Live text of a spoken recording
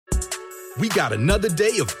We got another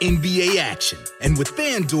day of NBA action. And with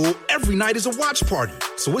FanDuel, every night is a watch party.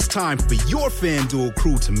 So it's time for your FanDuel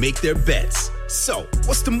crew to make their bets. So,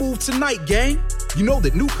 what's the move tonight, gang? You know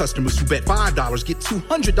that new customers who bet $5 get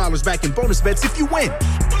 $200 back in bonus bets if you win.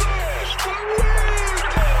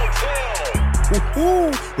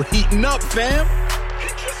 Woo-hoo, we're heating up, fam.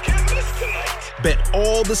 Bet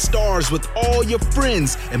all the stars with all your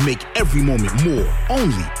friends and make every moment more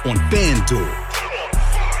only on FanDuel.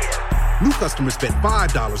 New customers bet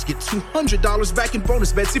 $5, get $200 back in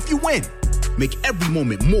bonus bets if you win. Make every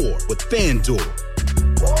moment more with FanDuel.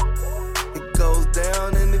 It goes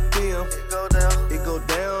down in the DM. It go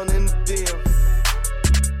down in the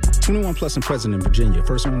DM. 21 plus and present in Virginia.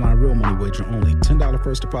 First online real money wager only. $10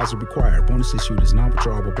 first deposit required. Bonus issued is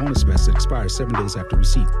non-withdrawable bonus bets that expires 7 days after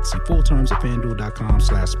receipt. See full terms at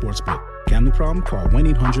FanDuel.com/sportsbook. Gambling problem? Call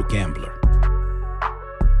 1-800-GAMBLER.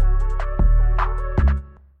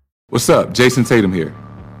 What's up? Jason Tatum here.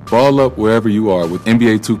 Ball up wherever you are with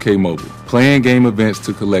NBA 2K Mobile. Playing game events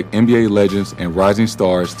to collect NBA legends and rising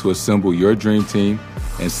stars to assemble your dream team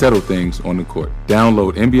and settle things on the court.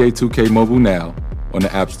 Download NBA 2K Mobile now on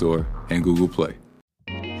the App Store and Google Play.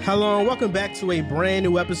 Hello and welcome back to a brand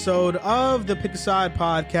new episode of the Pick a Side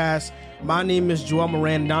podcast. My name is Joel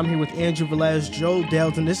Moran and I'm here with Andrew Velez, Joe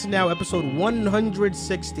Dalton. This is now episode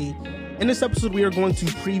 160. In this episode, we are going to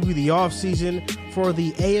preview the offseason for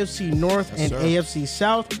the AFC North and AFC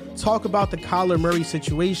South, talk about the Kyler Murray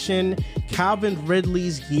situation, Calvin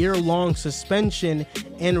Ridley's year-long suspension,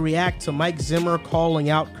 and react to Mike Zimmer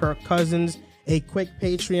calling out Kirk Cousins. A quick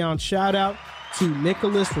Patreon shout-out to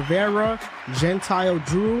Nicholas Rivera, Gentile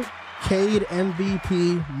Drew, Cade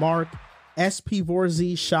MVP, Mark, SP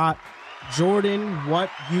Vorzi Shot, Jordan,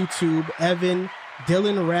 What, YouTube, Evan,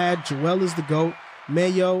 Dylan Rad, Joel is the GOAT,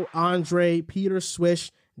 Mayo, Andre, Peter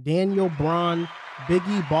Swish, Daniel Braun,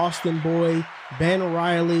 Biggie Boston Boy, Ben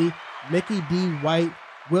Riley, Mickey D. White,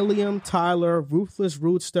 William Tyler, Ruthless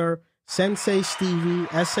Rootster, Sensei Stevie,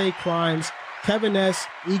 S.A. Crimes, Kevin S.,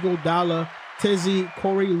 Eagle Dollar, Tizzy,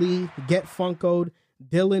 Corey Lee, Get Funkoed,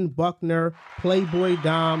 Dylan Buckner, Playboy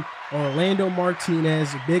Dom, Orlando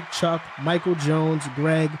Martinez, Big Chuck, Michael Jones,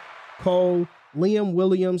 Greg, Cole, Liam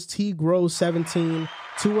Williams, T. Grow 17,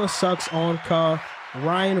 Tua Sucks Onka,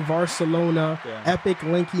 Ryan Barcelona, Epic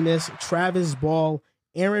Linkiness, Travis Ball,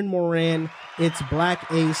 Aaron Moran, It's Black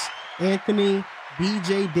Ace, Anthony,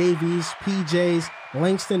 BJ Davies, PJs,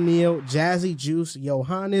 Langston Neal, Jazzy Juice,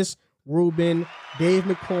 Johannes, Ruben, Dave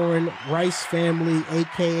McLaurin, Rice Family,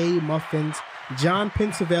 a.k.a. Muffins, John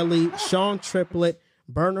Pintavelli, Sean Triplett,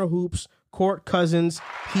 Burner Hoops, Court Cousins,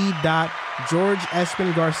 P. Dot, George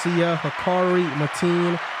Espen Garcia, Hikari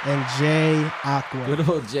Mateen, and Jay Aqua. Good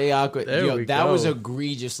old Jay Aqua. That go. Was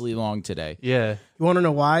egregiously long today. Yeah. You want to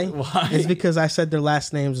know why? Why? It's because I said their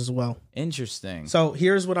last names as well. Interesting. So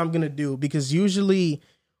here's what I'm going to do, because usually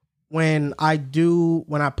when I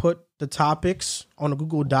put the topics on the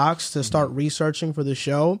Google Docs to start researching for the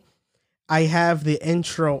show, I have the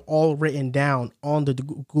intro all written down on the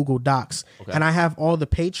Google Docs. Okay. And I have all the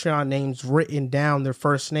Patreon names written down, their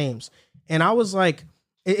first names. And I was like,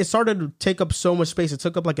 it started to take up so much space. It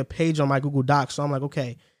took up like a page on my Google Docs. So I'm like,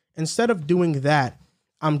 okay, instead of doing that,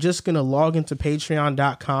 I'm just going to log into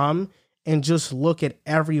patreon.com and just look at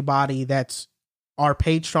everybody that's our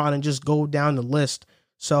Patreon and just go down the list.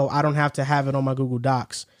 So I don't have to have it on my Google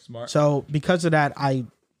Docs. Smart. So because of that, I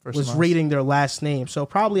was reading their last name. So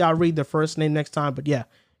probably I'll read their first name next time. But yeah,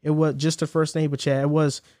 it was just the first name. But yeah, it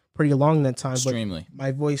was pretty long that time. Extremely. But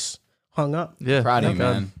my voice hung up. Yeah. Proud of you,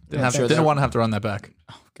 man. Didn't want to have to run that back.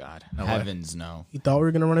 Oh, God. No Heavens, no. You thought we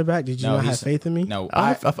were going to run it back? Did you not have faith in me? No.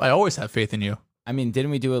 I always have faith in you. I mean,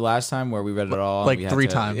 didn't we do it last time where we read it all? Like 3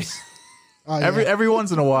 times. Oh, yeah. Every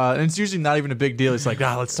once in a while. And it's usually not even a big deal. It's like,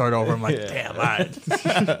 let's start over. I'm like, damn, all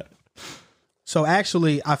right. So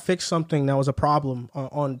actually, I fixed something that was a problem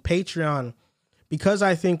on Patreon, because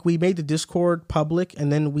I think we made the Discord public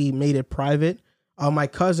and then we made it private. My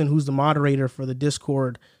cousin, who's the moderator for the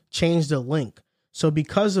Discord, changed the link. So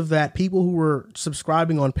because of that, people who were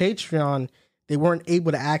subscribing on Patreon, they weren't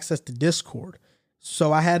able to access the Discord.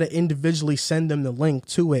 So I had to individually send them the link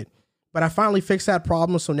to it. But I finally fixed that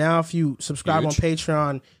problem. So now if you subscribe on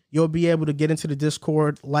Patreon, you'll be able to get into the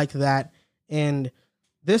Discord like that. And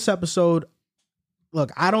this episode,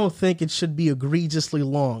 look, I don't think it should be egregiously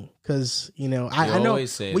long, because, I know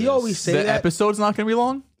we always say that. The episode's not going to be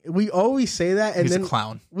long? We always say that. And He's then a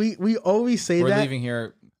clown. We always say We're that. We're leaving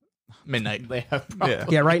here midnight. They have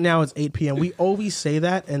problems. Yeah, right now it's 8 p.m. We always say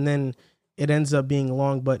that, and then it ends up being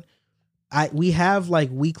long. But we have like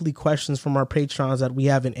weekly questions from our patrons that we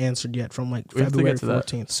haven't answered yet from like February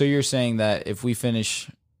 14th. So you're saying that if we finish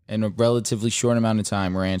In a relatively short amount of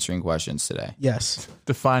time, we're answering questions today. Yes.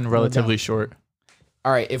 Define relatively short.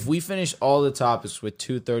 All right, if we finish all the topics with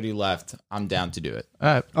 2:30 left, I'm down to do it.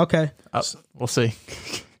 All right. Okay. We'll see.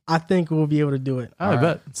 I think we'll be able to do it. I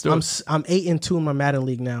bet. Let's do it. I'm 8-2 in my Madden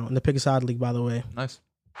league now, in the Pick a Side league, by the way. Nice.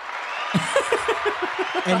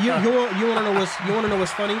 And you want to know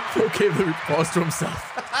what's funny? Okay, but he paused to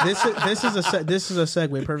himself. This is a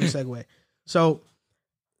segue, perfect segue. So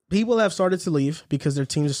people have started to leave because their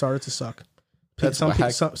teams have started to suck.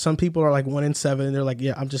 Some people are like 1-7 and they're like,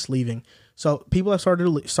 yeah, I'm just leaving. So people have started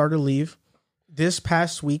to leave. This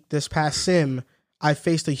past week, this past sim, I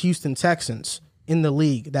faced the Houston Texans in the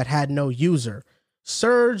league that had no user.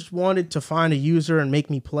 Serge wanted to find a user and make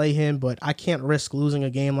me play him, but I can't risk losing a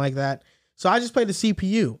game like that. So I just played the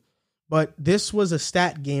CPU. But this was a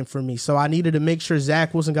stat game for me, so I needed to make sure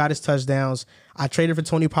Zach Wilson got his touchdowns. I traded for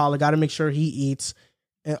Tony Pollard, got to make sure he eats,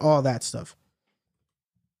 and all that stuff.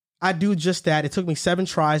 I do just that. It took me 7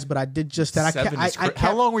 tries, but I did just that.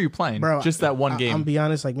 How long were you playing? Bro, just that one game? I'm be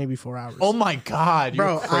honest, like maybe 4 hours. Oh my God,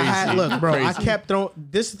 you're crazy. I kept throwing.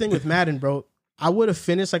 This is the thing with Madden, bro. I would have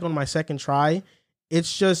finished like on my second try.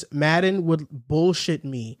 It's just Madden would bullshit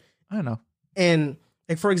me. I don't know. And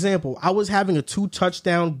like, for example, I was having a 2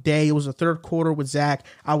 touchdown day. It was the third quarter with Zach.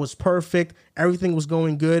 I was perfect. Everything was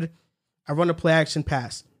going good. I run a play action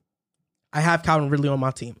pass. I have Calvin Ridley on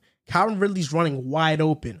my team. Calvin Ridley's running wide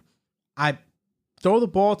open. I throw the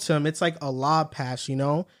ball to him. It's like a lob pass,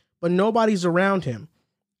 but nobody's around him.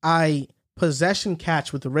 I possession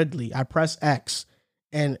catch with Ridley. I press X,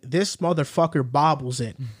 and this motherfucker bobbles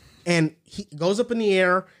it. And he goes up in the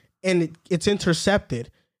air, and it's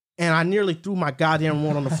intercepted. And I nearly threw my goddamn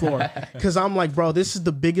one on the floor because I'm like, bro, this is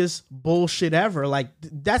the biggest bullshit ever. Like,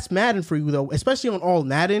 that's Madden for you, though, especially on all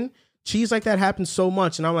Madden. Cheese like that happens so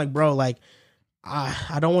much. And I'm like, bro, like,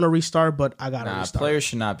 I don't want to restart, but I got to restart. Players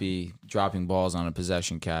should not be dropping balls on a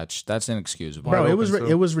possession catch. That's inexcusable. Bro, it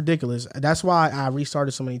was ridiculous. That's why I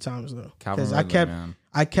restarted so many times, though. Because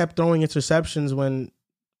I kept throwing interceptions when.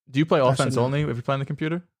 Do you play offense only if you're playing the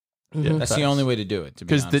computer? Mm-hmm. Yeah, that's the only way to do it.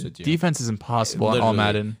 Because the defense is impossible on all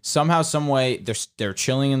Madden. Somehow, some way, they're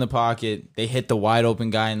chilling in the pocket. They hit the wide open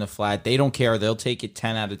guy in the flat. They don't care. They'll take it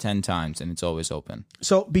 10 out of 10 times, and it's always open.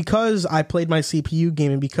 So because I played my CPU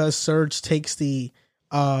game, and because Serge takes the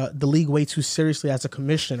league way too seriously as a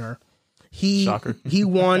commissioner, he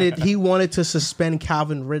wanted to suspend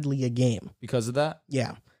Calvin Ridley a game because of that.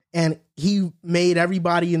 Yeah, and he made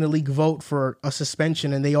everybody in the league vote for a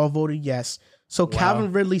suspension, and they all voted yes. So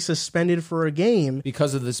Calvin Ridley suspended for a game.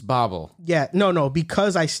 Because of this bobble. Yeah. No.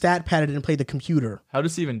 Because I stat padded and played the computer. How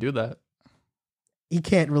does he even do that? He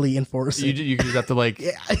can't really enforce it. You just have to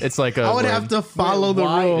it's like I would have to follow the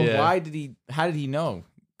rule. Yeah. How did he know?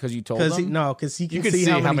 Because you told him? Because he can you see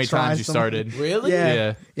how many times you started. Really?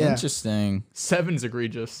 Yeah. Interesting. 7's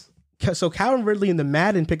egregious. So Calvin Ridley in the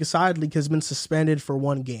Madden Pick a Side League has been suspended for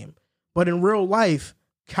 1 game. But in real life,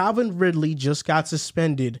 Calvin Ridley just got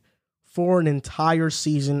suspended for an entire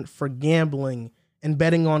season for gambling and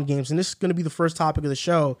betting on games. And this is going to be the first topic of the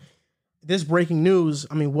show. This breaking news,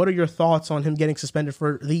 I mean, what are your thoughts on him getting suspended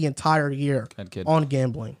for the entire year on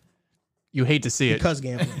gambling? You hate to see it. Because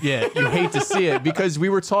gambling. Yeah, you hate to see it because we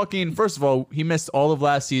were talking, first of all, he missed all of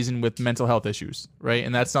last season with mental health issues, right?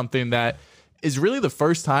 And that's something that is really the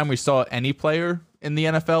first time we saw any player in the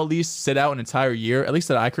NFL at least sit out an entire year, at least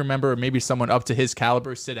that I can remember, or maybe someone up to his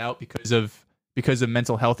caliber sit out because of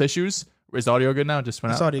mental health issues. Is audio good now? Just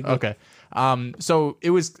went out? Audio good. Okay. So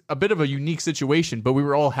it was a bit of a unique situation, but we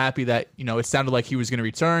were all happy that, it sounded like he was going to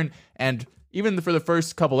return. And even for the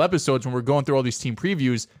first couple episodes, when we're going through all these team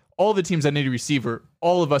previews, all the teams that need a receiver,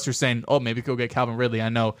 all of us are saying, oh, maybe go get Calvin Ridley. I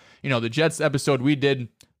know, the Jets episode we did,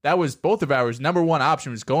 that was both of ours. Number one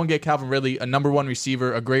option was go and get Calvin Ridley, a number 1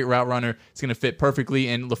 receiver, a great route runner. It's going to fit perfectly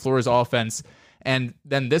in LaFleur's offense. And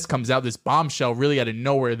then this comes out, this bombshell really out of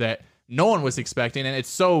nowhere that no one was expecting. And it's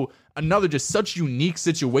such unique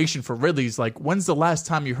situation for Ridley. It's like, when's the last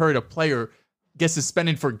time you heard a player get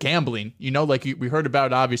suspended for gambling? We heard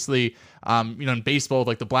about, obviously, in baseball,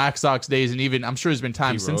 like the Black Sox days, and even I'm sure there's been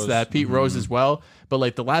times since that, Pete Rose as well. But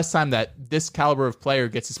like the last time that this caliber of player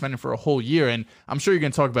gets suspended for a whole year, and I'm sure you're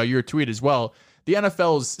going to talk about your tweet as well, the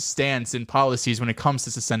NFL's stance and policies when it comes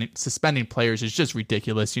to suspending players is just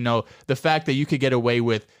ridiculous. The fact that you could get away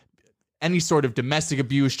with any sort of domestic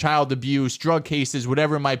abuse, child abuse, drug cases,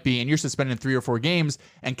 whatever it might be, and you're suspended 3 or 4 games,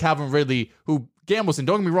 and Calvin Ridley, who gambles, and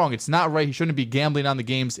don't get me wrong, it's not right, he shouldn't be gambling on the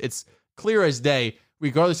games, it's clear as day,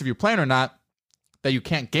 regardless if you're playing or not, that you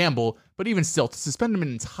can't gamble, but even still, to suspend him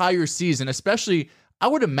an entire season, especially, I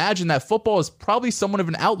would imagine that football is probably somewhat of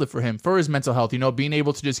an outlet for him, for his mental health. Being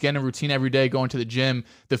able to just get in a routine every day, going to the gym,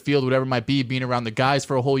 the field, whatever it might be, being around the guys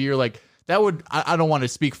for a whole year. Like that would, I don't want to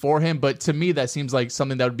speak for him, but to me, that seems like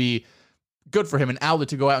something that would be good for him, an outlet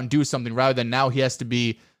to go out and do something rather than now he has to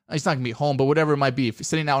be, he's not going to be home, but whatever it might be, if he's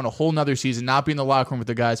sitting out in a whole nother season, not be in the locker room with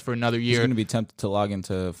the guys for another year. He's going to be tempted to log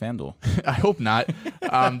into FanDuel. I hope not.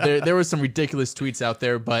 There were some ridiculous tweets out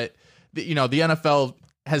there, but the NFL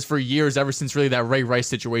has for years, ever since really that Ray Rice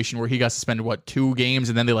situation where he got suspended, 2 games,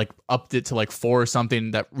 and then they upped it to 4 or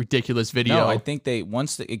something, that ridiculous video. No, I think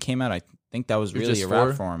once it came out, I think that was really a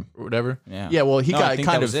wrap for him. Or whatever. Yeah. Yeah, well, he got I think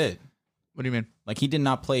kind that of. was it. What do you mean? He did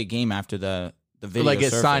not play a game after the video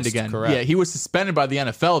get signed again. Correct. Yeah, he was suspended by the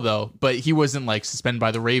NFL though, but he wasn't suspended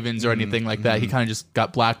by the Ravens or anything like that. He kind of just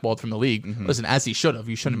got blackballed from the league. Listen, as he should have.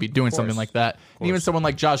 You shouldn't be doing something like that. And even someone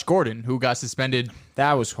like Josh Gordon, who got suspended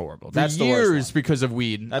that was horrible. That's the years worst because of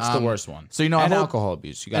weed. That's the worst one. So and alcohol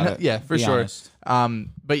abuse. You got yeah, for sure.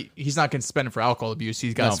 But he's not getting suspended for alcohol abuse.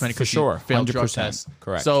 He's got suspended because he failed drug tests.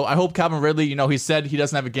 Correct. So I hope Calvin Ridley. He said he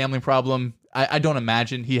doesn't have a gambling problem. I don't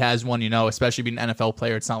imagine he has one. Especially being an NFL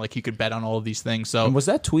player, it's not like he could bet on all of these things. So and was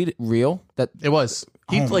that tweet real? That it was.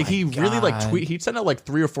 He God. Really he sent out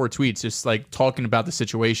 3 or 4 tweets just talking about the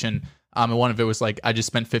situation. And one of it was I just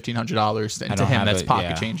spent $1,500, and to him that's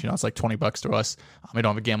pocket change. It's $20 to us. I don't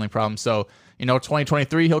have a gambling problem. So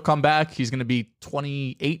 2023 he'll come back. He's going to be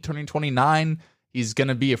 28, turning 29. He's going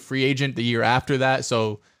to be a free agent the year after that.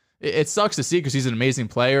 So it sucks to see because he's an amazing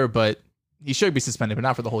player, but he should be suspended, but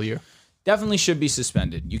not for the whole year. Definitely should be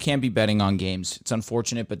suspended. You can't be betting on games. It's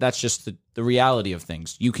unfortunate, but that's just the reality of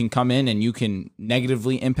things. You can come in and you can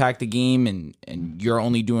negatively impact the game, and you're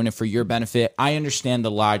only doing it for your benefit. I understand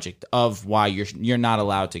the logic of why you're not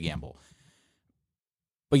allowed to gamble.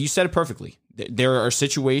 But you said it perfectly. There are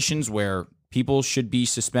situations where people should be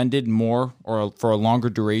suspended more or for a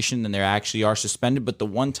longer duration than they actually are suspended. But the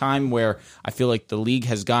one time where I feel like the league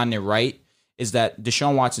has gotten it right is that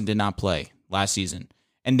Deshaun Watson did not play last season.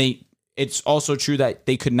 And it's also true that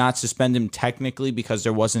they could not suspend him technically because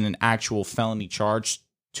there wasn't an actual felony charge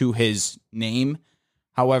to his name.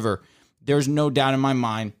 However, there's no doubt in my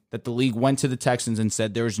mind that the league went to the Texans and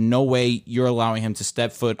said there's no way you're allowing him to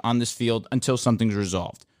step foot on this field until something's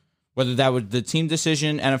resolved. Whether that was the team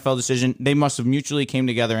decision, NFL decision, they must have mutually came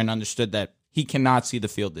together and understood that he cannot see the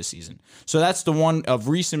field this season. So that's the one of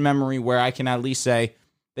recent memory where I can at least say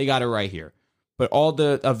they got it right here. But all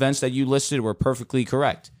the events that you listed were perfectly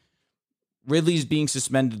correct. Ridley's being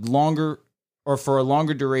suspended longer or for a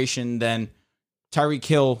longer duration than Tyreek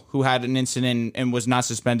Hill, who had an incident and was not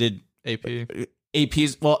suspended. AP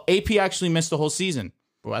actually missed the whole season.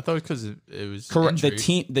 Well, I thought it was because it was correct.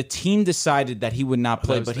 Injury. The team decided that he would not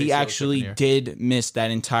play, but he actually did miss that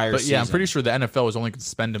entire season. But yeah, I'm pretty sure the NFL was only going to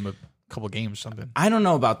suspend him a couple games or something. I don't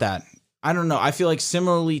know about that. I don't know. I feel like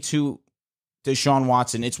similarly to Deshaun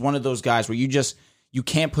Watson, it's one of those guys where you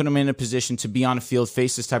can't put him in a position to be on a field,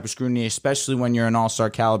 face this type of scrutiny, especially when you're an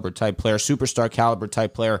all-star caliber type player, superstar caliber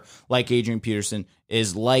type player like Adrian Peterson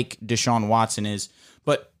is, like Deshaun Watson is.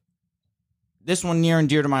 But this one near and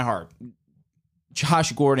dear to my heart.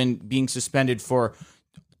 Josh Gordon being suspended for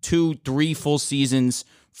 2-3 full seasons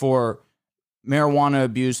for marijuana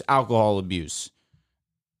abuse, alcohol abuse.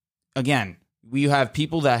 Again, we have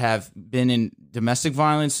people that have been in domestic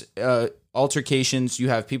violence altercations. You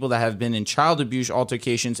have people that have been in child abuse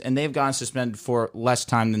altercations, and they've gotten suspended for less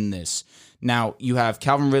time than this. Now, you have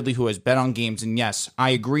Calvin Ridley, who has bet on games, and yes, I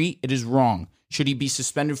agree, it is wrong. Should he be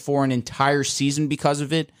suspended for an entire season because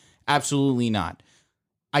of it? Absolutely not.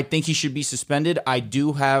 I think he should be suspended. I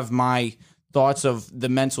do have my thoughts of the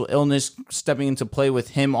mental illness stepping into play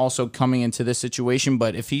with him also coming into this situation.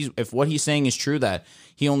 But if what he's saying is true, that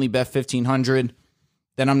he only bet $1,500,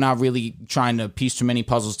 then I'm not really trying to piece too many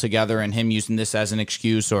puzzles together and him using this as an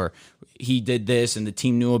excuse, or he did this and the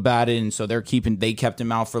team knew about it, and so they kept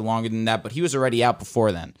him out for longer than that. But he was already out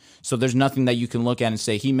before then. So there's nothing that you can look at and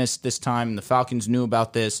say he missed this time and the Falcons knew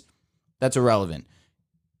about this. That's irrelevant.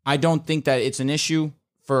 I don't think that it's an issue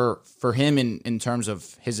for him in terms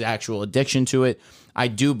of his actual addiction to it. I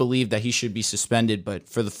do believe that he should be suspended, but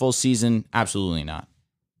for the full season, absolutely not.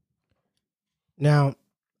 Now,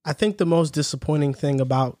 I think the most disappointing thing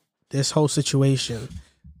about this whole situation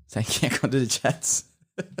is I can't go to the Jets.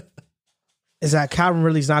 is that Calvin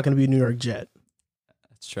Ridley's not going to be a New York Jet.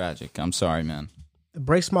 That's tragic. I'm sorry, man. It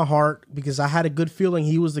breaks my heart because I had a good feeling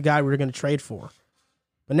he was the guy we were going to trade for.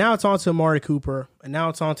 But now it's on to Amari Cooper, and now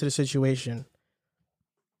it's on to the situation.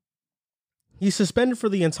 He's suspended for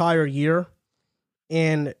the entire year,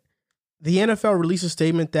 and the NFL released a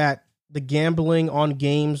statement that the gambling on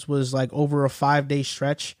games was over a 5-day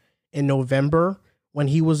stretch in November when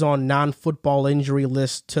he was on non-football injury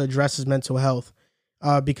list to address his mental health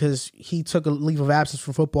because he took a leave of absence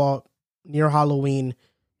from football near Halloween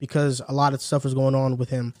because a lot of stuff was going on with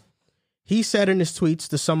him. He said in his tweets,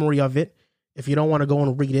 the summary of it, if you don't want to go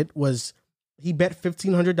and read it, was he bet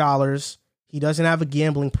 $1,500, he doesn't have a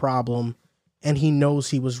gambling problem, and he knows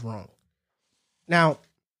he was wrong. Now,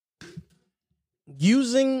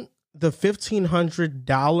 using the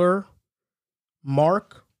 $1,500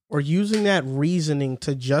 mark or using that reasoning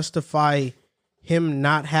to justify him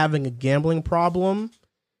not having a gambling problem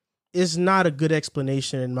is not a good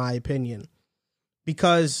explanation, in my opinion,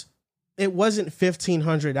 because it wasn't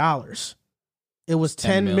 $1,500. It was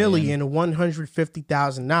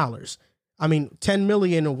 $10,150,000. I mean,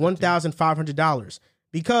 $10,001,500,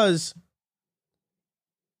 because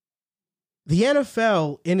the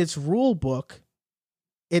NFL in its rule book,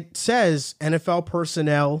 it says NFL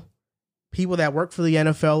personnel, people that work for the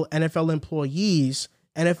NFL, NFL employees,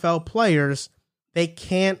 NFL players, they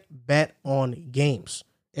can't bet on games.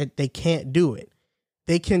 They can't do it.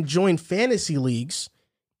 They can join fantasy leagues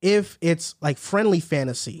if it's like friendly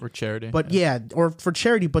fantasy or charity, but or for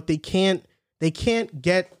charity, but they can't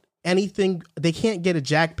get anything. They can't get a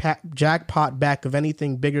jackpot back of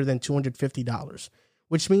anything bigger than $250,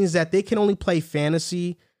 which means that they can only play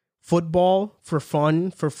fantasy football for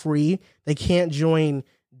fun, for free. They can't join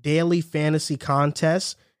daily fantasy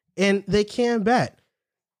contests, and they can't bet.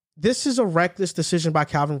 This is a reckless decision by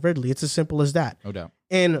Calvin Ridley. It's as simple as that. No doubt.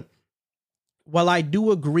 And while I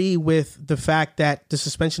do agree with the fact that the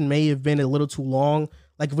suspension may have been a little too long,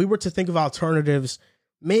 like if we were to think of alternatives,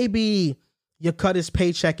 maybe you cut his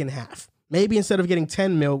paycheck in half. Maybe instead of getting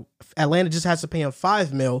 $10 million, Atlanta just has to pay him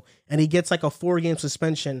 $5 million and he gets like a 4-game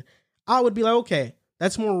suspension. I would be like, okay,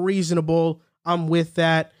 that's more reasonable. I'm with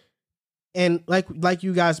that. And like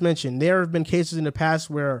you guys mentioned, there have been cases in the past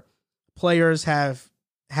where players have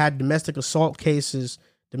had domestic assault cases,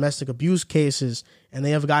 domestic abuse cases, and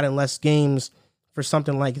they have gotten less games for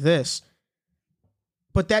something like this.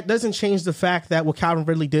 But that doesn't change the fact that what Calvin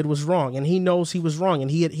Ridley did was wrong, and he knows he was wrong, and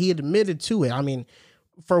he admitted to it. I mean,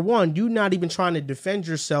 for one, you not even trying to defend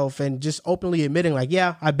yourself and just openly admitting, like,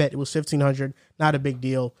 yeah, I bet it was $1,500, not a big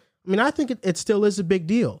deal. I mean, I think it still is a big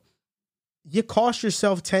deal. You cost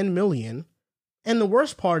yourself $10 million, and the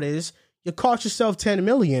worst part is you cost yourself $10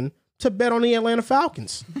 million to bet on the Atlanta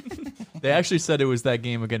Falcons. They actually said it was that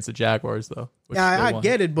game against the Jaguars, though. Yeah, I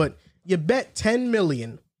get it, but you bet $10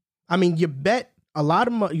 million. I mean, you bet a lot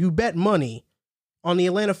of money. You bet money on the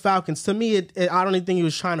Atlanta Falcons. To me, I don't even think he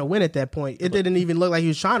was trying to win at that point. It didn't even look like he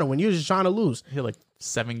was trying to win. He was just trying to lose. He had like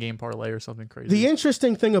 7-game parlay or something crazy. The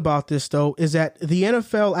interesting thing about this, though, is that the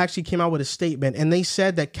NFL actually came out with a statement, and they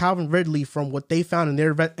said that Calvin Ridley, from what they found in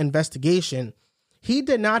their investigation, he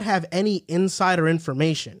did not have any insider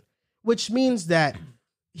information, which means that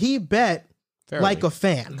he bet like a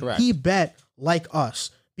fan. Correct. He bet like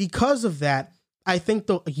us. Because of that, I think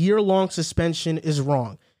the year-long suspension is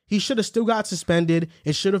wrong. He should have still got suspended.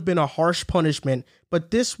 It should have been a harsh punishment,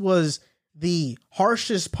 but this was the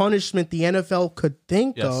harshest punishment the NFL could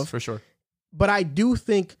think of. Yes, for sure. But I do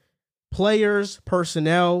think players,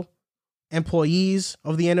 personnel, employees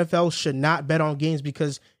of the NFL should not bet on games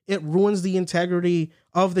because it ruins the integrity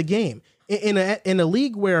of the game. In a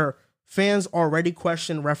league where fans already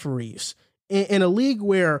question referees, in a league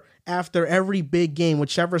where after every big game,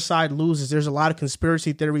 whichever side loses, there's a lot of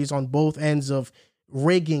conspiracy theories on both ends of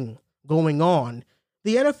rigging going on.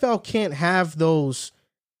 The NFL can't have those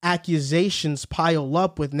accusations pile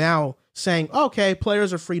up with now saying, okay,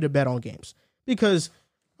 players are free to bet on games. Because,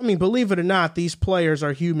 I mean, believe it or not, these players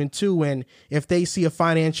are human too. And if they see a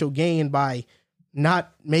financial gain by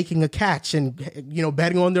not making a catch and, you know,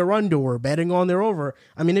 betting on their under or betting on their over,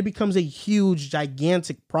 I mean, it becomes a huge,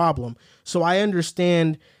 gigantic problem. So I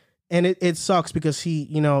understand, and it sucks because he,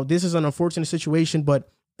 you know, this is an unfortunate situation,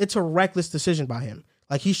 but it's a reckless decision by him.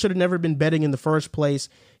 Like, he should have never been betting in the first place.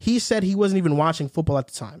 He said he wasn't even watching football at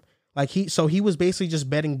the time. So he was basically just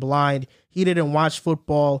betting blind. He didn't watch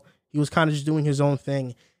football. He was kind of just doing his own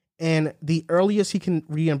thing. And the earliest he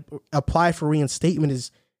can apply for reinstatement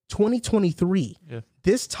is 2023. Yeah.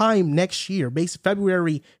 This time next year, basically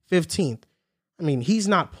February 15th. I mean, he's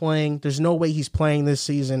not playing. There's no way he's playing this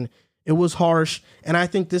season. It was harsh. And I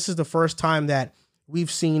think this is the first time that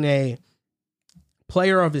we've seen a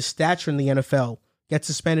player of his stature in the NFL get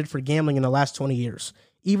suspended for gambling in the last 20 years.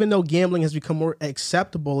 Even though gambling has become more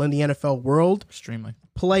acceptable in the NFL world, extremely,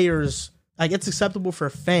 players, like, it's acceptable for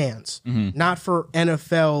fans, not for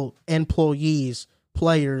NFL employees,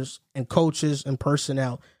 players, and coaches and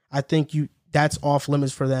personnel. I think that's off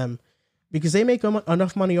limits for them because they make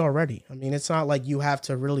enough money already. I mean, it's not like you have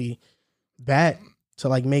to really bet to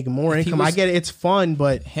like make more income. I get it. It's fun,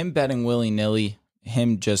 but him betting willy-nilly,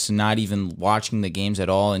 him just not even watching the games at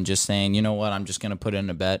all and just saying, you know what, I'm just going to put in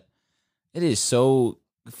a bet. It is so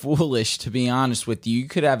foolish, to be honest with you. You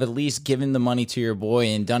could have at least given the money to your boy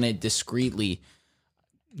and done it discreetly.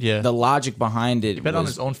 Yeah. The logic behind it. He bet on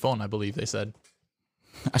his own phone, I believe they said.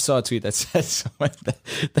 I saw a tweet that said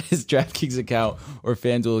that his DraftKings account or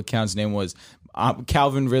FanDuel account's name was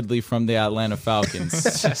Calvin Ridley from the Atlanta Falcons.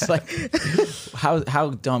 It's just like,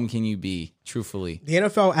 how dumb can you be, truthfully? The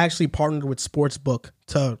NFL actually partnered with Sportsbook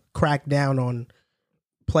to crack down on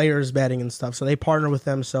players betting and stuff. So they partner with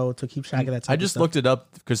them to keep track of that type I just of stuff. looked it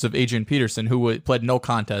up because of Adrian Peterson, who pled no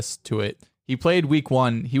contest to it. He played week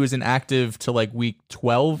 1. He was inactive to like week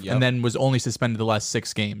 12, and then was only suspended the last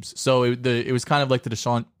 6 games. So it was kind of like the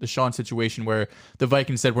Deshaun situation where the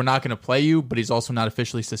Vikings said, we're not going to play you, but he's also not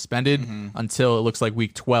officially suspended until it looks like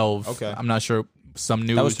week 12. Okay. I'm not sure. Some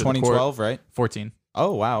news. That was 2012, right? 14.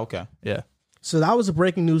 Oh, wow. Okay. Yeah. So that was the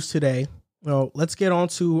breaking news today. Well, let's get on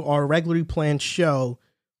to our regularly planned show,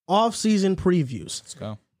 off-season previews. Let's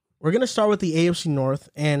go. We're going to start with the AFC North,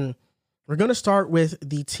 and we're going to start with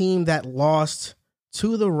the team that lost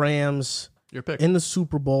to the Rams Your pick. in the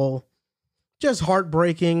Super Bowl. Just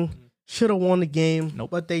heartbreaking. Should have won the game,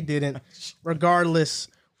 but they didn't. Regardless,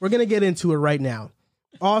 we're going to get into it right now.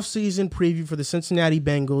 Off-season preview for the Cincinnati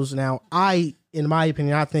Bengals. Now, in my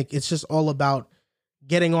opinion, I think it's just all about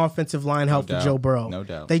getting offensive line help for Joe Burrow. No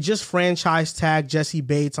doubt. They just franchise tagged Jesse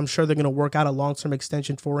Bates. I'm sure they're going to work out a long-term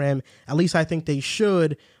extension for him. At least I think they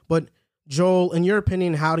should. But Joel, in your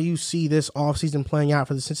opinion, how do you see this offseason playing out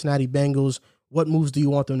for the Cincinnati Bengals? What moves do you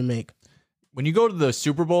want them to make? When you go to the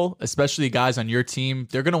Super Bowl, especially guys on your team,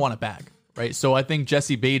 they're going to want a bag, right? So I think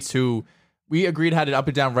Jesse Bates, who we agreed had an up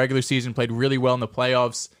and down regular season, played really well in the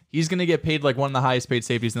playoffs, he's going to get paid like one of the highest paid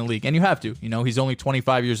safeties in the league. And you have to. You know, he's only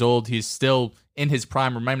 25 years old. He's still in his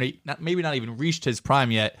prime, or maybe not even reached his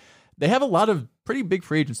prime yet. They have a lot of pretty big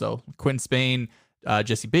free agents, though. Quentin Spain,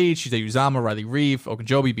 Jesse Bates, Shizay Uzama, Riley Reef,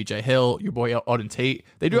 Ogunjobi, BJ Hill, your boy Auden Tate.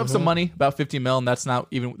 They do have some money, about $50 million.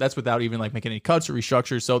 That's without even like making any cuts or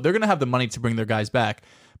restructures. So they're going to have the money to bring their guys back.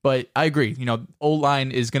 But I agree. You know,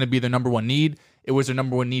 O-line is going to be their number one need. It was their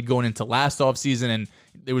number one need going into last offseason, and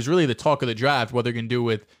it was really the talk of the draft, what they're going to do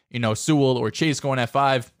with, you know, Sewell or Chase going at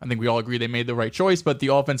 5. I think we all agree they made the right choice, but the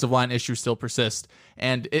offensive line issues still persist.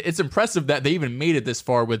 And it's impressive that they even made it this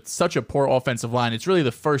far with such a poor offensive line. It's really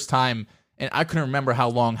the first time, and I couldn't remember how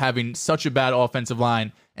long, having such a bad offensive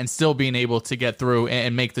line and still being able to get through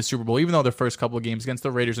and make the Super Bowl, even though their first couple of games against the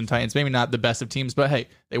Raiders and Titans, maybe not the best of teams, but hey,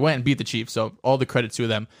 they went and beat the Chiefs, so all the credit to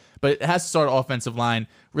them. But it has to start offensive line,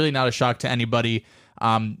 really not a shock to anybody.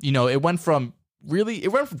 You know, it went from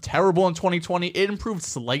terrible in 2020. It improved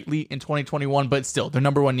slightly in 2021, but still, their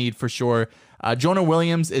number one need for sure. Jonah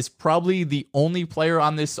Williams is probably the only player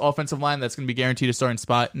on this offensive line that's going to be guaranteed a starting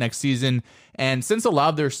spot next season. And since a lot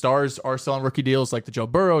of their stars are still on rookie deals, like the Joe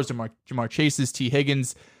Burrows, Jamar Chases, T.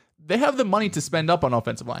 Higgins, they have the money to spend up on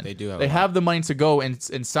offensive line. They do have They have the money to go and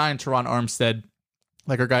sign Teron Armstead.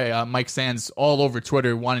 Like our guy Mike Sands all over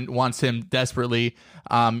Twitter wants him desperately,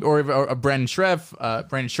 or Brandon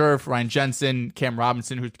Scherf, Ryan Jensen, Cam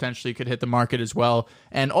Robinson, who potentially could hit the market as well.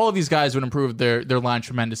 And all of these guys would improve their line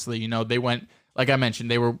tremendously. You know, they went, like I mentioned,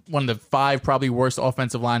 they were one of the 5 probably worst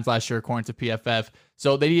offensive lines last year according to PFF.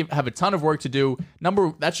 So they have a ton of work to do.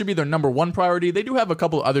 That should be their number one priority. They do have a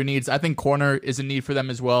couple other needs. I think corner is a need for them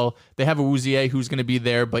as well. They have a Awuzie who's going to be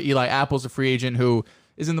there, but Eli Apple's a free agent who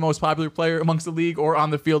isn't the most popular player amongst the league or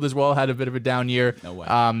on the field as well. Had a bit of a down year. No way.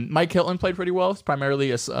 Mike Hilton played pretty well. It's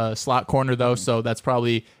primarily a slot corner though, so that's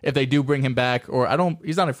probably, if they do bring him back,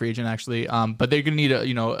 he's not a free agent actually. But they're gonna need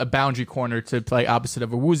a boundary corner to play opposite of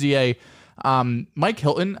Awuzie. Mike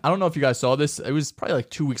Hilton, I don't know if you guys saw this. It was probably like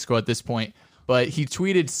 2 weeks ago at this point, but he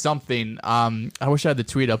tweeted something. I wish I had the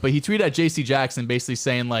tweet up, but he tweeted at JC Jackson basically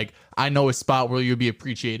saying like, I know a spot where you'll be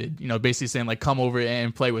appreciated, you know, basically saying like, come over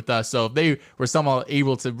and play with us. So if they were somehow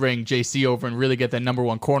able to bring JC over and really get that number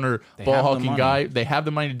one corner ball hawking guy, they have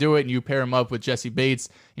the money to do it. And you pair him up with Jesse Bates,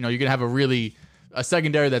 you know, you're going to have a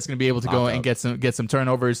secondary that's going to be able to go and get some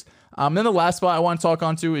turnovers. Then the last spot I want to talk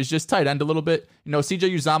on to is just tight end a little bit. You know,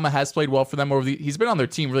 CJ Uzama has played well for them he's been on their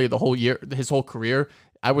team really the whole year, his whole career.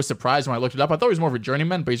 I was surprised when I looked it up. I thought he was more of a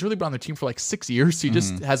journeyman, but he's really been on their team for like 6 years. He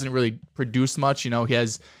just hasn't really produced much. You know,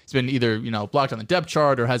 he's been either, you know, blocked on the depth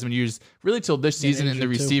chart or hasn't been used really till this season in the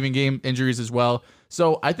receiving game, injuries as well.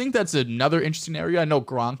 So I think that's another interesting area. I know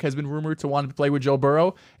Gronk has been rumored to want to play with Joe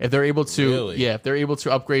Burrow. If they're able to, if they're able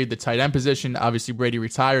to upgrade the tight end position, obviously Brady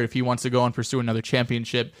retired. If he wants to go and pursue another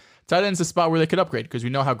championship tight end's a spot where they could upgrade because we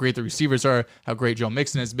know how great the receivers are, how great Joe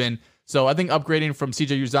Mixon has been. So I think upgrading from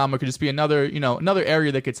CJ Uzomah could just be another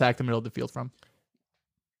area they could attack the middle of the field from.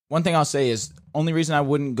 One thing I'll say is only reason I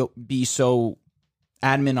wouldn't be so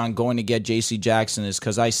adamant on going to get J.C. Jackson is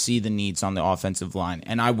because I see the needs on the offensive line,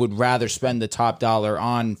 and I would rather spend the top dollar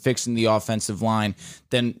on fixing the offensive line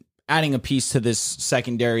than adding a piece to this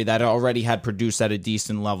secondary that already had produced at a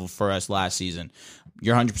decent level for us last season.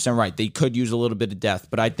 You're 100% right. They could use a little bit of depth,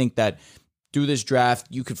 but I think that through this draft,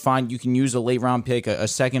 you can use a late round pick, a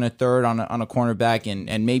second, a third on a cornerback,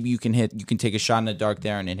 and maybe you can take a shot in the dark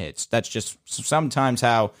there and it hits. That's just sometimes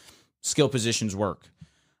how skill positions work.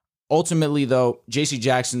 Ultimately, though, J.C.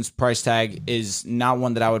 Jackson's price tag is not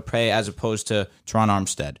one that I would pay as opposed to Teron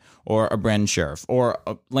Armstead or a Brandon Sheriff or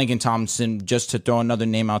a Lincoln Thompson, just to throw another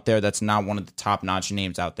name out there that's not one of the top-notch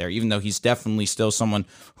names out there, even though he's definitely still someone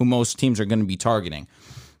who most teams are going to be targeting.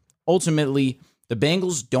 Ultimately, the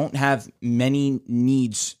Bengals don't have many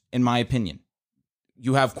needs, in my opinion.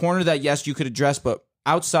 You have corner that, yes, you could address, but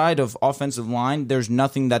outside of offensive line, there's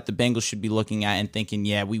nothing that the Bengals should be looking at and thinking,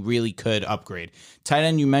 yeah, we really could upgrade. Tight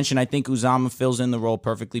end, you mentioned, I think Uzomah fills in the role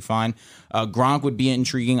perfectly fine. Gronk would be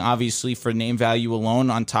intriguing, obviously, for name value alone,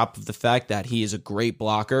 on top of the fact that he is a great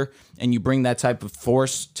blocker, and you bring that type of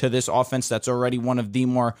force to this offense that's already one of the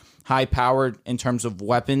more high-powered in terms of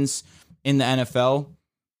weapons in the NFL.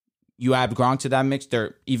 You add Gronk to that mix,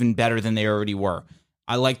 they're even better than they already were.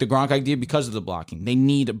 I like the Gronk idea because of the blocking. They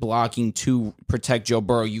need blocking to protect Joe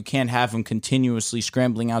Burrow. You can't have him continuously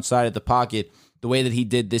scrambling outside of the pocket the way that he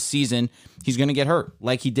did this season. He's going to get hurt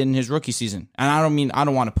like he did in his rookie season. And I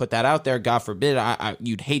don't want to put that out there. God forbid.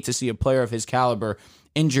 You'd hate to see a player of his caliber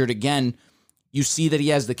injured again. You see that he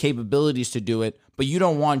has the capabilities to do it, but you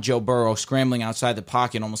don't want Joe Burrow scrambling outside the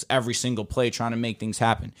pocket almost every single play trying to make things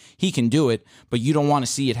happen. He can do it, but you don't want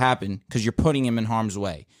to see it happen because you're putting him in harm's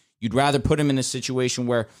way. You'd rather put him in a situation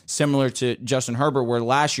where, similar to Justin Herbert, where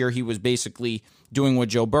last year he was basically doing what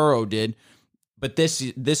Joe Burrow did, but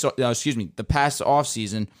the past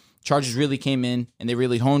offseason, Chargers really came in and they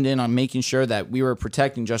really honed in on making sure that we were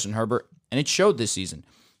protecting Justin Herbert, and it showed this season.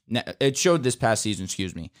 It showed this past season,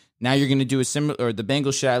 Now you're going to do a similar, or the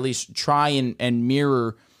Bengals should at least try and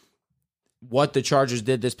mirror what the Chargers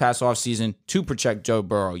did this past offseason to protect Joe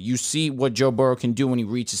Burrow. You see what Joe Burrow can do when he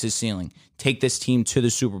reaches his ceiling. Take this team to the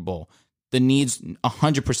Super Bowl. The needs,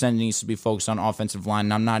 100% needs to be focused on offensive line,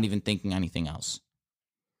 and I'm not even thinking anything else.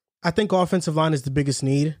 I think offensive line is the biggest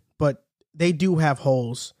need, but they do have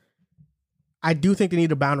holes. I do think they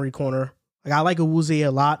need a boundary corner. Like, I like Awuzie a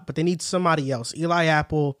lot, but they need somebody else. Eli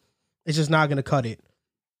Apple is just not going to cut it.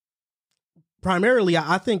 Primarily,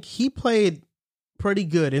 I think he played pretty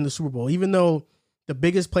good in the Super Bowl. Even though the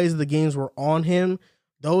biggest plays of the games were on him,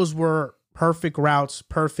 those were perfect routes,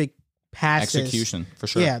 perfect passes. Execution, for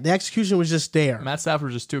sure. Yeah, the execution was just there. Matt Stafford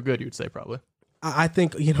was just too good, you'd say, probably. I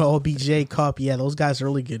think, OBJ, Cup, yeah, those guys are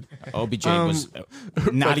really good. OBJ was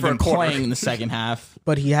not even playing in the second half.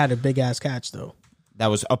 But he had a big-ass catch, though. That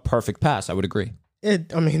was a perfect pass, I would agree.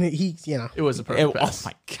 It was a perfect pass. Oh,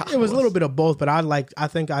 my God. It was a little bit of both, but I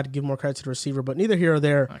think I'd give more credit to the receiver, but neither here or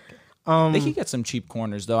there. Okay. They could get some cheap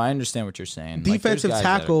corners, though. I understand what you're saying. Defensive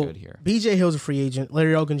tackle, BJ Hill's a free agent.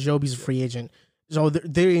 Larry Ogunjobi's a free agent. So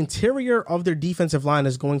the interior of their defensive line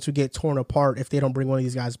is going to get torn apart if they don't bring one of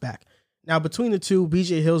these guys back. Now, between the two,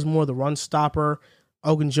 BJ Hill's more the run stopper.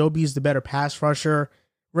 Ogunjobi's the better pass rusher.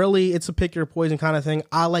 Really, it's a pick your poison kind of thing.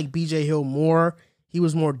 I like BJ Hill more. He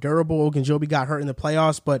was more durable. Ogunjobi got hurt in the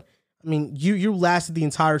playoffs, but, I mean, you lasted the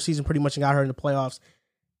entire season pretty much and got hurt in the playoffs.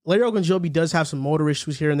 Larry Ogunjobi does have some motor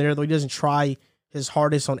issues here and there, though he doesn't try his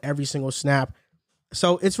hardest on every single snap.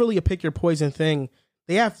 So it's really a pick your poison thing.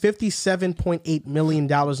 They have $57.8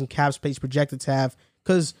 million in cap space projected to have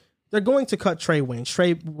because they're going to cut Trey Waynes.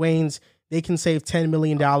 Trey Waynes, they can save $10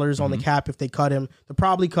 million on the cap if they cut him. They're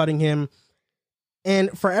probably cutting him.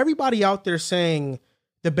 And for everybody out there saying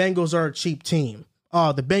the Bengals are a cheap team,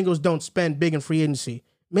 the Bengals don't spend big in free agency.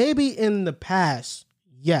 Maybe in the past,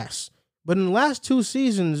 yes. But in the last 2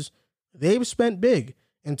 seasons, they've spent big.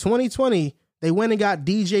 In 2020, they went and got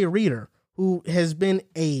DJ Reader, who has been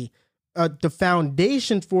the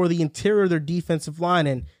foundation for the interior of their defensive line.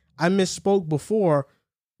 And I misspoke before.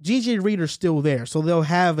 DJ Reader's still there, so they'll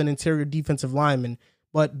have an interior defensive lineman.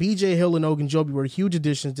 But BJ Hill and Ogunjobi were huge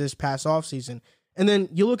additions this past offseason. And then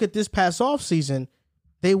you look at this past offseason,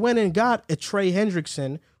 they went and got a Trey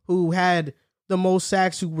Hendrickson, who had the most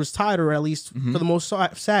sacks, who was tied, or at least for the most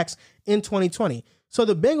sacks in 2020. So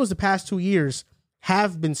the Bengals the past 2 years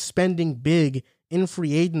have been spending big in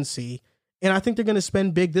free agency, and I think they're going to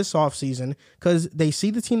spend big this offseason because they see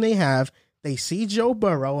the team they have, they see Joe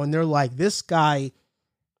Burrow, and they're like, this guy,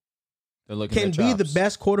 can be the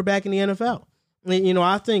best quarterback in the NFL.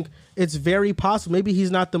 I think it's very possible. Maybe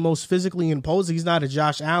he's not the most physically imposing. He's not a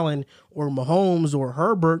Josh Allen or Mahomes or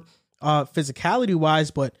Herbert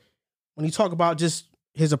physicality-wise, but when you talk about just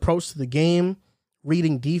his approach to the game,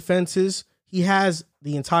 reading defenses, he has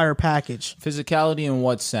the entire package. Physicality in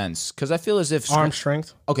what sense? Because I feel as if... Arm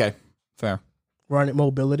strength. Okay, fair. Run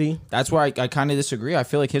mobility. That's where I kind of disagree. I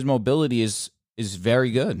feel like his mobility is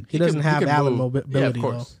very good. He doesn't have Allen mobility. Yeah, of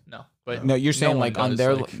course. Though. No. But no, you're saying like on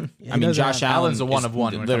their... I mean, Josh Allen's a one of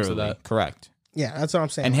one when it comes to that. Correct. Yeah, that's what I'm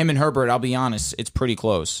saying. And him and Herbert, I'll be honest, it's pretty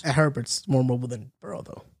close. Herbert's more mobile than Burrow,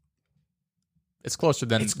 though. It's closer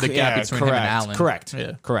than the gap between him and Allen. Correct.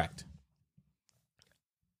 Yeah. Correct.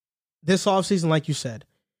 This offseason, like you said,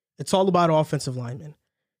 it's all about offensive linemen.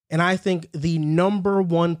 And I think the number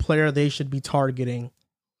one player they should be targeting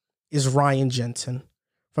is Ryan Jensen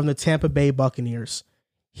from the Tampa Bay Buccaneers.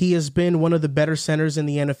 He has been one of the better centers in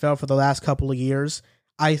the NFL for the last couple of years.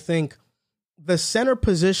 I think the center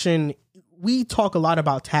position, we talk a lot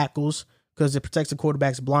about tackles because it protects the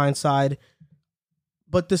quarterback's blind side.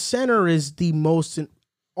 But the center is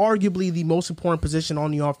arguably the most important position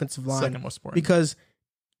on the offensive line. Second most important. Because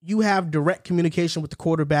you have direct communication with the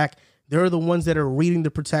quarterback. They're the ones that are reading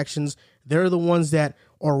the protections. They're the ones that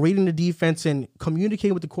are reading the defense and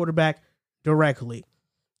communicating with the quarterback directly.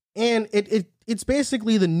 And it's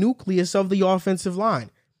basically the nucleus of the offensive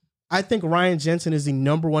line. I think Ryan Jensen is the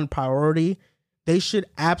number one priority. They should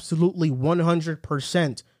absolutely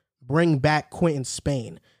 100% bring back Quentin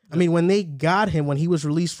Spain. I mean, when they got him, when he was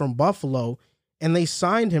released from Buffalo, and they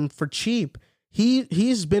signed him for cheap,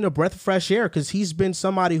 he's been a breath of fresh air because he's been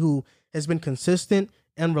somebody who has been consistent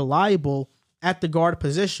and reliable at the guard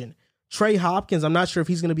position. Trey Hopkins, I'm not sure if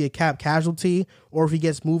he's going to be a cap casualty or if he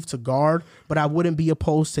gets moved to guard, but I wouldn't be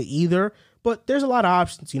opposed to either. But there's a lot of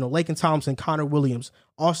options, Laken Thompson, Connor Williams,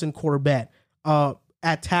 Austin Corbett,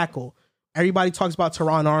 at tackle. Everybody talks about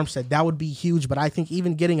Teron Armstead. That would be huge, but I think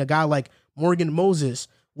even getting a guy like Morgan Moses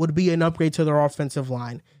would be an upgrade to their offensive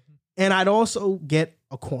line. And I'd also get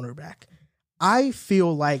a cornerback. I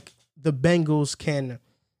feel like the Bengals can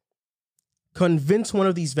convince one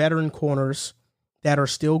of these veteran corners that are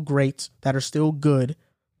still great, that are still good,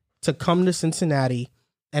 to come to Cincinnati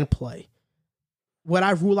and play. Would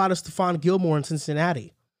I rule out a Stephon Gilmore in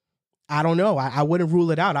Cincinnati? I don't know. I wouldn't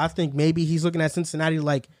rule it out. I think maybe he's looking at Cincinnati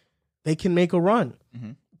like they can make a run.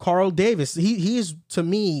 Mm-hmm. Carl Davis, he is, to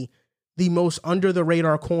me, the most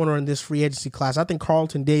under-the-radar corner in this free agency class. I think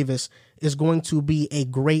Carlton Davis is going to be a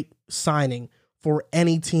great signing for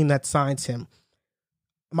any team that signs him.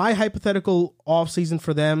 My hypothetical offseason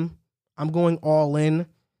for them, I'm going all in.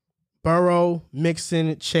 Burrow,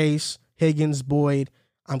 Mixon, Chase, Higgins, Boyd.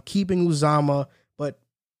 I'm keeping Uzama. But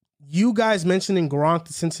you guys mentioning Gronk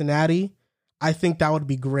to Cincinnati, I think that would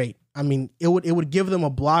be great. I mean, it would give them a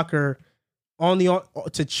blocker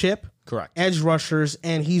to chip. Correct. Edge rushers,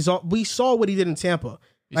 and we saw what he did in Tampa.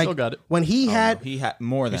 He still got it. When he had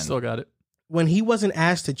more than. He still got it. When he wasn't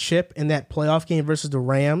asked to chip in that playoff game versus the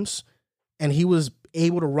Rams, and he was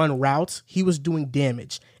able to run routes, he was doing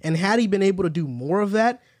damage. And had he been able to do more of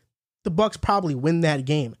that, the Bucs probably win that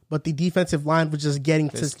game. But the defensive line was just getting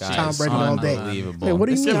to Tom Brady all day. Unbelievable. Hey, what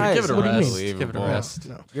do you mean? Give it a rest. Give it a rest.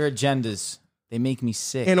 No. Your agendas, they make me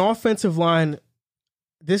sick. An offensive line,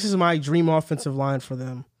 this is my dream offensive line for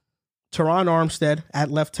them. Teron Armstead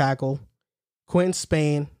at left tackle, Quentin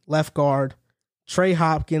Spain, left guard, Trey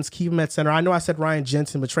Hopkins, keep him at center. I know I said Ryan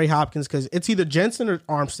Jensen, but Trey Hopkins, because it's either Jensen or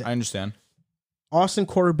Armstead. I understand. Austin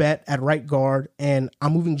Corbett at right guard, and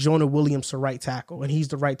I'm moving Jonah Williams to right tackle, and he's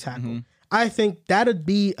the right tackle. Mm-hmm. I think that'd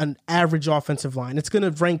be an average offensive line. It's going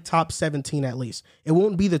to rank top 17 at least. It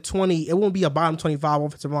won't be the 20. It won't be a bottom 25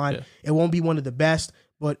 offensive line. Yeah. It won't be one of the best,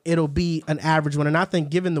 but it'll be an average one. And I think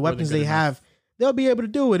given the weapons they have, they'll be able to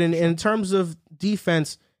do it. And in terms of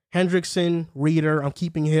defense, Hendrickson, Reeder, I'm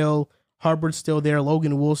keeping Hill, Hubbard's still there,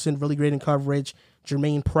 Logan Wilson, really great in coverage,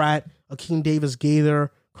 Jermaine Pratt, Akeem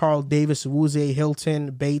Davis-Gaither, Carl Davis, Awuzie,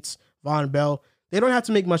 Hilton, Bates, Von Bell. They don't have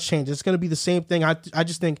to make much change. It's going to be the same thing. I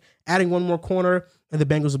just think adding one more corner and the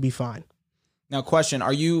Bengals will be fine. Now, question,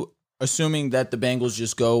 are you assuming that the Bengals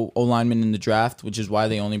just go O-lineman in the draft, which is why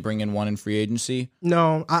they only bring in one in free agency?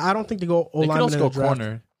 No, I don't think they go O-lineman in the draft. They could also go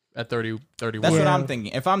corner at 30, 31. That's what I'm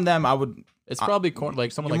thinking. If I'm them, I would... It's probably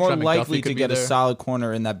like someone like more Trent likely to get a solid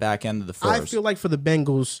corner in that back end of the first. I feel like for the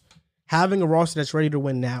Bengals, having a roster that's ready to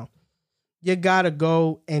win now, you got to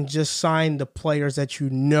go and just sign the players that you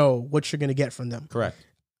know what you're going to get from them. Correct.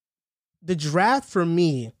 The draft for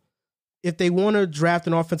me, if they want to draft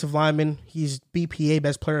an offensive lineman, he's BPA,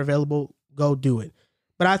 best player available, go do it.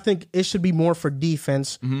 But I think it should be more for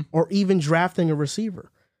defense or even drafting a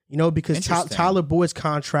receiver. because Tyler Boyd's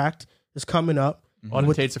contract is coming up.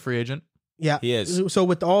 Auden Tate's a free agent. Yeah, he is. So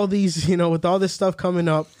with all these, with all this stuff coming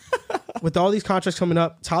up, with all these contracts coming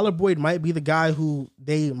up, Tyler Boyd might be the guy who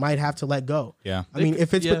they might have to let go. Yeah. I mean,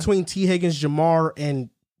 if it's between T. Higgins, Jamar, and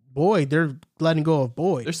Boyd, they're letting go of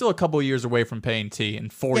Boyd. They're still a couple of years away from paying T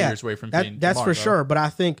and 4 years away from paying That's Jamar, for though. sure. But I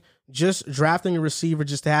think just drafting a receiver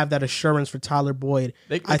just to have that assurance for Tyler Boyd,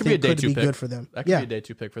 I think could be good for them. That could be a day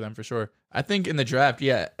 2 pick for them for sure. I think in the draft,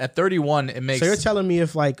 at 31, it makes. So you're telling me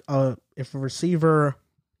if a receiver,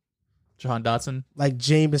 Jahan Dotson, like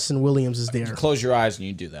Jameson Williams, is there? Close your eyes and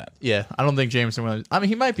you do that. Yeah, I don't think Jameson Williams. I mean,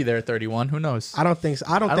 he might be there at 31. Who knows? I don't think so.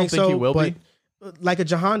 I don't think so. He will be. Like a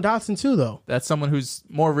Jahan Dotson too, though. That's someone who's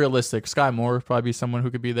more realistic. Sky Moore would probably be someone who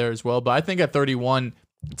could be there as well. But I think at 31,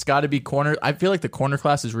 it's got to be corner. I feel like the corner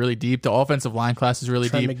class is really deep. The offensive line class is really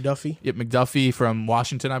Trent deep. McDuffie. Yep, McDuffie from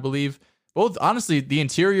Washington, I believe. Both, honestly, the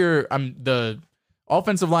interior, the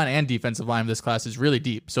offensive line and defensive line of this class is really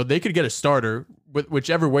deep. So they could get a starter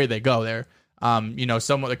whichever way they go there.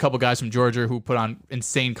 A couple guys from Georgia who put on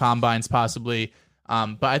insane combines possibly.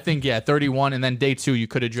 But I think, 31, and then day 2, you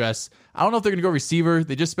could address. I don't know if they're going to go receiver.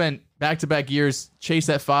 They just spent back-to-back years, Chase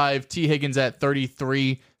at 5, T. Higgins at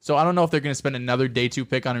 33. So I don't know if they're going to spend another day 2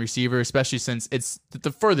 pick on a receiver, especially since it's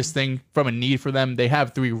the furthest thing from a need for them. They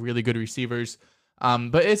have 3 really good receivers.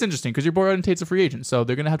 But it's interesting because your boy Auden Tate's a free agent, so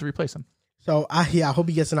they're going to have to replace him. So, I hope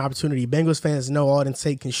he gets an opportunity. Bengals fans know Auden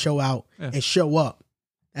Tate can show out and show up.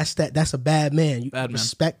 That's a bad man. You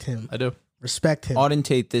respect him. I do. Respect him. Auden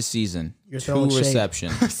Tate this season, 2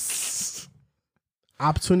 receptions.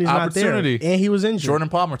 Opportunity's not there. And he was injured. Jordan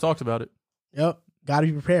Palmer talked about it. Yep. Got to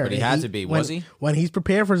be prepared. But he had to be, was he? When he's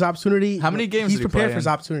prepared for his opportunity. How many games he's did he prepared play for his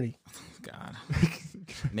opportunity? God.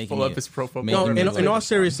 Pull up his pro football. No, in all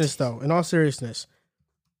seriousness,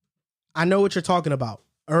 I know what you're talking about.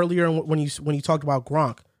 Earlier when you talked about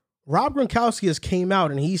Gronk, Rob Gronkowski has came out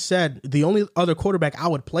and he said the only other quarterback I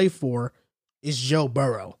would play for is Joe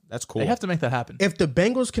Burrow. That's cool. They have to make that happen. If the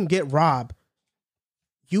Bengals can get Rob,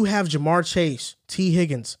 you have Jamar Chase, T.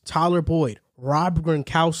 Higgins, Tyler Boyd, Rob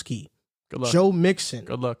Gronkowski, Joe Mixon.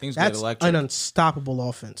 Good luck. That's an unstoppable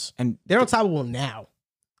offense. And they're unstoppable now.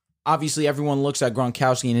 Obviously, everyone looks at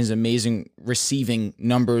Gronkowski and his amazing receiving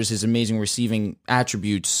numbers, his amazing receiving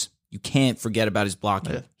attributes. You can't forget about his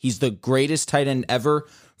blocking. Yeah. He's the greatest tight end ever.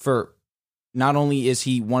 For not only is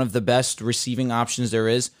he one of the best receiving options there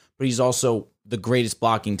is, but he's also the greatest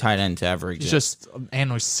blocking tight end to ever exist. He's just,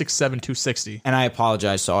 and he's 6'7", 260. And I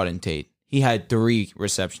apologize to Auden Tate. He had 3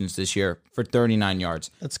 receptions this year for 39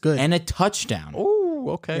 yards. That's good. And a touchdown.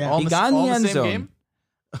 Oh, okay. Yeah. He got in the end same zone. Game?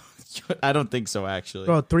 I don't think so, actually.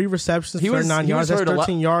 Bro, 3 receptions, 39 yards. That's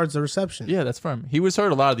 13 yards a reception. Yeah, that's firm. He was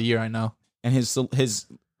hurt a lot of the year, I know. And his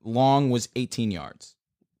long was 18 yards.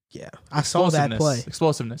 Yeah, I saw that play.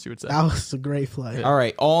 Explosiveness, you would say. That was a great play. Yeah. All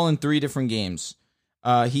right, all in 3 different games.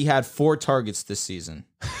 He had 4 targets this season.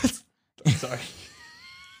 I'm sorry.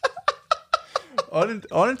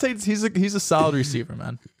 Auden Tate, he's a solid receiver,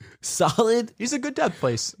 man. Solid? He's a good depth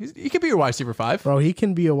place. He could be your wide receiver 5. Bro, he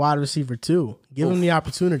can be a wide receiver too. Give him the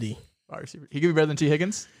opportunity. Wide receiver. He could be better than T.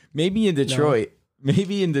 Higgins? Maybe in Detroit. No.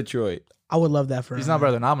 Maybe in Detroit. I would love that for him. He's not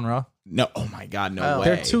better than Amon-Ra. No. Oh, my God. No way.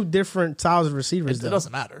 They're 2 different styles of receivers, It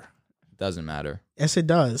doesn't matter. Doesn't matter. Yes, it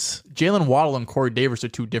does. Jalen Waddle and Corey Davis are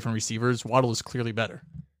 2 different receivers. Waddle is clearly better.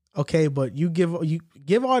 Okay, but you give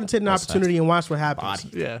Auden Tate an opportunity and watch what happens.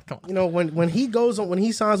 Yeah, come on. You know, when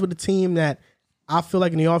he signs with a team that I feel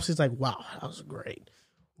like in the offseason, it's like, wow, that was great.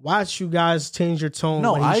 Watch you guys change your tone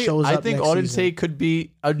when he shows up. I think Auden Tate could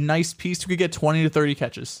be a nice piece who could get 20 to 30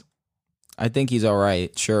 catches. I think he's all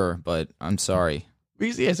right, sure, but I'm sorry.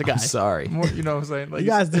 He has a guy. I'm sorry. More, you know what I'm saying? Like, you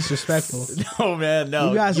guys disrespectful. No, man, no.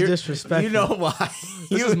 You guys are disrespectful. You know why?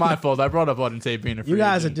 This is my fault. I brought up Auden Tate being a free You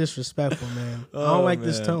guys agent. are disrespectful, man. I don't like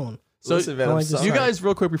this tone. So, listen, man, you guys,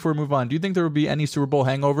 real quick before we move on, do you think there will be any Super Bowl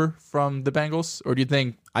hangover from the Bengals? Or do you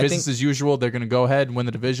think business as usual, they're going to go ahead and win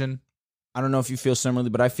the division? I don't know if you feel similarly,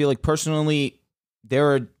 but I feel like personally,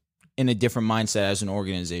 they're in a different mindset as an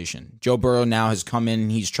organization. Joe Burrow now has come in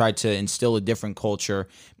and he's tried to instill a different culture.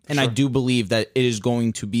 And I do believe that it is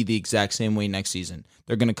going to be the exact same way next season.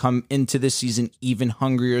 They're going to come into this season even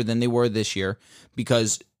hungrier than they were this year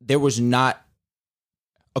because there was not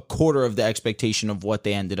a quarter of the expectation of what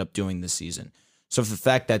they ended up doing this season. So for the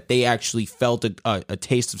fact that they actually felt a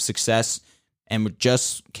taste of success and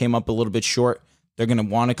just came up a little bit short, they're going to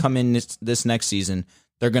want to come in this next season.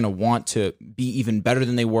 They're going to want to be even better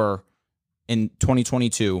than they were in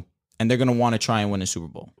 2022, and they're going to want to try and win a Super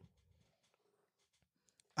Bowl.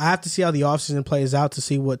 I have to see how the offseason plays out to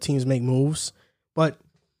see what teams make moves. But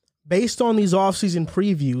based on these offseason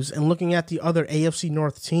previews and looking at the other AFC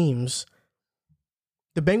North teams,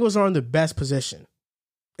 the Bengals are in the best position.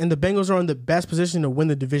 And the Bengals are in the best position to win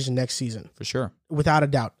the division next season. For sure. Without a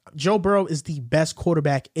doubt. Joe Burrow is the best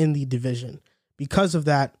quarterback in the division. Because of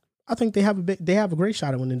that, I think they have a great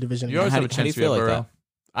shot at winning the division. You always have a chance to feel like Burrow.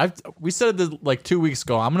 We said it like 2 weeks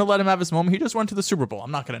ago. I'm going to let him have his moment. He just went to the Super Bowl.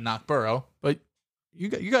 I'm not going to knock Burrow, but you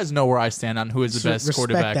guys know where I stand on who is the best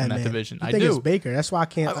quarterback in that division. I think it's Baker. That's why I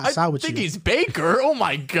can't side with you. I think he's Baker. Oh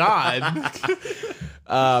my God.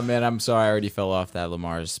 Man, I'm sorry. I already fell off that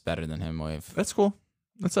Lamar's better than him wave. That's cool.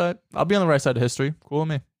 That's all right. I'll be on the right side of history. Cool with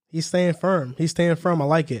me. He's staying firm. I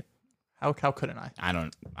like it. How couldn't I?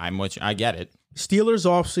 I get it. Steelers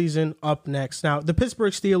offseason up next. Now, the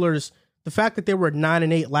Pittsburgh Steelers, the fact that they were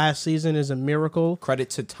 9-8 last season is a miracle. Credit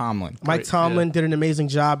to Tomlin. Mike Tomlin did an amazing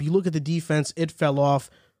job. You look at the defense, it fell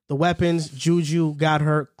off. The weapons, Juju got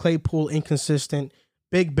hurt. Claypool, inconsistent.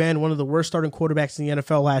 Big Ben, one of the worst starting quarterbacks in the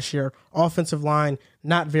NFL last year. Offensive line,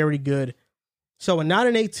 not very good. So a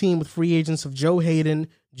 9-8 team with free agents of Joe Hayden,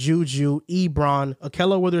 Juju, Ebron,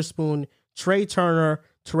 Akello Witherspoon, Trey Turner,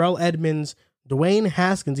 Terrell Edmonds, Dwayne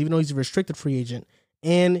Haskins, even though he's a restricted free agent,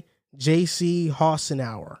 and J.C.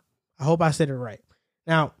 Hassenauer. I hope I said it right.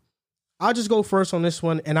 Now, I'll just go first on this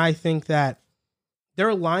one, and I think that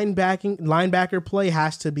their linebacker play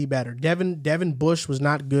has to be better. Devin Bush was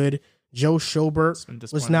not good. Joe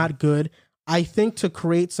Schobert was not good. I think to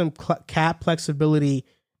create some cap flexibility,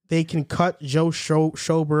 they can cut Joe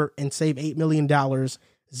Schobert and save $8 million.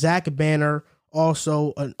 Zach Banner,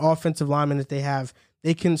 also an offensive lineman that they have,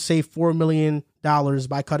 they can save $4 million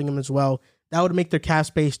by cutting him as well. That would make their cap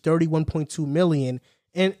space $31.2 million.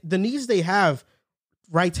 And the needs they have,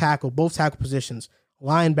 right tackle, both tackle positions,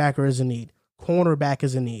 linebacker is a need, cornerback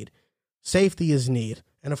is a need, safety is a need,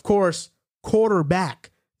 and of course, quarterback,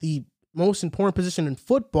 the most important position in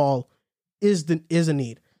football, is a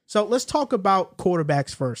need. So let's talk about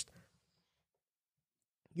quarterbacks first.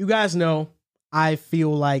 You guys know I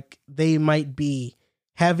feel like they might be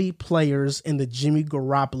heavy players in the Jimmy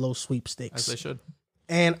Garoppolo sweepstakes. As they should.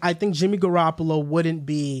 And I think Jimmy Garoppolo wouldn't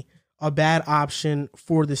be a bad option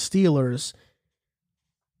for the Steelers.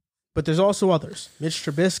 But there's also others. Mitch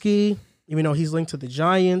Trubisky, even though he's linked to the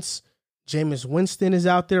Giants. Jameis Winston is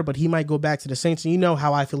out there, but he might go back to the Saints. And you know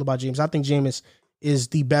how I feel about James. I think Jameis is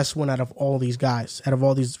the best one out of all these guys, out of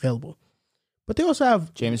all these available. But they also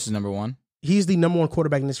have... Jameis is number one? He's the number one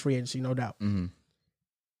quarterback in this free agency, no doubt. Mm-hmm.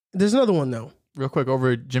 There's another one, though. Real quick,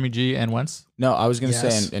 over Jimmy G and Wentz? No, I was going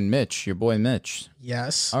to say, and Mitch, your boy Mitch.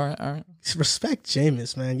 Yes. All right. Respect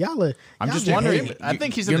Jameis, man. I'm just wondering. I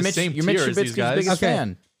think he's in the same tier as these guys. Biggest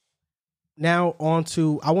fan. Now on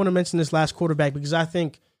to, I want to mention this last quarterback because I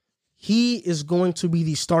think he is going to be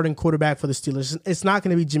the starting quarterback for the Steelers. It's not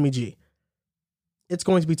going to be Jimmy G. It's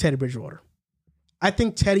going to be Teddy Bridgewater. I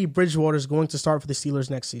think Teddy Bridgewater is going to start for the Steelers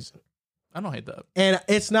next season. I don't hate that. And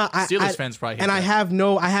it's not Steelers fans probably hate that. And I have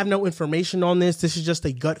no information on this. This is just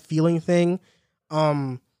a gut feeling thing.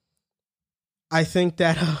 I think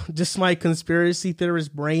that just my conspiracy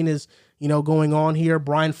theorist brain is, going on here.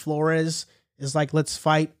 Brian Flores is like, let's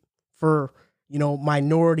fight for,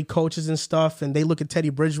 minority coaches and stuff. And they look at Teddy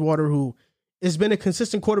Bridgewater, who has been a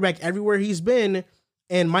consistent quarterback everywhere he's been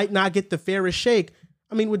and might not get the fairest shake.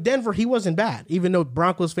 I mean, with Denver, he wasn't bad, even though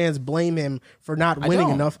Broncos fans blame him for not winning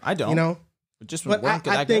enough. I don't. But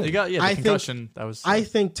I think you got the concussion. I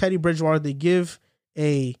think Teddy Bridgewater, they give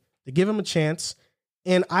him a chance,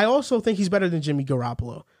 and I also think he's better than Jimmy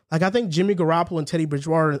Garoppolo. Like, I think Jimmy Garoppolo and Teddy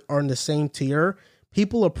Bridgewater are in the same tier.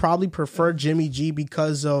 People will probably prefer Jimmy G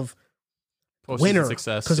because of winner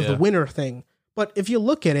success, because of the winner thing. But if you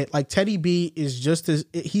look at it, like, Teddy B is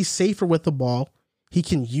he's safer with the ball. He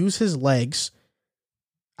can use his legs.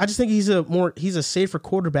 I just think he's a safer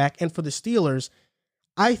quarterback. And for the Steelers,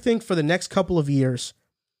 I think for the next couple of years,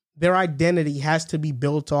 their identity has to be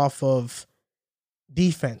built off of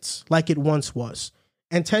defense like it once was.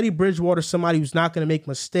 And Teddy Bridgewater, somebody who's not going to make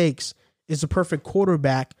mistakes, is a perfect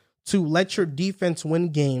quarterback to let your defense win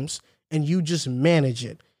games and you just manage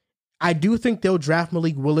it. I do think they'll draft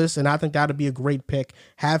Malik Willis, and I think that would be a great pick.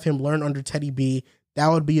 Have him learn under Teddy B. That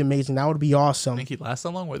would be amazing. That would be awesome. I think he'd last that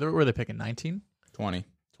long? Were they picking 19? 20?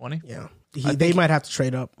 Yeah. They might have to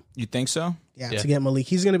trade up. You think so? Yeah, to get Malik. I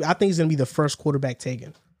think he's going to be the first quarterback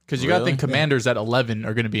taken. Because you got to think Commanders at 11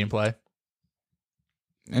 are going to be in play.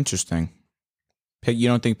 Interesting. You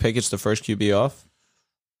don't think Pickett's the first QB off?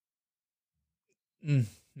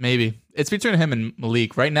 Maybe. It's between him and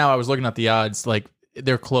Malik. Right now, I was looking at the odds. Like,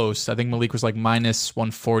 they're close. I think Malik was like minus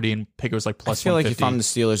 140 and Pickett was like plus 150. I feel like if I'm the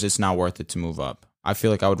Steelers, it's not worth it to move up. I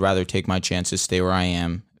feel like I would rather take my chances, stay where I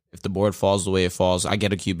am, If the board falls the way it falls, I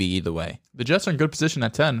get a QB either way. The Jets are in good position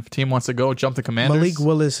at 10. If a team wants to go jump the Commanders. Malik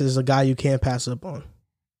Willis is a guy you can't pass up on.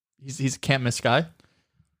 He's a can't miss guy.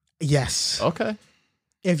 Yes. Okay.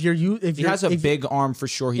 If he has a big arm for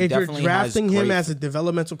sure. He if definitely you're drafting has him as a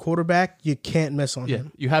developmental quarterback, you can't miss on Yeah,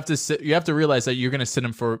 him. you have to realize that you're going to sit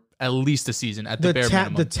him for at least a season at the bare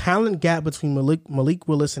minimum. The talent gap between Malik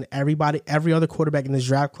Willis and every other quarterback in this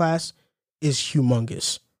draft class is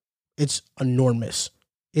humongous. It's enormous.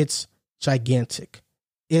 It's gigantic.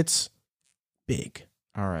 It's big.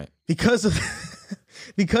 All right. Because of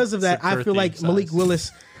that, I feel like Malik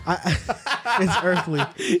Willis. It's earthly.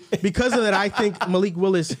 Because of that, I think Malik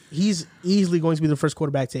Willis, he's easily going to be the first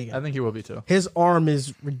quarterback taken. I think he will be too. His arm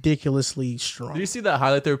is ridiculously strong. Did you see that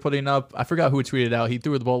highlight they were putting up? I forgot who tweeted out. He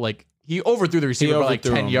threw the ball he overthrew the receiver by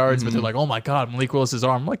 10 yards, but they're like, oh my God, Malik Willis's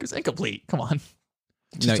arm. I'm like, it's incomplete. Come on.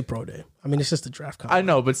 It's just a pro day. I mean, it's just a draft combine. I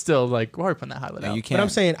know, but still, why are we putting that highlight out? You can't, but I'm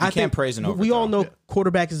saying, I can't praise an overthrow. We all know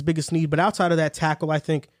quarterback is his biggest need, but outside of that tackle, I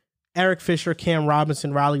think Eric Fisher, Cam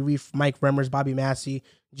Robinson, Riley Reif, Mike Remmers, Bobby Massey,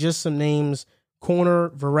 just some names. Corner,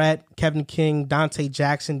 Verrett, Kevin King, Dante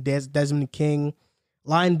Jackson, Desmond King.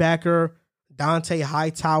 Linebacker, Dante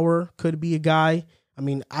Hightower could be a guy. I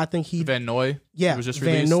mean, I think Van Noy. Yeah, was just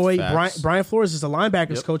Van released. Noy. Brian Flores is the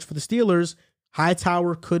linebackers coach for the Steelers.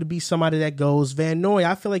 Hightower could be somebody that goes. Van Noy,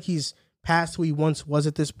 I feel like he's past who he once was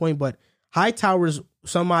at this point, but Hightower is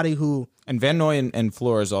somebody who... And Van Noy and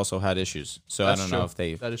Flores also had issues, so I don't know if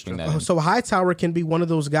they... That is true. So Hightower can be one of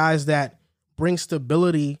those guys that brings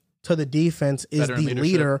stability to the defense, is the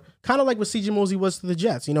leader, kind of like what CJ Mosley was to the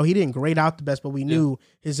Jets. You know, he didn't grade out the best, but we knew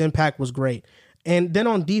his impact was great. And then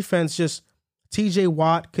on defense, just TJ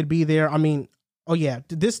Watt could be there. I mean,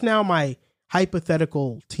 this now my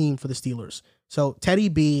hypothetical team for the Steelers. So Teddy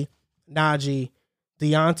B, Najee,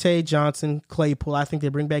 Deontay Johnson, Claypool. I think they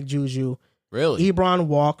bring back Juju. Really? Ebron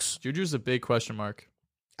walks. Juju's a big question mark.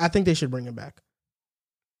 I think they should bring him back.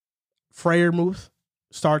 Freiermuth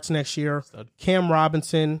starts next year. Cam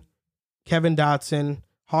Robinson, Kevin Dotson,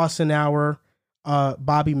 Hassenauer,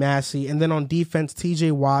 Bobby Massey. And then on defense,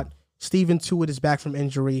 TJ Watt, Steven Tuitt is back from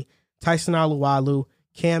injury, Tyson Alualu,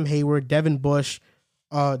 Cam Hayward, Devin Bush,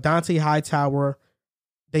 Dante Hightower.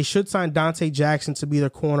 They should sign Dante Jackson to be their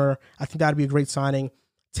corner. I think that would be a great signing.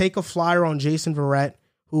 Take a flyer on Jason Verrett,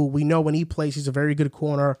 who we know when he plays, he's a very good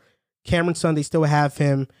corner. Cameron Sutton, they still have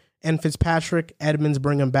him. And Fitzpatrick, Edmonds,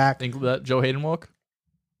 bring him back. Think let Joe Hayden walk?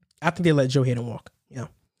 I think they let Joe Hayden walk. Yeah.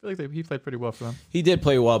 I feel like he played pretty well for them. He did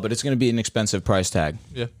play well, but it's going to be an expensive price tag.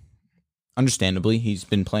 Yeah. Understandably, he's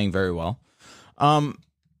been playing very well.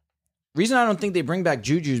 Reason I don't think they bring back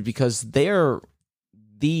Juju is because they're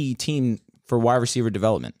the team for wide receiver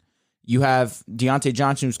development. You have Deontay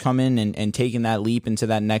Johnson who's come in and taken that leap into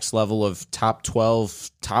that next level of top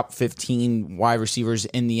 12, top 15 wide receivers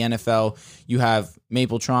in the NFL. You have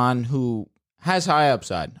Mapletron who has high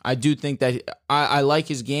upside. I do think that I like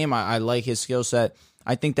his game. I like his skill set.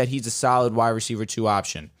 I think that he's a solid wide receiver 2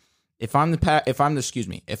 option. If I am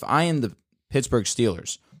the Pittsburgh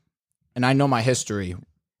Steelers and I know my history,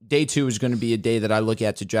 day 2 is going to be a day that I look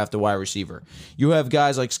at to draft a wide receiver. You have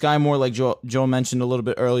guys like Sky Moore, like Joe mentioned a little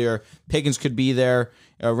bit earlier. Pickens could be there,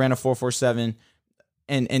 ran a 4.47,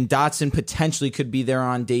 and Dotson potentially could be there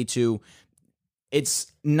on day 2.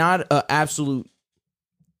 It's not an absolute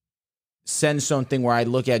set in stone thing where I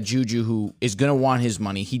look at Juju, who is going to want his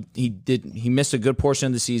money. He missed a good portion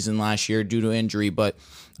of the season last year due to injury, but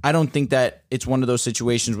I don't think that it's one of those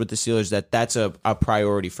situations with the Steelers that's a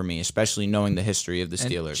priority for me, especially knowing the history of the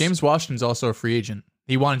Steelers. And James Washington's also a free agent.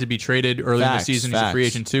 He wanted to be traded early in the season. He's a free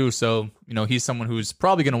agent too, so he's someone who's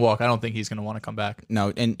probably going to walk. I don't think he's going to want to come back.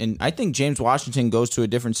 No, and I think James Washington goes to a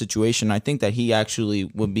different situation. I think that he actually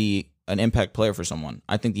would be an impact player for someone.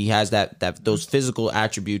 I think he has those physical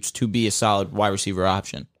attributes to be a solid wide receiver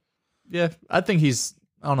option. Yeah, I think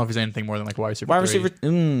I don't know if he's anything more than like wide receiver. Wide receiver,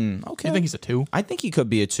 okay. You think he's a 2? I think he could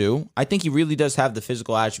be a 2. I think he really does have the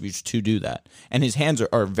physical attributes to do that, and his hands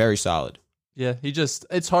are very solid. Yeah,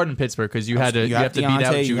 it's hard in Pittsburgh because you have to Deontay, beat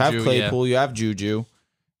out Juju. You have Claypool, you have Juju.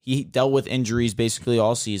 He dealt with injuries basically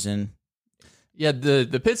all season. Yeah,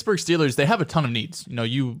 the Pittsburgh Steelers, they have a ton of needs.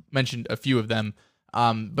 You mentioned a few of them,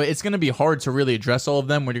 but it's going to be hard to really address all of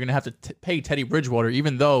them when you're going to have to pay Teddy Bridgewater,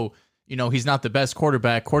 even though he's not the best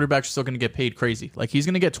quarterback. Quarterbacks are still going to get paid crazy. Like he's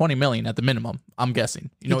going to get $20 million at the minimum. I'm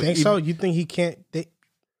guessing. You think so? You think he can't?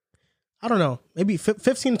 I don't know. Maybe 15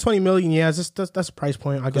 to 20 million. Yeah, that's a price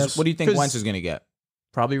point, I guess. What do you think Wentz is going to get?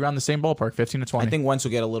 Probably around the same ballpark, 15 to 20. I think Wentz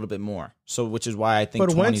will get a little bit more. So, which is why I think.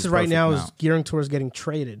 But Wentz right now is gearing towards getting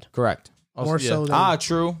traded. Correct. More so than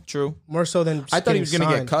true. More so than I thought he was going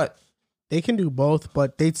to get cut. They can do both,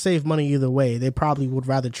 but they'd save money either way. They probably would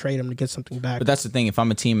rather trade him to get something back. But that's the thing. If I'm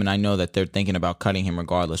a team and I know that they're thinking about cutting him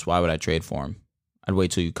regardless, why would I trade for him? I'd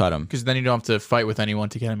wait till you cut him. Because then you don't have to fight with anyone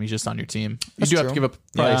to get him. He's just on your team. That's you do have true. to give up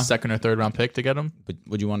probably a second or third round pick to get him. But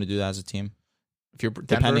would you want to do that as a team? If you're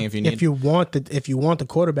Denver, Depending if you need. If you want the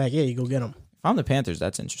quarterback, yeah, you go get him. If I'm the Panthers,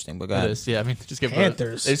 that's interesting. But go ahead. it is. Yeah, I mean, just give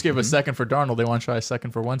Panthers. They just gave a second for Darnold. They want to try a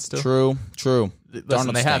second for Wentz still. True.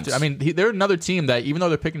 Listen, they have to. I mean, they're another team that, even though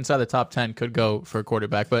they're picking inside the top 10, could go for a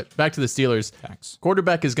quarterback. But back to the Steelers. Facts.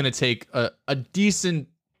 Quarterback is going to take a decent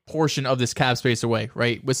portion of this cap space away,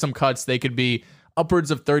 right? With some cuts, they could be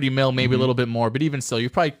upwards of 30 mil, maybe a little bit more. But even still, you're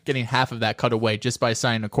probably getting half of that cut away just by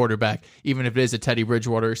signing a quarterback, even if it is a Teddy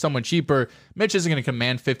Bridgewater or someone cheaper. Mitch isn't going to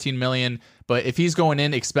command $15 million, but if he's going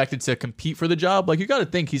in expected to compete for the job, like, you got to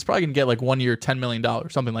think he's probably going to get like 1 year, $10 million,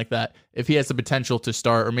 something like that, if he has the potential to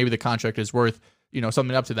start, or maybe the contract is worth,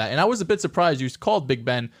 something up to that. And I was a bit surprised you called Big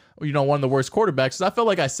Ben, one of the worst quarterbacks. I felt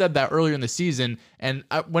like I said that earlier in the season. And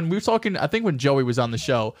when we were talking, I think when Joey was on the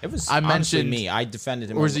show, I mentioned me. I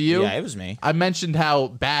defended him. Or was it you? Yeah, it was me. I mentioned how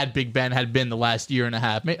bad Big Ben had been the last year and a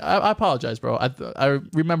half. I apologize, bro. I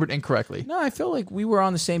remembered incorrectly. No, I feel like we were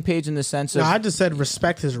on the same page in the sense of. No, I just said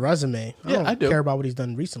respect his resume. I don't care about what he's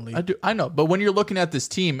done recently. I do. I know. But when you're looking at this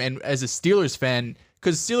team, and as a Steelers fan,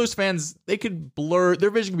 because Steelers fans, they could blur, their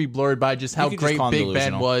vision can be blurred by just how great Big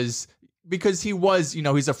Ben was. Because he was,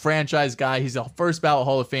 he's a franchise guy. He's a first ballot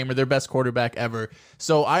Hall of Famer, their best quarterback ever.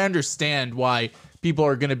 So I understand why people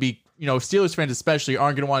are going to be, Steelers fans especially,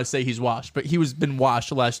 aren't going to want to say he's washed. But he was been washed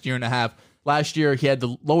the last year and a half. Last year, he had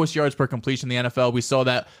the lowest yards per completion in the NFL. We saw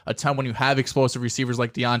that a ton when you have explosive receivers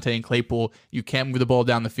like Deontay and Claypool. You can't move the ball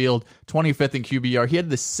down the field. 25th in QBR. He had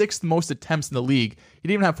the 6th most attempts in the league. He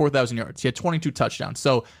didn't even have 4,000 yards. He had 22 touchdowns.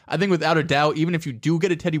 So I think without a doubt, even if you do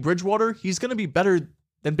get a Teddy Bridgewater, he's going to be better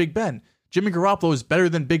than Big Ben. Jimmy Garoppolo is better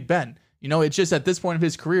than Big Ben. It's just at this point of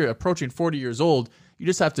his career, approaching 40 years old, you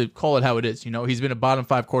just have to call it how it is. He's been a bottom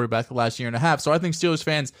 5 quarterback the last year and a half. So I think Steelers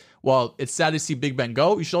fans, while it's sad to see Big Ben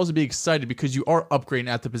go, you should also be excited because you are upgrading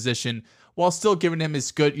at the position while still giving him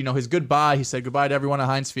his goodbye. He said goodbye to everyone at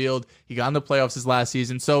Heinz Field. He got in the playoffs his last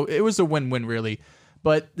season. So it was a win-win, really.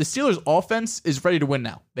 But the Steelers' offense is ready to win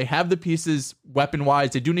now. They have the pieces weapon-wise.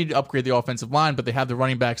 They do need to upgrade the offensive line, but they have the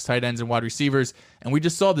running backs, tight ends, and wide receivers. And we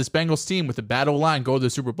just saw this Bengals team with a bad O-line go to the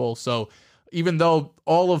Super Bowl. So even though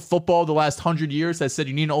all of football the last 100 years has said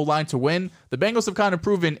you need an O-line to win, the Bengals have kind of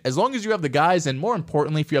proven as long as you have the guys, and more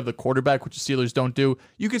importantly, if you have the quarterback, which the Steelers don't do,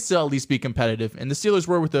 you can still at least be competitive. And the Steelers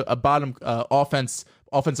were with a bottom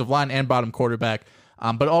offensive line and bottom quarterback.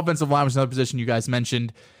 But offensive line was another position you guys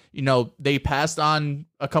mentioned. They passed on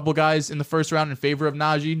a couple guys in the first round in favor of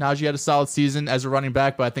Najee. Najee had a solid season as a running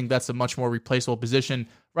back, but I think that's a much more replaceable position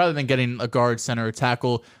rather than getting a guard, center, or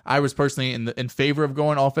tackle. I was personally in favor of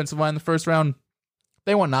going offensive line in the first round.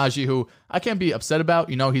 They want Najee, who I can't be upset about.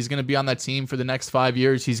 He's going to be on that team for the next 5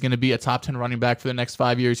 years. He's going to be a top 10 running back for the next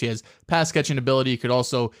 5 years. He has pass catching ability. You could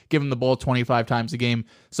also give him the ball 25 times a game.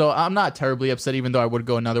 So I'm not terribly upset, even though I would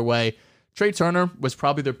go another way. Trey Turner was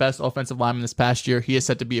probably their best offensive lineman this past year. He is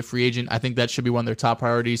set to be a free agent. I think that should be one of their top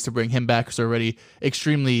priorities to bring him back because they're already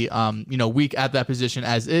extremely, weak at that position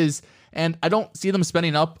as is. And I don't see them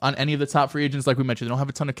spending up on any of the top free agents like we mentioned. They don't have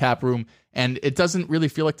a ton of cap room, and it doesn't really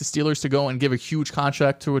feel like the Steelers to go and give a huge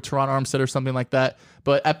contract to a Teron Armstead or something like that.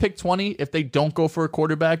 But at pick 20, if they don't go for a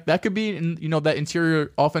quarterback, that could be in that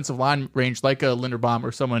interior offensive line range like a Linderbaum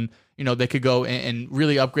or someone, they could go and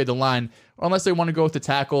really upgrade the line. Or unless they want to go with the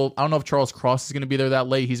tackle. I don't know if Charles Cross is going to be there that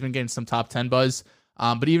late. He's been getting some top 10 buzz.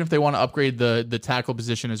 But even if they want to upgrade the tackle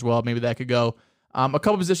position as well, maybe that could go. A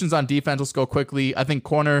couple positions on defense. Let's go quickly. I think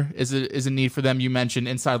corner is a need for them. You mentioned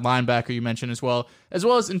inside linebacker. You mentioned as well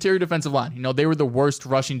as interior defensive line. They were the worst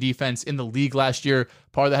rushing defense in the league last year.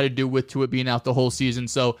 Part of that had to do with Tua being out the whole season.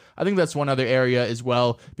 So I think that's one other area as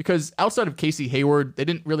well. Because outside of Casey Hayward, they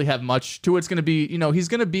didn't really have much. Tua's going to be, he's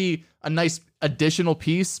going to be a nice additional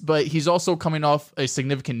piece, but he's also coming off a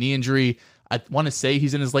significant knee injury. I want to say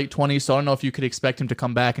he's in his late 20s, so I don't know if you could expect him to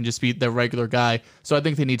come back and just be the regular guy. So I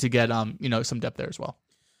think they need to get some depth there as well.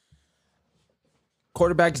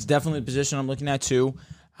 Quarterback is definitely the position I'm looking at too.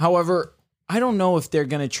 However, I don't know if they're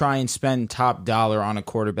going to try and spend top dollar on a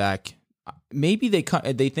quarterback. Maybe they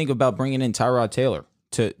think about bringing in Tyrod Taylor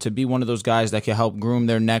to be one of those guys that can help groom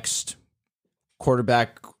their next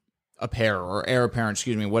quarterback heir apparent,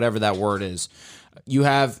 whatever that word is. You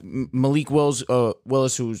have Malik Willis,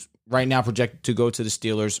 who's right now projected to go to the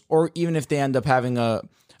Steelers, or even if they end up having a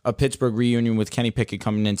Pittsburgh reunion with Kenny Pickett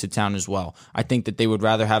coming into town as well. I think that they would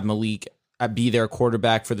rather have Malik be their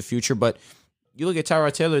quarterback for the future. But you look at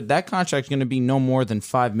Tyrod Taylor, that contract is going to be no more than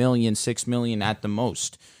 $5 million, $6 million at the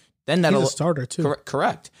most. then that'll he's a starter too.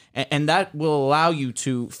 Correct. And that will allow you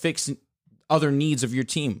to fix other needs of your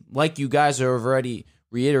team. Like you guys have already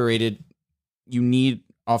reiterated, you need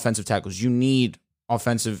offensive tackles. You need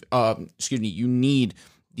you need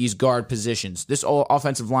these guard positions. This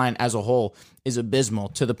offensive line as a whole is abysmal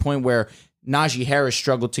to the point where Najee Harris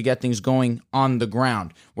struggled to get things going on the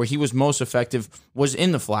ground. Where he was most effective was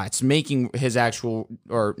in the flats, making his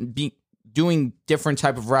doing different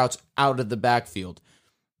type of routes out of the backfield.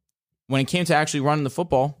 When it came to actually running the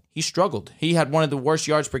football, he struggled. He had one of the worst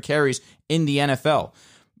yards per carries in the NFL.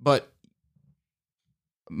 But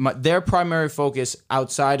their primary focus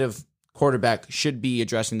outside of quarterback should be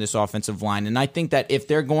addressing this offensive line. And I think that if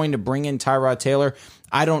they're going to bring in Tyrod Taylor,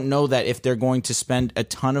 I don't know that if they're going to spend a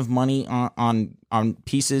ton of money on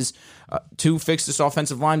pieces to fix this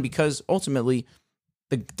offensive line, because ultimately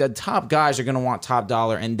the top guys are going to want top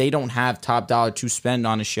dollar, and they don't have top dollar to spend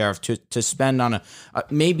on a sheriff, to spend on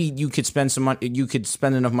maybe you could spend some money, you could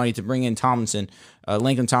spend enough money to bring in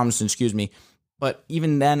Lincoln Tomlinson, excuse me. But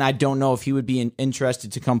even then, I don't know if he would be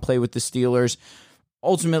interested to come play with the Steelers.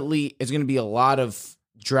 Ultimately, it's going to be a lot of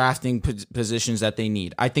drafting positions that they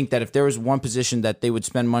need. I think that if there was one position that they would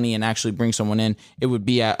spend money and actually bring someone in, it would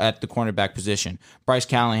be at the cornerback position. Bryce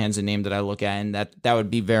Callahan's a name that I look at, and that would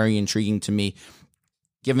be very intriguing to me,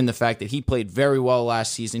 given the fact that he played very well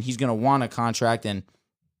last season. He's going to want a contract, and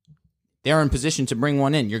they're in position to bring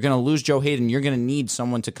one in. You're going to lose Joe Hayden. You're going to need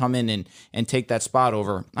someone to come in and take that spot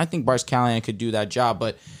over. I think Bryce Callahan could do that job,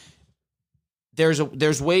 but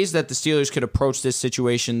there's ways that the Steelers could approach this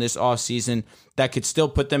situation this offseason that could still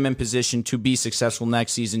put them in position to be successful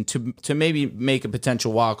next season, to maybe make a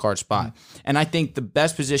potential wild card spot. And I think the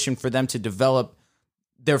best position for them to develop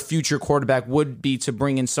their future quarterback would be to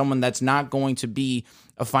bring in someone that's not going to be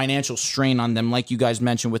a financial strain on them, like you guys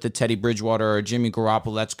mentioned with a Teddy Bridgewater or a Jimmy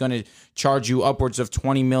Garoppolo, that's going to charge you upwards of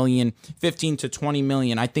 $20 million, $15 to $20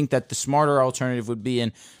 million. I think that the smarter alternative would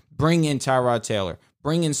be bring in Tyrod Taylor.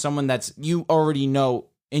 Bring in someone that's, you already know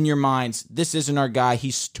in your minds, this isn't our guy.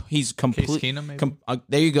 He's complete. Case Keenum, maybe?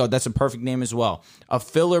 There you go. That's a perfect name as well. A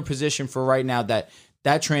filler position for right now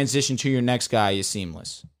that transition to your next guy is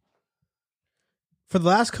seamless. For the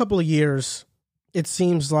last couple of years, it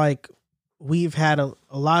seems like we've had a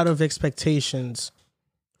lot of expectations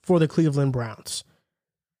for the Cleveland Browns.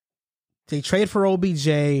 They trade for OBJ.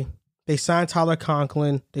 They signed Tyler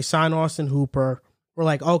Conklin. They signed Austin Hooper. We're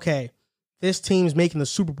like, okay, this team's making the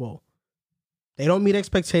Super Bowl. They don't meet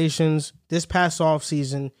expectations. This past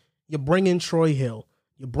offseason, you bring in Troy Hill.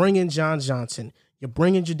 You bring in John Johnson. You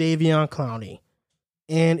bring in Jadeveon Clowney.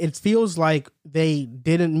 And it feels like they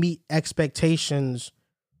didn't meet expectations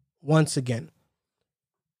once again.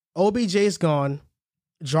 OBJ's gone.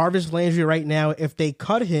 Jarvis Landry right now, if they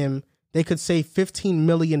cut him, they could save $15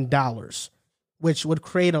 million, which would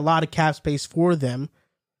create a lot of cap space for them.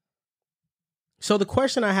 So the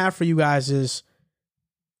question I have for you guys is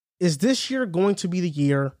this year going to be the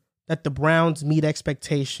year that the Browns meet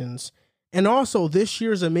expectations? And also, this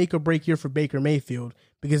year is a make or break year for Baker Mayfield,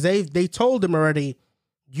 because they told him already,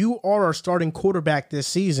 you are our starting quarterback this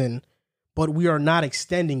season, but we are not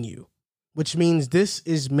extending you, which means this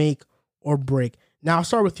is make or break. Now, I'll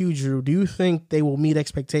start with you, Drew. Do you think they will meet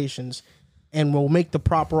expectations and will make the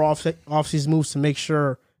proper offseason moves to make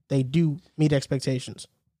sure they do meet expectations?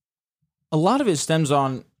 A lot of it stems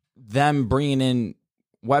on them bringing in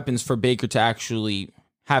weapons for Baker to actually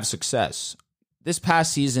have success. This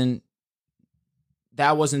past season,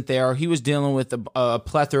 that wasn't there. He was dealing with a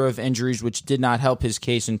plethora of injuries, which did not help his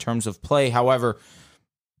case in terms of play. However,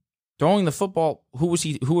 throwing the football, who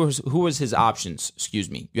was his options? Excuse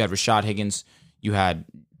me. You had Rashad Higgins. You had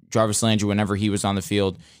Jarvis Landry whenever he was on the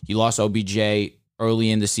field. You lost OBJ early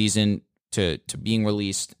in the season to being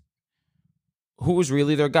released. Who was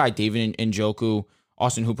really their guy? David Njoku,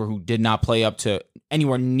 Austin Hooper, who did not play up to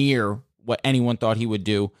anywhere near what anyone thought he would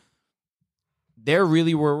do. They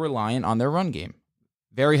really were reliant on their run game.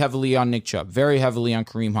 Very heavily on Nick Chubb, very heavily on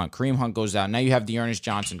Kareem Hunt. Kareem Hunt goes out. Now you have Dearness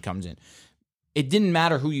Johnson comes in. It didn't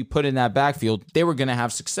matter who you put in that backfield. They were going to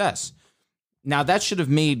have success. Now, that should have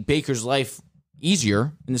made Baker's life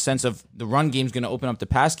easier in the sense of the run game's going to open up the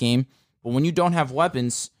pass game. But when you don't have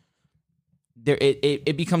weapons,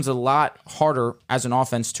 it becomes a lot harder as an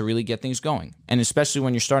offense to really get things going. And especially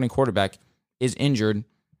when your starting quarterback is injured,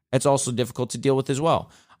 it's also difficult to deal with as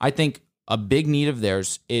well. I think a big need of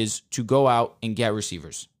theirs is to go out and get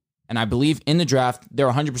receivers. And I believe in the draft,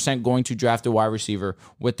 they're 100% going to draft a wide receiver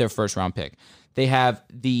with their first round pick. They have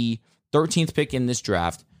the 13th pick in this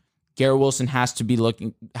draft. Garrett Wilson they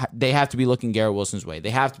have to be looking Garrett Wilson's way.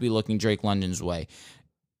 They have to be looking Drake London's way.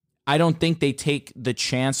 I don't think they take the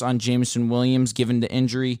chance on Jameson Williams given the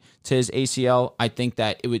injury to his ACL. I think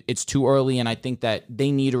that it's too early, and I think that they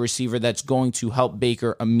need a receiver that's going to help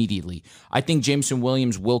Baker immediately. I think Jameson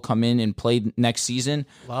Williams will come in and play next season.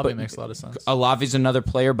 Olave makes a lot of sense. Olave's another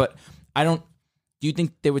player, but I don't. Do you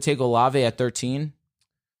think they would take Olave at 13?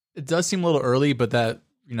 It does seem a little early, but that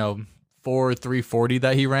 4.340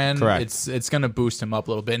 that he ran, correct. It's going to boost him up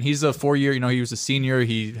a little bit. And he's a 4-year, he was a senior.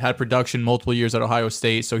 He had production multiple years at Ohio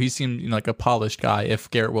State, so he seemed like a polished guy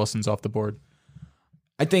if Garrett Wilson's off the board.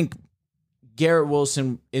 I think Garrett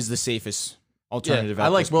Wilson is the safest alternative. I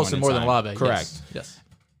like Wilson more than Olave. Correct. Yes.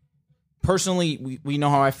 Personally, we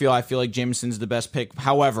know how I feel. I feel like Jameson's the best pick.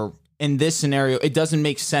 However, in this scenario, it doesn't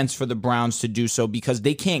make sense for the Browns to do so because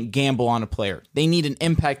they can't gamble on a player. They need an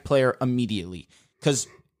impact player immediately because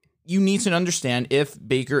you need to understand if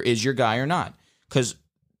Baker is your guy or not, because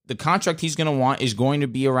the contract he's going to want is going to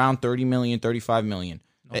be around $30 million, $35 million.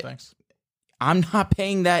 No thanks. I'm not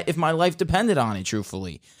paying that if my life depended on it,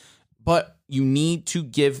 truthfully. But you need to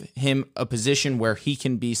give him a position where he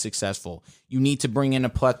can be successful. You need to bring in a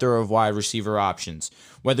plethora of wide receiver options,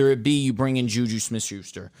 whether it be you bring in Juju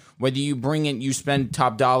Smith-Schuster, whether you spend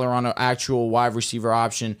top dollar on an actual wide receiver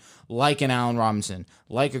option like an Allen Robinson,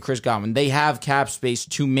 like a Chris Godwin. They have cap space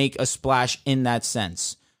to make a splash in that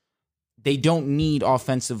sense. They don't need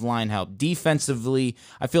offensive line help. Defensively,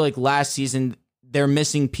 I feel like last season their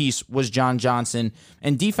missing piece was John Johnson,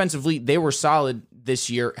 and defensively they were solid this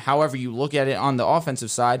year. However, you look at it on the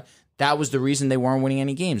offensive side, that was the reason they weren't winning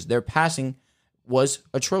any games. Their passing was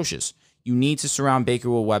atrocious. You need to surround Baker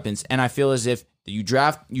with weapons, and I feel as if you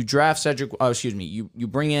draft Cedric. You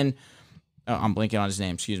bring in. I'm blanking on his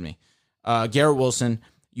name. Garrett Wilson.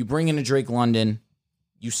 You bring in a Drake London.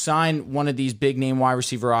 You sign one of these big name wide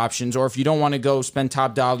receiver options, or if you don't want to go spend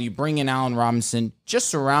top dollar, you bring in Allen Robinson. Just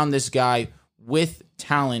surround this guy with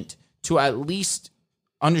talent to at least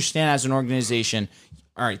understand as an organization,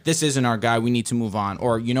 all right, this isn't our guy, we need to move on.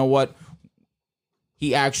 Or, you know what?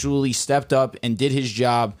 He actually stepped up and did his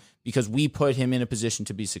job because we put him in a position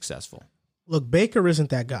to be successful. Look, Baker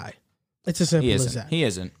isn't that guy. It's as simple as that. He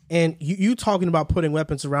isn't. And you talking about putting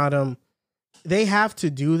weapons around him, they have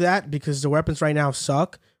to do that because the weapons right now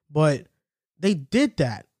suck, but they did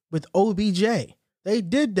that with OBJ. They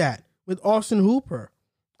did that with Austin Hooper.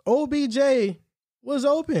 OBJ was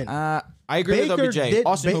open. I agree Baker with OBJ.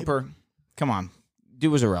 Austin Hooper, come on.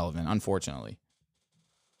 Dude was irrelevant, unfortunately.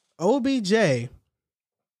 OBJ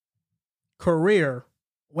career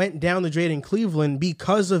went down the drain in Cleveland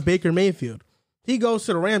because of Baker Mayfield. He goes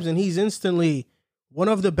to the Rams and he's instantly one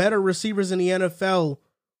of the better receivers in the NFL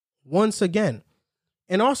once again.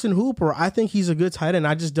 And Austin Hooper, I think he's a good tight end.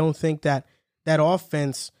 I just don't think that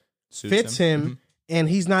offense fits him. Mm-hmm. And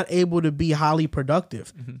he's not able to be highly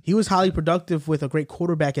productive. Mm-hmm. He was highly productive with a great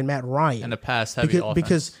quarterback in Matt Ryan. And a pass-heavy offense.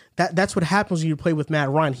 Because that's what happens when you play with Matt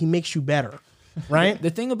Ryan. He makes you better, right? The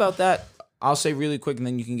thing about that, I'll say really quick, and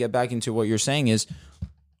then you can get back into what you're saying, is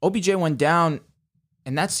OBJ went down,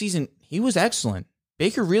 and that season, he was excellent.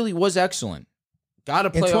 Baker really was excellent. Got to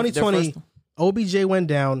play in 2020, OBJ went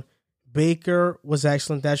down. Baker was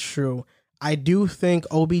excellent. That's true. I do think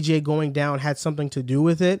OBJ going down had something to do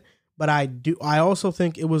with it. But I also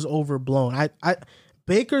think it was overblown.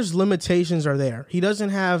 Baker's limitations are there. He doesn't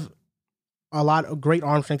have a lot of great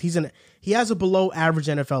arm strength. He has a below average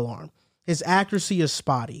NFL arm. His accuracy is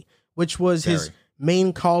spotty, which was his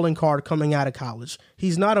main calling card coming out of college.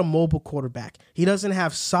 He's not a mobile quarterback. He doesn't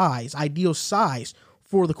have ideal size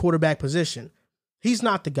for the quarterback position. He's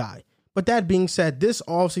not the guy. But that being said, this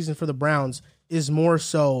offseason for the Browns is more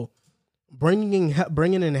so bringing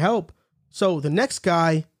in help. So the next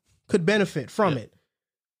guy could benefit from it.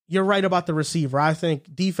 You're right about the receiver. I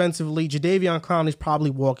think defensively, Jadeveon Clowney's probably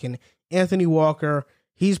walking. Anthony Walker,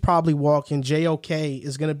 he's probably walking. JOK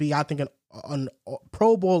is going to be, I think, a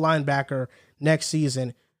Pro Bowl linebacker next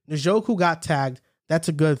season. Njoku got tagged. That's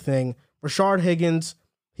a good thing. Rashard Higgins,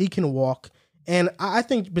 he can walk. And I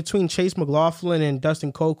think between Chase McLaughlin and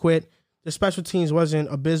Dustin Colquitt, the special teams wasn't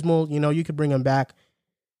abysmal. You could bring them back.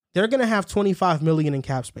 They're going to have $25 million in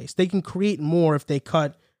cap space. They can create more if they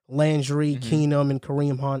cut Landry, Keenum, and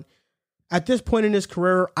Kareem Hunt. At this point in his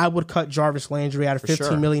career, I would cut Jarvis Landry at a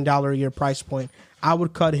 $15 million a year price point. I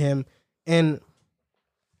would cut him, and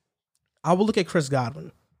I will look at Chris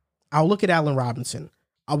Godwin. I'll look at Allen Robinson.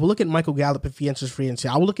 I will look at Michael Gallup if he enters free agency.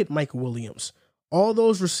 I will look at Mike Williams. All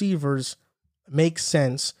those receivers make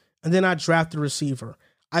sense, and then I draft the receiver.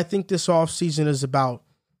 I think this offseason is about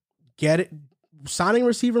signing a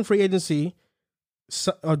receiver in free agency,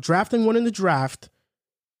 drafting one in the draft.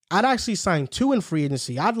 I'd actually sign two in free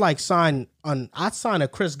agency. I'd sign a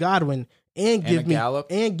Chris Godwin and give me Gallup.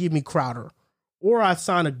 and give me Crowder, or I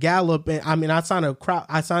sign a Gallup and I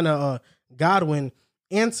sign a Godwin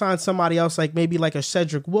and sign somebody else like maybe like a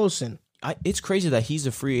Cedric Wilson. It's crazy that he's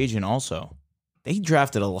a free agent also. They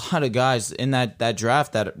drafted a lot of guys in that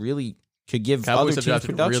draft that really could give Cowboys other teams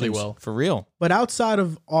productions really well. for real. But outside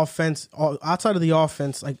of the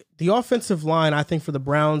offense, like the offensive line, I think for the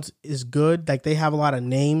Browns is good. Like they have a lot of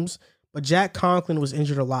names, but Jack Conklin was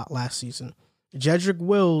injured a lot last season. Jedrick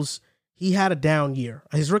Wills, he had a down year.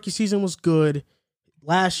 His rookie season was good.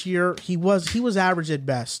 Last year, he was average at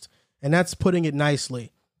best, and that's putting it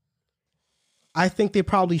nicely. I think they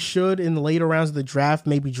probably should, in the later rounds of the draft,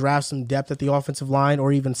 maybe draft some depth at the offensive line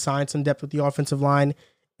or even sign some depth with the offensive line.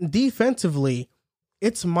 Defensively,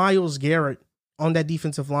 it's Myles Garrett on that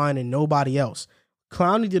defensive line and nobody else.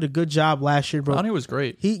 Clowney did a good job last year, bro. Clowney was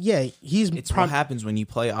great. It's what happens when you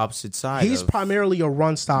play opposite side. He's primarily a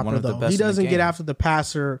run stopper, though. He doesn't get after the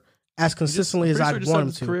passer as consistently as I'd want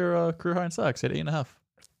him to. Career high in sacks at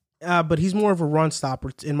 8.5. But he's more of a run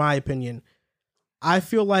stopper, in my opinion. I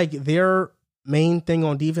feel like their main thing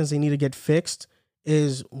on defense they need to get fixed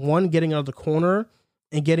is, one, getting out of the corner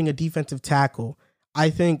and getting a defensive tackle. I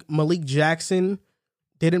think Malik Jackson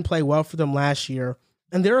didn't play well for them last year,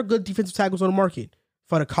 and there are good defensive tackles on the market.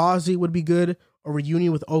 Fadakazi would be good. A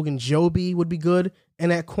reunion with Ogunjobi would be good.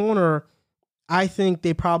 And at corner, I think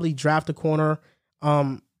they probably draft a corner.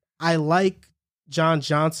 I like John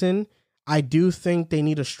Johnson. I do think they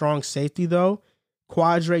need a strong safety, though.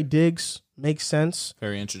 Quadre Diggs makes sense.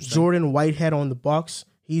 Very interesting. Jordan Whitehead on the Bucks.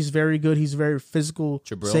 He's very good. He's a very physical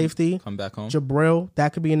Jabril, safety. come back home. Jabril,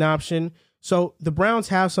 that could be an option. So the Browns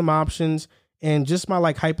have some options, and just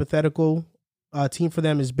my hypothetical team for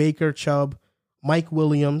them is Baker, Chubb, Mike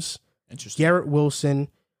Williams, Garrett Wilson,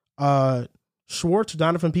 Schwartz,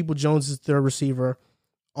 Donovan Peoples-Jones is their receiver,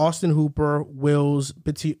 Austin Hooper, Wills,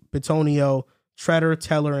 Bitonio, Treader,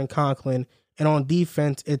 Teller, and Conklin. And on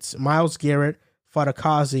defense, it's Myles Garrett,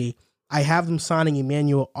 Fadakazi. I have them signing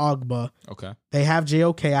Emmanuel Ogbah. Okay. They have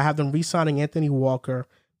JOK. I have them re-signing Anthony Walker.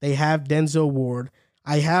 They have Denzel Ward.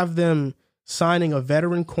 I have them signing a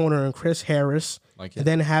veteran corner in Chris Harris. And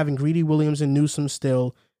then having Greedy Williams and Newsome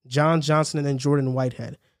still, John Johnson, and then Jordan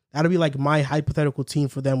Whitehead. That'll be my hypothetical team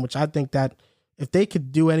for them, which I think that if they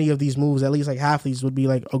could do any of these moves, at least half of these would be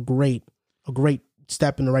a great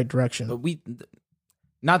step in the right direction. But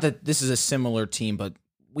not that this is a similar team, but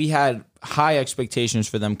we had high expectations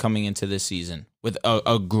for them coming into this season with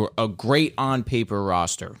a great on paper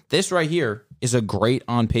roster. This right here is a great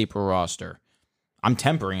on paper roster. I'm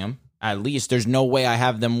tempering them. At least there's no way I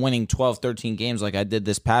have them winning 12, 13 games like I did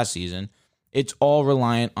this past season. It's all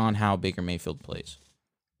reliant on how Baker Mayfield plays.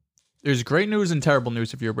 There's great news and terrible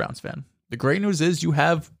news if you're a Browns fan. The great news is you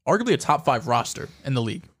have arguably a top 5 roster in the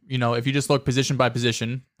league. If you just look position by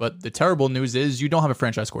position. But the terrible news is you don't have a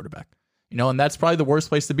franchise quarterback. And that's probably the worst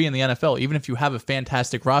place to be in the NFL, even if you have a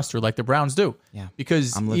fantastic roster like the Browns do. Yeah,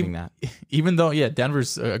 because I'm living that. Even though,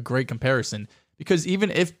 Denver's a great comparison. Because even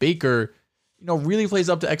if Baker, really plays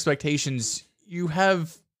up to expectations, you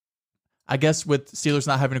have, I guess with Steelers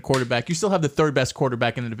not having a quarterback, you still have the third best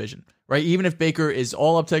quarterback in the division, right? Even if Baker is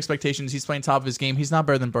all up to expectations, he's playing top of his game, he's not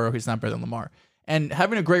better than Burrow, he's not better than Lamar. And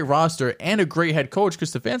having a great roster and a great head coach,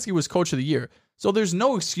 because Stefanski was coach of the year. So there's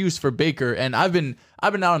no excuse for Baker. And I've been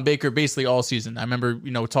out on Baker basically all season. I remember,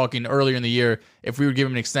 talking earlier in the year, if we would give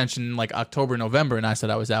him an extension in October, November, and I said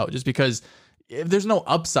I was out, just because if there's no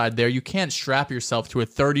upside there, you can't strap yourself to a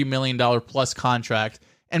 $30 million plus contract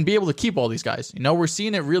and be able to keep all these guys. We're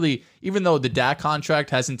seeing it really, even though the Dak contract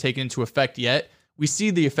hasn't taken into effect yet, we see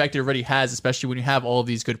the effect it already has, especially when you have all of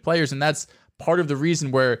these good players. And that's part of the reason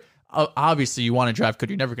where obviously you want to draft good.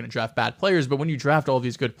 You're never going to draft bad players, but when you draft all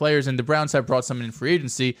these good players, and the Browns have brought some in free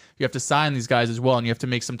agency, you have to sign these guys as well, and you have to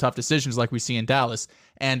make some tough decisions like we see in Dallas.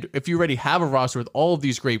 And if you already have a roster with all of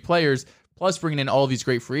these great players, plus bringing in all of these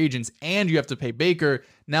great free agents, and you have to pay Baker,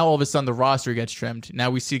 now all of a sudden the roster gets trimmed. Now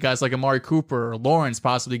we see guys like Amari Cooper or Lawrence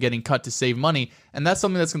possibly getting cut to save money, and that's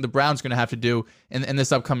something that's the Browns going to have to do in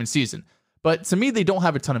this upcoming season. But to me, they don't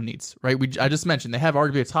have a ton of needs, right? I just mentioned they have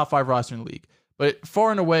arguably a top 5 roster in the league, but far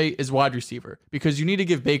and away is wide receiver, because you need to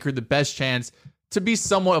give Baker the best chance to be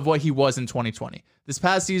somewhat of what he was in 2020. This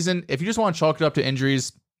past season, if you just want to chalk it up to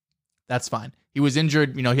injuries, that's fine. He was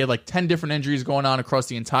injured. He had 10 different injuries going on across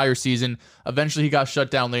the entire season. Eventually, he got shut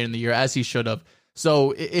down late in the year, as he should have.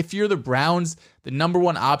 So if you're the Browns, the number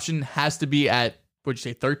one option has to be at, what'd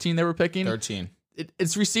you say, 13 they were picking? 13.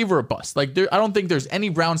 It's receiver or bust. I don't think there's any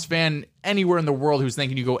Browns fan anywhere in the world who's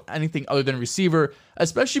thinking you go anything other than receiver,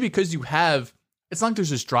 especially because you have, it's not like there's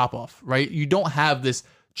this drop-off, right? You don't have this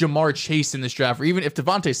Jamar Chase in this draft, or even if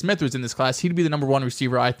Devontae Smith was in this class, he'd be the number 1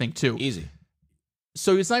 receiver, I think, too. Easy.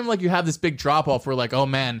 So it's not even like you have this big drop-off where like, oh,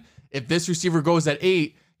 man, if this receiver goes at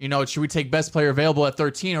 8, should we take best player available at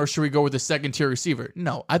 13, or should we go with a second-tier receiver?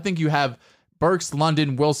 No, I think you have Burks,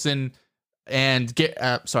 London, Wilson, and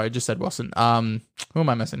sorry, I just said Wilson. Who am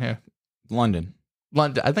I missing here? London.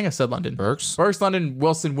 I think I said London. Burks, London,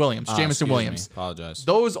 Wilson, Williams, Jameson Williams. Apologize.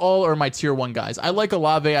 Those all are my tier 1 guys. I like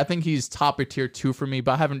Olave. I think he's top or tier 2 for me,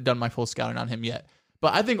 but I haven't done my full scouting on him yet.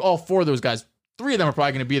 But I think all 4 of those guys, 3 of them are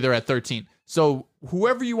probably going to be there at 13. So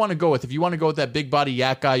whoever you want to go with, if you want to go with that big body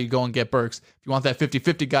yak guy, you go and get Burks. If you want that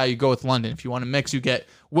 50-50 guy, you go with London. If you want to mix, you get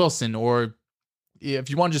Wilson. Or if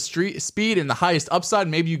you want just speed and the highest upside,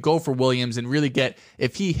 maybe you go for Williams and really get,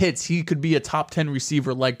 if he hits, he could be a top 10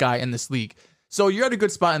 receiver like guy in this league. So you're at a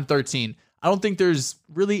good spot in 13. I don't think there's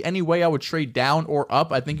really any way I would trade down or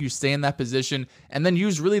up. I think you stay in that position and then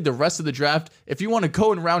use really the rest of the draft. If you want to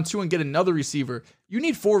go in round 2 and get another receiver, you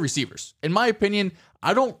need 4 receivers. In my opinion,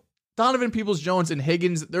 Donovan Peoples-Jones and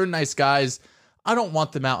Higgins, they're nice guys. I don't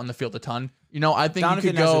want them out on the field a ton. I think Donovan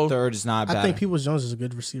you could go. As a third is not bad. I think Peoples-Jones is a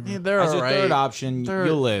good receiver. Yeah, they're as all a right. third option,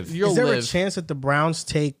 you'll live. Is there a chance that the Browns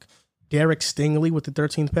take Derek Stingley with the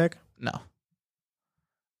 13th pick? No.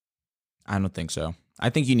 I don't think so. I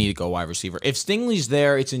think you need to go wide receiver. If Stingley's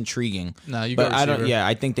there, it's intriguing. No, you go receiver. I don't. Yeah,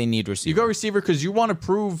 I think they need receiver. You go receiver because you want to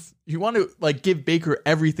prove, you want to like give Baker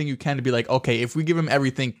everything you can to be like, okay, if we give him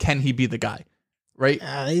everything, can he be the guy? Right?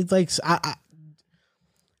 I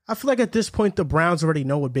feel like at this point the Browns already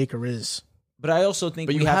know what Baker is. But I also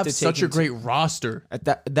think you have to such a great roster at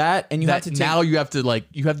that, and you have to take, now you have to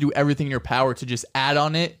do everything in your power to just add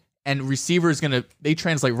on it. And receiver is they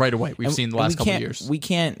translate right away. We've seen the last couple of years. We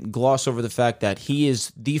can't gloss over the fact that he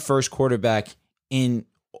is the first quarterback in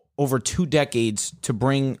over 2 decades to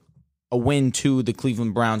bring a win to the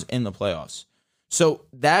Cleveland Browns in the playoffs. So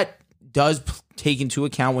that does take into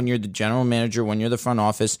account when you're the general manager, when you're the front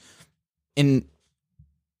office, in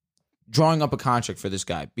drawing up a contract for this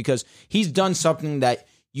guy. Because he's done something that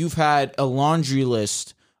you've had a laundry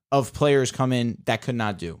list of players come in that could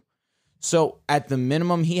not do. So at the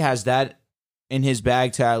minimum, he has that in his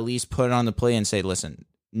bag to at least put it on the play and say, listen,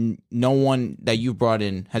 no one that you brought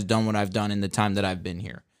in has done what I've done in the time that I've been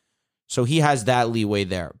here. So he has that leeway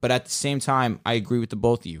there. But at the same time, I agree with the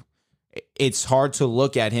both of you. It's hard to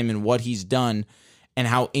look at him and what he's done and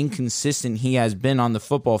how inconsistent he has been on the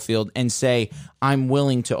football field and say, I'm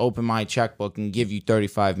willing to open my checkbook and give you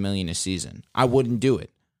 $35 million a season. I wouldn't do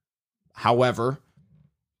it. However,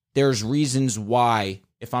 there's reasons why.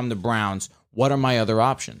 If I'm the Browns, what are my other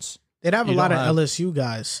options? They'd have a lot of LSU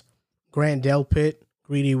guys. Grant Delpit,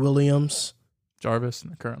 Greedy Williams. Jarvis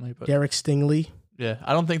currently. But Derek Stingley. Yeah,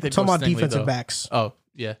 I don't think they'd talking about Stingley, defensive though. backs. Oh,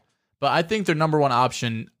 yeah. But I think their number 1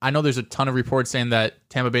 option, I know there's a ton of reports saying that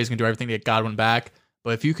Tampa Bay is going to do everything to get Godwin back.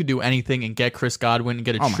 But if you could do anything and get Chris Godwin and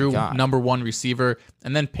get a true number 1 receiver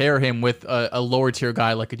and then pair him with a lower tier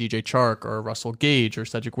guy like a DJ Chark or Russell Gage or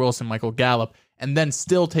Cedric Wilson, Michael Gallup, and then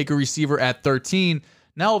still take a receiver at 13,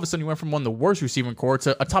 now all of a sudden you went from one of the worst receiving corps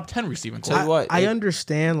to a top 10 receiving corps. I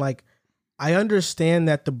understand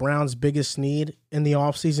that the Browns' biggest need in the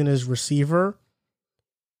offseason is receiver.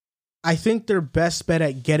 I think their best bet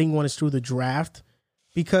at getting one is through the draft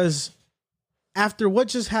because after what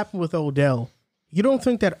just happened with Odell, you don't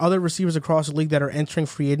think that other receivers across the league that are entering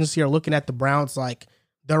free agency are looking at the Browns like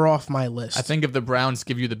they're off my list? I think if the Browns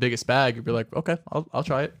give you the biggest bag, you'd be like, okay, I'll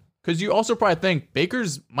try it. Because you also probably think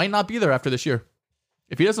Baker's might not be there after this year.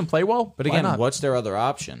 If he doesn't play well, but again, what's their other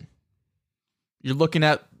option? You're looking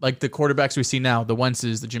at like the quarterbacks we see now, the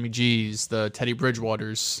Wentzes, the Jimmy G's, the Teddy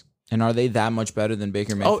Bridgewaters. And are they that much better than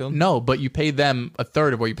Baker Mayfield? Oh, no, but you pay them a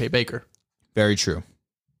third of what you pay Baker. Very true.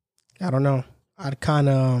 I don't know. I'd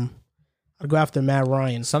go after Matt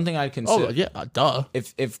Ryan. Something I'd consider. Oh, yeah, duh.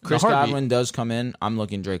 If Chris Godwin does come in, I'm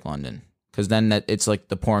looking Drake London. Because then it's like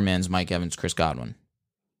the poor man's Mike Evans, Chris Godwin.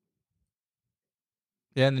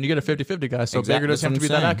 Yeah, and then you get a 50-50 guy, so Baker doesn't have to be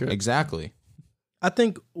that accurate. Exactly. I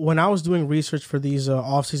think when I was doing research for these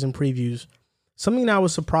offseason previews, something that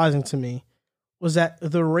was surprising to me was that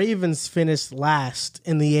the Ravens finished last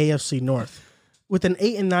in the AFC North with an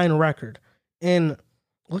 8-9 record. And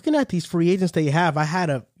looking at these free agents they have, I had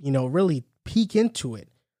to, really peek into it.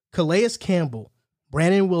 Calais Campbell,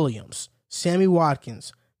 Brandon Williams, Sammy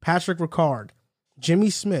Watkins, Patrick Ricard, Jimmy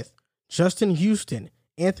Smith, Justin Houston,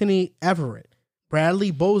 Anthony Everett,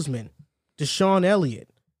 Bradley Bozeman, Deshaun Elliott.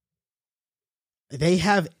 They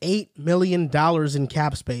have $8 million in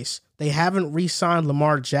cap space. They haven't re-signed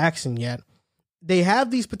Lamar Jackson yet. They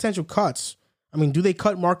have these potential cuts. I mean, do they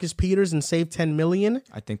cut Marcus Peters and save $10 million?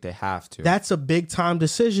 I think they have to. That's a big-time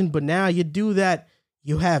decision, but now you do that,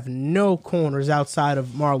 you have no corners outside of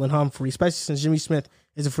Marlon Humphrey, especially since Jimmy Smith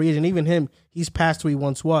is a free agent. Even him, he's past who he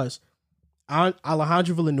once was.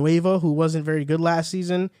 Alejandro Villanueva, who wasn't very good last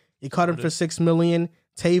season, you cut him for $6 million.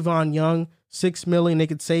 Tavon Young, $6 million. They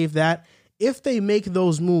could save that. If they make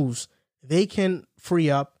those moves, they can free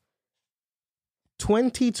up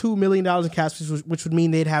 $22 million in cap space, which would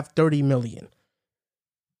mean they'd have $30 million.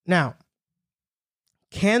 Now,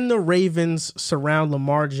 can the Ravens surround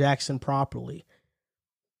Lamar Jackson properly?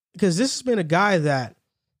 Because this has been a guy that,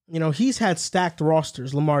 he's had stacked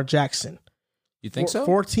rosters, Lamar Jackson. You think so?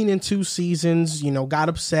 14-2 seasons, got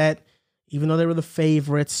upset, even though they were the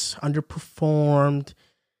favorites, underperformed.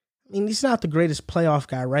 I mean, he's not the greatest playoff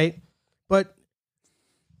guy, right? But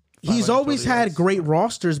he's always had great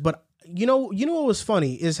rosters. But you know what was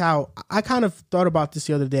funny is how I kind of thought about this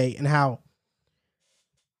the other day, and how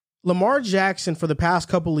Lamar Jackson for the past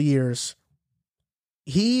couple of years,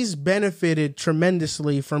 he's benefited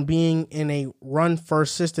tremendously from being in a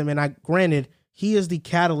run-first system. And granted, he is the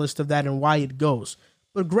catalyst of that and why it goes.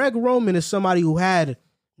 But Greg Roman is somebody who had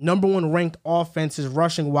number one ranked offenses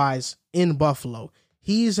rushing-wise in Buffalo.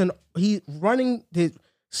 He's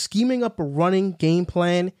scheming up a running game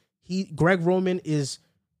plan. Greg Roman is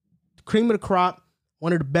cream of the crop,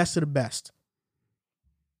 one of the best.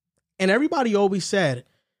 And everybody always said,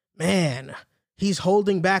 man, he's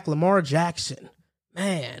holding back Lamar Jackson.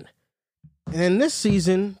 Man. And then this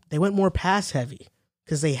season, they went more pass heavy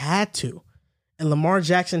because they had to. And Lamar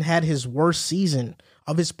Jackson had his worst season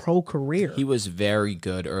of his pro career. He was very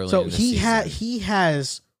good early so in the season. He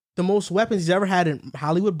has the most weapons he's ever had in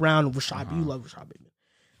Hollywood Brown, Rashad. You love Rashad Bateman.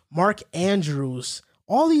 Mark Andrews.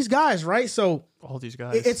 All these guys, right? So all these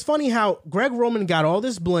guys. It's funny how Greg Roman got all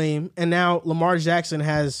this blame, and now Lamar Jackson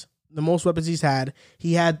has the most weapons he's had.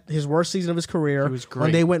 He had his worst season of his career. He was great.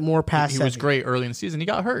 When they went more pass heavy. He was great early in the season. He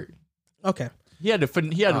got hurt. Okay. He had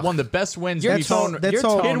one of the best wins. He had one of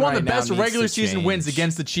the best regular season wins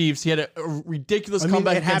against the Chiefs. He had a ridiculous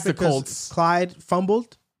comeback against the Colts. Clyde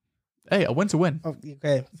fumbled. Hey, a win's a win. Oh,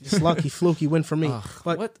 okay, it's lucky, fluky win for me.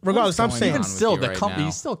 But regardless, I'm saying even still,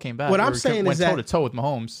 he still came back. What I'm saying is that went toe-to-toe with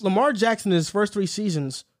Mahomes. Lamar Jackson in his first 3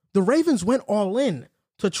 seasons, the Ravens went all in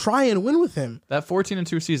to try and win with him. That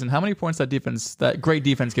 14-2 season, how many points that great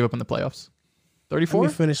defense gave up in the playoffs? 34? Let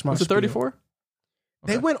me finish my Was it 34?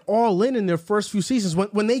 They went all in their first few seasons.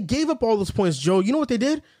 When they gave up all those points, Joe, you know what they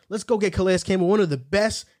did? Let's go get Calais Campbell, one of the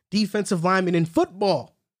best defensive linemen in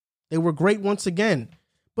football. They were great once again.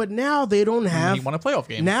 But now they don't have... He won a playoff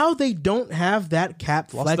game. Now they don't have that cap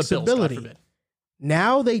flexibility.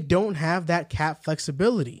 Now they don't have that cap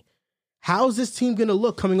flexibility. How's this team going to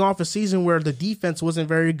look coming off a season where the defense wasn't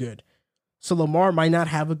very good? So Lamar might not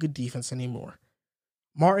have a good defense anymore.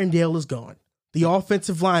 Martindale is gone. The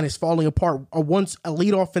offensive line is falling apart. A once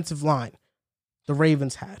elite offensive line the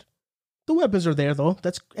Ravens had. The weapons are there, though.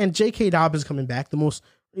 And J.K. Dobbins coming back. The most,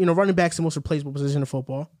 running back's the most replaceable position in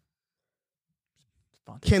football.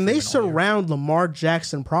 Can they surround Lamar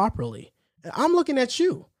Jackson properly? I'm looking at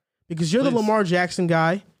you because you're the Lamar Jackson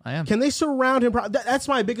guy. I am. Can they surround him? That's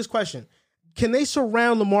my biggest question. Can they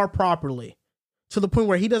surround Lamar properly to the point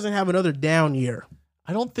where he doesn't have another down year?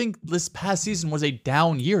 I don't think this past season was a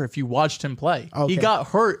down year if you watched him play. Okay. He got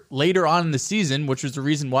hurt later on in the season, which was the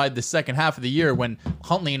reason why the second half of the year when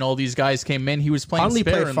Huntley and all these guys came in, he was playing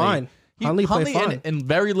sparingly. Played fine. Huntley played fine. In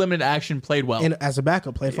very limited action played well. And as a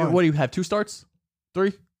backup, played fine. What do you have, 2 starts?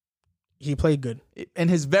 3? He played good. And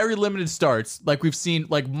his very limited starts, like we've seen,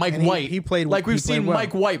 like Mike White. He played like we've seen well.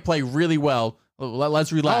 Mike White play really well.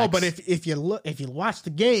 Let's relax. Oh, but if you watch the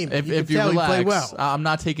game, if you relax, he played well. I'm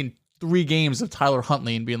not taking 3 games of Tyler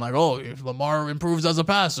Huntley and being like, oh, if Lamar improves as a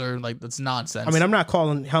passer, like that's nonsense. I mean, I'm not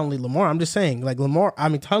calling Huntley Lamar. I'm just saying, like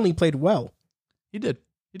Huntley played well. He did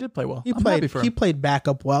play well. He played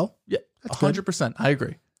backup well. Yeah, 100%. I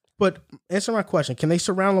agree. But answer my question: can they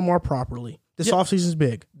surround Lamar properly? This offseason's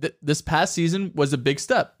big. This past season was a big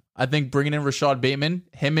step. I think bringing in Rashad Bateman,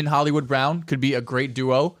 him and Hollywood Brown could be a great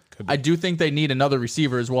duo. I do think they need another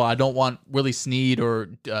receiver as well. I don't want Willie Snead or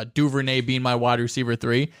Duvernay being my wide receiver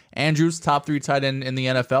 3. Andrews, top 3 tight end in the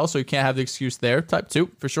NFL, so you can't have the excuse there. Type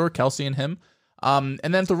 2, for sure, Kelsey and him. And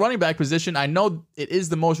then at the running back position, I know it is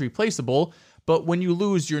the most replaceable, but when you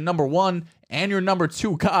lose your number 1 and your number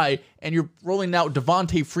 2 guy, and you're rolling out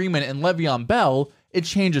Devontae Freeman and Le'Veon Bell, it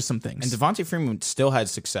changes some things. And Devontae Freeman still had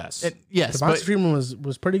success. Devontae Freeman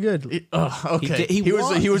was pretty good. Okay. He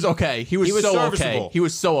was okay. He was so okay. He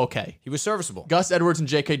was so okay. He was serviceable. Gus Edwards and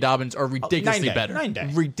J.K. Dobbins are ridiculously better.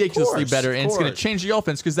 Ridiculously better. And it's going to change the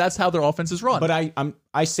offense because that's how their offense is run. But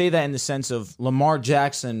I say that in the sense of Lamar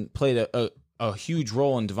Jackson played a a huge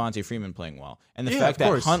role in Devontae Freeman playing well. And the Yeah, fact of that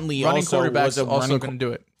course. Huntley running also quarterbacks was a also running going to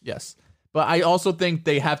do it. Yes. But I also think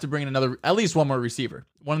they have to bring in at least one more receiver.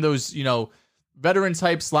 One of those, veteran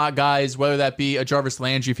type slot guys, whether that be a Jarvis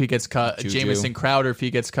Landry if he gets cut, a Jamison Crowder if he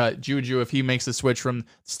gets cut, Juju if he makes the switch from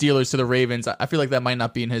Steelers to the Ravens. I feel like that might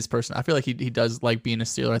not be in his person. I feel like he does like being a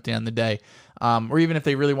Steeler at the end of the day. Or even if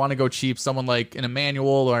they really want to go cheap, someone like an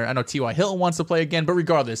Emmanuel, or I know T.Y. Hilton wants to play again. But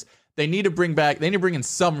regardless, they need to bring in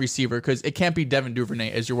some receiver, because it can't be Devin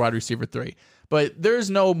Duvernay as your wide receiver 3. But there's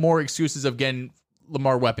no more excuses of getting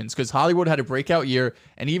Lamar weapons, because Hollywood had a breakout year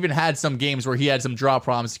and even had some games where he had some draw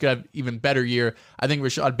problems. He could have even better year. I think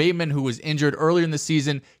Rashad Bateman, who was injured earlier in the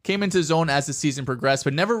season, came into his own as the season progressed,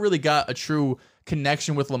 but never really got a true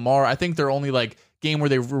connection with Lamar. I think their only game where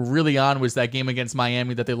they were really on was that game against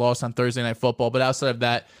Miami that they lost on Thursday Night Football. But outside of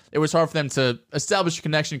that, it was hard for them to establish a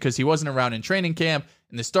connection, because he wasn't around in training camp,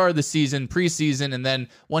 in the start of the season, preseason, and then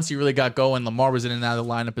once he really got going, Lamar was in and out of the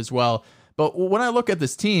lineup as well. But when I look at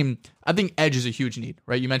this team, I think edge is a huge need,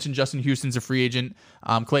 right? You mentioned Justin Houston's a free agent.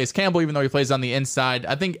 Calais Campbell, even though he plays on the inside,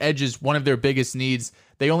 I think edge is one of their biggest needs.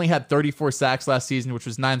 They only had 34 sacks last season, which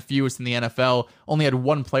was 9th fewest in the NFL. Only had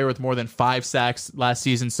one player with more than 5 sacks last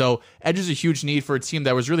season. So edge is a huge need for a team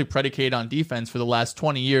that was really predicated on defense for the last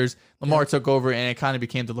 20 years. Lamar took over, and it kind of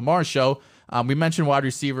became the Lamar show. We mentioned wide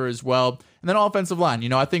receiver as well. And then offensive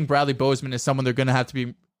line. I think Bradley Bozeman is someone they're going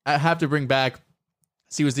to have to bring back.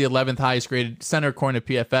 He was the 11th highest graded center according to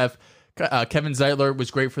PFF. Kevin Zeitler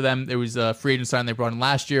was great for them. It was a free agent sign they brought in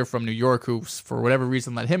last year from New York, who, for whatever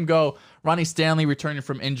reason, let him go. Ronnie Stanley returning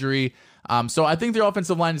from injury. So I think the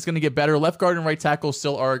offensive line is going to get better. Left guard and right tackle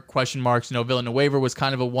still are question marks. Villanueva was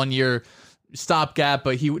kind of a one-year stopgap,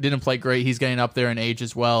 but he didn't play great. He's getting up there in age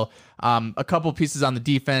as well. A couple pieces on the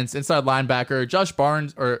defense. Inside linebacker,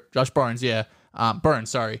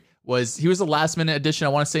 Burns, he was a last minute addition. I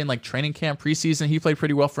want to say in training camp preseason, he played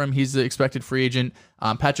pretty well for him. He's the expected free agent.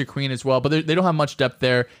 Patrick Queen as well, but they don't have much depth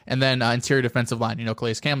there. And then interior defensive line,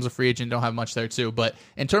 Calais Campbell's a free agent, don't have much there too. But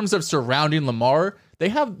in terms of surrounding Lamar, they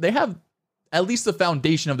have at least the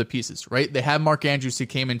foundation of the pieces, right? They have Mark Andrews, who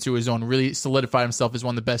came into his own, really solidified himself as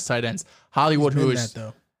one of the best tight ends. Hollywood, who is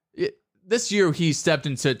this year he stepped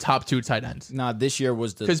into top 2 tight ends. Nah, this year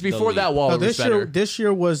was because before that Waller was better. This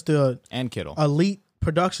year was the and Kittle elite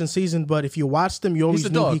production season, but if you watched him, you always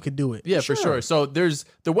knew he could do it. Yeah, for sure. So there's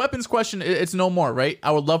the weapons question. It's no more, right?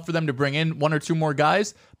 I would love for them to bring in 1 or 2 more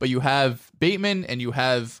guys, but you have Bateman and you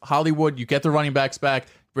have Hollywood. You get the running backs back,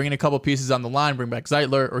 bring in a couple pieces on the line, bring back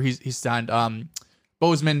Zeitler, or he's signed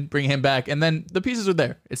Bozeman, bring him back, and then the pieces are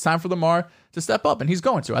there. It's time for Lamar to step up, and he's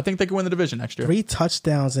going to. I think they can win the division next year. 3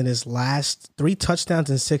 touchdowns and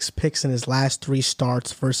 6 picks in his last 3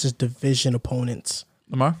 starts versus division opponents.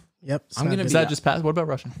 Lamar? Yep. Is that just pass? What about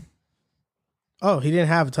rushing? Oh, he didn't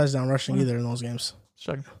have a touchdown rushing either in those games.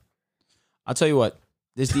 I'll tell you what,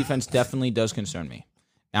 this defense definitely does concern me.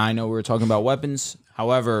 Now, I know we were talking about weapons.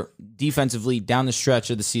 However, defensively, down the stretch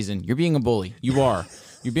of the season, you're being a bully. You are.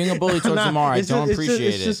 You're being a bully towards Lamar. I don't appreciate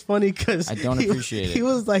it. It's just funny because I don't appreciate it. He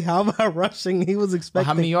was like, how about rushing? He was expecting.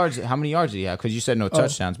 Well, how many yards did he have? Because you said no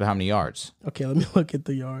touchdowns, but how many yards? Okay, let me look at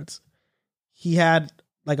the yards. He had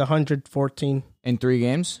 114. In 3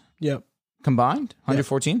 games? Yep. Combined?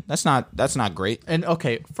 114? Yep. That's not great. And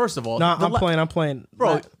okay, first of all, no, I'm playing.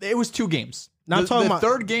 Bro, it was 2 games. Not talking the about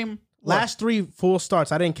third game. Last 3 full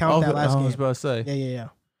starts. I didn't count that last game. I was about to say. Yeah.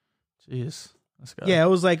 Jeez. Yeah, it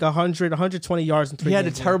was 120 yards in 3 games. He had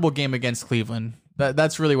games, a terrible game against Cleveland.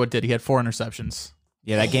 That's really what did. He had 4 interceptions.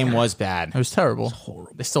 Yeah, that game was bad. It was terrible. It was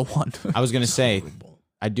horrible. They still won. I was going to say,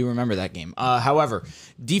 I do remember that game. However,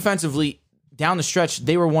 defensively, down the stretch,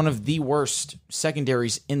 they were one of the worst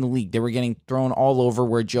secondaries in the league. They were getting thrown all over,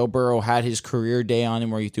 where Joe Burrow had his career day on him,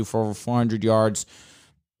 where he threw for over 400 yards.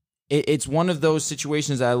 It's one of those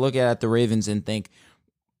situations that I look at the Ravens and think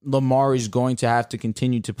Lamar is going to have to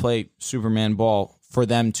continue to play Superman ball for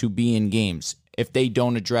them to be in games if they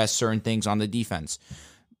don't address certain things on the defense.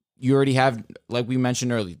 You already have, like we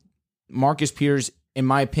mentioned earlier, Marcus Peters, in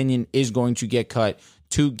my opinion, is going to get cut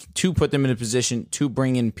to put them in a position to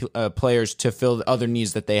bring in players to fill the other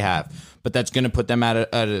needs that they have. But that's going to put them at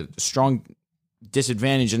a strong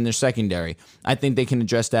disadvantage in their secondary. I think they can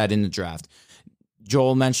address that in the draft.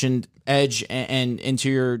 Joel mentioned edge and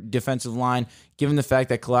interior defensive line. Given the fact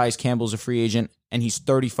that Calais Campbell's a free agent and he's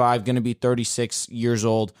 35, going to be 36 years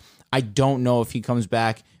old, I don't know if he comes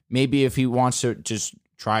back. Maybe if he wants to just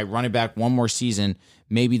try running back one more season,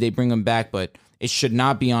 maybe they bring him back, but it should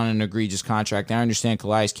not be on an egregious contract. I understand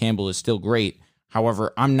Calais Campbell is still great.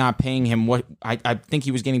 However, I'm not paying him what I think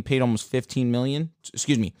he was getting paid almost $15 million.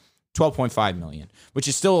 Excuse me, $12.5 million, which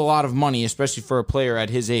is still a lot of money, especially for a player at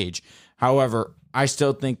his age. However, I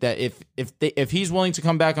still think that if he's willing to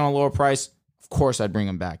come back on a lower price, of course I'd bring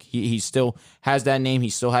him back. He still has that name. He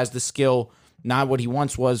still has the skill. Not what he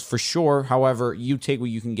once was for sure. However, you take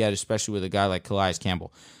what you can get, especially with a guy like Calais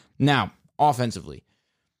Campbell. Now, offensively,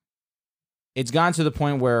 it's gotten to the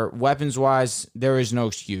point where weapons-wise, there is no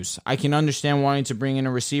excuse. I can understand wanting to bring in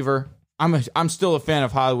a receiver. I'm still a fan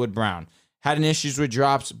of Hollywood Brown. Had an issues with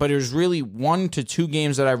drops, but there's really 1 to 2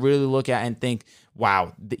 games that I really look at and think,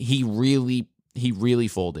 wow, he really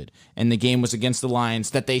folded. And the game was against the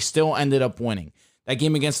Lions that they still ended up winning. That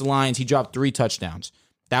game against the Lions, he dropped 3 touchdowns.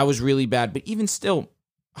 That was really bad. But even still,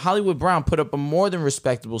 Hollywood Brown put up a more than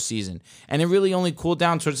respectable season. And it really only cooled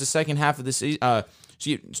down towards the second half of the season.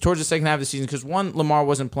 Because 1, Lamar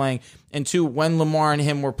wasn't playing. And 2, when Lamar and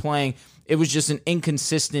him were playing, it was just an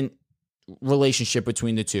inconsistent relationship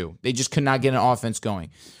between the two. They just could not get an offense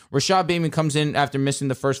going. Rashad Bateman comes in after missing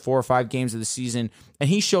the first 4 or 5 games of the season, and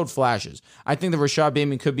he showed flashes. I think that Rashad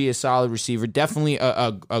Bateman could be a solid receiver, definitely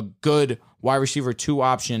a good wide receiver 2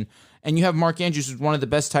 option. And you have Mark Andrews, who's one of the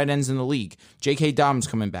best tight ends in the league. J.K. Dobbins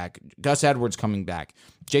coming back. Gus Edwards coming back.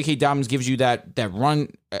 J.K. Dobbins gives you that run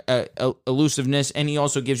elusiveness, and he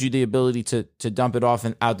also gives you the ability to dump it off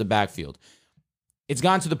and out the backfield. It's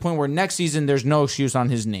gotten to the point where next season there's no excuse on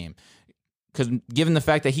his name. Because given the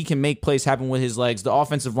fact that he can make plays happen with his legs, the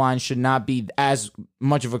offensive line should not be as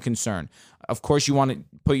much of a concern. Of course, you want to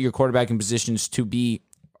put your quarterback in positions to be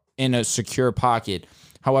in a secure pocket.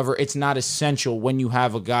 However, it's not essential when you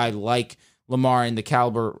have a guy like Lamar in the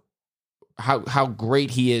caliber, how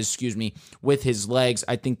great he is, with his legs.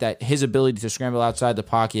 I think that his ability to scramble outside the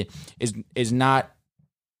pocket is not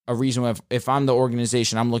a reason if I'm the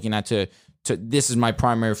organization, I'm looking at to this is my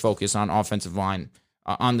primary focus on offensive line,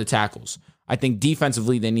 on the tackles. I think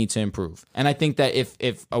defensively they need to improve. And I think that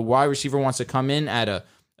if a wide receiver wants to come in at a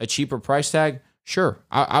cheaper price tag, sure,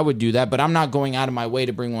 I would do that, but I'm not going out of my way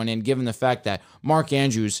to bring one in, given the fact that Mark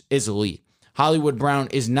Andrews is elite. Hollywood Brown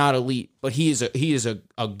is not elite, but he is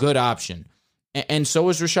a good option. And so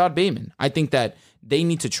is Rashad Bateman. I think that they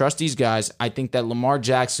need to trust these guys. I think that Lamar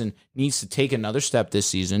Jackson needs to take another step this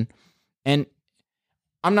season. And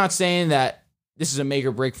I'm not saying that this is a make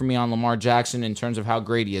or break for me on Lamar Jackson in terms of how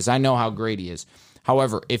great he is. I know how great he is.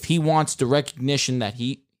 However, if he wants the recognition that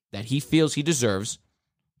he feels he deserves,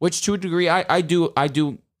 which to a degree I do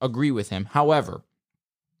agree with him. However,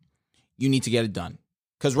 you need to get it done.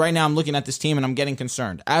 Because right now I'm looking at this team and I'm getting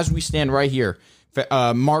concerned. As we stand right here,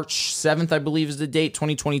 March 7th, I believe is the date,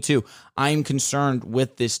 2022, I am concerned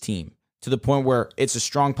with this team to the point where it's a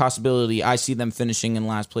strong possibility I see them finishing in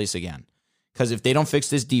last place again. Because if they don't fix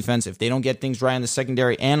this defense, if they don't get things right in the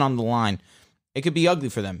secondary and on the line, it could be ugly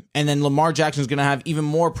for them. And then Lamar Jackson's going to have even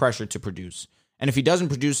more pressure to produce. And if he doesn't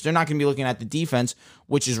produce, they're not going to be looking at the defense,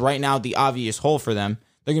 which is right now the obvious hole for them.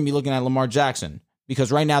 They're going to be looking at Lamar Jackson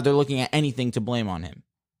because right now they're looking at anything to blame on him.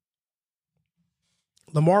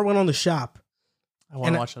 Lamar went on the shop. I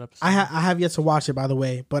want to watch that episode. I have yet to watch it, by the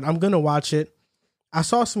way, but I'm going to watch it. I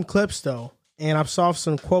saw some clips, though, and I saw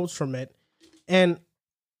some quotes from it. And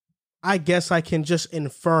I guess I can just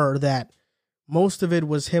infer that most of it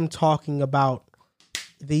was him talking about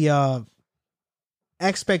the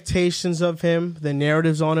expectations of him, the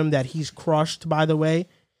narratives on him that he's crushed, by the way.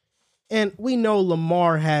 And we know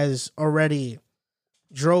Lamar has already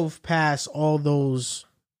drove past all those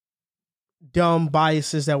dumb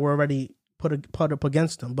biases that were already put up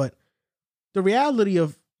against him. But the reality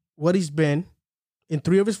of what he's been in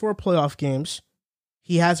 3 of his 4 playoff games,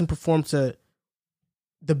 he hasn't performed to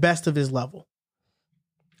the best of his level.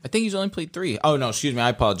 I think he's only played 3. Oh, no, excuse me. I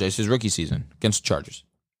apologize. His rookie season against the Chargers.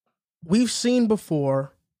 We've seen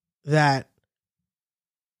before that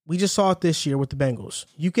we just saw it this year with the Bengals.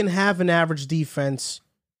 You can have an average defense,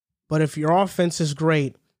 but if your offense is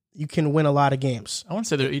great, you can win a lot of games. I wouldn't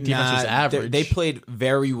say their defense was average. They played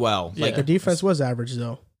very well. Yeah. Their defense was average,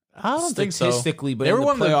 though. I don't think so. Statistically, but they in were the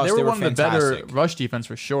one playoffs, they were one of the fantastic. better rush defense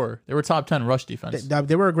for sure. They were top 10 rush defense.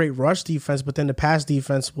 They were a great rush defense, but then the pass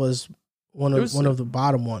defense was one of the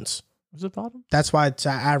bottom ones. Was it bottom? That's why it's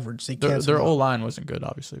average. Their O-line wasn't good,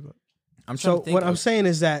 obviously, but what I'm saying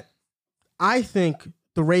is that I think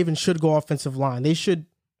the Ravens should go offensive line. They should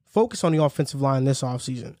focus on the offensive line this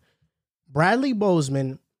offseason. Bradley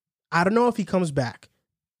Bozeman, I don't know if he comes back.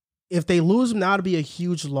 If they lose him, that would be a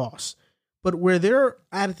huge loss. But where they're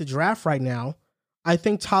at the draft right now, I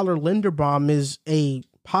think Tyler Linderbaum is a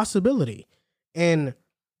possibility. And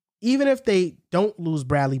even if they don't lose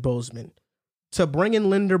Bradley Bozeman, to bring in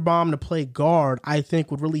Linderbaum to play guard, I think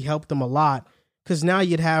would really help them a lot. Because now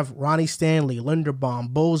you'd have Ronnie Stanley, Linderbaum,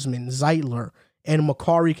 Bozeman, Zeitler, and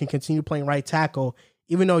McCarry can continue playing right tackle.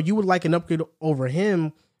 Even though you would like an upgrade over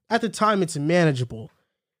him, at the time, it's manageable.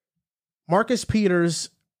 Marcus Peters,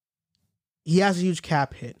 he has a huge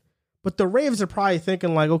cap hit. But the Ravens are probably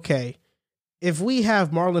thinking like, okay, if we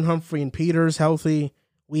have Marlon Humphrey and Peters healthy,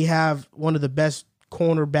 we have one of the best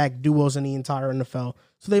cornerback duos in the entire NFL.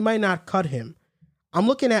 So they might not cut him. I'm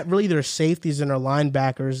looking at really their safeties and their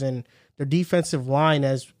linebackers and their defensive line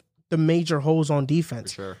as the major holes on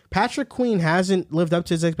defense. For sure. Patrick Queen hasn't lived up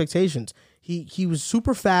to his expectations. He was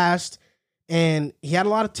super fast and he had a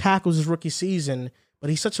lot of tackles his rookie season, but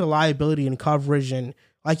he's such a liability in coverage. And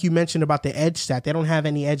like you mentioned about the edge stat, they don't have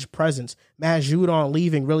any edge presence. Matt Judon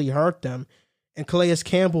leaving really hurt them. And Calais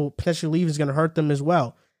Campbell potentially leaving is going to hurt them as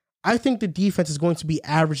well. I think the defense is going to be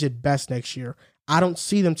average at best next year. I don't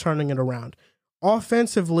see them turning it around.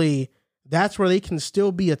 Offensively, that's where they can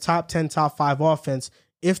still be a top 10, top 5 offense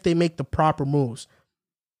if they make the proper moves.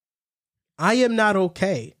 I am not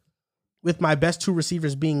okay with my best 2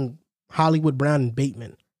 receivers being Hollywood Brown and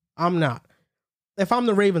Bateman. I'm not. If I'm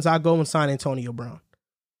the Ravens, I'll go and sign Antonio Brown.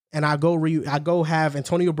 And I go have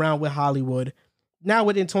Antonio Brown with Hollywood. Now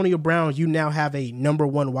with Antonio Brown, you now have a number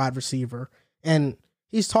 1 wide receiver. And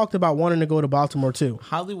he's talked about wanting to go to Baltimore too.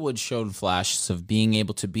 Hollywood showed flashes of being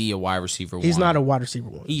able to be a wide receiver. He's not a wide receiver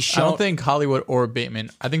 1. I don't think Hollywood or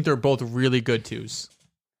Bateman. I think they're both really good 2s.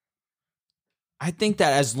 I think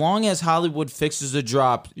that as long as Hollywood fixes the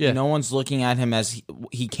drop, no one's looking at him as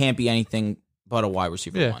he can't be anything but a wide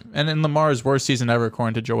receiver 1. And in Lamar's worst season ever,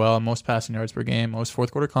 according to Joel, most passing yards per game, most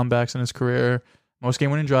fourth quarter comebacks in his career, most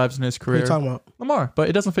game-winning drives in his career. What are you talking about? Lamar, but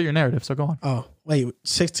it doesn't fit your narrative, so go on. Oh, wait,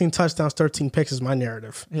 16 touchdowns, 13 picks is my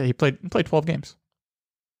narrative. Yeah, he played 12 games.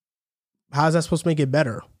 How is that supposed to make it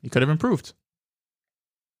better? He could have improved.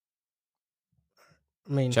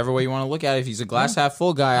 I mean, whichever way you want to look at it, if he's a glass half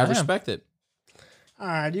full guy, I respect it. All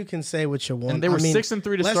right, you can say what you want. And they were 6-3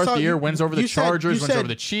 to start the year. Wins over the Chargers, wins over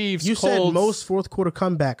the Chiefs. You Colts. said most fourth quarter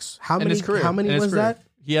comebacks. How many? In his career. How many was that?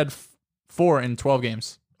 He had 4 in 12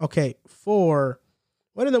 games. Okay, 4.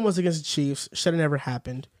 One of them was against the Chiefs. Should have never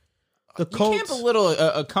happened. The Colts. You can't belittle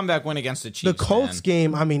a comeback win against the Chiefs. The Colts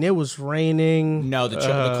game. I mean, it was raining. No, the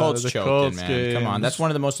Colts choked it, man. Come on, that's one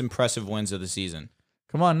of the most impressive wins of the season.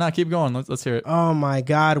 Come on, keep going. Let's hear it. Oh my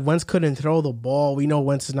God, Wentz couldn't throw the ball. We know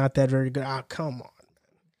Wentz is not that very good. Come on.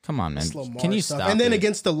 Come on, man. Can you stop? And then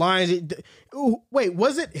against the Lions, wait,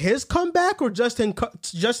 was it his comeback or Justin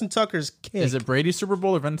Tucker's kick? Is it Brady's Super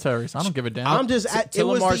Bowl or Vinatieri's? I don't give a damn. I'm just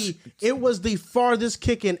it was the farthest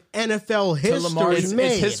kick in NFL history.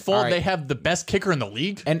 It's his fault. Right. They have the best kicker in the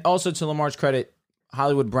league. And also to Lamar's credit,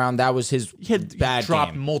 Hollywood Brown, that was his bad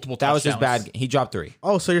dropped game. Multiple touchdowns. That was his bad. He dropped 3.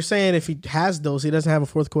 Oh, so you're saying if he has those, he doesn't have a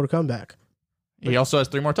fourth quarter comeback? He also has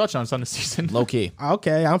 3 more touchdowns on the season. Low key.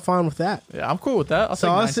 Okay, I'm fine with that. Yeah, I'm cool with that.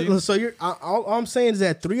 So you're all I'm saying is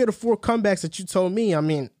that 3 of the 4 comebacks that you told me. I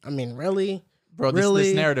mean, really, bro.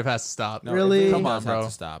 This narrative has to stop. No, really, come on, bro.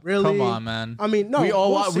 Stop. Really, come on, man. I mean, no. We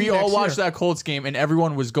all watched that Colts game, and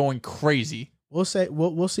everyone was going crazy. We'll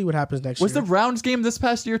see what happens next year. Was the Browns game this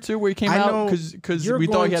past year too, where he came out because we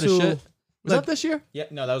thought he had a shit? Was that this year? Yeah,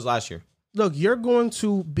 no, that was last year. Look, you're going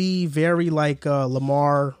to be very like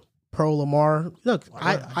Lamar. Pro Lamar. Look,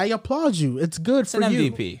 I applaud you. It's good for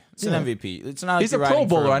you. MVP. It's an MVP. It's not. He's a Pro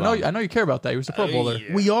Bowler. I know you care about that. He was a Pro Bowler.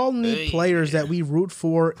 We all need players that we root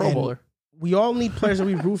for. Pro Bowler. We all need players that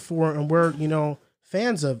we root for, and we're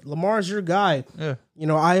fans of. Lamar's your guy. Yeah.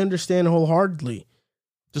 I understand wholeheartedly.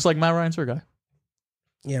 Just like Matt Ryan's your guy.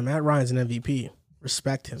 Yeah, Matt Ryan's an MVP.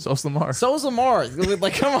 Respect him. So's Lamar.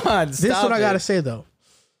 Like, come on. This is what I gotta say though.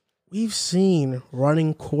 We've seen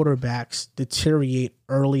running quarterbacks deteriorate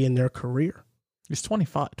early in their career. He's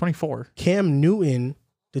 24. Cam Newton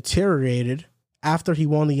deteriorated after he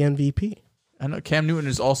won the MVP. I know Cam Newton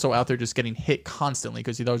is also out there just getting hit constantly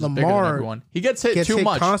because he knows he's bigger than everyone. He gets hit too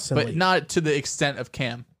much, constantly. But not to the extent of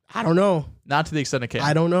Cam. I don't know. Not to the extent of Cam.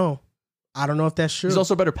 I don't know if that's true. He's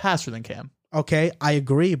also a better passer than Cam. Okay, I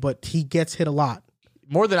agree, but he gets hit a lot.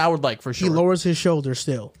 More than I would like, for sure. He lowers his shoulder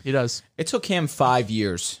still. He does. It took Cam 5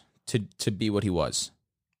 years to be what he was.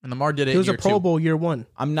 And Lamar did it. He was a Pro Bowl year 1.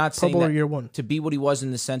 I'm not saying Pro Bowler that year 1 to be what he was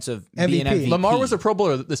in the sense of MVP. being MVP. Lamar was a Pro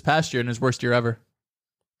Bowler this past year in his worst year ever.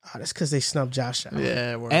 Oh, that's because they snubbed Josh Allen.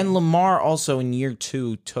 Yeah, and Lamar also in year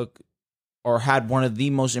 2 had one of the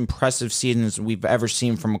most impressive seasons we've ever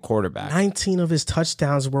seen from a quarterback. 19 of his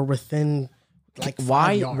touchdowns were within like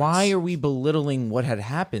 5 yards. Why are we belittling what had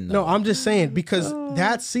happened, though? No, I'm just saying because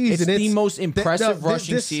that season it's the most impressive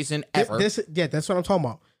rushing season ever. That's what I'm talking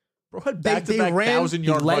about. Bro had back-to-back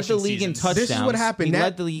 1,000-yard rushing the league seasons. in touchdowns. This is what happened. He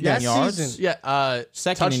led the league in yards. Season, yeah,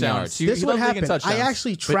 second in yards. This is what happened. I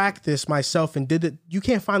actually tracked this myself and did it. You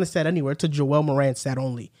can't find the stat anywhere. It's a Joel Moran stat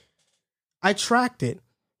only. I tracked it.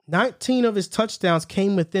 19 of his touchdowns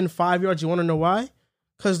came within 5 yards. You want to know why?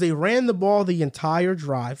 Because they ran the ball the entire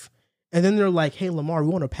drive, and then they're like, "Hey, Lamar, we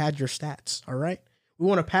want to pad your stats. All right, we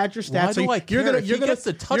want to pad your stats. Why do I care? You're gonna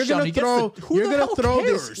throw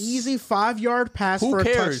this easy 5-yard pass for a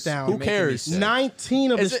touchdown. Who cares?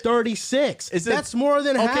 19 of his 36. That's more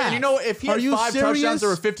than half. Okay, and you know, if he had 5 touchdowns that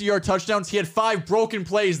were 50-yard touchdowns, he had 5 broken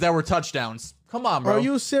plays that were touchdowns. Come on, bro. Are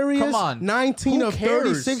you serious? Come on. 19 of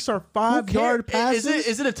 36 are 5-yard passes.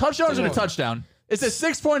 Is it a touchdown or is it a touchdown? Is it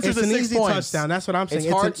 6 points or is it 6 easy points? Touchdown. That's what I'm saying.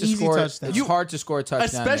 It's hard an easy touchdown. It's hard to score a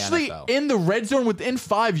touchdown, especially in the red zone within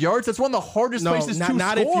 5 yards. That's one of the hardest places to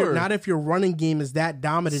score. Not if your running game is that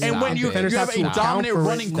dominant. And when you have a dominant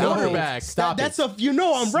running quarterback. That's I'm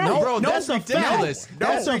right. No, bro, that's ridiculous.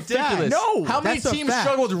 That's ridiculous. No, how many teams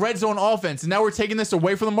struggle with red zone offense, and now we're taking this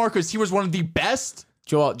away from Lamar because he was one of the best?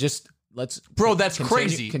 Joel, just that's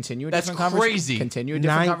crazy. Continue a that's different crazy. Continue a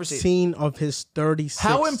different conversation. 19 of his 36.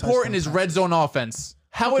 How important is red zone offense?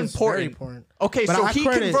 How important? Very important. Okay, but so he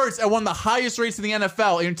converts at one of the highest rates in the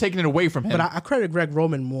NFL, and you're taking it away from him. But I credit Greg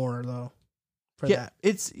Roman more though for that.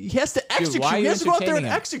 He has to execute. He has to go out there and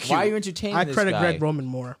execute. Why are you entertaining this guy? I credit Greg Roman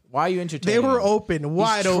more. Why are you entertaining? They were open,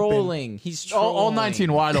 wide open. He's trolling. All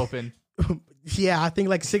 19 wide open. Yeah, I think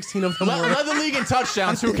like 16 of them were. Led the league in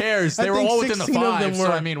touchdowns. Who cares? They were all within the 5.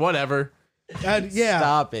 So I mean, whatever. Yeah.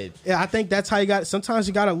 Stop it. Yeah, I think that's how you got. Sometimes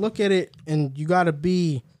you got to look at it and you got to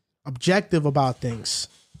be objective about things.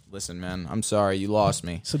 Listen, man, I'm sorry, you lost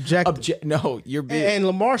me. Subjective. No, you're being. And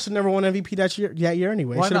Lamar should never won MVP that year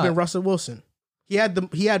anyway. It should have been Russell Wilson. He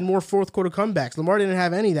had more fourth quarter comebacks. Lamar didn't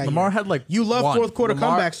have any that year. Lamar had like you love fourth quarter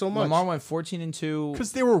comebacks so much. Lamar went 14-2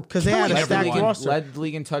 because they had a stacked roster. Led the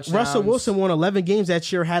league in touchdowns. Russell Wilson won 11 games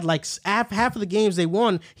that year. Had like half of the games they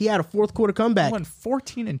won. He had a fourth quarter comeback. He went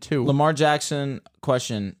 14-2. Lamar Jackson.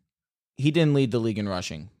 Question: he didn't lead the league in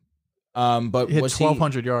rushing. But he had was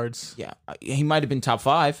 1,200 yards. Yeah, he might have been top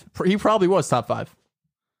 5. He probably was top 5.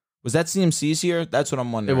 Was that CMC's year? That's what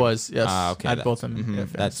I'm wondering. It was, yes. Okay, I had both of them.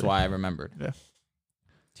 Mm-hmm. That's why I remembered. Yeah.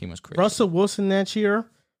 Team was crazy. Russell Wilson that year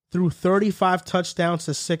threw 35 touchdowns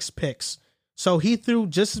to 6 picks. So he threw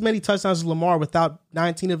just as many touchdowns as Lamar without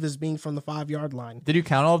 19 of his being from the 5-yard line. Did you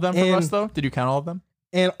count all of them for Russ, though? Did you count all of them?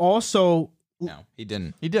 And also... No, he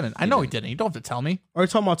didn't. He didn't. I know he didn't. You don't have to tell me. Are you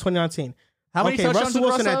talking about 2019? How many touchdowns Russell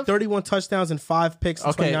Wilson had 31 touchdowns and 5 picks in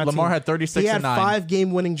 2019. Lamar had 36 and 9. He had 5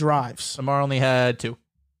 game-winning drives. Lamar only had 2.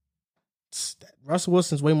 Russell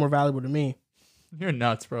Wilson's way more valuable to me. You're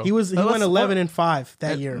nuts, bro. He went 11 and 5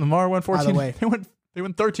 that year. Lamar went 14. By the way. They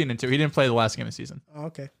went 13 and 2. He didn't play the last game of the season. Oh,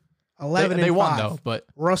 okay. 11 and 5. They won though, but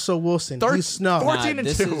Russell Wilson, he's snubbed. 14 and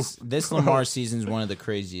 2. This Lamar season is one of the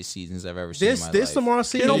craziest seasons I've ever seen in my life. This Lamar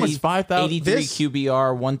season, almost 5,000. 83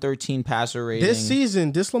 QBR, 113 passer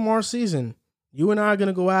rating. This Lamar season, you and I are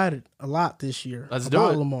gonna go at it a lot this year. Let's do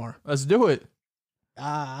it, Lamar. Let's do it.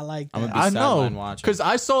 I like that. I'm gonna be I sideline know watching. because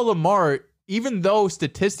I saw Lamar. Even though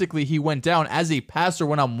statistically he went down as a passer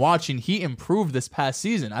when I'm watching, he improved this past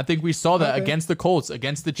season. I think we saw that against the Colts,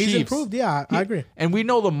 against the Chiefs. He's improved, yeah, I agree. And we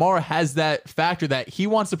know Lamar has that factor that he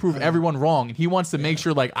wants to prove everyone wrong, and he wants to make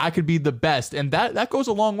sure like I could be the best, and that goes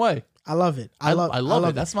a long way. I love it. I love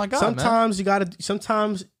it. That's my guy.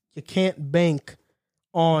 Sometimes you can't bank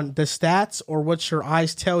on the stats or what your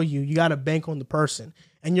eyes tell you. You got to bank on the person.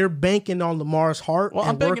 And you're banking on Lamar's heart. Well,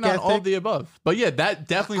 I'm banking on all of the above. But yeah, that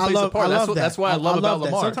definitely plays a part. That's what I love about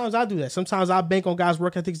Lamar. Sometimes I do that. Sometimes I bank on guys'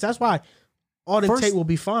 work ethics. That's why Auden Tate will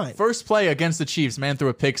be fine. First play against the Chiefs, man threw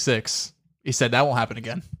a pick 6. He said that won't happen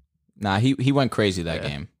again. Nah, he went crazy that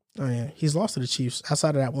game. Oh yeah, he's lost to the Chiefs.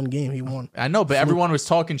 Outside of that one game, he won. I know, but everyone was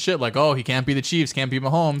talking shit like, "Oh, he can't be the Chiefs, can't be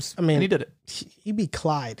Mahomes." I mean, and he did it. He beat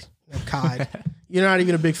Clyde. You're not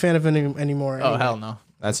even a big fan of him anymore. Oh hell no,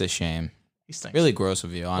 that's a shame. He stinks. Really gross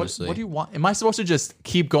of you, honestly. What do you want? Am I supposed to just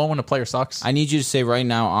keep going when a player sucks? I need you to say right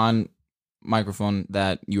now on microphone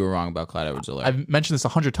that you were wrong about Clyde Edwards-Helaire. I've mentioned this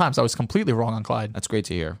 100 times. I was completely wrong on Clyde. That's great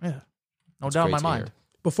to hear. Yeah, no doubt in my mind.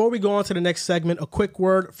 Before we go on to the next segment, a quick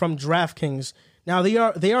word from DraftKings. Now, they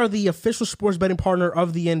are the official sports betting partner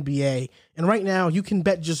of the NBA, and right now you can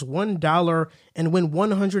bet just $1 and win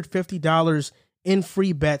 $150 in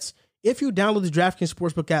free bets if you download the DraftKings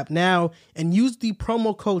Sportsbook app now and use the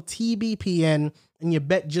promo code TBPN and you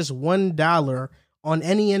bet just $1 on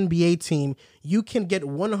any NBA team. You can get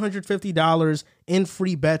 $150 in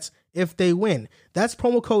free bets if they win. That's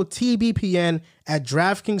promo code TBPN at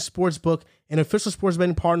DraftKings Sportsbook, an official sports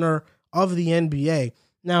betting partner of the NBA.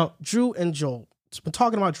 Now, Drew and Joel, been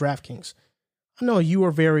talking about DraftKings. I know you're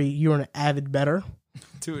an avid bettor.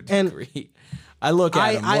 To a degree. I look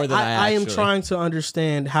at it more than I am trying to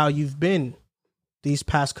understand how you've been these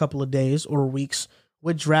past couple of days or weeks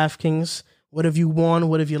with DraftKings. What have you won?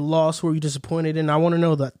 What have you lost? Who are you disappointed in? I want to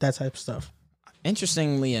know that type of stuff.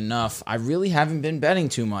 Interestingly enough, I really haven't been betting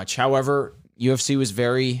too much. However, UFC was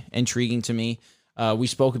very intriguing to me. We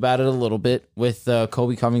spoke about it a little bit with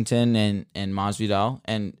Kobe Covington and Masvidal,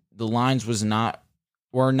 and the lines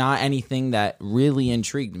were not anything that really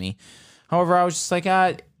intrigued me. However, I was just like,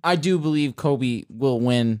 I do believe Kobe will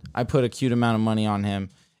win. I put a cute amount of money on him.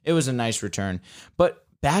 It was a nice return. But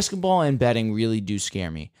basketball and betting really do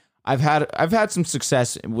scare me. I've had some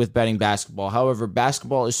success with betting basketball. However,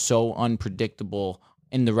 basketball is so unpredictable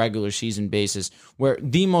in the regular season basis, where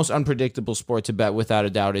the most unpredictable sport to bet without a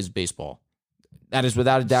doubt is baseball. That is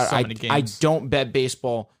without a doubt. I don't bet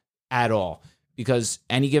baseball at all because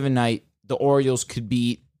any given night, the Orioles could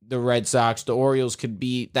beat the Red Sox. The Orioles could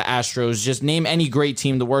beat the Astros. Just name any great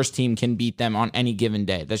team. The worst team can beat them on any given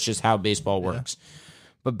day. That's just how baseball works.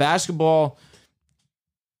 But basketball,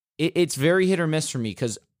 it's very hit or miss for me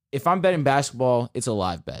because if I'm betting basketball, it's a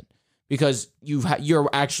live bet because you're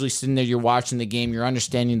actually sitting there, you're watching the game, you're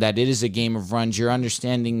understanding that it is a game of runs, you're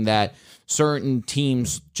understanding that certain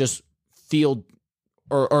teams just feel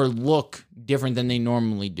or look different than they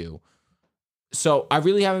normally do. So I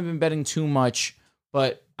really haven't been betting too much,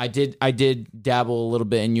 but I did dabble a little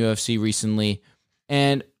bit in UFC recently,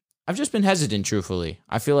 and I've just been hesitant, truthfully.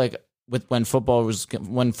 I feel like when football's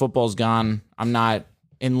gone, I'm not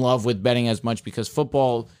in love with betting as much because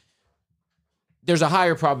football, there's a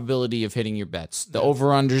higher probability of hitting your bets. The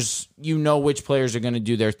over-unders, you know which players are going to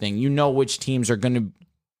do their thing. You know which teams are going to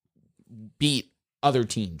beat other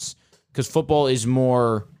teams because football is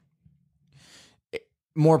more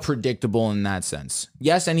predictable in that sense.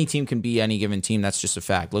 Yes, any team can beat any given team. That's just a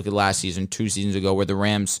fact. Look at last season, 2 seasons ago, where the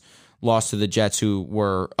Rams lost to the Jets, who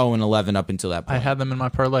were 0-11 up until that point. I had them in my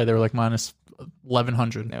parlay. They were like minus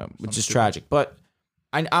 1,100. Yeah, which is tragic. But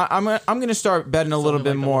I'm going to start betting a little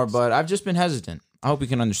bit more, but I've just been hesitant. I hope you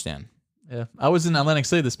can understand. Yeah, I was in Atlantic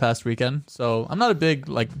City this past weekend, so I'm not a big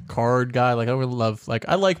card guy. I would love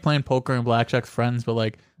I like playing poker and blackjack with friends,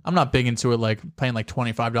 but I'm not big into it. Paying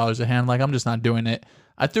 $25 a hand. I'm just not doing it.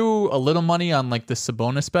 I threw a little money on the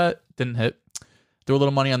Sabonis bet, didn't hit. Threw a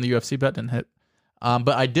little money on the UFC bet, didn't hit. But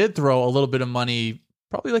I did throw a little bit of money,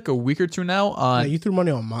 probably a week or two now. On you threw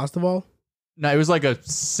money on Masvidal? No, it was a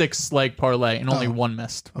 6-leg parlay and only one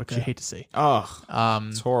missed, which you hate to see. Oh,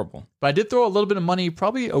 it's horrible. But I did throw a little bit of money,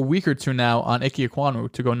 probably a week or two now, on Ike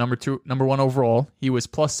Ekwonu to go number 1 overall. He was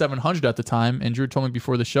plus 700 at the time, and Drew told me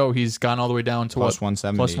before the show he's gone all the way down to plus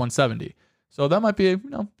 170. Plus 170. So that might be a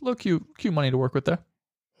little cute money to work with there.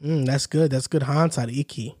 That's good. That's good hindsight,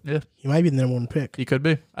 Ike. Yeah, he might be the number 1 pick. He could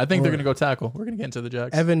be. I think they're going to go tackle. We're going to get into the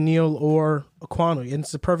Jags. Evan Neal or Ekwonu, and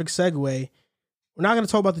it's a perfect segue. We're not going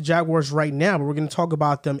to talk about the Jaguars right now, but we're going to talk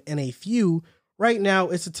about them in a few. Right now,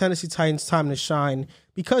 it's the Tennessee Titans' time to shine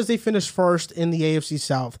because they finished first in the AFC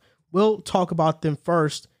South. We'll talk about them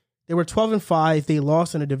first. They were 12-5. They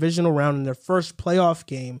lost in a divisional round in their first playoff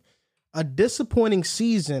game. A disappointing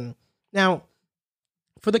season. Now,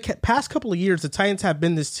 for the past couple of years, the Titans have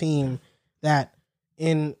been this team that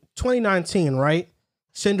in 2019, right?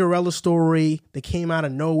 Cinderella story. They came out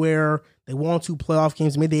of nowhere. They won 2 playoff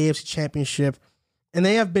games, made the AFC Championship. And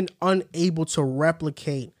they have been unable to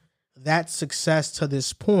replicate that success to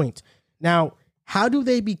this point. Now, how do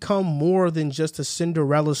they become more than just a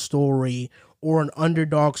Cinderella story or an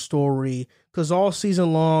underdog story? Because all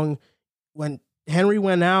season long, when Henry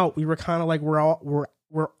went out, we were kind of like we're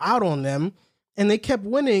out on them, and they kept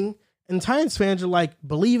winning. And Titans fans are like,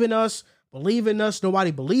 believe in us.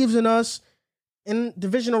 Nobody believes in us. In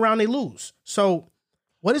divisional round, they lose. So,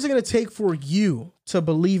 what is it going to take for you to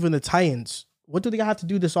believe in the Titans? What do they have to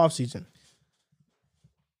do this offseason?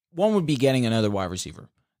 One would be getting another wide receiver.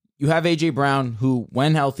 You have A.J. Brown, who,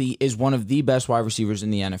 when healthy, is one of the best wide receivers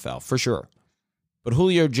in the NFL, for sure. But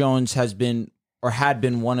Julio Jones had been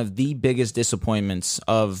one of the biggest disappointments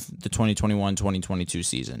of the 2021-2022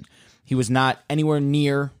 season. He was not anywhere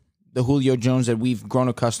near the Julio Jones that we've grown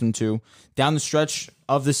accustomed to. Down the stretch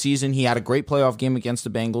of the season, he had a great playoff game against the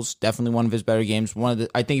Bengals. Definitely one of his better games.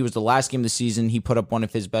 I think it was the last game of the season. He put up one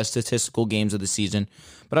of his best statistical games of the season.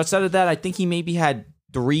 But outside of that, I think he maybe had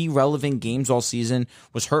 3 relevant games all season.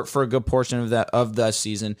 Was hurt for a good portion of that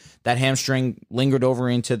season. That hamstring lingered over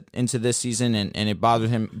into this season, and it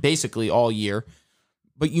bothered him basically all year.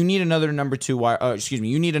 But you need another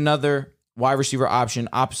you need another wide receiver option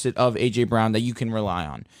opposite of A.J. Brown that you can rely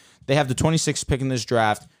on. They have the 26th pick in this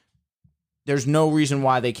draft. There's no reason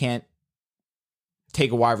why they can't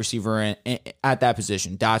take a wide receiver at that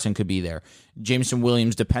position. Dotson could be there. Jameson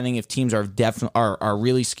Williams, depending if teams are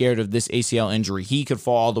really scared of this ACL injury, he could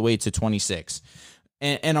fall all the way to 26.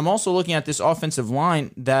 And I'm also looking at this offensive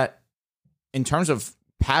line that in terms of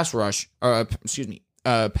pass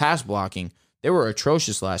blocking, they were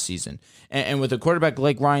atrocious last season. And with a quarterback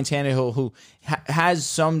like Ryan Tannehill, who has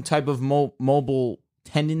some type of mobile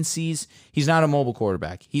tendencies, he's not a mobile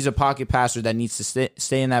quarterback. He's a pocket passer that needs to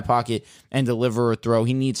stay in that pocket and deliver a throw.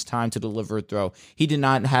 He needs time to deliver a throw. He did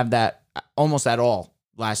not have that almost at all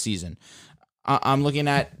last season. I'm looking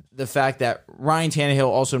at the fact that Ryan Tannehill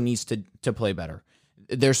also needs to play better.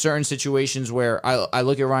 There's certain situations where I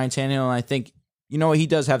look at Ryan Tannehill and I think, you know what, he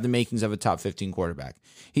does have the makings of a top 15 quarterback.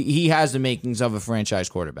 He has the makings of a franchise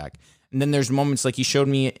quarterback. And then there's moments like he showed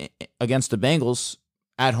me against the Bengals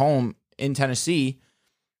at home in Tennessee,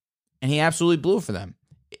 and he absolutely blew for them.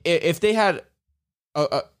 If they had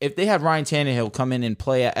Ryan Tannehill come in and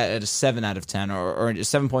play at a 7 out of 10 or a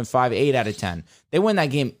 7.5, 8 out of 10, they win that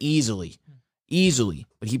game easily.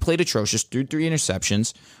 But he played atrocious, threw 3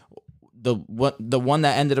 interceptions. The one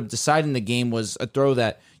that ended up deciding the game was a throw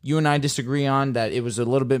that you and I disagree on, that it was a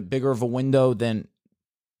little bit bigger of a window than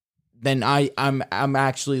I'm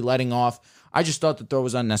actually letting off. I just thought the throw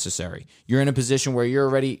was unnecessary. You're in a position where you're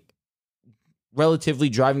already relatively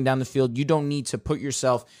driving down the field. You don't need to put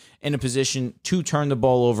yourself in a position to turn the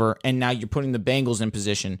ball over, and now you're putting the Bengals in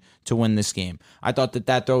position to win this game. I thought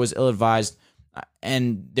that throw was ill-advised,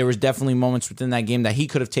 and there was definitely moments within that game that he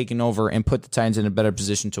could have taken over and put the Titans in a better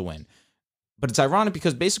position to win. But it's ironic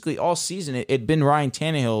because basically all season it'd been Ryan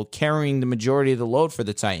Tannehill carrying the majority of the load for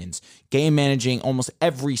the Titans, game managing almost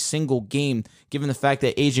every single game, given the fact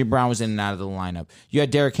that A.J. Brown was in and out of the lineup. You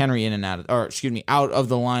had Derrick Henry out of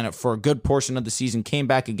the lineup for a good portion of the season, came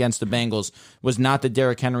back against the Bengals, was not the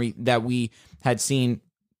Derrick Henry that we had seen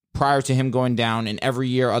prior to him going down. And every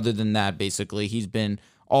year other than that, basically, he's been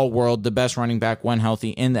all-world, the best running back when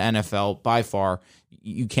healthy in the NFL by far.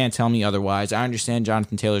 You can't tell me otherwise. I understand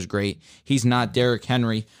Jonathan Taylor's great. He's not Derrick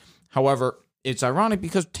Henry. However, it's ironic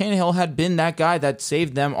because Tannehill had been that guy that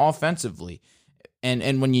saved them offensively.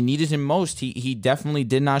 And when you needed him most, he definitely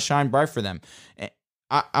did not shine bright for them.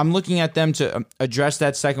 I'm looking at them to address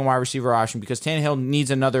that second wide receiver option because Tannehill needs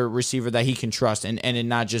another receiver that he can trust and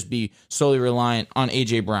not just be solely reliant on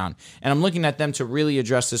A.J. Brown. And I'm looking at them to really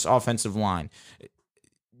address this offensive line.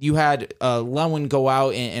 You had Lewin go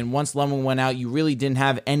out, and once Lewin went out, you really didn't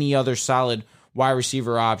have any other solid wide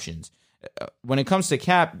receiver options. When it comes to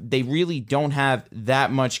cap, they really don't have that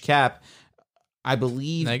much cap. I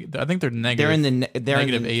believe. I think they're negative. They're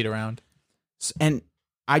negative 8 around. And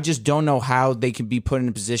I just don't know how they could be put in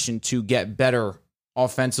a position to get better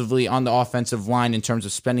offensively on the offensive line in terms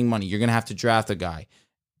of spending money. You're going to have to draft a guy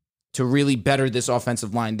to really better this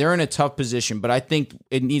offensive line. They're in a tough position, but I think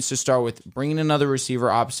it needs to start with bringing another receiver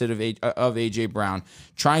opposite of A.J. Brown,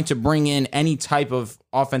 trying to bring in any type of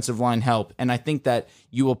offensive line help, and I think that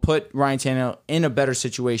you will put Ryan Tannehill in a better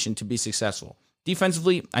situation to be successful.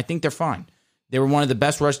 Defensively, I think they're fine. They were one of the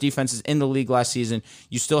best rush defenses in the league last season.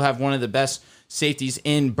 You still have one of the best safeties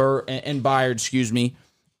in Byard,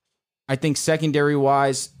 I think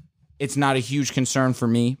secondary-wise, it's not a huge concern for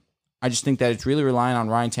me. I just think that it's really relying on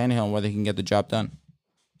Ryan Tannehill and whether he can get the job done.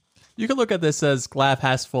 You could look at this as glass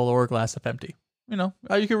half full or glass half empty. You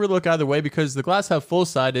could really look either way because the glass half full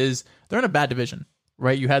side is they're in a bad division,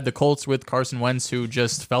 right? You had the Colts with Carson Wentz who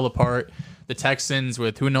just fell apart. The Texans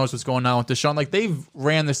with who knows what's going on with Deshaun. Like they've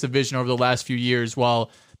ran this division over the last few years while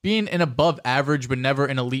being an above average but never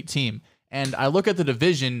an elite team. And I look at the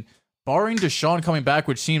division, barring Deshaun coming back,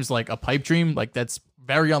 which seems like a pipe dream, like that's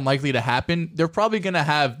very unlikely to happen. They're probably going to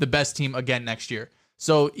have the best team again next year.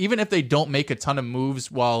 So even if they don't make a ton of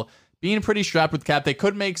moves while being pretty strapped with cap, they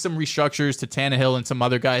could make some restructures to Tannehill and some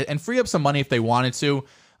other guys and free up some money if they wanted to.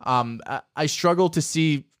 I struggle to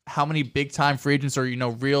see how many big time free agents or,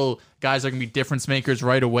 real guys are going to be difference makers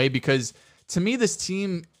right away because to me, this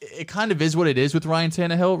team, it kind of is what it is with Ryan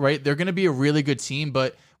Tannehill, right? They're going to be a really good team,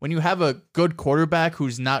 but when you have a good quarterback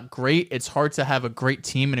who's not great, it's hard to have a great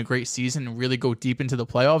team and a great season and really go deep into the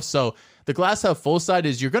playoffs. So the glass half full side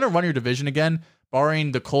is you're going to run your division again,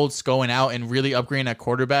 barring the Colts going out and really upgrading at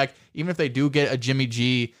quarterback. Even if they do get a Jimmy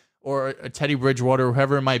G or a Teddy Bridgewater or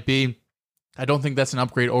whoever it might be, I don't think that's an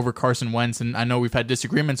upgrade over Carson Wentz. And I know we've had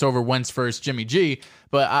disagreements over Wentz versus Jimmy G,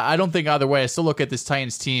 but I don't think either way. I still look at this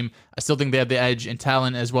Titans team. I still think they have the edge in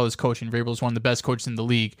talent as well as coaching. Vrabel is one of the best coaches in the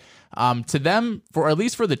league. To them, at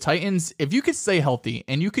least for the Titans, if you could stay healthy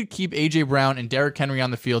and you could keep A.J. Brown and Derrick Henry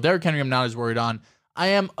on the field, Derrick Henry I'm not as worried on. I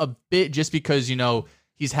am a bit just because,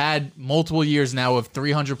 he's had multiple years now of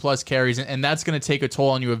 300-plus carries, and that's going to take a toll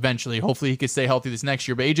on you eventually. Hopefully he can stay healthy this next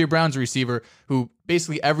year. But A.J. Brown's a receiver who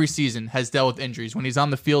basically every season has dealt with injuries. When he's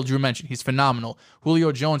on the field, Drew mentioned, he's phenomenal.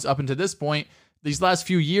 Julio Jones, up until this point, these last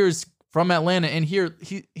few years from Atlanta and here,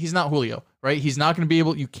 he's not Julio, right? He's not going to be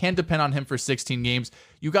able, you can't depend on him for 16 games.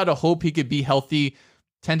 You got to hope he could be healthy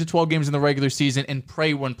 10 to 12 games in the regular season and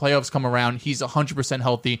pray when playoffs come around, he's 100%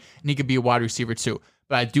 healthy and he could be a wide receiver too.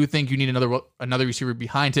 But I do think you need another receiver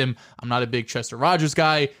behind him. I'm not a big Chester Rogers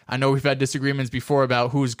guy. I know we've had disagreements before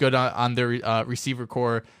about who's good on their receiver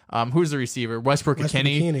core. Who's the receiver? Westbrook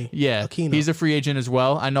Akini. Yeah, Aquino. He's a free agent as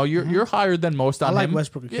well. I know you're higher than most on him. I like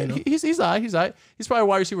Westbrook Akini. Yeah, he's high. He's probably a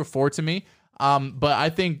wide receiver 4 to me. But I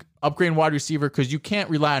think upgrading wide receiver, because you can't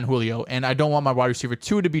rely on Julio, and I don't want my wide receiver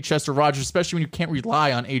 2 to be Chester Rogers, especially when you can't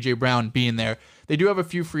rely on A.J. Brown being there. They do have a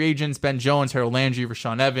few free agents: Ben Jones, Harold Landry,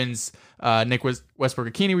 Rashawn Evans, Nick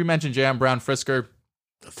Westbrook-Akini. We mentioned Jayon Brown, Frisker,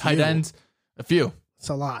 tight ends, a few. It's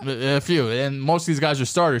a lot. A few. And most of these guys are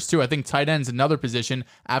starters, too. I think tight end's another position.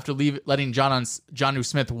 After letting Jonnu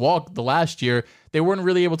Smith walk the last year, they weren't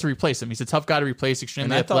really able to replace him. He's a tough guy to replace,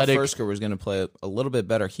 extremely athletic. I thought Frisker was going to play a little bit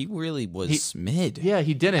better. He really was mid. Yeah,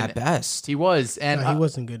 he didn't. At best. He was. And he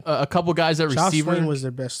wasn't good. A couple guys at receiver. Swain was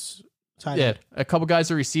their best tight end. Yeah, a couple guys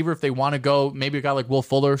at receiver, if they want to go, maybe a guy like Will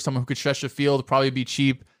Fuller, someone who could stretch the field, probably be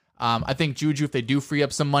cheap. I think Juju, if they do free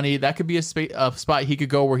up some money, that could be a spot he could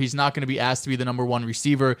go where he's not going to be asked to be the number 1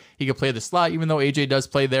 receiver. He could play the slot, even though AJ does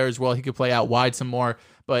play there as well. He could play out wide some more.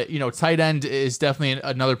 But, tight end is definitely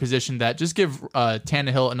another position that just give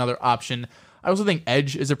Tannehill another option. I also think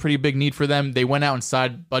edge is a pretty big need for them. They went out and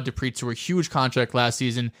signed Bud Dupree to a huge contract last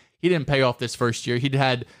season. He didn't pay off this first year. He'd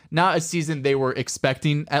had not a season they were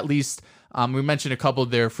expecting, at least. We mentioned a couple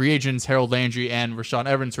of their free agents, Harold Landry and Rashawn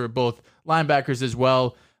Evans, who are both linebackers as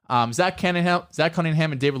well. Zach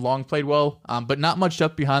Cunningham and David Long played well, but not much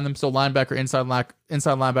depth behind them. So linebacker, inside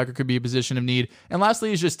linebacker could be a position of need. And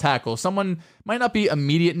lastly is just tackle. Someone might not be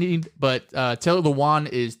immediate need, but Taylor Lewan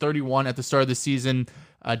is 31 at the start of the season.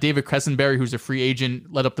 David Cressenberry, who's a free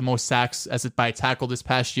agent, led up the most sacks by tackle this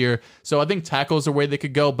past year. So I think tackle is a way they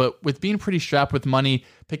could go, but with being pretty strapped with money,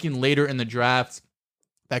 picking later in the draft,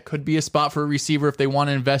 that could be a spot for a receiver if they want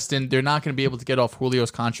to invest in. They're not going to be able to get off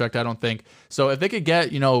Julio's contract, I don't think. So if they could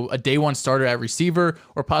get, a day 1 starter at receiver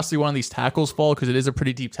or possibly one of these tackles fall, because it is a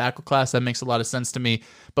pretty deep tackle class, that makes a lot of sense to me.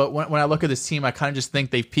 But when I look at this team, I kind of just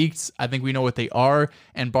think they've peaked. I think we know what they are.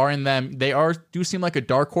 And barring them, they do seem like a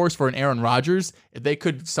dark horse for an Aaron Rodgers. If they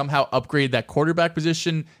could somehow upgrade that quarterback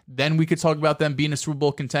position, then we could talk about them being a Super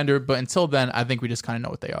Bowl contender. But until then, I think we just kind of know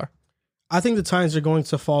what they are. I think the Titans are going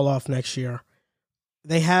to fall off next year.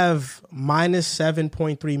 They have minus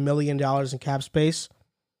 $7.3 million in cap space.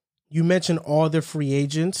 You mentioned all their free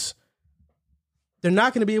agents. They're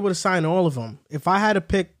not going to be able to sign all of them. If I had to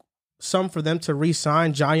pick some for them to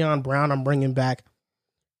re-sign, Jayon Brown, I'm bringing back.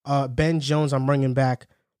 Ben Jones, I'm bringing back.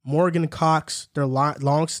 Morgan Cox, their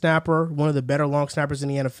long snapper, one of the better long snappers in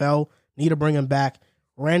the NFL. Need to bring him back.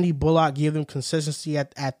 Randy Bullock, give them consistency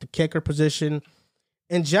at the kicker position.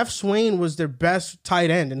 And Jeff Swain was their best tight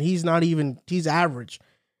end, and he's average.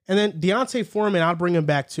 And then Deontay Foreman, I'll bring him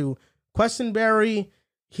back too. Questenberry,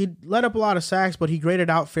 he let up a lot of sacks, but he graded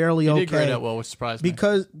out fairly okay. He did grade out well, which surprised me.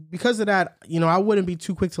 Because of that, I wouldn't be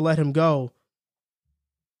too quick to let him go.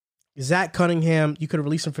 Zach Cunningham, you could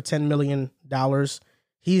release him for $10 million.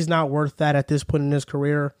 He's not worth that at this point in his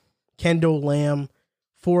career. Kendall Lamb,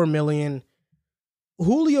 $4 million.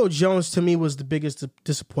 Julio Jones, to me, was the biggest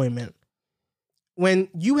disappointment. When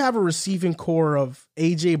you have a receiving core of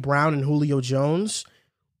A.J. Brown and Julio Jones,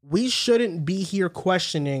 we shouldn't be here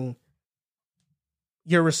questioning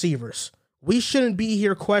your receivers. We shouldn't be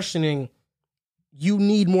here questioning you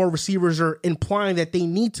need more receivers or implying that they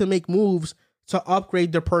need to make moves to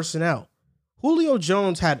upgrade their personnel. Julio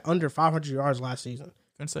Jones had under 500 yards last season.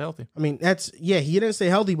 Didn't stay healthy. I mean, he didn't stay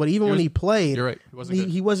healthy, but even when he played, you're right.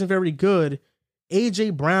 He wasn't very good. A.J.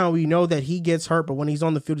 Brown, we know that he gets hurt, but when he's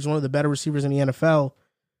on the field, he's one of the better receivers in the NFL.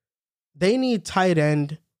 They need tight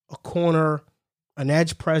end, a corner, an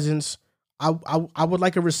edge presence. I would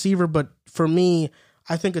like a receiver, but for me,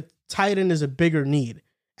 I think a tight end is a bigger need.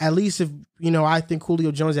 At least if, I think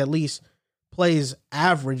Julio Jones at least plays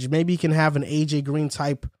average. Maybe he can have an A.J. Green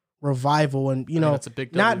type revival and, that's a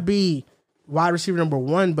big not be wide receiver number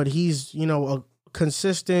 1, but he's, a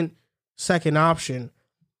consistent second option.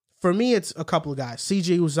 For me, it's a couple of guys.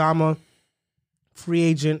 C.J. Uzomah, free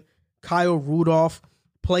agent. Kyle Rudolph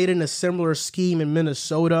played in a similar scheme in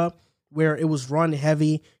Minnesota where it was run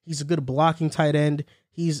heavy. He's a good blocking tight end.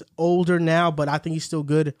 He's older now, but I think he's still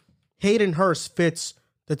good. Hayden Hurst fits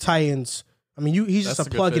the Titans. I mean, he's just a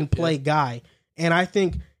plug-and-play guy. And I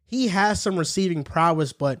think he has some receiving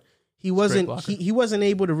prowess, but he wasn't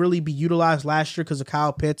able to really be utilized last year because of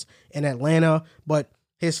Kyle Pitts in Atlanta. But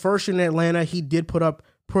his first year in Atlanta, he did put up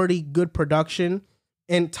pretty good production.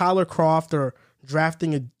 And Tyler Kroft or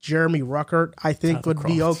drafting a Jeremy Ruckert, I think would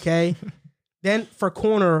be okay. Then for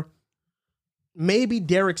corner, maybe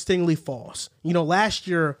Derek Stingley falls. Last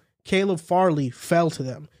year, Caleb Farley fell to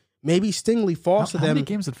them. Maybe Stingley falls to them. How many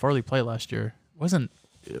games did Farley play last year?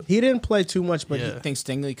 He didn't play too much, but You think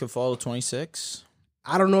Stingley could fall to 26?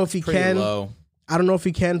 I don't know if he Pretty can. low. I don't know if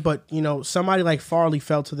he can, but somebody like Farley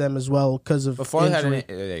fell to them as well because of injury.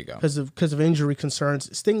 There you go. Because of injury concerns.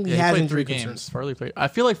 Stingley He has played injury 3 games. concerns. Farley played. I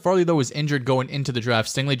feel like Farley though was injured going into the draft.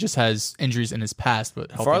 Stingley just has injuries in his past,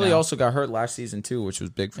 but Farley also got hurt last season too, which was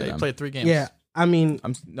big for he them. played 3 games. Yeah, I mean,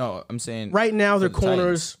 I'm saying right now their for the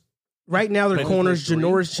corners. Right now their Played corners: three?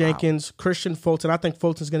 Janoris Wow. Jenkins, Christian Fulton. I think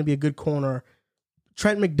Fulton's going to be a good corner.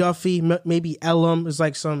 Trent McDuffie, maybe Elam is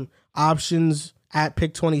like some options at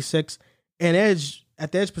pick 26. And edge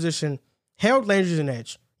at the edge position, Harold Landry's an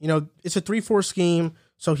edge. It's a 3-4 scheme,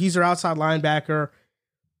 so he's their outside linebacker.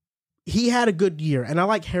 He had a good year, and I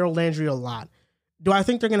like Harold Landry a lot. Do I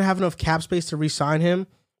think they're going to have enough cap space to re-sign him?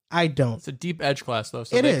 I don't. It's a deep edge class though.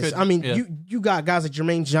 So It they is. could- I mean, yeah. you got guys like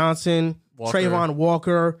Jermaine Johnson, Walker. Trayvon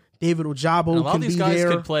Walker, David Ojabo And a lot can of these be guys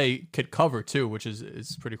there. could cover too, which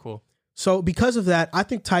is pretty cool. So because of that, I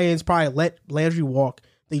think tight ends probably let Landry walk.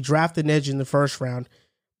 They drafted an edge in the first round.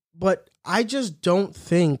 But I just don't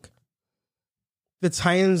think the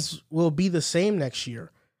Titans will be the same next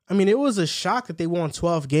year. I mean, it was a shock that they won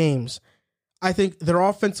 12 games. I think their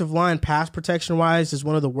offensive line, pass protection-wise, is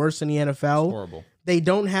one of the worst in the NFL. It's horrible. They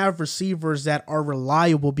don't have receivers that are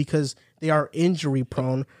reliable because they are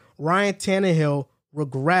injury-prone. Ryan Tannehill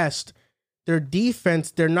regressed. Their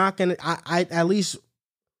defense, they're not going to... I at least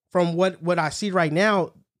from what I see right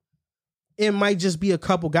now, it might just be a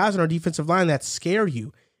couple guys on our defensive line that scare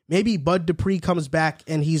you. Maybe Bud Dupree comes back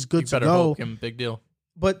and he's good to Better go. hope, give him a big deal.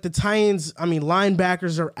 But the Titans, I mean,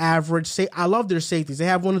 linebackers are average. I love their safeties. They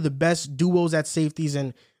have one of the best duos at safeties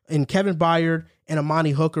in Kevin Byard and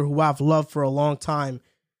Amani Hooker, who I've loved for a long time.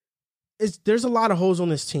 There's a lot of holes on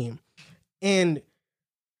this team. And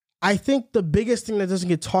I think the biggest thing that doesn't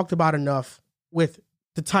get talked about enough with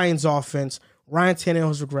the Titans offense, Ryan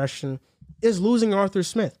Tannehill's regression, is losing Arthur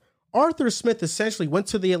Smith. Arthur Smith essentially went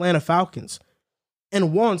to the Atlanta Falcons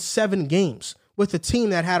and won 7 games with a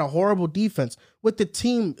team that had a horrible defense, with the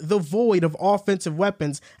team the void of offensive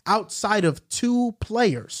weapons outside of 2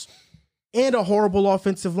 players and a horrible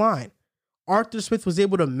offensive line. Arthur Smith was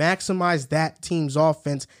able to maximize that team's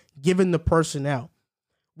offense given the personnel.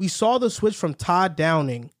 We saw the switch from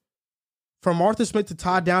Arthur Smith to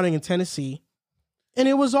Todd Downing in Tennessee, and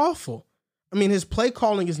it was awful. I mean, his play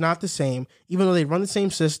calling is not the same, even though they run the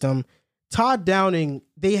same system. Todd Downing,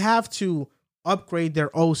 they have to upgrade their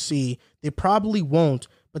OC. They probably won't,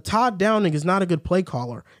 but Todd Downing is not a good play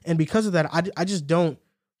caller. And because of that, I just don't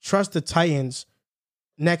trust the Titans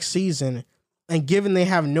next season. And given they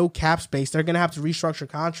have no cap space, they're going to have to restructure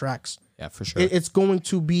contracts. Yeah, for sure. It's going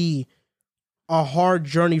to be a hard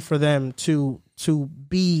journey for them to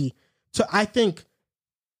I think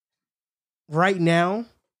right now,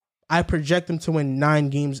 I project them to win 9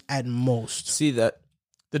 games at most. See that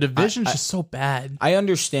The division's just so bad. I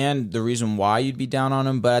understand the reason why you'd be down on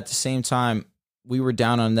them, but at the same time, we were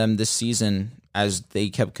down on them this season as they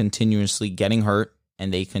kept continuously getting hurt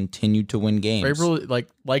and they continued to win games. Vrabel,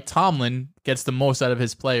 like Tomlin, gets the most out of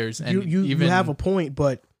his players, and You have a point,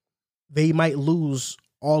 but they might lose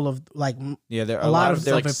all of there are a lot of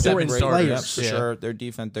like important 7 starters. players. for sure. Their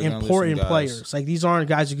defense, they're Important gonna lose some guys. players. Like these aren't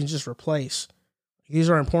guys you can just replace. These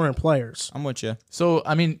are important players. I'm with you. So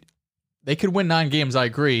I mean, they could win 9 games. I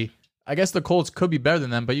agree. I guess the Colts could be better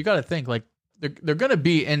than them, but you got to think they're going to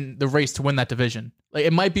be in the race to win that division. Like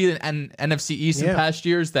it might be an NFC East in past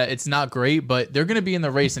years that it's not great, but they're going to be in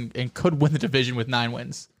the race and could win the division with 9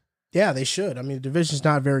 wins. Yeah, they should. I mean, the division's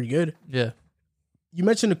not very good. Yeah. You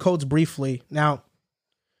mentioned the Colts briefly. Now,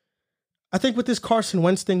 I think with this Carson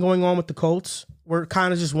Wentz thing going on with the Colts, we're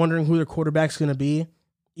kind of just wondering who their quarterback's going to be.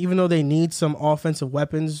 Even though they need some offensive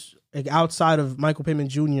weapons, like outside of Michael Pittman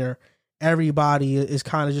Jr., everybody is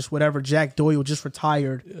kind of just whatever. Jack Doyle just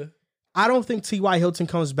retired. Yeah. I don't think T.Y. Hilton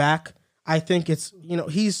comes back. I think it's,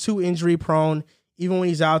 he's too injury prone. Even when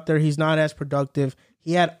he's out there, he's not as productive.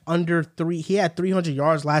 He had 300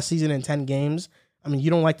 yards last season in 10 games. I mean, you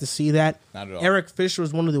don't like to see that. Not at all. Eric Fisher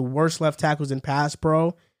was one of the worst left tackles in pass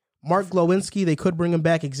pro. Mark Glowinski, they could bring him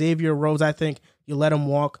back. Xavier Rhodes, I think you let him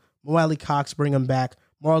walk. Mo Alley Cox, bring him back.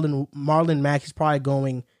 Marlon Mack, he's probably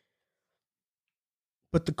going.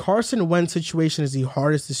 But the Carson Wentz situation is the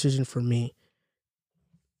hardest decision for me.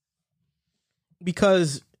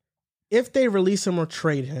 Because if they release him or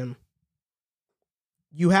trade him,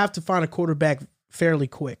 you have to find a quarterback fairly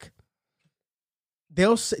quick.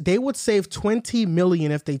 They would save $20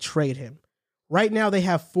 million if they trade him. Right now they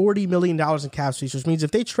have $40 million in cap space, which means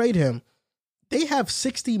if they trade him, they have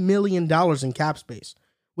 $60 million in cap space,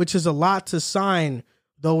 which is a lot to sign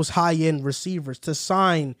those high-end receivers, to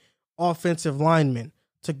sign offensive linemen,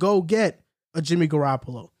 to go get a Jimmy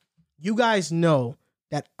Garoppolo. You guys know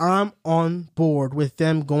that I'm on board with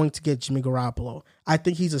them going to get Jimmy Garoppolo. I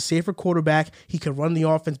think he's a safer quarterback. He can run the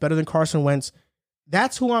offense better than Carson Wentz.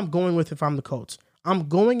 That's who I'm going with if I'm the Colts. I'm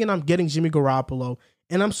going and I'm getting Jimmy Garoppolo,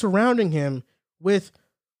 and I'm surrounding him with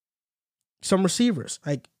some receivers.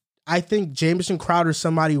 Like, I think Jamison Crowder is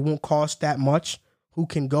somebody who won't cost that much, who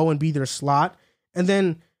can go and be their slot. And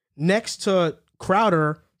then next to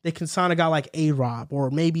Crowder, they can sign a guy like A-Rob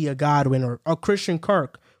or maybe a Godwin or a Christian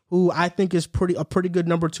Kirk, who I think is a pretty good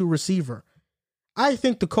number 2 receiver. I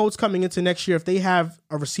think the Colts coming into next year, if they have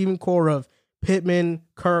a receiving core of Pittman,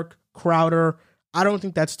 Kirk, Crowder, I don't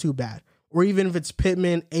think that's too bad. Or even if it's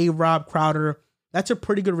Pittman, A-Rob, Crowder, that's a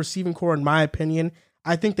pretty good receiving core in my opinion.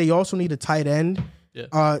 I think they also need a tight end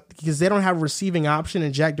because they don't have a receiving option,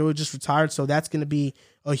 and Jack Doyle just retired, so that's going to be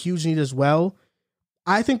a huge need as well.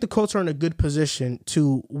 I think the Colts are in a good position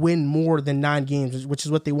to win more than 9 games, which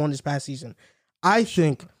is what they won this past season. I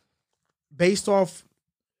think based off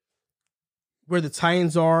where the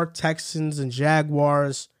Titans are, Texans, and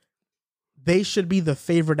Jaguars, they should be the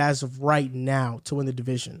favorite as of right now to win the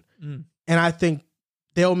division. And I think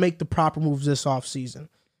they'll make the proper moves this offseason.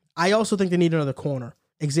 I also think they need another corner.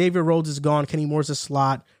 Xavier Rhodes is gone. Kenny Moore's a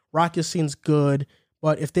slot. Rock Ya-Sin's good.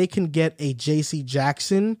 But if they can get a J.C.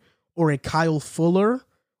 Jackson or a Kyle Fuller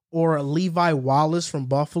or a Levi Wallace from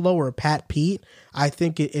Buffalo or a Pat Pete, I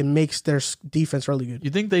think it makes their defense really good.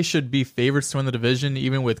 You think they should be favorites to win the division,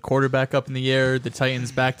 even with quarterback up in the air, the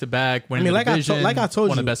Titans back-to-back, winning the division, like I told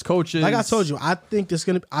one you, of the best coaches? Like I told you, I think it's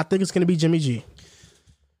gonna be Jimmy G.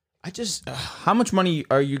 How much money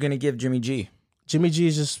are you going to give Jimmy G? Jimmy G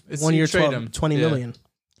is just 1 year, $20 million.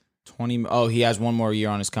 20. Oh, he has one more year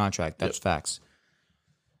on his contract. That's facts.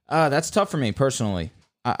 That's tough for me personally,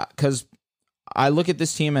 because I look at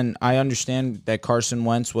this team and I understand that Carson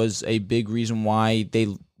Wentz was a big reason why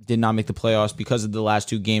they did not make the playoffs because of the last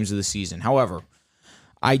 2 games of the season. However,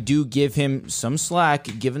 I do give him some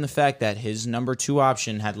slack given the fact that his number 2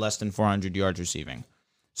 option had less than 400 yards receiving.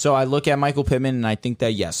 So I look at Michael Pittman and I think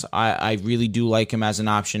that, yes, I really do like him as an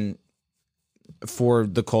option for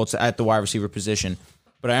the Colts at the wide receiver position.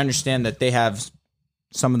 But I understand that they have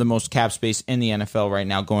some of the most cap space in the NFL right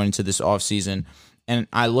now going into this offseason. And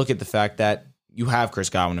I look at the fact that you have Chris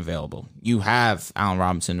Godwin available. You have Allen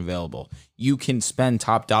Robinson available. You can spend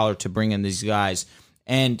top dollar to bring in these guys.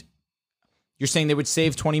 And you're saying they would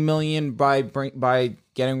save $20 million by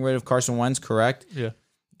getting rid of Carson Wentz, correct? Yeah.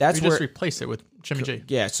 That's you where just replace it with Jimmy G.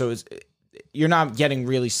 Yeah, so you're not getting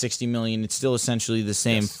really $60 million. It's still essentially the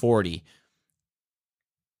same 40.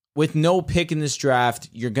 With no pick in this draft,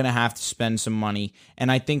 you're going to have to spend some money.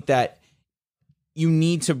 And I think that you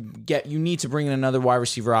need to bring in another wide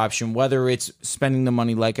receiver option, whether it's spending the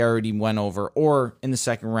money like I already went over, or in the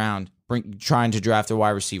second round, trying to draft a wide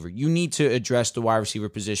receiver. You need to address the wide receiver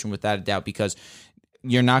position without a doubt, because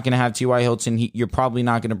you're not going to have T.Y. Hilton. You're probably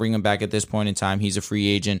not going to bring him back at this point in time. He's a free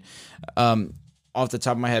agent. Off the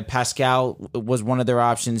top of my head, Pascal was one of their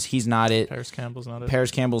options. He's not it. Paris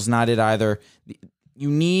Campbell's not it either. You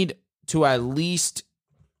need to at least,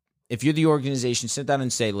 if you're the organization, sit down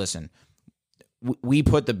and say, listen, we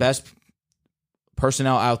put the best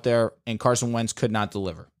personnel out there and Carson Wentz could not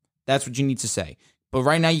deliver. That's what you need to say. But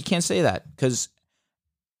right now you can't say that, because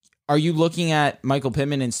are you looking at Michael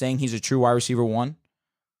Pittman and saying he's a true wide receiver 1?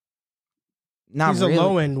 Not he's really. A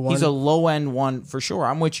low-end one. He's a low-end one for sure.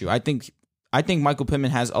 I'm with you. I think Michael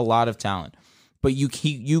Pittman has a lot of talent, but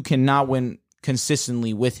you cannot win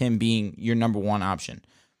consistently with him being your number 1 option.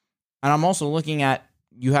 And I'm also looking at,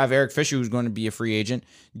 you have Eric Fisher, who's going to be a free agent.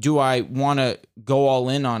 Do I want to go all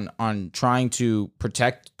in on trying to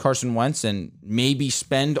protect Carson Wentz and maybe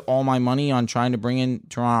spend all my money on trying to bring in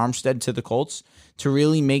Teron Armstead to the Colts to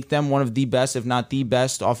really make them one of the best, if not the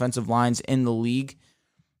best, offensive lines in the league?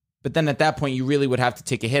 But then at that point, you really would have to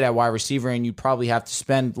take a hit at wide receiver, and you'd probably have to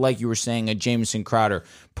spend, like you were saying, a Jamison Crowder,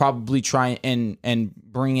 probably try and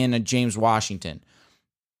bring in a James Washington,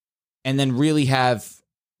 and then really have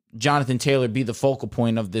Jonathan Taylor be the focal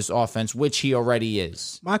point of this offense, which he already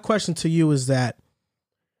is. My question to you is that,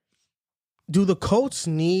 do the Colts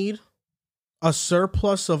need a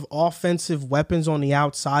surplus of offensive weapons on the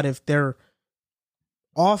outside if their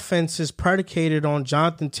offense is predicated on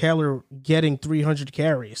Jonathan Taylor getting 300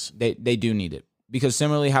 carries? They do need it, because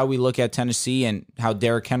similarly how we look at Tennessee and how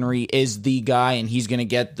Derrick Henry is the guy and he's going to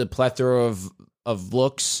get the plethora of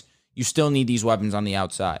looks, you still need these weapons on the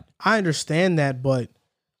outside. I understand that, but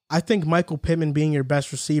I think Michael Pittman being your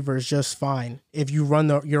best receiver is just fine if you run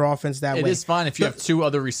your offense that way. It is fine if you have two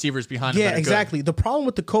other receivers behind him. Yeah, exactly. Good. The problem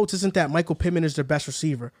with the Colts isn't that Michael Pittman is their best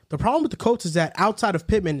receiver. The problem with the Colts is that outside of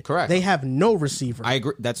Pittman, correct, they have no receiver. I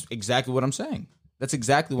agree. That's exactly what I'm saying.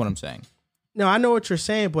 No, I know what you're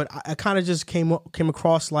saying, but I kind of just came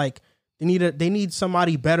across like they need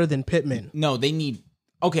somebody better than Pittman. No, they need.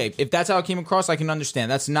 Okay, if that's how it came across, I can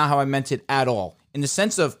understand. That's not how I meant it at all. In the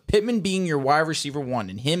sense of Pittman being your wide receiver one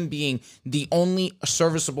and him being the only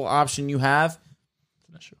serviceable option you have,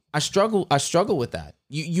 I struggle with that.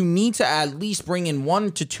 You need to at least bring in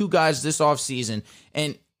 1 to 2 guys this offseason,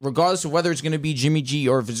 and regardless of whether it's going to be Jimmy G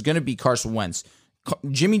or if it's going to be Carson Wentz,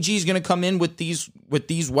 Jimmy G is going to come in with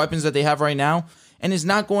these weapons that they have right now and is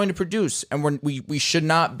not going to produce, and we should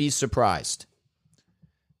not be surprised.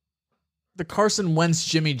 The Carson Wentz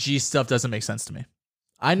Jimmy G stuff doesn't make sense to me.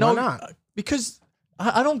 I know. Why not? Because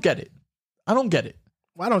I don't get it. I don't get it.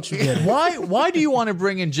 Why don't you get it? Why do you want to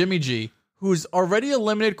bring in Jimmy G, who's already a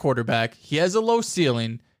limited quarterback? He has a low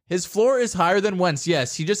ceiling. His floor is higher than Wentz.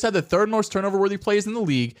 Yes, he just had the 3rd most turnover-worthy plays in the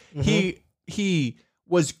league. Mm-hmm. He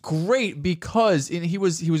was great because he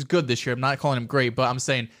was good this year. I'm not calling him great, but I'm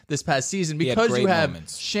saying this past season because you have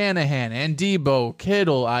Shanahan and Debo,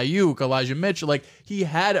 Kittle, Ayuk, Elijah Mitchell. Like, he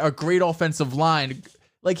had a great offensive line.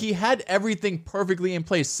 Like, he had everything perfectly in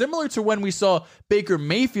place, similar to when we saw Baker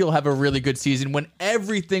Mayfield have a really good season when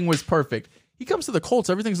everything was perfect. He comes to the Colts,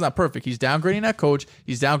 everything's not perfect. He's downgrading that coach.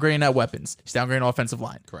 He's downgrading that weapons. He's downgrading offensive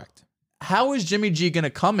line. Correct. How is Jimmy G going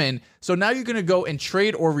to come in? So now you're going to go and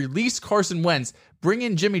trade or release Carson Wentz, bring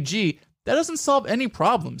in Jimmy G. That doesn't solve any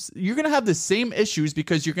problems. You're going to have the same issues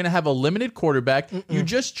because you're going to have a limited quarterback. You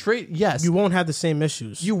just trade. Yes. You won't have the same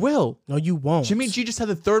issues. You will. No, you won't. Jimmy G just had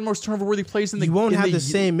the 3rd most turnover-worthy plays in the league. You won't have the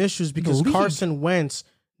same issues because Carson Wentz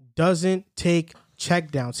doesn't take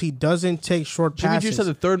checkdowns. He doesn't take short passes. Jimmy G just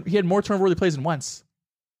had the 3rd. He had more turnover-worthy plays than Wentz.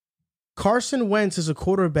 Carson Wentz is a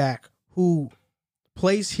quarterback who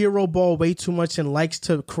plays hero ball way too much and likes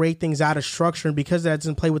to create things out of structure, and because that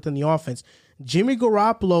doesn't play within the offense. Jimmy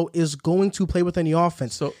Garoppolo is going to play within the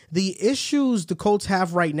offense. So the issues the Colts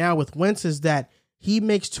have right now with Wentz is that he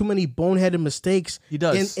makes too many boneheaded mistakes. He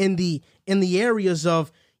does. in the areas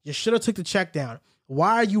of you should have took the check down.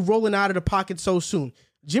 Why are you rolling out of the pocket so soon?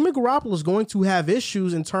 Jimmy Garoppolo is going to have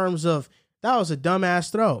issues in terms of that was a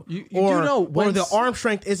dumbass throw, or the arm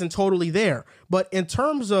strength isn't totally there. But in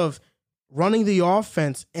terms of running the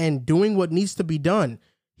offense and doing what needs to be done,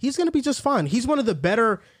 he's going to be just fine. He's one of the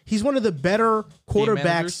better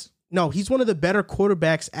quarterbacks. No, he's one of the better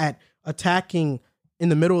quarterbacks at attacking in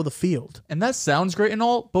the middle of the field. And that sounds great and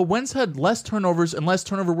all, but Wentz had less turnovers and less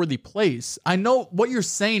turnover-worthy plays. I know what you're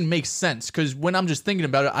saying makes sense because when I'm just thinking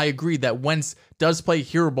about it, I agree that Wentz does play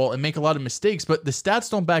hero ball and make a lot of mistakes, but the stats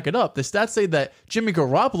don't back it up. The stats say that Jimmy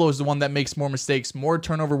Garoppolo is the one that makes more mistakes, more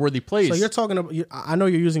turnover-worthy plays. So you're talking about, I know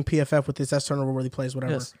you're using PFF with this, that's turnover-worthy plays,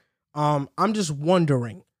 whatever. Yes. I'm just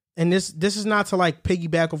wondering, and this is not to like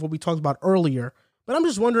piggyback off what we talked about earlier, but I'm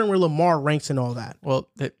just wondering where Lamar ranks in all that. Well,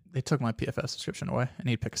 they took my PFF subscription away. I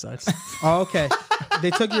need pick sides. Oh, okay.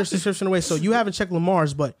 They took your subscription away, so you haven't checked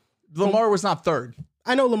Lamar's, but Lamar was not 3rd.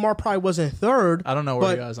 I know Lamar probably wasn't 3rd. I don't know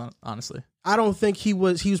where he was, honestly. I don't think he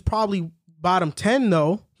was. He was probably bottom 10,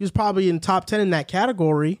 though. He was probably in top 10 in that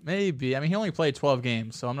category. Maybe. I mean, he only played 12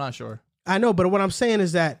 games, so I'm not sure. I know, but what I'm saying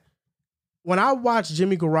is that when I watched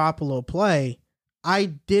Jimmy Garoppolo play,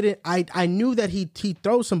 I knew that he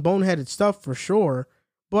throws some boneheaded stuff for sure,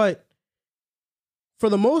 but for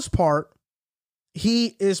the most part,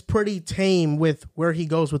 he is pretty tame with where he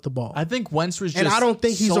goes with the ball. I think Wentz was just and I don't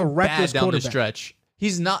think he's so a reckless bad down quarterback. the stretch.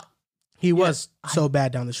 He's not. He was so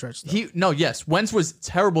bad down the stretch. Wentz was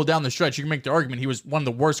terrible down the stretch. You can make the argument he was one of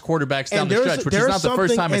the worst quarterbacks down the stretch, which is not the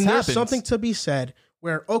first time it's happened. There's something to be said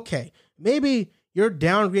where, okay, maybe you're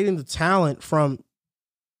downgrading the talent from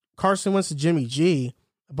Carson Wentz to Jimmy G,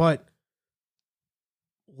 but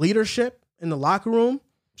leadership in the locker room,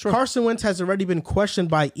 sure. Carson Wentz has already been questioned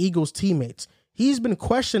by Eagles teammates. He's been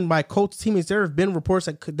questioned by Colts teammates. There have been reports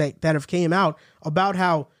that have came out about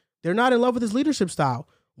how they're not in love with his leadership style.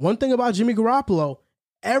 One thing about Jimmy Garoppolo,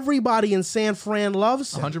 everybody in San Fran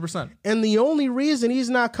loves him. 100%. And the only reason he's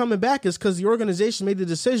not coming back is because the organization made the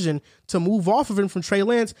decision to move off of him from Trey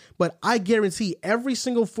Lance. But I guarantee every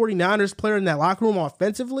single 49ers player in that locker room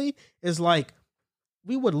offensively is like,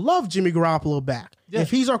 we would love Jimmy Garoppolo back. Yeah. If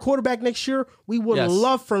he's our quarterback next year, we would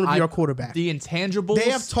love for him to be our quarterback. The intangibles. They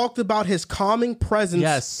have talked about his calming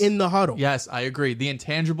presence in the huddle. Yes, I agree. The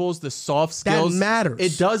intangibles, the soft skills. That matters.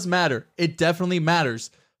 It does matter. It definitely matters.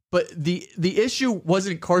 But the issue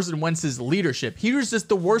wasn't Carson Wentz's leadership. He was just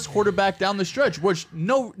the worst quarterback down the stretch, which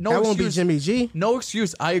no that excuse. won't be Jimmy G. No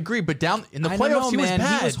excuse. I agree. But down in the I playoffs, don't know, he was man.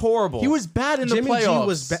 bad. He was horrible. He was bad in Jimmy the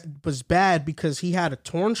playoffs. G was bad because he had a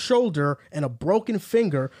torn shoulder and a broken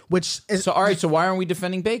finger, which is... So all right, so why aren't we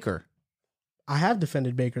defending Baker? I have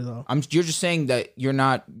defended Baker, though. You're just saying that you're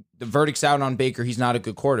not, the verdict's out on Baker. He's not a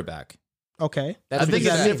good quarterback. Okay. That's I think what it's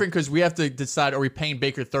you said. different because we have to decide: are we paying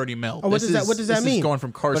Baker $30 million? Oh, what does that mean? Is going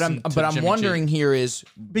from Carson, But I'm Jimmy wondering G. here is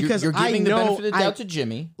Because you're giving I the know- benefit of the doubt to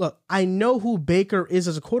Jimmy, Look, I know who Baker is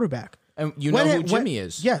as a quarterback. and you know who Jimmy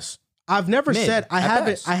is. Yes. I've never Mid, said at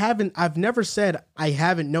best. I've never said I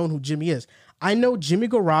haven't known who Jimmy is. I know Jimmy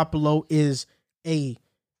Garoppolo is a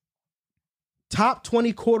top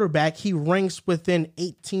 20 quarterback. He ranks within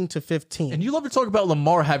 18 to 15. And you love to talk about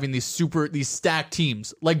Lamar having these stacked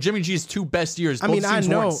teams. Like Jimmy G's 2 best years, both teams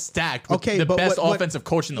weren't stacked with the but best what- offensive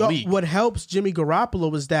coach in the league. What helps Jimmy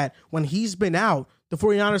Garoppolo is that when he's been out, the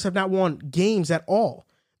 49ers have not won games at all.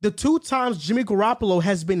 The 2 times Jimmy Garoppolo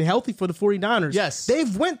has been healthy for the 49ers, Yes.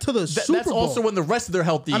 they've went to the Super That's Bowl. also when the rest of their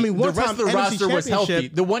healthy. I mean, the one rest time of the NFC roster was healthy.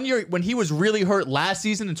 championship- The one year when he was really hurt last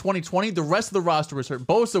season in 2020, the rest of the roster was hurt.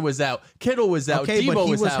 Bosa was out. Kittle was out. Okay, Debo but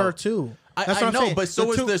he was out. hurt too. I That's what I'm know, saying. but so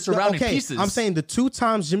was the surrounding pieces. I'm saying the 2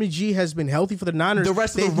 times Jimmy G has been healthy for the Niners, The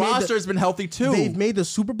rest of the they've made roster has been healthy too. They've made the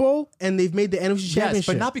Super Bowl and they've made the NFC Yes, Championship.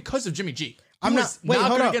 but not because of Jimmy G. He I'm was wait, not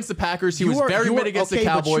hold good up. against the Packers. He You was are- very you mid are- against the okay,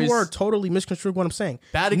 Cowboys. But you are totally misconstruing what I'm saying.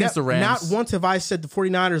 Bad against the Rams. Not once have I said the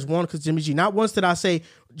 49ers won because Jimmy G. Not once did I say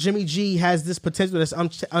Jimmy G has this potential that's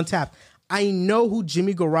untapped. I know who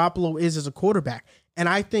Jimmy Garoppolo is as a quarterback, and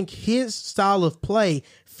I think his style of play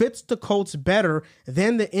fits the Colts better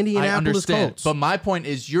than the I Indianapolis understand, Colts. but my point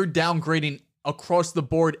is you're downgrading across the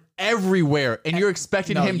board everywhere, and you're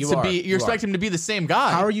expecting No, him you to are. be. You're You expecting him to be the same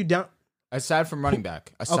guy. How are you down? Aside from running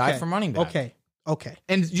back. Okay.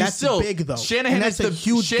 And you That's still big though. Shanahan And that's is a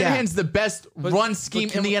huge Shanahan's gap. the best run scheme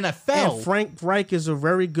in the NFL. And Frank Reich is a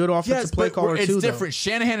very good offensive yes, play but caller it's too. different.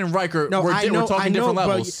 Shanahan and Reich are No, we're I know, talking different but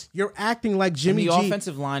levels. you're acting like And Jimmy the G.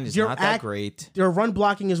 offensive line is Your not that great. Their run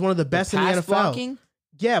blocking is one of the best in the Pass NFL. blocking?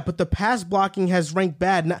 Yeah, but the pass blocking has ranked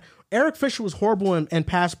bad. Eric Fisher was horrible in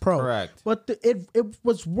pass pro. Correct. But it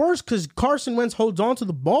was worse because Carson Wentz holds on to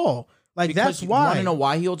the ball. Like, that's why. You want to know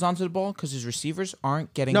why he holds onto the ball? Because his receivers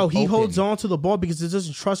aren't getting No, he open. holds on to the ball because he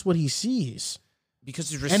doesn't trust what he sees. Because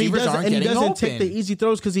his And he receivers aren't doesn't, getting open. take the easy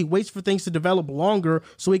throws because he waits for things to develop longer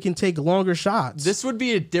so he can take longer shots. This would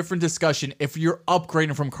be a different discussion if you're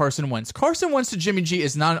upgrading from Carson Wentz. Carson Wentz to Jimmy G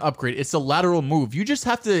is not an upgrade. It's a lateral move. You just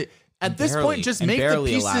have to, at this point, just make the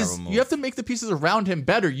pieces. You have to make the pieces around him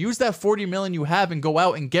better. Use that $40 million you have and go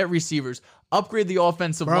out and get receivers. Upgrade the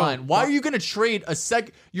offensive line. Why are you going to trade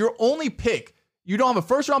your only pick? You don't have a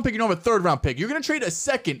first round pick. You don't have a third round pick. You're going to trade a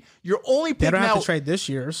second. Your only pick they don't now. have to trade this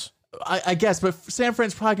year's. I guess, but San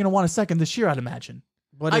Fran's probably going to want a second this year, I'd imagine.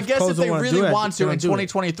 But I guess Colts if they don't wanna really do that, want they to in don't do it.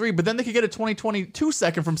 2023, but then they could get a 2022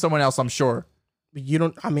 second from someone else, I'm sure. You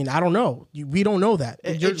don't. I mean, I don't know. We don't know that.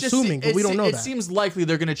 You're assuming, but we don't know it that. seems likely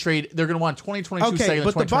they're going to trade. They're going to want 2022 second. Okay,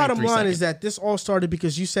 but the bottom line second. is that this all started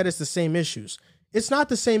because you said it's the same issues. It's not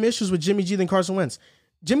the same issues with Jimmy G than Carson Wentz.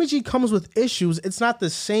 Jimmy G comes with issues. It's not the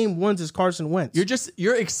same ones as Carson Wentz.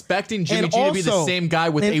 You're expecting Jimmy And G to be the also- same guy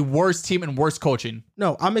with and- a worse team and worse coaching.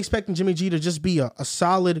 No, I'm expecting Jimmy G to just be a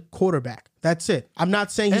solid quarterback. That's it. I'm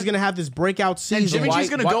not saying he's going to have this breakout season. And Jimmy Why- G's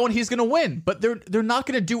going to why- go and he's going to win, but they're not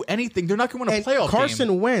going to do anything. They're not going to win a playoff Carson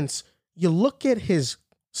game. Wentz, you look at his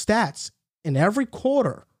stats in every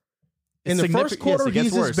quarter. In It's the first quarter, it gets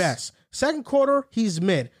he's worse. his best. Second quarter, he's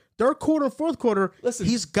mid. Third quarter, fourth quarter, Listen,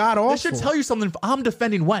 he's got awful. This should tell you something. I'm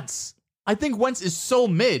defending Wentz. I think Wentz is so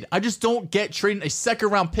mid. I just don't get trading a second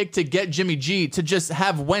round pick to get Jimmy G to just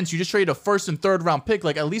have Wentz. You just trade a first and third round pick.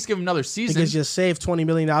 Like, at least give him another season. Because you save $20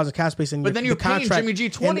 million in cap space. And But then you're paying Jimmy G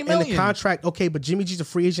 $20 And the million. contract, okay, but Jimmy G's a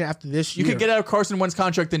free agent after this You year. could get out of Carson Wentz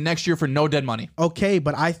contract the next year for no dead money. Okay,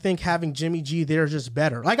 but I think having Jimmy G there is just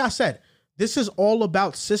better. Like I said, this is all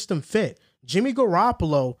about system fit. Jimmy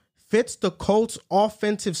Garoppolo fits the Colts'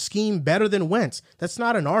 offensive scheme better than Wentz. That's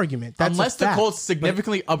not an argument. That's Unless a the fact. Colts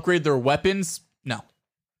significantly upgrade their weapons, no.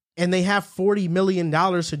 And they have $40 million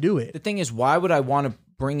to do The it. thing is, why would I want to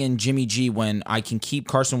bring in Jimmy G when I can keep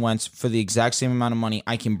Carson Wentz for the exact same amount of money?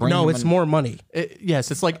 I can bring him No, it's in, more money. Yes,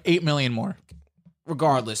 it's like $8 million more.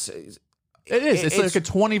 regardless. It is. It's like a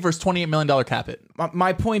 $20 versus $28 million cap hit.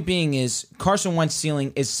 My point being is Carson Wentz's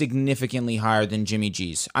ceiling is significantly higher than Jimmy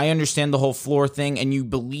G's. I understand the whole floor thing, and you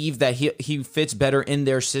believe that he fits better in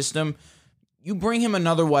their system. You bring him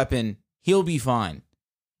another weapon, he'll be fine.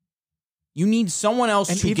 You need someone else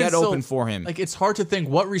And to even get so, open for him. Like, it's hard to think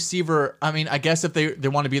what receiver. I mean, I guess if they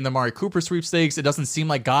want to be in the Amari Cooper sweepstakes, it doesn't seem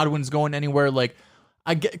like Godwin's going anywhere. Like,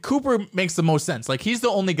 Cooper makes the most sense. Like, he's the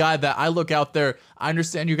only guy that I look out there. I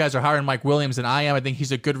understand you guys are hiring Mike Williams, and I am. I think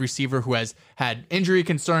he's a good receiver who has had injury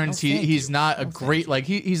concerns. He's not a great, like,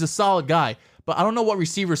 he's a solid guy. But I don't know what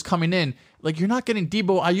receivers coming in. Like, you're not getting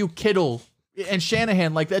Debo, Ayuk, Kittle, and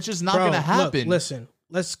Shanahan. Like, that's just not going to happen. Look, listen.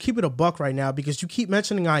 Let's keep it a buck right now because you keep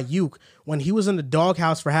mentioning Ayuk when he was in the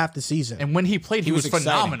doghouse for half the season. And when he played, he was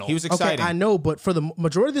phenomenal. He was exciting. Okay, I know, but for the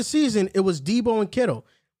majority of the season, it was Debo and Kittle.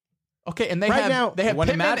 Okay, and they Right have now,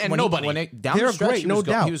 Pittman and nobody. They're great, no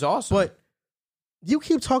doubt. He was awesome. But you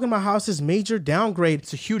keep talking about how it's this major downgrade.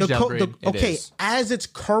 It's a huge downgrade. Okay, as it's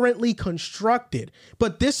currently constructed.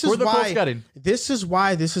 But this is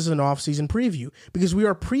why this is an offseason preview. Because we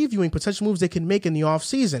are previewing potential moves they can make in the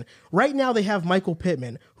offseason. Right now they have Michael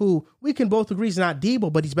Pittman, who we can both agree is not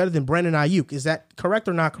Debo, but he's better than Brandon Ayuk. Is that correct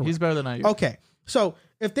or not correct? He's better than Ayuk. Okay. So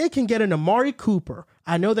if they can get an Amari Cooper,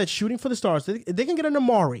 I know that shooting for the stars, if they can get an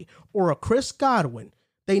Amari or a Chris Godwin,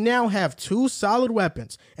 they now have two solid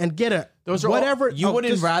weapons and get a Those are whatever. You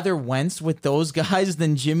wouldn't rather Wentz with those guys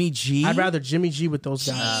than Jimmy G? I'd rather Jimmy G with those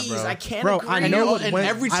guys. Jeez, I can't Bro, agree. I know and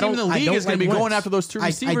every team in the league is going to be going after those two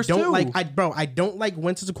receivers too. I don't like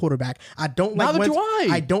Wentz as a quarterback. I don't like Neither Wentz. do I.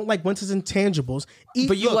 I don't like Wentz's intangibles.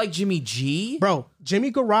 But you like Jimmy G? Bro,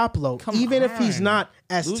 Jimmy Garoppolo, even if he's not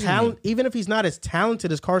as even if he's not as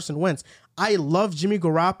talented as Carson Wentz, I love Jimmy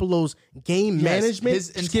Garoppolo's game management his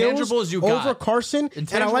skills intangibles you over got. Carson,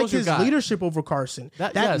 and I like his leadership over Carson.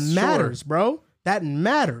 That matters, bro. That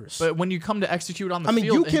matters. But when you come to execute on the I mean,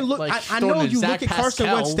 field, you can look. like, I know you look at Carson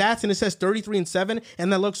Pascal, Wentz stats and it says 33-7,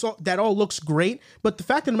 and that all looks great. But the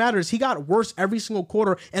fact of the matter is, he got worse every single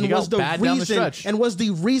quarter, and was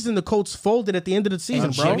the reason the Colts folded at the end of the season,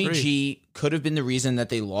 and bro. Jimmy G could have been the reason that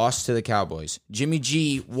they lost to the Cowboys. Jimmy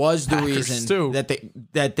G was the reason too. that they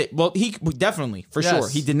he definitely for sure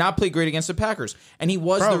he did not play great against the Packers, and he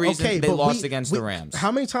was the reason they lost against the Rams.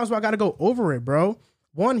 How many times do I got to go over it, bro?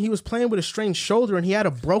 One, he was playing with a strained shoulder and he had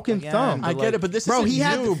a broken thumb. I get it, but this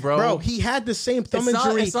isn't new, bro. Bro, he had the same thumb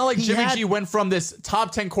injury. It's not like Jimmy G went from this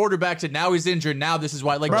top 10 quarterback to now he's injured. Now this is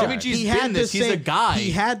why. Like, Jimmy G's been this. He's a guy.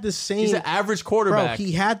 He had the same. He's an average quarterback. Bro,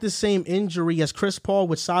 he had the same injury as Chris Paul,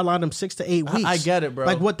 which sidelined him 6 to 8 weeks. I get it, bro.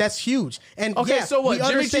 Like, what? That's huge. And okay, yeah, so what?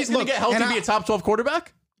 Jimmy G's going to get healthy and be a top 12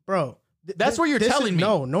 quarterback? Bro. That's what you're telling me.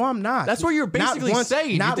 No, I'm not. That's what you're basically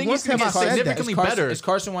saying. You think he's going to get significantly better? Is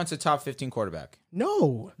Carson Wentz a top 15 quarterback?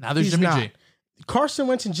 No. Now there's Jimmy G. Carson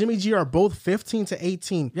Wentz and Jimmy G are both 15 to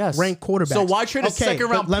 18 ranked quarterbacks. So why trade a second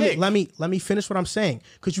round pick? Let me finish what I'm saying,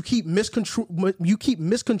 because you keep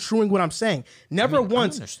misconstruing what I'm saying. Never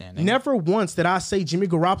once did I say Jimmy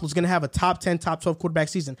Garoppolo is going to have a top 10, top 12 quarterback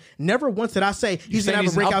season. Never once did I say he's going to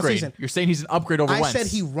have a breakout season. You're saying he's an upgrade over Wentz. I said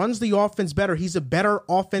he runs the offense better. He's a better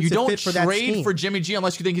offensive fit for that scheme. You don't trade for Jimmy G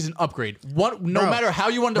unless you think he's an upgrade. No matter how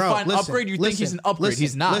you want to define upgrade, you think he's an upgrade.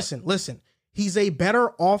 He's not. Listen. He's a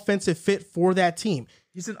better offensive fit for that team.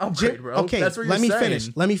 He's an upgrade, bro. Okay, that's what you're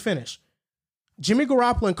saying. Let me finish. Jimmy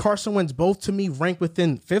Garoppolo and Carson Wentz both, to me, rank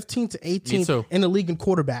within 15 to 18 in the league in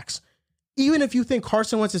quarterbacks. Even if you think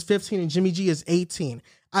Carson Wentz is 15 and Jimmy G is 18,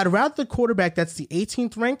 I'd rather the quarterback that's the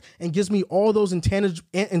 18th ranked and gives me all those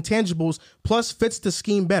intangibles plus fits the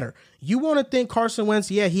scheme better. You want to think Carson Wentz,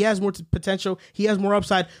 he has more potential, he has more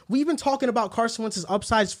upside. We've been talking about Carson Wentz's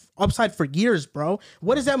upside for years, bro.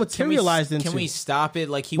 What does that materialize into? Can we stop it?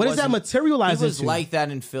 Like what does that materialize into? He was like that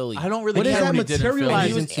in Philly. I don't really care what he did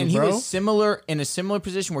in Philly. He was similar in a similar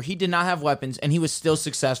position where he did not have weapons and he was still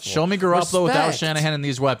successful. Show me Garoppolo without Shanahan and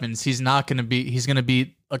these weapons. He's going to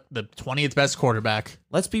be like the 20th best quarterback.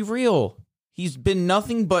 Let's be real. He's been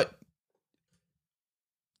nothing but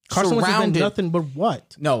Carson Wentz has been nothing but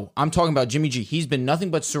what? No, I'm talking about Jimmy G. He's been nothing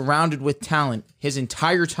but surrounded with talent his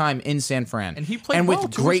entire time in San Fran. And he played well,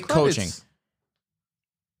 with great coaching.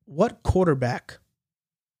 What quarterback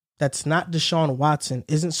that's not Deshaun Watson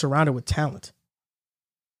isn't surrounded with talent?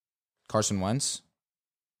 Carson Wentz.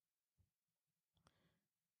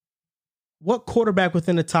 What quarterback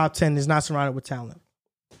within the top 10 is not surrounded with talent?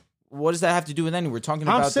 What does that have to do with anything? We're talking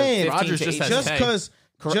about. I'm saying Rodgers just because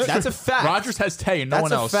that's a fact. Rodgers has Tay and no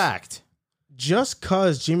one else. That's a fact. Just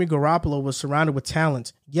because Jimmy Garoppolo was surrounded with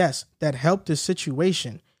talent, yes, that helped his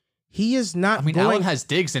situation. He is not. Allen has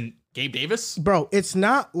Diggs and Gabe Davis. Bro, it's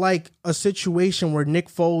not like a situation where Nick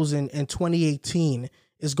Foles in 2018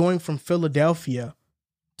 is going from Philadelphia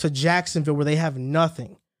to Jacksonville where they have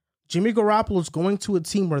nothing. Jimmy Garoppolo is going to a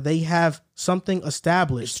team where they have something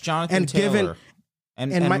established. It's Jonathan Taylor.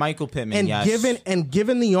 And Michael Pittman, and yes.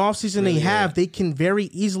 given the offseason Really they have, they can very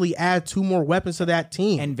easily add 2 more weapons to that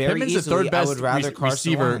team. And very Pittman's easily, the third best I would rather Carson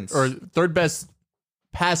receiver Wentz. or third best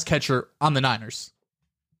pass catcher on the Niners.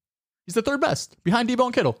 He's the third best behind Debo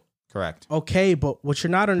and Kittle. Correct. Okay, but what you're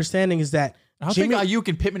not understanding is that I don't think Ayuk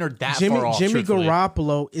and Pittman are that Jimmy far off. truthfully.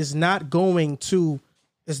 Garoppolo is not going from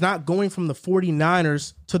the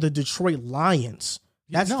 49ers to the Detroit Lions.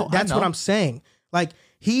 That's what I'm saying. Like,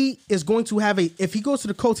 he is going to have if he goes to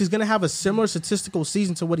the Colts, he's going to have a similar statistical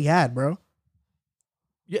season to what he had, bro.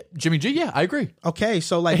 Yeah, Jimmy G. Yeah, I agree. Okay,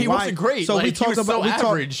 so like He wasn't great. So Like, we talk he was about so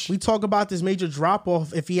average. we talk about this major drop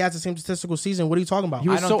off if he has the same statistical season. What are you talking about? He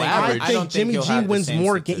was I don't so think- average. I don't think Jimmy he'll G have the wins same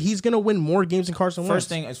more statistics. games. He's going to win more games than Carson Wentz. First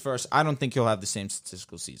thing is first, I don't think he'll have the same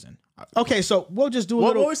statistical season. Okay, so we'll just do a What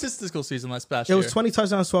little. was his statistical season last past It year? was 20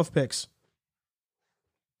 touchdowns, 12 picks.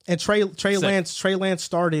 And Trey Lance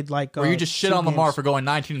started like. Where you just shit 2 on Lamar games. for going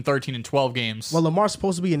 19 and 13 in 12 games. Well, Lamar's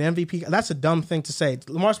supposed to be an MVP. That's a dumb thing to say.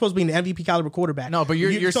 Lamar's supposed to be an MVP caliber quarterback. no, but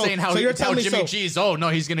you're saying how you're telling me Jimmy G's. Oh no,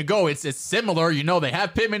 he's gonna go. It's similar. You know, they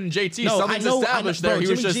have Pittman and JT. No, Something's established bro, there. He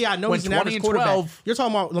Jimmy was just G, I know went he's an 20 average and quarterback. 12. You're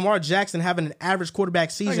talking about Lamar Jackson having an average quarterback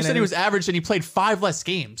season. No, you said and he was average and he played 5 less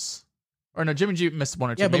games. Or no, Jimmy G missed 1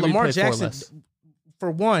 or 2. Yeah, but Maybe he Lamar played 4 Jackson, less. for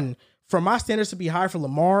one, for my standards to be higher for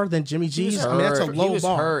Lamar than Jimmy G's, I mean, that's a low He was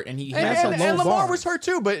bar. hurt, and he That's a had low And Lamar bar. was hurt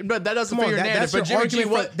too, but that doesn't Come fit on, your narrative. that's But your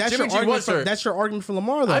Jimmy G was hurt. That's your argument for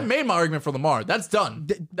Lamar, though. I made my argument for Lamar. That's done.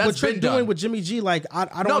 That's what you're been doing done. with Jimmy G, like I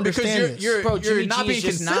don't No, understand because you're this. Jimmy not G being is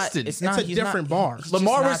just not- consistent. it's It's a he's different bar. he's just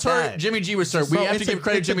Lamar not was hurt. that. Jimmy G was hurt. We So have to it's give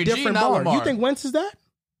credit to it's a Jimmy G, different not bar. Lamar. You think Wentz is that?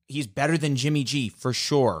 He's better than Jimmy G for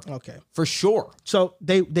sure. Okay. For sure. So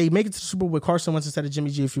they make it to the Super Bowl with Carson Wentz instead of Jimmy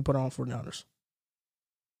G if you put on 49ers.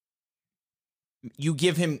 You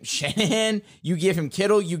give him Shanahan, you give him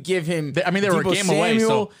Kittle, you give him. I mean, they were a Deebo game away, so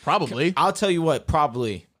Samuel. probably. I'll tell you what,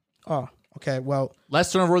 probably. Oh, okay. Well,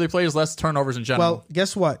 Less turnover-worthy plays, less turnovers in general. well,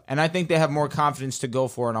 guess what? And I think they have more confidence to go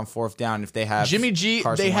for it on 4th down if they have Jimmy G,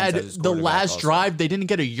 Carson they Wentz had as his the quarterback last also. drive. They didn't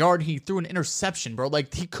get a yard. He threw an interception, bro.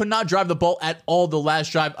 Like, he could not drive the ball at all the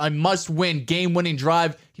last drive. A must-win, game-winning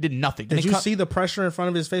drive. He did nothing. Did you see the pressure in front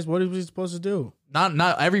of his face? What was he supposed to do?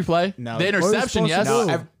 Not every play. No. The What was he interception, supposed to yes.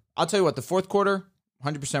 do? No, I'll tell you what, the 4th quarter,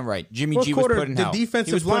 100% right. Jimmy Fourth G was quarter, put in the hell. He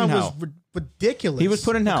defensive was put in line was hell. ridiculous. He was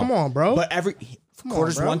put in hell. Come on, bro. But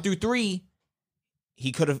quarters bro. 1 through 3,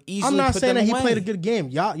 he could have easily I'm not put saying them that he away. played a good game.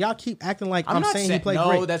 Y'all keep acting like I'm not saying he saying- played no,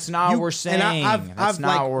 great. that's not what we're saying. That's not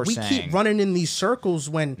like, what we're we saying. keep running in these circles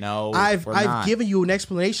when No, I've we're not. given you an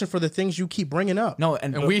explanation for the things you keep bringing up. No,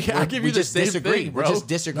 And I give you the just same disagree. thing, We're bro. just No,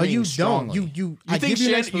 disagreeing you strongly. don't. You You I think, give you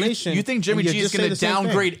an Shan- explanation. you think Jimmy and you G is just say going to the same thing.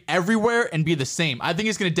 downgrade everywhere and be the same? I think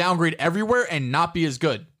he's going to downgrade everywhere and not be as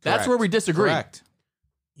good. That's Correct. where we disagree. Correct.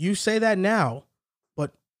 You say that now,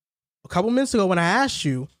 but a couple minutes ago when I asked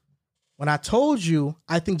you, when I told you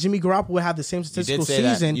I think Jimmy Garoppolo would have the same statistical say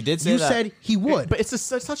that. season, You did say you that. said he would. But it's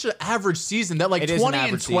such an average season that like It is an 20 and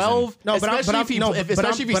average 12, season. No, but I'm- especially but if he, I'm- no, if, but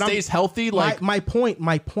especially if he I'm- stays healthy. Like my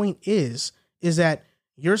point is that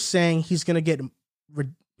you're saying he's going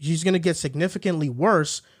to get significantly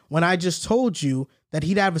worse when I just told you that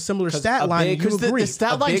he'd have a similar stat line. And you because the agree.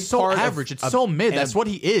 stat A line's big so part of- average. It's so mid. and That's what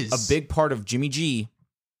he is. A big part of Jimmy G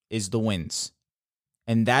is the wins.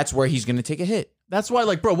 And that's where he's going to take a hit. That's why,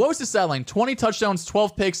 like, bro, what was the stat line? 20 touchdowns,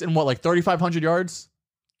 12 picks, and what, like 3,500 yards?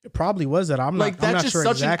 It probably was that. I'm Like, not, I'm that's not just sure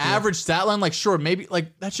such exactly. an average stat line. Like, sure, maybe,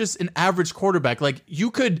 like, that's just an average quarterback. Like,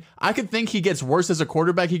 I could think he gets worse as a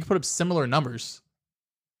quarterback. He could put up similar numbers.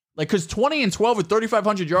 Like, because 20 and 12 with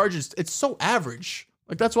 3,500 yards, it's so average.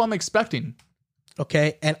 Like, that's what I'm expecting.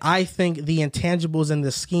 Okay, and I think the intangibles and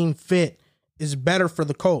the scheme fit is better for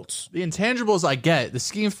the Colts. The intangibles I get. The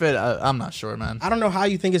scheme fit, I'm not sure, man. I don't know how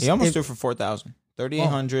you think it's. He almost if- threw for 4,000.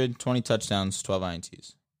 3,800, 20 touchdowns, 12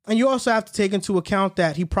 INTs. And you also have to take into account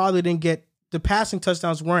that he probably didn't get the passing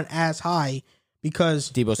touchdowns weren't as high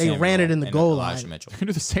because Deebo they Samuel ran it in the and goal Elijah line. Mitchell. You can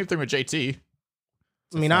do the same thing with JT.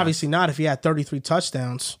 I mean, obviously not if he had 33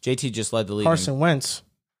 touchdowns. JT just led the league. Carson Wentz.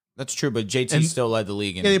 That's true, but JT And- still led the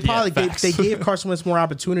league. In Yeah, they probably facts. they gave Carson Wentz more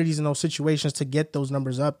opportunities in those situations to get those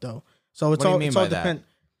numbers up, though. So it's What do you all mean it's all by that? depend.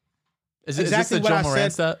 Is Exactly this what the I Joe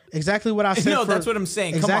Moran said. stat? Exactly what I said. No, for- that's what I'm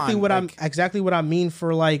saying. Come Exactly on, what like- exactly what I mean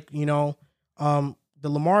for, like, you know, the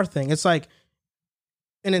Lamar thing. It's like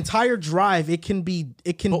an entire drive. It can be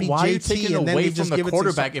But be why are you JT taking and then away they from just the give it to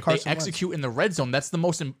quarterback if they Carson Wentz. execute in the red zone? That's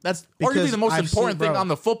arguably Because the most I've important seen- thing bro, on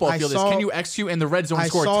the football I field saw- is can you execute in the red zone and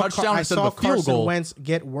score a touchdown I instead saw of a field Carson goal? Wentz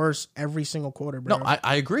get worse every single quarter, bro. No,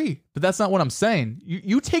 I agree. But that's not what I'm saying.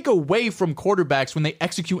 You take away from quarterbacks when they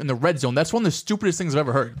execute in the red zone. That's one of the stupidest things I've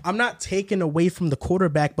ever heard. I'm not taking away from the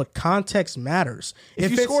quarterback, but context matters.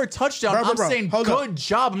 If you score a touchdown, I'm saying good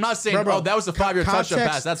job. I'm not saying, that was a 5-yard touchdown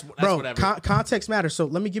pass. That's whatever. Context matters. So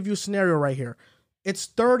let me give you a scenario right here. It's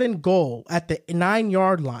 3rd and goal at the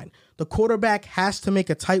 9-yard line. The quarterback has to make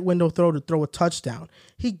a tight window throw to throw a touchdown.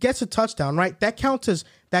 He gets a touchdown, right? That counts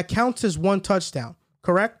as one touchdown,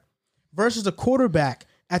 correct? Versus a quarterback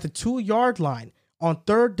at the 2-yard line on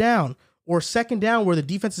 3rd down or 2nd down where the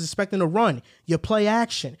defense is expecting to run, you play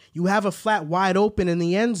action. You have a flat wide open in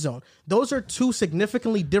the end zone. Those are two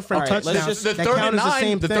significantly different touchdowns. The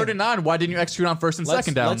 3rd and 9, why didn't you execute on 1st and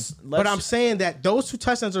 2nd downs? But I'm saying that those two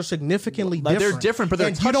touchdowns are significantly different. They're different, but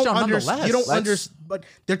they're touchdowns nonetheless. You don't understand. But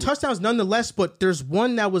they're touchdowns nonetheless, but there's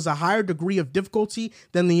one that was a higher degree of difficulty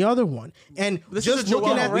than the other one. And this just is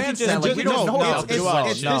looking at this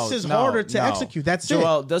is harder to execute. That's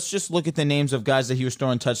Joel, let's just look at the names of guys that he was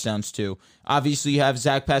throwing touchdowns to. Obviously, you have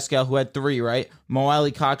Zach Pascal, who had 3, right? Mo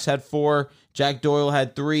Alley Cox had 4. Jack Doyle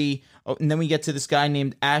had 3. Oh, and then we get to this guy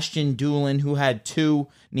named Ashton Doolin, who had 2.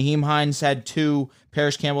 Naheem Hines had 2.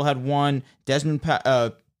 Parrish Campbell had 1. Desmond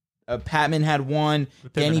Patman had 1.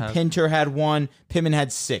 Danny Pinter had 1. Pittman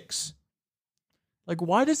had 6. Like,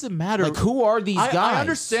 why does it matter? Like, who are these guys? I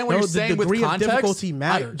understand what you're saying with context. The degree of difficulty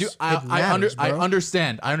matters. I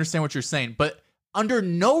understand. I understand what you're saying, but under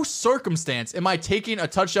no circumstance am I taking a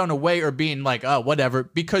touchdown away or being like, oh, whatever,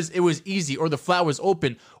 because it was easy or the flat was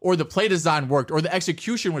open or the play design worked or the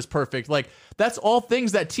execution was perfect. Like, that's all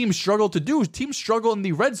things that teams struggle to do. Teams struggle in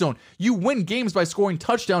the red zone. You win games by scoring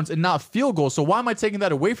touchdowns and not field goals. So why am I taking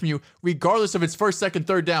that away from you, regardless if it's 1st, 2nd,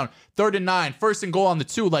 3rd down, 3rd and 9, 1st and goal on the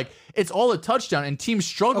 2? Like, it's all a touchdown, and teams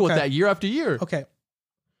struggle with that year after year. Okay.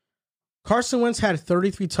 Carson Wentz had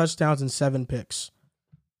 33 touchdowns and 7 picks.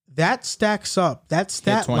 That stacks up. That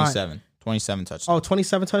stat 27. line. 27 touchdowns. Oh,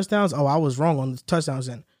 27 touchdowns? Oh, I was wrong on the touchdowns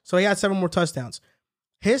then. So he had 7 more touchdowns.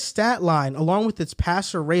 His stat line, along with its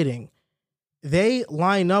passer rating, they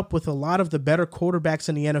line up with a lot of the better quarterbacks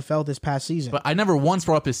in the NFL this past season. But I never once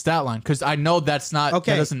brought up his stat line because I know that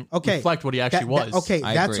doesn't reflect what he actually was.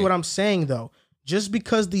 That's what I'm saying, though. Just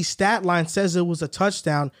because the stat line says it was a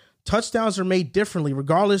touchdown, touchdowns are made differently,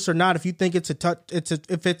 regardless or not. If you think it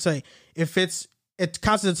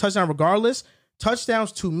counts as a touchdown regardless.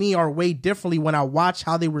 Touchdowns to me are weighed differently when I watch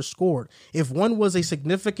how they were scored. If one was a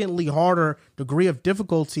significantly harder degree of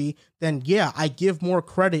difficulty, then yeah, I give more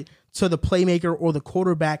credit to the playmaker or the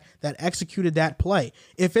quarterback that executed that play.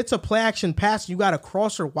 If it's a play action pass, you got a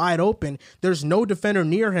crosser wide open, there's no defender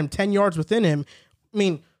near him, 10 yards within him. I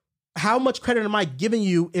mean, how much credit am I giving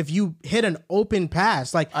you if you hit an open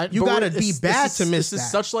pass? Like, you got to be bad to miss that. This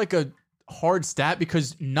is such like a hard stat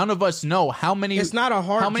because none of us know how many. It's not a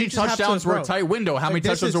hard. How many touchdowns were a tight window? How many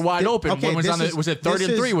touchdowns were wide open? Okay, was it 3rd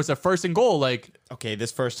and 3? Was it 1st and goal? Like, okay,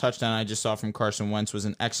 this first touchdown I just saw from Carson Wentz was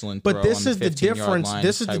an excellent. But throw this on is the difference.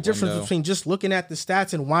 This is the difference between just looking at the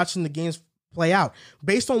stats and watching the games play out.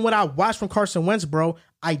 Based on what I watched from Carson Wentz, bro,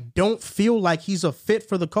 I don't feel like he's a fit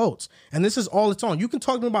for the Colts. And this is all it's on. You can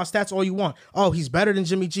talk to me about stats all you want. Oh, he's better than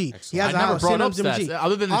Jimmy G. He has I never brought up stats.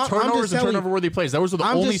 Other than the turnovers and turnover-worthy plays. Those were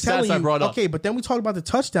the only stats I brought up. Okay, but then we talk about the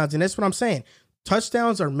touchdowns, and that's what I'm saying.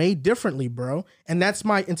 Touchdowns are made differently, bro. And that's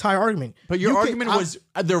my entire argument. But your argument was,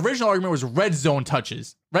 the original argument was red zone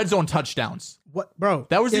touches. Red zone touchdowns. What, bro?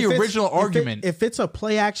 That was the original argument. If it's a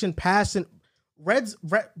play-action pass, and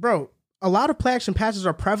bro, a lot of play action passes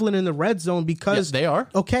are prevalent in the red zone because they are.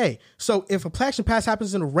 Okay, so if a play action pass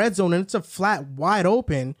happens in the red zone and it's a flat wide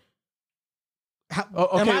open, am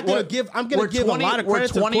I going to give? I'm going to give a lot of credit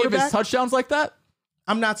to the quarterback. Were 20 of his touchdowns like that?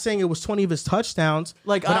 I'm not saying it was 20 of his touchdowns.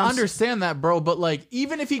 Like, I understand that, bro, but like,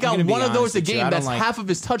 even if he got one of those a game, that's half of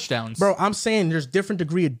his touchdowns. Bro, I'm saying there's different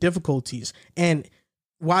degree of difficulties, and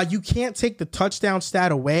while you can't take the touchdown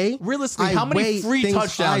stat away, realistically, how many free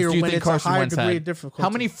touchdowns do you think Carson Wentz had?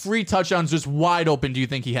 How many free touchdowns just wide open do you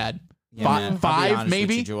think he had? Yeah, five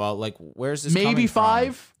maybe? Joel. Like, where's this maybe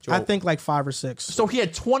 5? I think like 5 or 6. So he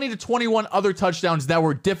had 20 to 21 other touchdowns that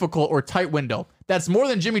were difficult or tight window. That's more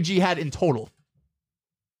than Jimmy G had in total.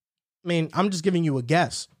 I mean, I'm just giving you a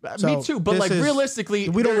guess. Me too, but like realistically,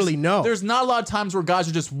 we don't really know. There's not a lot of times where guys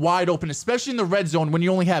are just wide open, especially in the red zone when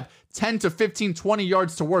you only have 10 to 15, 20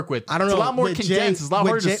 yards to work with. I don't know. It's a lot more condensed. It's a lot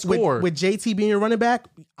harder to score. With JT being your running back,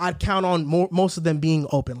 I'd count on most of them being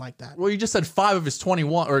open like that. Well, you just said 5 of his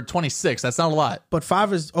 21 or 26. That's not a lot. But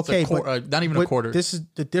 5 is okay. Not even a quarter. This is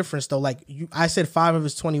the difference, though. Like I said, 5 of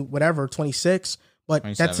his 26. But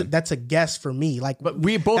 27. that's a guess for me. Like, but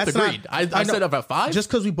we both agreed. I said about 5. Just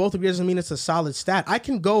because we both agree doesn't mean it's a solid stat. I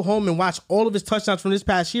can go home and watch all of his touchdowns from this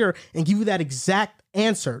past year and give you that exact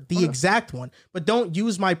answer, the exact one, but don't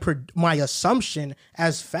use my assumption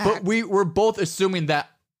as fact. But we're both assuming that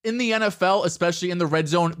in the NFL, especially in the red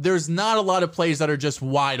zone, there's not a lot of plays that are just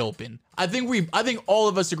wide open. I think all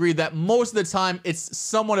of us agree that most of the time it's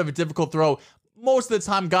somewhat of a difficult throw. Most of the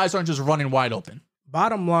time, guys aren't just running wide open.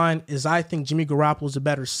 Bottom line is I think Jimmy Garoppolo is a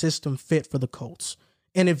better system fit for the Colts.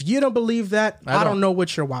 And if you don't believe that, I don't know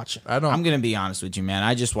what you're watching. I'm going to be honest with you, man.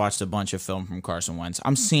 I just watched a bunch of film from Carson Wentz.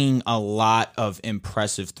 I'm seeing a lot of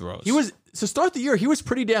impressive throws. To start the year, he was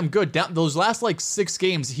pretty damn good. Down those last 6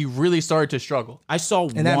 games, he really started to struggle. I saw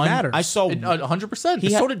and that matters. 100%.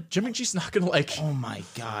 So did Jimmy G's not going to Oh my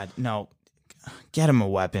God, no. Get him a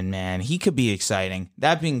weapon, man. He could be exciting.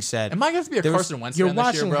 That being said, am I going to be a Carson Wentz fan this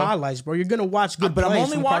watching year, bro? highlights, bro. You're going to watch good but plays. I'm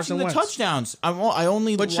only from watching Carson the Wentz. touchdowns.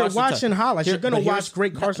 But you're watching highlights. You're going to watch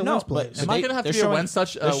great Carson Wentz plays. Am I going to have to be a Wentz fan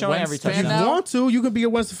now? If you want to, you can be a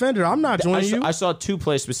Wentz defender. I'm not joining you. I saw 2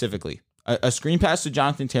 plays specifically. A screen pass to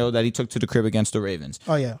Jonathan Taylor that he took to the crib against the Ravens.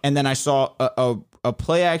 Oh, yeah. And then I saw a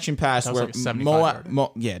play action pass where it was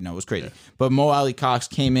crazy. Yeah. But Mo Alley Cox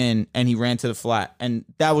came in and he ran to the flat, and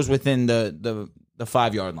that was within the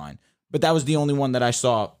 5-yard line. But that was the only one that I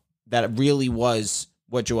saw that really was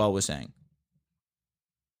what Joel was saying.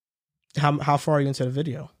 How far are you into the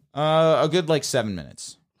video? A good 7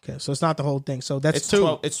 minutes. Okay, so it's not the whole thing. So that's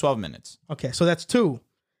 2. It's 12 minutes. Okay, so that's 2.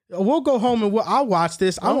 We'll go home and I'll watch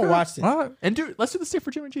this. I'm gonna watch this. All right. And let's do the same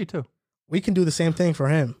for Jimmy G too. We can do the same thing for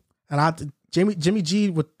him. And Jimmy G,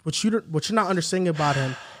 what you're not understanding about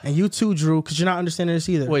him, and you too, Drew, because you're not understanding this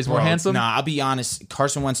either. Well, he's more handsome. Nah, I'll be honest.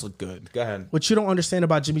 Carson Wentz looked good. Go ahead. What you don't understand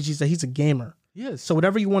about Jimmy G is that he's a gamer. Yes. So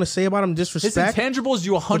whatever you want to say about him, disrespect. His intangibles,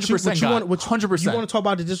 you 100% got. 100%. You want to talk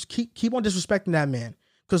about it? Just keep on disrespecting that man.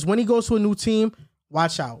 Because when he goes to a new team,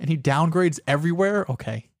 watch out. And he downgrades everywhere.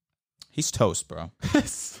 Okay. He's toast, bro.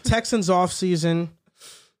 Texans offseason.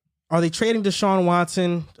 Are they trading Deshaun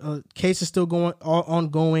Watson? Case is still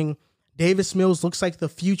ongoing. Davis Mills looks like the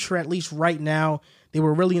future, at least right now. They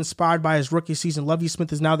were really inspired by his rookie season. Lovie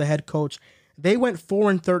Smith is now the head coach. They went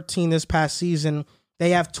 4-13 this past season. They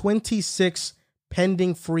have 26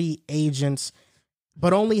 pending free agents,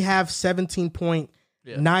 but only have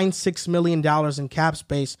 $17.96 million in cap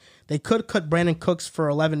space. They could cut Brandon Cooks for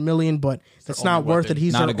 $11 million, but that's not worth it.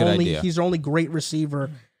 He's their only great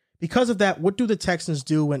receiver. Because of that, what do the Texans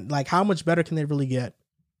do, and how much better can they really get?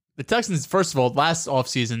 The Texans, first of all, last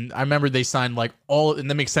offseason, I remember they signed and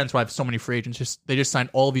that makes sense why I have so many free agents. They just signed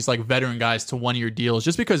all these veteran guys to 1-year deals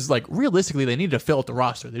just because realistically they needed to fill out the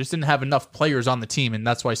roster. They just didn't have enough players on the team, and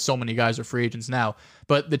that's why so many guys are free agents now.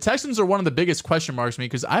 But the Texans are one of the biggest question marks to me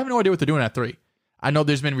because I have no idea what they're doing at 3. I know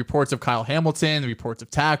there's been reports of Kyle Hamilton, reports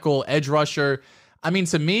of tackle, edge rusher. I mean,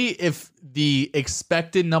 to me, if the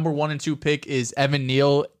expected number 1 and 2 pick is Evan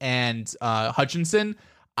Neal and Hutchinson,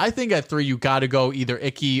 I think at 3 you got to go either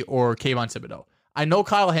Icky or Kayvon Thibodeau. I know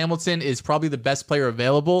Kyle Hamilton is probably the best player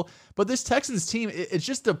available, but this Texans team, it's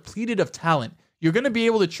just depleted of talent. You're going to be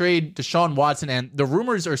able to trade Deshaun Watson, and the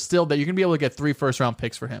rumors are still that you're going to be able to get 3 first-round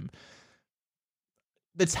picks for him.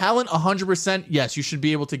 The talent, 100%, yes, you should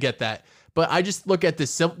be able to get that. But I just look at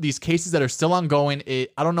these cases that are still ongoing.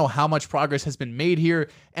 I don't know how much progress has been made here.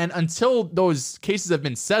 And until those cases have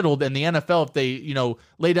been settled in the NFL, if they,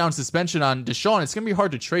 lay down suspension on Deshaun, it's going to be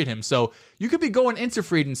hard to trade him. So you could be going into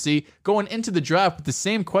free agency, going into the draft with the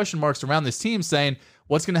same question marks around this team saying,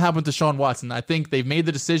 what's going to happen with Deshaun Watson? I think they've made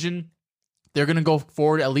the decision. They're going to go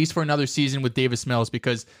forward at least for another season with Davis Mills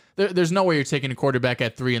because there's no way you're taking a quarterback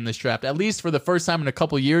at 3 in this draft. At least for the first time in a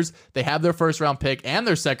couple years, they have their first-round pick and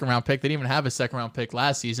their second-round pick. They didn't even have a second-round pick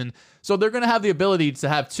last season. So they're going to have the ability to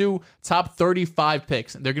have 2 top 35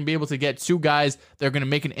 picks. They're going to be able to get 2 guys. They're going to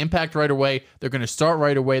make an impact right away. They're going to start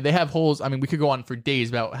right away. They have holes. I mean, we could go on for days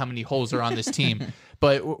about how many holes are on this team.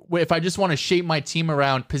 But if I just want to shape my team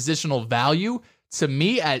around positional value, to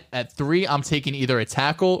me, at 3, I'm taking either a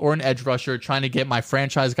tackle or an edge rusher, trying to get my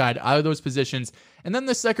franchise guy out of those positions. And then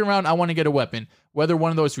the second round, I want to get a weapon. Whether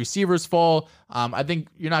one of those receivers fall, I think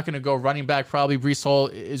you're not going to go running back. Probably Breece Hall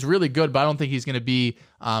is really good, but I don't think he's going to be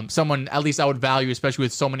someone at least I would value, especially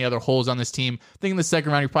with so many other holes on this team. I think in the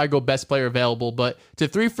second round, you probably go best player available. But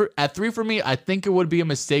at 3 for me, I think it would be a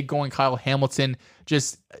mistake going Kyle Hamilton.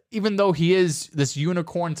 Just even though he is this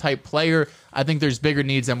unicorn type player, I think there's bigger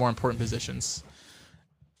needs at more important positions.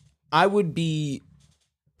 I would be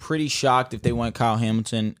pretty shocked if they went Kyle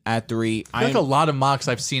Hamilton at 3. I think a lot of mocks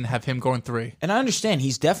I've seen have him going 3. And I understand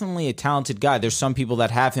he's definitely a talented guy. There's some people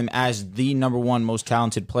that have him as the number 1 most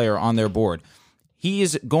talented player on their board. He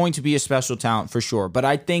is going to be a special talent for sure. But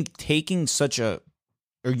I think using such a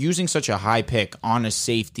high pick on a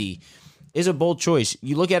safety is a bold choice.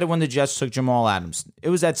 You look at it when the Jets took Jamal Adams. It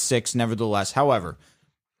was at 6, nevertheless. However,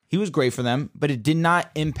 he was great for them, but it did not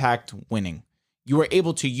impact winning. You were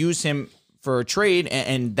able to use him for a trade,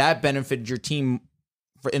 and that benefited your team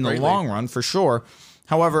in the long run, for sure.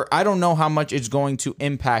 However, I don't know how much it's going to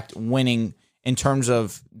impact winning in terms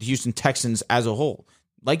of the Houston Texans as a whole.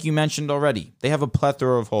 Like you mentioned already, they have a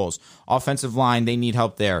plethora of holes. Offensive line, they need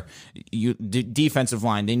help there. Defensive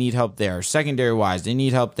line, they need help there. Secondary-wise, they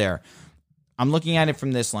need help there. I'm looking at it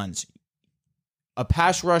from this lens. A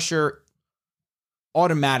pass rusher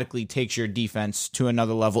automatically takes your defense to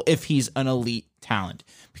another level if he's an elite talent,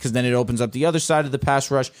 because then it opens up the other side of the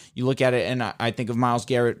pass rush. You look at it, and I think of Myles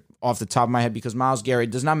Garrett off the top of my head, because Myles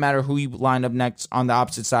Garrett, does not matter who you line up next on the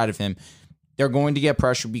opposite side of him, they're going to get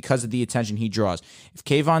pressure because of the attention he draws. If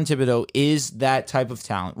Kayvon Thibodeau is that type of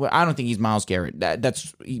talent, well, I don't think he's Myles Garrett.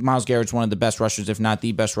 Myles Garrett's one of the best rushers, if not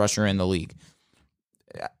the best rusher in the league.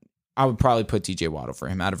 I would probably put TJ Watt over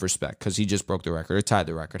him out of respect, because he just broke the record or tied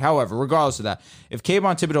the record. However, regardless of that, if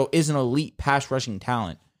Kayvon Thibodeau is an elite pass rushing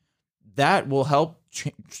talent, that will help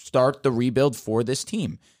start the rebuild for this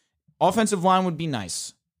team. Offensive line would be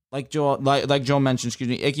nice. Like Joe mentioned,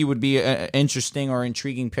 Icky would be an interesting or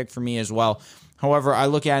intriguing pick for me as well. However, I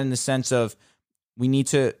look at it in the sense of we need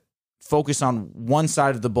to focus on one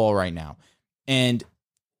side of the ball right now. And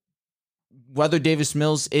whether Davis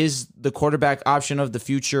Mills is the quarterback option of the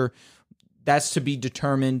future, that's to be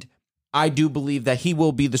determined. I do believe that he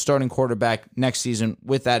will be the starting quarterback next season,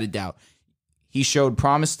 without a doubt. He showed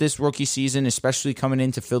promise this rookie season, especially coming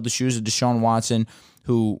in to fill the shoes of Deshaun Watson,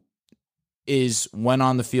 who is, when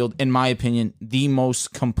on the field, in my opinion, the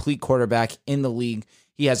most complete quarterback in the league.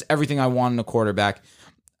 He has everything I want in a quarterback.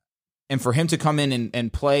 And for him to come in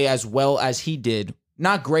and play as well as he did,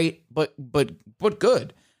 not great, but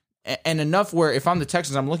good. And enough where if I'm the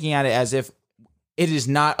Texans, I'm looking at it as if it is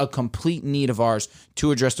not a complete need of ours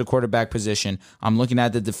to address the quarterback position. I'm looking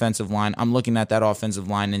at the defensive line. I'm looking at that offensive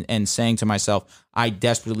line and saying to myself, I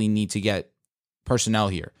desperately need to get personnel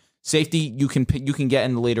here. Safety, you can get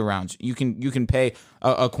in the later rounds. You can pay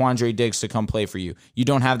a Quandre Diggs to come play for you. You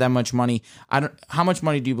don't have that much money. How much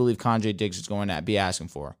money do you believe Quandre Diggs is going to be asking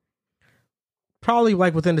for? Probably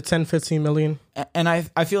like within the 10, 15 million. And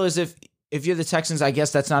I feel as if you're the Texans, I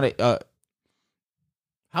guess that's not a.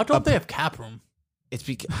 How don't they have cap room? It's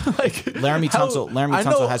because Laramie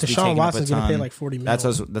Tunsil has to be taking Watson's up a ton. Gonna pay like $40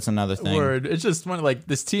 million. That's another thing. Word. It's just funny, like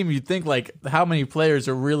this team. You think like how many players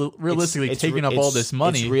are realistically taking up all this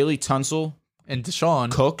money? It's really Tunsil and Deshaun,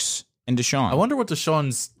 Cooks, and Deshaun. I wonder what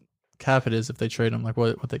Deshaun's cap it is if they trade him. Like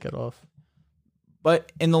what they get off.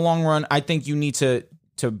 But in the long run, I think you need to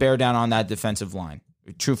bear down on that defensive line.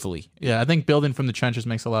 Truthfully, yeah, I think building from the trenches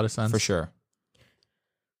makes a lot of sense for sure.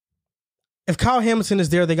 If Kyle Hamilton is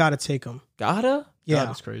there, they got to take him. Gotta? Yeah. God,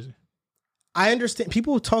 that's crazy. I understand.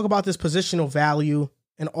 People talk about this positional value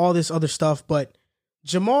and all this other stuff, but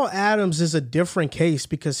Jamal Adams is a different case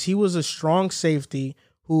because he was a strong safety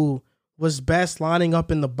who was best lining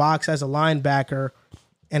up in the box as a linebacker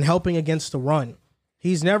and helping against the run.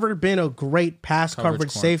 He's never been a great pass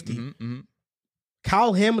coverage safety.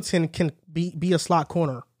 Kyle Hamilton can be a slot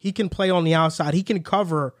corner. He can play on the outside. He can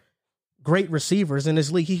cover great receivers in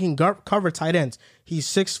this league. He can cover tight ends. He's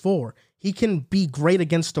 6'4". He can be great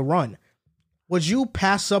against the run. Would you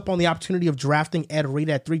pass up on the opportunity of drafting Ed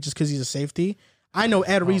Reed at 3 just because he's a safety? I know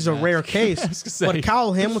Ed Reed's a rare case, but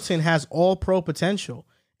Kyle Hamilton has all-pro potential.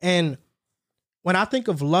 And when I think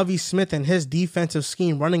of Lovie Smith and his defensive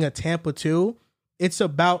scheme running a Tampa 2, it's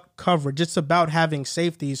about coverage. It's about having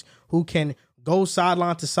safeties who can go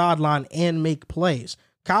sideline to sideline and make plays.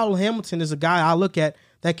 Kyle Hamilton is a guy I look at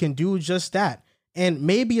that can do just that. And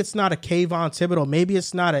maybe it's not a Kayvon Thibodeau, maybe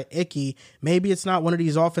it's not a Icky, maybe it's not one of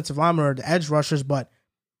these offensive linemen or the edge rushers, but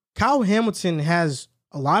Kyle Hamilton has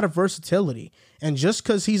a lot of versatility. And just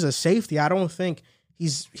because he's a safety, I don't think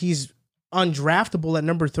he's undraftable at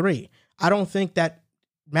number 3. I don't think that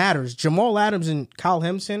matters. Jamal Adams and Kyle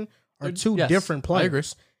Hamilton are two different players. I agree.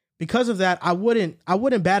 Because of that, I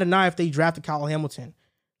wouldn't bat an eye if they drafted Kyle Hamilton.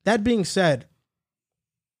 That being said,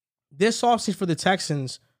 this offseason for the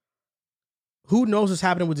Texans, who knows what's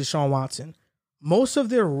happening with Deshaun Watson? Most of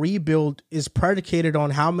their rebuild is predicated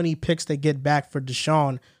on how many picks they get back for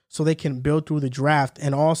Deshaun so they can build through the draft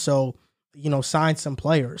and also, sign some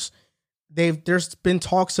players. There's been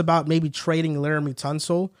talks about maybe trading Laramie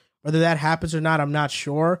Tunsil. Whether that happens or not, I'm not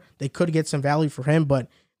sure. They could get some value for him, but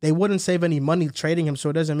they wouldn't save any money trading him, so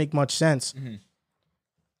it doesn't make much sense. Mm-hmm.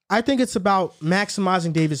 I think it's about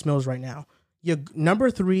maximizing Davis Mills right now.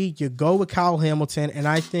 Number 3, you go with Kyle Hamilton, and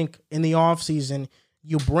I think in the offseason,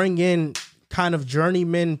 you bring in kind of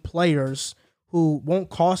journeyman players who won't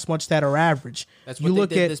cost much that are average. That's what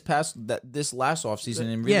they did this last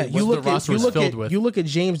offseason. And really you look with. You look at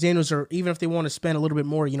James Daniels, or even if they want to spend a little bit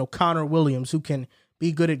more, Connor Williams, who can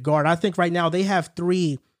be good at guard. I think right now they have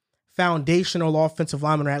 3 foundational offensive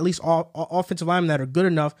linemen, or at least offensive linemen that are good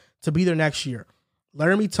enough to be there next year.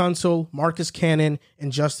 Laramie Tunsil, Marcus Cannon,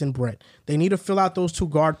 and Justin Britt. They need to fill out those 2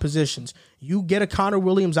 guard positions. You get a Connor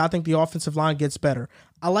Williams, I think the offensive line gets better.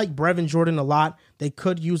 I like Brevin Jordan a lot. They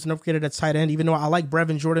could use an upgrade at tight end, even though I like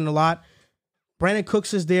Brevin Jordan a lot. Brandon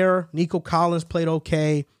Cooks is there. Nico Collins played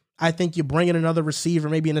okay. I think you bring in another receiver,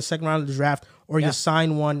 maybe in the second round of the draft, or you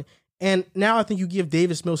sign one. And now I think you give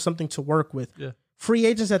Davis Mills something to work with. Yeah. Free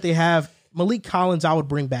agents that they have, Malik Collins I would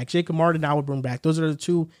bring back. Jacob Martin I would bring back. Those are the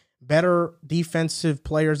 2 better defensive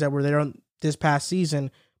players that were there this past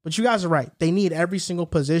season. But you guys are right. They need every single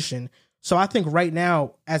position. So I think right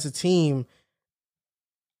now, as a team,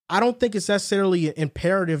 I don't think it's necessarily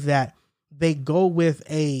imperative that they go with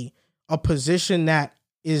a position that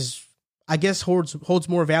is, I guess, holds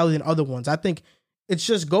more value than other ones. I think it's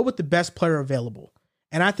just go with the best player available.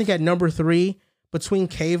 And I think at number 3, between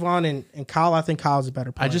Kayvon and Kyle, I think Kyle's a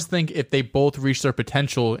better player. I just think if they both reach their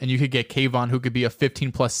potential and you could get Kayvon, who could be a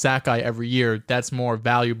 15-plus sack guy every year, that's more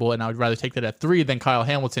valuable. And I would rather take that at 3 than Kyle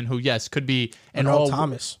Hamilton, who, yes, could be an Earl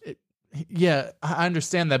Thomas. Yeah, I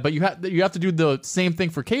understand that. But you have to do the same thing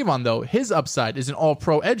for Kayvon, though. His upside is an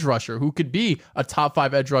all-pro edge rusher who could be a top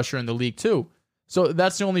 5 edge rusher in the league, too. So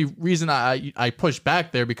that's the only reason I push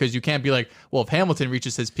back there, because you can't be like, well, if Hamilton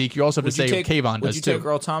reaches his peak, you also have to say if Kayvon does, too. Would you take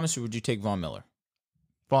Earl Thomas or would you take Von Miller?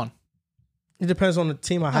 Vaughn. It depends on the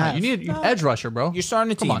team I have. You need an edge rusher, bro. You're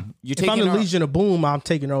starting a team. Come on. If I'm the Legion of Boom, I'm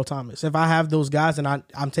taking Earl Thomas. If I have those guys, then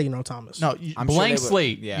I'm taking Earl Thomas. No, blank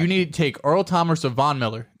slate. Yeah. You need to take Earl Thomas or Von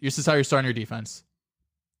Miller. This is how you're starting your defense.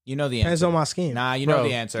 You know the answer. Depends on my scheme. Nah, you know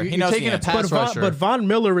the answer. He knows taking the answer. a pass rusher. But Von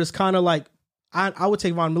Miller is kind of like, I would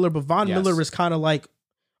take Von Miller, but Von Miller is kind of like,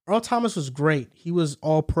 Earl Thomas was great. He was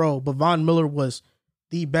all pro, but Von Miller was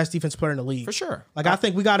the best defense player in the league. For sure. Like, I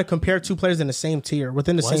think we got to compare 2 players in the same tier,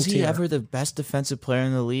 within the same tier. Was he ever the best defensive player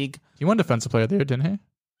in the league? He won defensive player there, didn't he?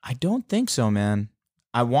 I don't think so, man.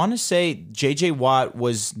 I want to say J.J. Watt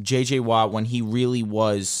was J.J. Watt when he really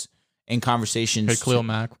was in conversations. Hey, Khalil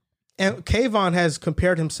Mack. And Kayvon has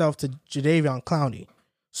compared himself to Jadeveon Clowney.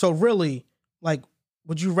 So really, like,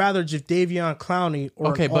 would you rather Jadeveon Clowney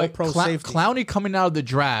or an all-pro safety? Clowney coming out of the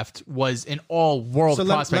draft was an all-world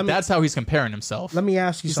prospect. That's how he's comparing himself. Let me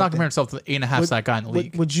ask you he's something. He's not comparing himself to the 8.5 sack guy in the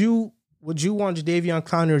league. Would you want Jadeveon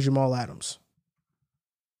Clowney or Jamal Adams?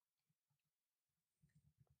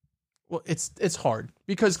 Well, it's hard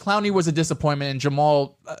because Clowney was a disappointment and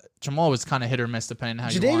Jamal was kind of hit or miss depending on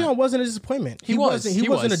how you want. Jadeveon wasn't a disappointment. He wasn't a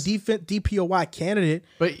DPOY candidate,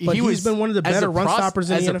 but he's been one of the better run stoppers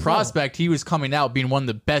in the NFL. As a prospect, he was coming out being one of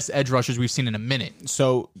the best edge rushers we've seen in a minute.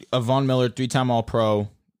 So, Von Miller, 3-time All-Pro.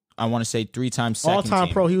 I want to say 3-time second all-time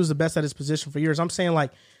team. pro. He was the best at his position for years. I'm saying,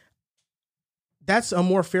 like, that's a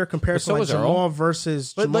more fair comparison, like Jamal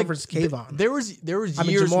versus Kayvon. There was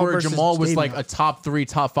years where Jamal was like a top 3,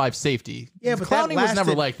 top 5 safety. Yeah, but Clowney was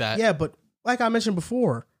never like that. Yeah, but like I mentioned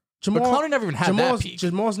before, Jamal, but Clowney never even had that peak.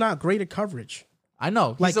 Jamal's not great at coverage. I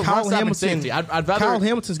know. Like Kyle Hamilton, safety. I'd rather Kyle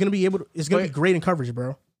Hamilton's going to be great in coverage,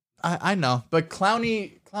 bro. I know, but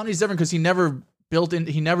Clowney's different because he never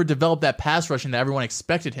developed that pass rushing that everyone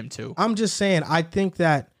expected him to. I'm just saying, I think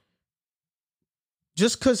that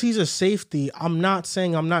just because he's a safety, I'm not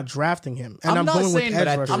saying I'm not drafting him. And I'm not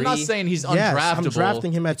saying he's undraftable. I'm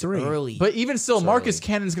drafting him at 3. Early. But even still, Marcus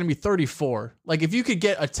Cannon's going to be 34. Like, if you could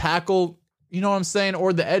get a tackle, you know what I'm saying,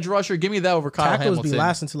 or the edge rusher, give me that over Kyle Hamilton. Tackles be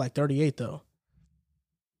lasting to like 38, though.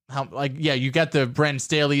 You got the Brandon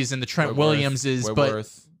Staley's and the Trent Williamses, but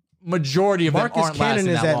majority of them aren't lasting that long. Marcus Cannon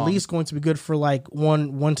is at least going to be good for like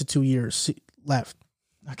 1 to 2 years left.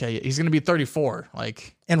 Okay, he's going to be 34.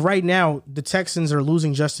 And right now, the Texans are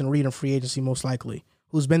losing Justin Reed in free agency, most likely,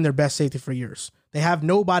 who's been their best safety for years. They have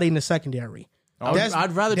nobody in the secondary.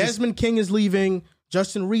 I'd rather Desmond King is leaving.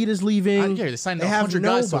 Justin Reed is leaving. They signed 100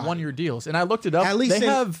 guys to 1-year deals, and I looked it up. At least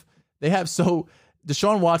they have. So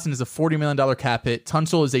Deshaun Watson is a $40 million cap hit.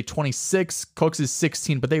 Tunsil is a 26. Cooks is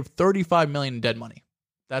 16, but they have $35 million in dead money.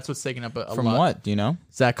 That's what's taking up a lot. From what? Do you know?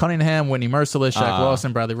 Zach Cunningham, Whitney Merciless, Shaq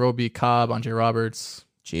Lawson, Bradley Roby, Cobb, Andre Roberts.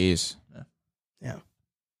 Jeez. Yeah.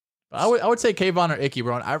 But I would say Kayvon or Icky,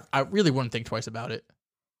 bro. I really wouldn't think twice about it.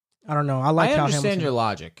 I don't know. I understand your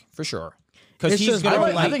logic for sure. Because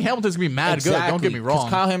I think Hamilton's gonna be mad good. Don't get me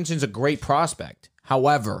wrong. Kyle Hamilton's a great prospect.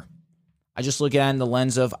 However, I just look at it in the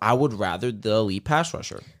lens of I would rather the elite pass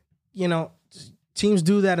rusher. You know, teams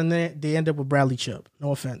do that and they end up with Bradley Chubb.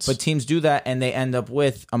 No offense, but teams do that and they end up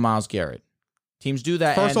with a Myles Garrett. Teams do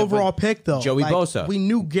that. First overall pick, though. Joey Bosa. We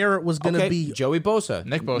knew Garrett was going to be. Joey Bosa.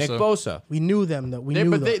 Nick Bosa. We knew them, though.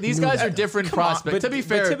 These guys are different prospects. To be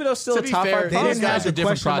fair, Thibodeau's still a top 5 these didn't guys have are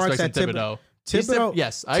different question marks prospects than at Thibodeau. Thibodeau,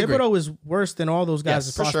 Yes, I agree. Thibodeau is worse than all those guys. Yes,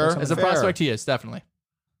 as for prospects. sure. As a prospect, he is, definitely.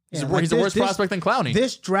 He's a worse prospect than Clowney.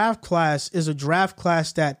 This draft class is a draft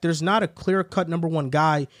class that there's not a clear-cut number one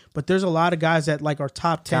guy, but there's a lot of guys that like are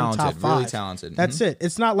top 10, Talented, top 5. really talented. That's it.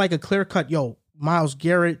 It's not like a clear-cut, Myles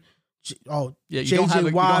Garrett, you J.J. don't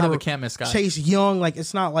have Watt, a can't miss guy. Chase Young. Like,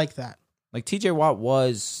 it's not like that. Like TJ Watt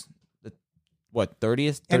was,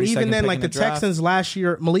 30th? And even then, like the draft? Texans last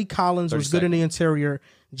year, Malik Collins was good in the interior.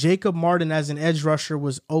 Jacob Martin as an edge rusher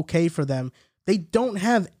was okay for them. They don't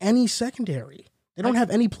have any secondary. They don't have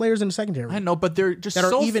any players in the secondary. I know, but they're just that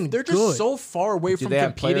are even they're good. just so far away from they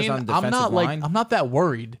have players competing. on defensive line? I'm not that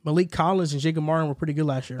worried. Malik Collins and Jacob Martin were pretty good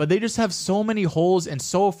last year. But they just have so many holes and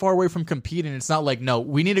so far away from competing. It's not like, no,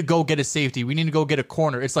 we need to go get a safety. We need to go get a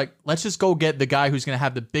corner. It's like, let's just go get the guy who's going to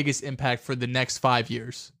have the biggest impact for the next 5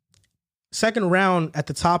 years. Second round at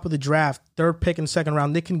the top of the draft, third pick in the second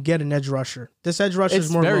round, they can get an edge rusher. This edge rusher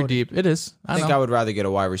is more very loaded. deep. It is. I think I would rather get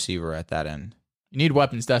a wide receiver at that end. You need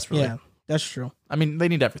weapons desperately. Yeah, that's true. I mean, they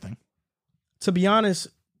need everything. To be honest,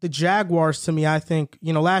 the Jaguars, to me, I think,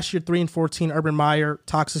 last year, 3-14, Urban Meyer,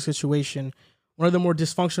 toxic situation, one of the more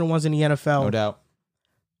dysfunctional ones in the NFL. No doubt.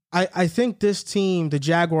 I think this team, the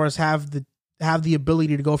Jaguars, have the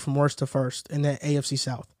ability to go from worst to first in the AFC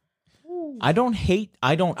South. I don't hate it.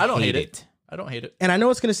 I don't hate it. And I know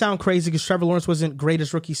it's going to sound crazy because Trevor Lawrence wasn't great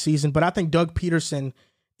his rookie season, but I think Doug Peterson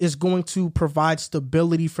is going to provide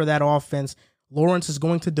stability for that offense. Lawrence is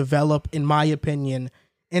going to develop, in my opinion.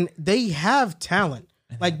 And they have talent.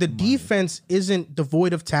 Like, the defense isn't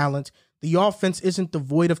devoid of talent. The offense isn't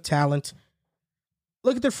devoid of talent.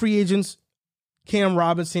 Look at the free agents. Cam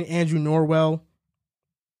Robinson, Andrew Norwell,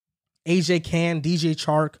 AJ Cann, DJ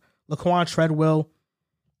Chark, Laquan Treadwell.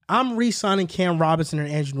 I'm re-signing Cam Robinson and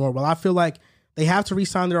Andrew Norwell. I feel like they have to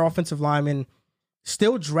re-sign their offensive lineman,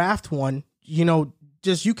 still draft one.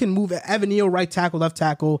 Just you can move Evan Neal, right tackle, left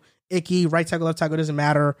tackle, Icky, right tackle, left tackle, doesn't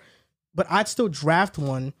matter. But I'd still draft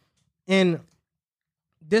one. And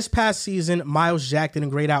this past season, Miles Jack didn't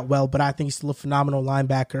grade out well, but I think he's still a phenomenal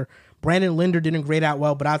linebacker. Brandon Linder didn't grade out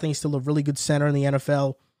well, but I think he's still a really good center in the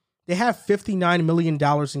NFL. They have $59 million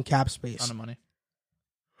in cap space. Ton of money.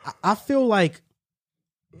 I feel like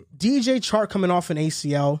DJ Chark coming off an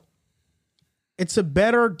ACL, it's a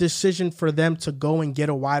better decision for them to go and get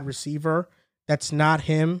a wide receiver that's not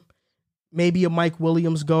him. Maybe a Mike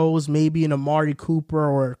Williams goes, maybe an Amari Cooper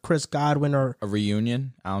or Chris Godwin or a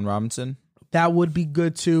reunion, Allen Robinson. That would be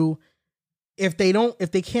good too. If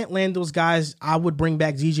they can't land those guys, I would bring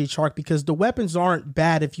back DJ Chark because the weapons aren't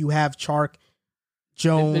bad if you have Chark,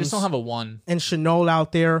 Jones. They just don't have a one. And Shenault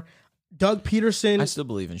out there. Doug Peterson. I still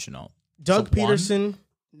believe in Shenault. Doug Peterson.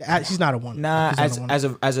 He's not a one. Nah,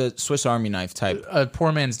 as a Swiss Army knife type. A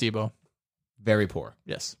poor man's Debo. Very poor.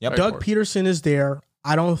 Yes. Yep. Doug Peterson is there.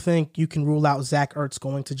 I don't think you can rule out Zach Ertz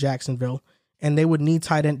going to Jacksonville, and they would need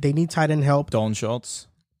tight end. They need tight end help. Dalton Schultz.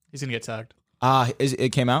 He's gonna get tagged. It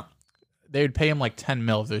came out. They would pay him like $10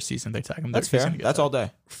 million if their season they tag him. That's fair. That's all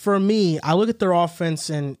day. For me, I look at their offense,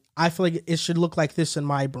 and I feel like it should look like this in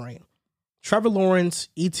my brain: Trevor Lawrence,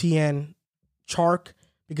 ETN, Chark,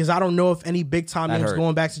 because I don't know if any big time names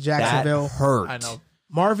going back to Jacksonville. That hurt. I know.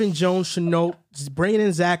 Marvin Jones, Shenault, bringing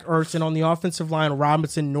in Zach Ertz, and on the offensive line,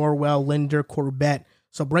 Robinson, Norwell, Linder, Corbett.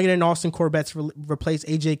 So bringing in Austin Corbett to replace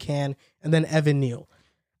AJ Cann, and then Evan Neal.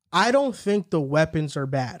 I don't think the weapons are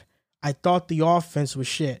bad. I thought the offense was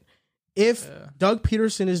shit. If Doug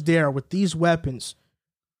Peterson is there with these weapons,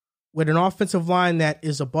 with an offensive line that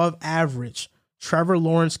is above average, Trevor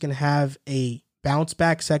Lawrence can have a bounce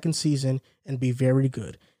back second season and be very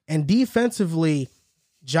good. And defensively,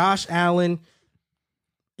 Josh Allen,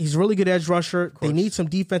 he's a really good edge rusher. They need some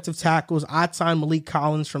defensive tackles. I'd sign Malik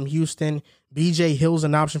Collins from Houston. BJ Hill's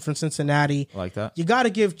an option from Cincinnati. I like that. You got to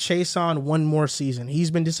give Chason one more season.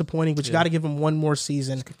 He's been disappointing, but you got to give him one more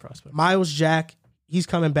season. That's a good prospect. Miles Jack, he's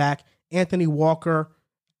coming back. Anthony Walker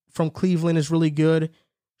from Cleveland is really good.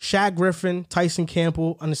 Shaq Griffin, Tyson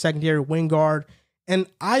Campbell on the secondary wing guard. And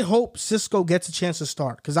I hope Cisco gets a chance to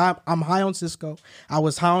start because I'm high on Cisco. I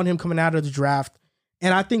was high on him coming out of the draft.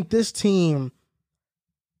 And I think this team,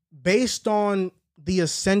 based on the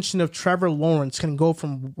ascension of Trevor Lawrence, can go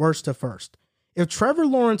from worst to first. If Trevor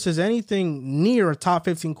Lawrence is anything near a top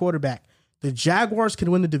 15 quarterback, the Jaguars can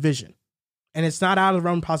win the division. And it's not out of the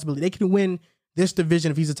realm of possibility. They can win this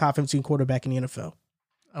division if he's a top 15 quarterback in the NFL.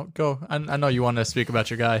 Oh, go. I know you want to speak about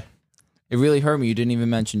your guy. It really hurt me. You didn't even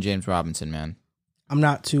mention James Robinson, man. I'm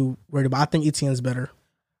not too worried about it. I think Etienne's better.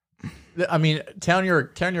 I mean, tearing your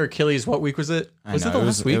Achilles. What week was it? Was it the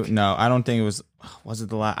last week? No, I don't think it was. Was it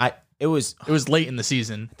the last? It was late in the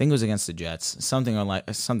season. I think it was against the Jets. Something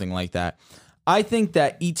like that. I think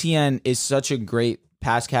that ETN is such a great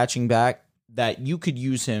pass catching back that you could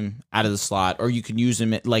use him out of the slot, or you could use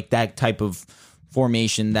him at like that type of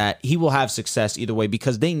formation that he will have success either way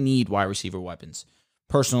because they need wide receiver weapons.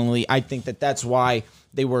 Personally, I think that that's why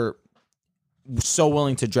they were so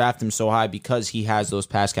willing to draft him so high, because he has those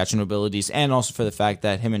pass catching abilities, and also for the fact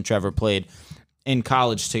that him and Trevor played in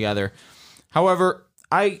college together. However,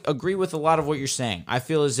 I agree with a lot of what you're saying. I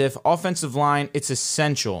feel as if offensive line, it's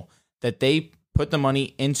essential that they put the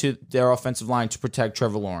money into their offensive line to protect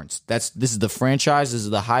Trevor Lawrence. This is the franchise. This is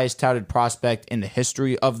the highest touted prospect in the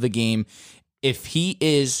history of the game. If he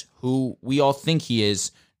is who we all think he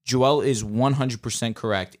is, Joel is 100%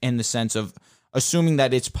 correct in the sense of assuming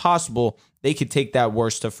that it's possible they could take that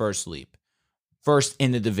worst to first leap. First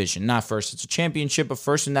in the division, not first. It's a championship, but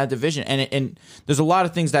first in that division. And there's a lot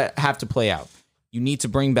of things that have to play out. You need to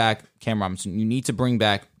bring back Cam Robinson. You need to bring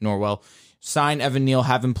back Norwell. Sign Evan Neal,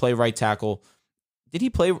 have him play right tackle. Did he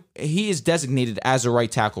play? He is designated as a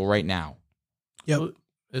right tackle right now. Yep.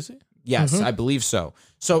 Is he? Yes, I believe so.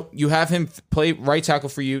 So you have him play right tackle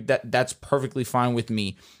for you. That's perfectly fine with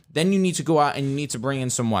me. Then you need to go out and you need to bring in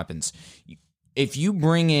some weapons. If you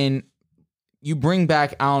bring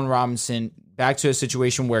back Allen Robinson back to a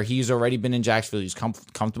situation where he's already been in Jacksonville, he's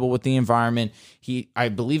comfortable with the environment. I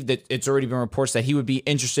believe that it's already been reports that he would be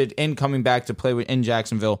interested in coming back to play in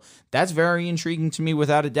Jacksonville. That's very intriguing to me,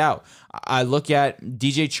 without a doubt. I look at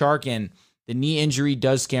DJ Chark, and the knee injury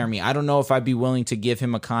does scare me. I don't know if I'd be willing to give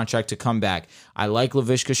him a contract to come back. I like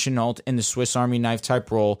Laviska Shenault in the Swiss Army knife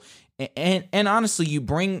type role. And honestly, you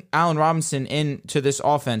bring Allen Robinson into this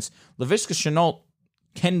offense, Laviska Shenault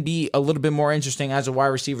can be a little bit more interesting as a wide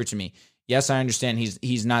receiver to me. Yes, I understand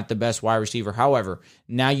he's not the best wide receiver. However,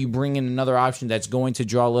 now you bring in another option that's going to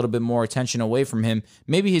draw a little bit more attention away from him.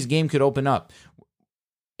 Maybe his game could open up.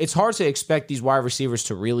 It's hard to expect these wide receivers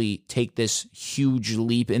to really take this huge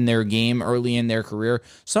leap in their game early in their career.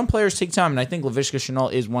 Some players take time, and I think Laviska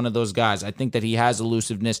Shenault is one of those guys. I think that he has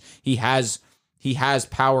elusiveness. He has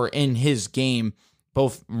power in his game,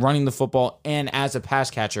 both running the football and as a pass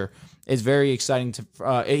catcher. It's very exciting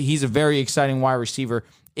he's a very exciting wide receiver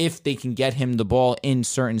if they can get him the ball in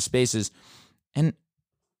certain spaces. And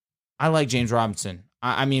I like James Robinson.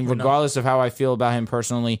 I mean, regardless of how I feel about him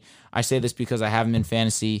personally, I say this because I have him in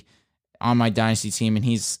fantasy on my dynasty team, and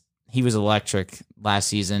he was electric last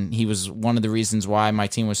season. He was one of the reasons why my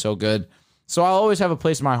team was so good. So I'll always have a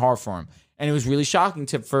place in my heart for him. And it was really shocking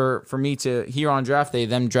for me to hear on draft day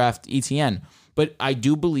them draft ETN. But I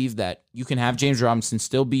do believe that you can have James Robinson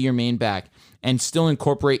still be your main back and still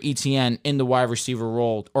incorporate ETN in the wide receiver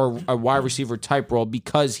role or a wide receiver type role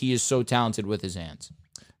because he is so talented with his hands.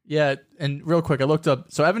 Yeah, and real quick, I looked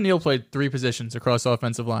up. So Evan Neal played 3 positions across the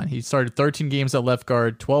offensive line. He started 13 games at left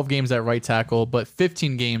guard, 12 games at right tackle, but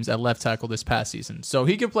 15 games at left tackle this past season. So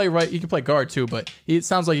he could play right, he could play guard too, but it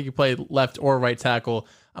sounds like he could play left or right tackle.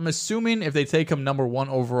 I'm assuming if they take him number 1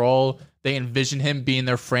 overall, they envision him being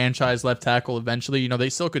their franchise left tackle eventually. You know, they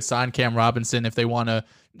still could sign Cam Robinson if they want to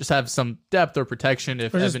just have some depth or protection.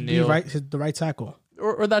 If Evan Neal, the right tackle,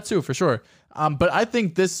 or that too, for sure. But I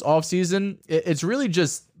think this offseason, it's really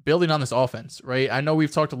just building on this offense, right? I know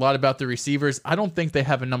we've talked a lot about the receivers. I don't think they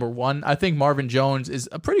have a number 1. I think Marvin Jones is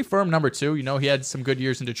a pretty firm number 2. You know, he had some good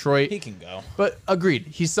years in Detroit. He can go. But agreed.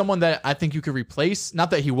 He's someone that I think you could replace. Not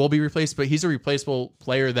that he will be replaced, but he's a replaceable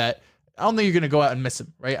player that I don't think you're going to go out and miss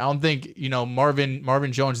him, right? I don't think, you know,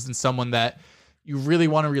 Marvin Jones isn't someone that you really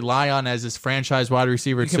want to rely on as his franchise wide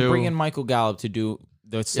receiver too. You can bring in Michael Gallup to do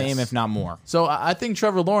the same, if not more. So I think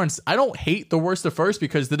Trevor Lawrence, I don't hate the worst to first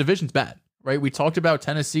because the division's bad. Right, we talked about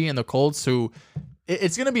Tennessee and the Colts, who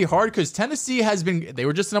it's going to be hard because Tennessee they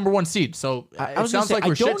were just the number 1 seed. So it sounds like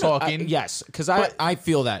we're shit talking. Yes, because I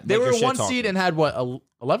feel that they were 1 seed and had what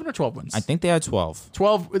 11 or 12 wins. I think they had 12.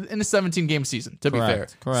 12 in a 17-game season. To be fair,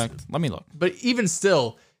 correct. Let me look. But even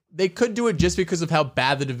still, they could do it just because of how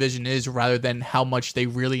bad the division is, rather than how much they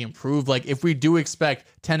really improve. Like if we do expect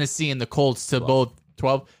Tennessee and the Colts to both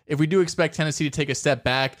 12. If we do expect Tennessee to take a step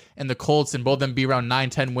back and the Colts and both of them be around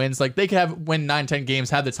 9-10 wins, like they could win 9-10 games,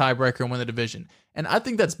 have the tiebreaker, and win the division. And I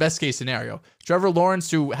think that's best case scenario. Trevor Lawrence,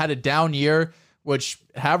 who had a down year, which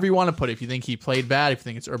however you want to put it, if you think he played bad, if you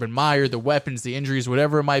think it's Urban Meyer, the weapons, the injuries,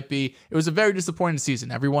 whatever it might be, it was a very disappointing season.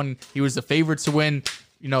 He was the favorite to win.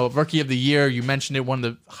 Rookie of the Year. You mentioned it, one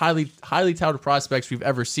of the highly touted prospects we've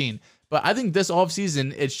ever seen. But I think this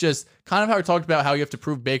offseason, it's just kind of how we talked about how you have to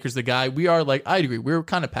prove Baker's the guy. We are I agree, we're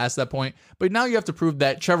kind of past that point. But now you have to prove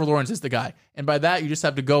that Trevor Lawrence is the guy. And by that, you just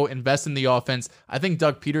have to go invest in the offense. I think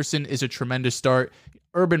Doug Peterson is a tremendous start.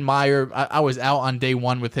 Urban Meyer, I was out on day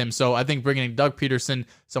one with him. So I think bringing in Doug Peterson,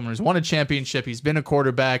 someone who's won a championship, he's been a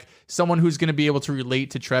quarterback, someone who's going to be able to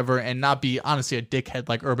relate to Trevor and not be, honestly, a dickhead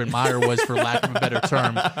like Urban Meyer was, for lack of a better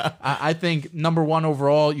term. I think number one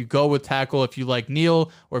overall, you go with tackle if you like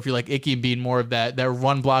Neal or if you like Icky being more of that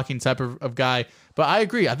run blocking type of guy. But I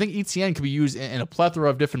agree. I think ETN can be used in a plethora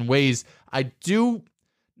of different ways.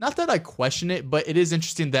 Not that I question it, but it is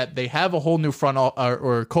interesting that they have a whole new front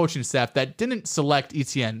or coaching staff that didn't select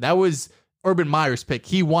ETN. That was Urban Meyer's pick.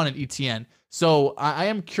 He wanted ETN. So I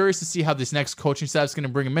am curious to see how this next coaching staff is going to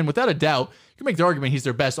bring him in. Without a doubt, you can make the argument he's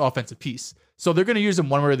their best offensive piece. So they're going to use him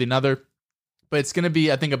one way or the other, but it's going to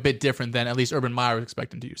be, I think, a bit different than at least Urban Meyer was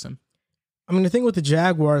expecting to use him. I mean, the thing with the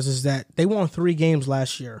Jaguars is that they won 3 games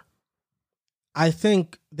last year. I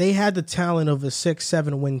think they had the talent of a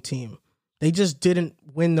 6-7 win team. They just didn't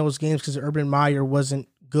win those games because Urban Meyer wasn't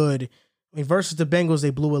good. I mean, versus the Bengals, they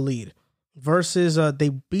blew a lead. Versus they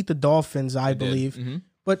beat the Dolphins, I believe. Mm-hmm.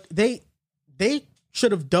 But they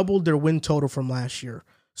should have doubled their win total from last year.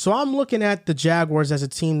 So I'm looking at the Jaguars as a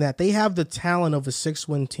team that they have the talent of a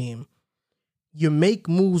 6-win team. You make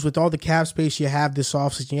moves with all the cap space you have this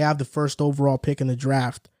offseason. You have the first overall pick in the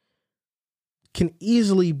draft. Can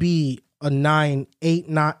easily be a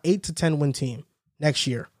 8 to 10 win team next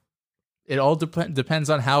year. It all depends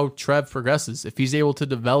on how Trev progresses. If he's able to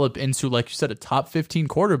develop into, like you said, a top 15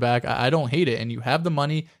 quarterback, I don't hate it. And you have the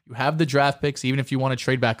money, you have the draft picks, even if you want to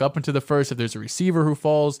trade back up into the first, if there's a receiver who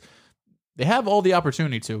falls, they have all the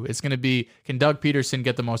opportunity to. It's going to be, can Doug Peterson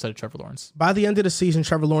get the most out of Trevor Lawrence? By the end of the season,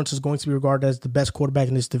 Trevor Lawrence is going to be regarded as the best quarterback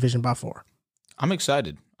in this division by far. I'm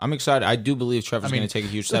excited. I do believe Trevor's going to take a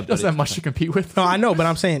huge step. Doesn't have much to compete with. No, I know, but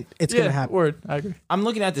I'm saying it's going to happen. Word, I agree. I'm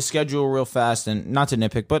looking at the schedule real fast, and not to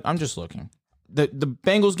nitpick, but I'm just looking. The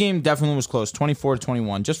Bengals game definitely was close,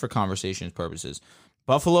 24-21, just for conversations purposes.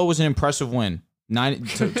 Buffalo was an impressive win. To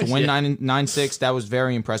win 9-6, that was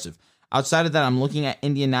very impressive. Outside of that, I'm looking at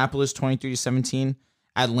Indianapolis 23-17,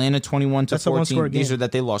 Atlanta 21-14. These are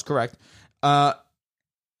that they lost, correct?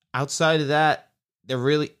 Outside of that, they're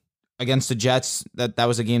really against the Jets. That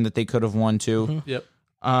was a game that they could have won too. Mm-hmm. Yep.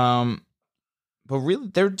 But really,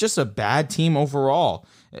 they're just a bad team overall.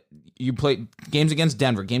 You play games against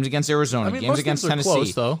Denver, games against Arizona, games against Tennessee,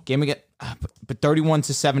 close, though. But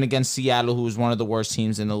 31-7 against Seattle, who was one of the worst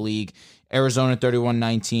teams in the league. Arizona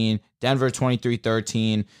 31-19, Denver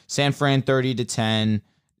 23-13, San Fran 30-10,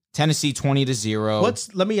 Tennessee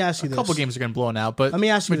 20-0. Let me ask you this: a couple games are getting blown out, but let me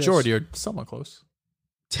ask you majority are somewhat close.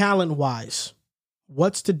 Talent wise,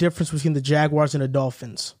 what's the difference between the Jaguars and the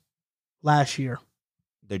Dolphins last year?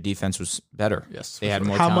 Their defense was better. Yes, they had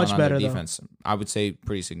more How talent much on better, their defense. Though? I would say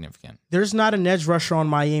pretty significant. There's not an edge rusher on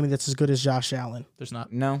Miami that's as good as Josh Allen. There's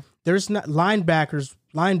not. No. There's not linebackers.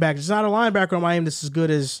 There's not a linebacker on Miami that's as good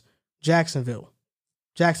as Jacksonville.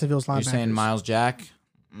 Jacksonville's linebackers. You're saying Miles Jack?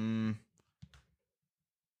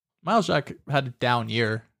 Miles Jack had a down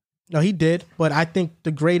year. No, he did, but I think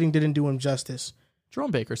the grading didn't do him justice.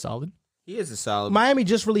 Jerome Baker, solid. He is a solid. Miami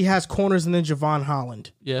just really has corners and then Javon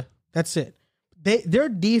Holland. Yeah. That's it. Their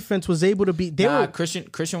defense was able to be.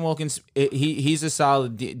 Christian Wilkins. He's a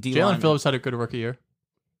solid D Jalen Phillips had a good rookie year,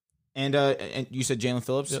 and you said Jalen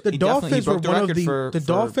Phillips. The Dolphins were one of the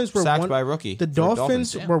Dolphins were sacked by rookie. The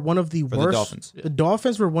Dolphins were one of the worst. The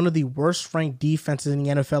Dolphins were one of the worst ranked defenses in the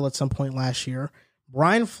NFL at some point last year.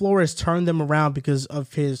 Brian Flores turned them around because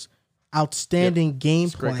of his outstanding game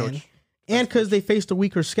plan, and because they faced a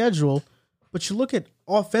weaker schedule. But you look at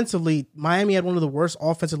offensively, Miami had one of the worst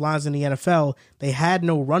offensive lines in the NFL. They had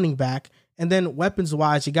no running back. And then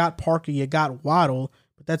weapons-wise, you got Parker, you got Waddle,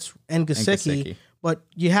 but that's Gesicki. But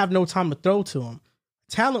you have no time to throw to him.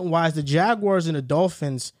 Talent-wise, the Jaguars and the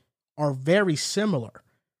Dolphins are very similar.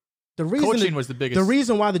 Coaching was the biggest. The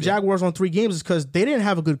reason why the Jaguars won 3 games is because they didn't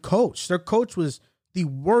have a good coach. Their coach was the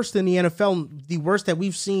worst in the NFL, the worst that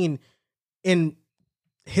we've seen in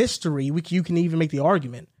history. You can even make the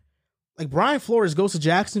argument. Like, Brian Flores goes to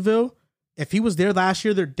Jacksonville. If he was there last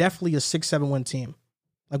year, they're definitely a 6-7 win team.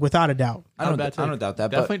 Like, without a doubt. I don't doubt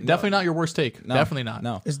that. Definitely not your worst take. No, definitely not.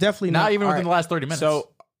 No. It's definitely not. not. Even within the last 30 minutes. So,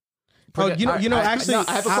 actually,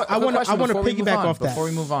 I want to piggyback off that. Before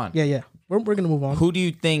we move on. Yeah. We're going to move on. Who do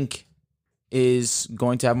you think is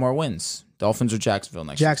going to have more wins? Dolphins or Jacksonville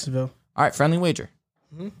next year? Jacksonville. All right, friendly wager.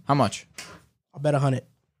 Mm-hmm. How much? I'll bet 100.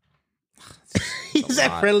 He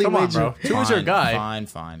said friendly Come on, wager. bro. Tua's your guy.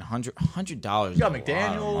 Fine. $100. You got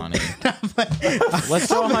McDaniel. Let's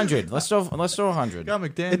throw 100. Let's throw 100. Got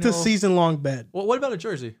McDaniel. It's a season-long bet. Well, what about a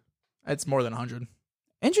jersey? It's more than 100.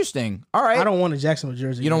 Interesting. All right. I don't want a Jacksonville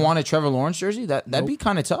jersey. You don't want a Trevor Lawrence jersey? That'd be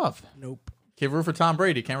kind of tough. Nope. Can't root for Tom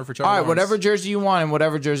Brady. Can't root for Trevor All right, Lawrence. whatever jersey you want and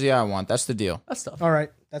whatever jersey I want. That's the deal. That's tough. All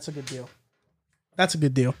right, that's a good deal. That's a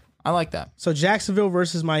good deal. I like that. So Jacksonville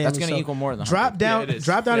versus Miami. That's going to So equal more than 100. drop down. Yeah, it is.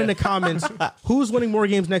 Drop down Yeah. in the comments. Who's winning more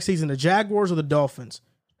games next season, the Jaguars or the Dolphins?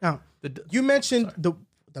 Now, you mentioned the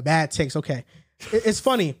bad takes. Okay, it's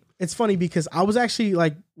funny. It's funny because I was actually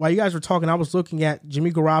like, while you guys were talking, I was looking at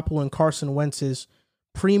Jimmy Garoppolo and Carson Wentz's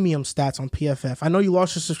premium stats on PFF. I know you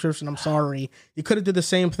lost your subscription. I'm sorry. You could have did the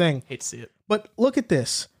same thing. Hate to see it. But look at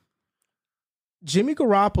this. Jimmy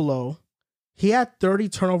Garoppolo, he had 30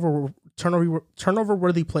 turnover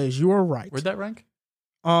worthy plays. You were right. Where'd that rank?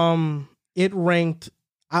 It ranked.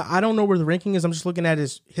 I don't know where the ranking is. I'm just looking at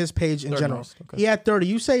his page in Third general. most, okay. He had 30.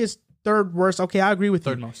 You say it's third worst. Okay, I agree with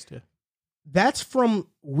Third you. most, yeah. That's from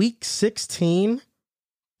week 16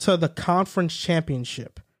 to the conference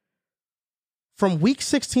championship. From week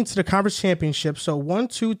 16 to the conference championship, so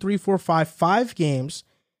 5 games,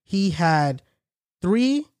 he had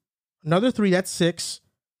 3, another 3, that's 6,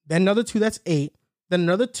 then another 2, that's 8, then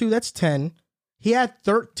another 2, that's 10. He had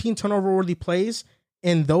 13 turnover-worthy plays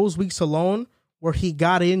in those weeks alone where he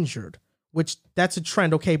got injured, which that's a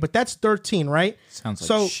trend. Okay, but that's 13, right? Sounds like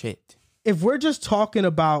So, shit. If we're just talking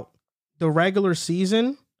about the regular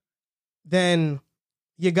season, then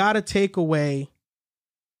you got to take away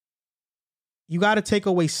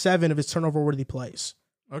 7 of his turnover-worthy plays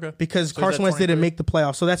Okay. because So he's Carson at Wentz didn't 23? make the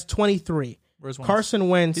playoffs. So that's 23. Where's Wentz? Carson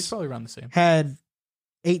Wentz He's probably around the same. had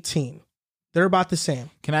 18. They're about the same.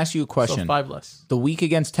 Can I ask you a So question? 5 less. The week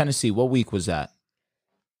against Tennessee, what week was that?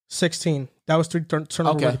 16. That was 3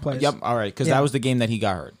 turnover-worthy Okay. plays. Yep. All right. Because Yeah. that was the game that he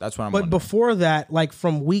got hurt. That's what I'm But wondering. before that, like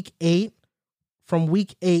from week 8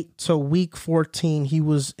 to week 14, he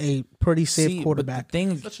was a pretty safe See, but quarterback. the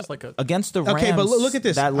thing That's just like a. against the Rams. Okay, but look at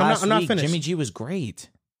this. That I'm not- last I'm not week, finished. Jimmy G was great.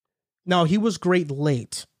 No, he was great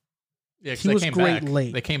late. Yeah, 'cause he they was came great back.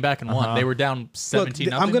 late. They came back and won. They were down 17.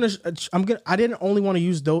 Look, I didn't only want to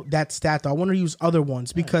use that stat though. I want to use other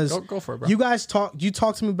ones because Go for it, bro. you guys talk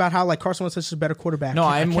to me about how like Carson Wentz is such a better quarterback. No,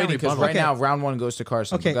 I'm can't waiting because rebuttal. right now round 1 goes to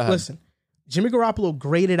Carson. Okay, Go ahead. listen. Jimmy Garoppolo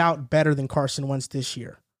graded out better than Carson Wentz this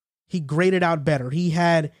year. He graded out better. He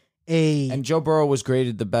had And Joe Burrow was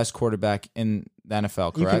graded the best quarterback in the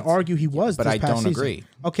NFL, you correct? can argue he was, But this I past don't season. agree.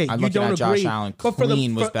 Okay, I'm you looking don't at Josh agree. Allen. But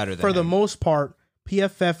Clean was better than for the him. most part.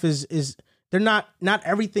 PFF is they're not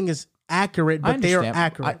everything is accurate, but they are understand.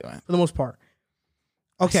 accurate for the most part.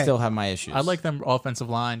 Okay, I still have my issues. I like them offensive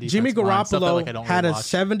line. Jimmy defensive line, stuff that, like, I Garoppolo don't had really a watch.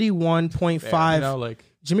 71.5. You know, like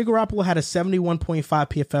Jimmy Garoppolo had a 71.5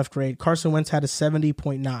 PFF grade. Carson Wentz had a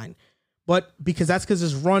 70.9. But that's because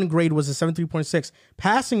his run grade was a 73.6.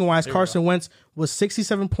 Passing wise, Carson Wentz was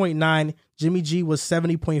 67.9. Jimmy G was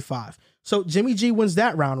 70.5. So Jimmy G wins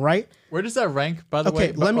that round, right? where does that rank? By the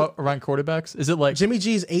Okay, way, around quarterbacks, is it like Jimmy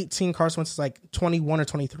G is 18. Carson Wentz is like 21 or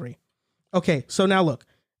 23. Okay, so now look,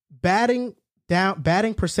 batting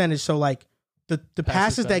percentage. So like the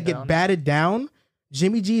passes that get batted down,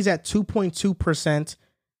 Jimmy G is at 2.2%.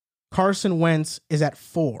 Carson Wentz is at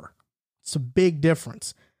 4. It's a big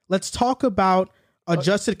difference. Let's talk about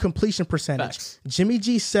adjusted completion percentage. Facts. Jimmy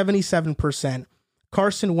G 77%.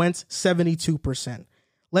 Carson Wentz 72%.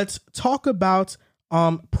 Let's talk about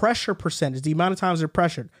pressure percentage, the amount of times they're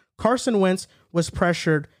pressured. Carson Wentz was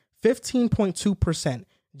pressured 15.2%.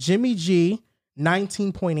 Jimmy G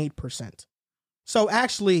 19.8%. So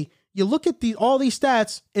actually, you look at all these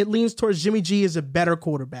stats, it leans towards Jimmy G is a better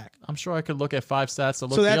quarterback. I'm sure I could look at 5 stats to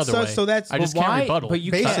look So the that's- other way. so that's- I just But can't why? rebuttal. But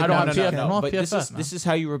you Basic can't. I don't have knowledge, PFF. okay. I don't have But PFF now. this is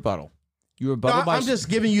how you rebuttal. You No, rebuttal by. I'm just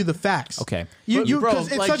giving you the facts. Okay. Bro, Because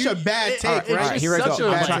it's like, such a bad take, it's right? Here I such go.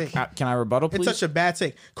 a, bad like, take. Can I rebuttal, please? It's such a bad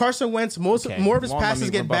take. Carson Wentz, more of his Won't let passes me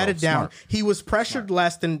get rebuttal. batted down. Smart. He was pressured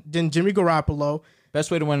less than Jimmy Garoppolo. Best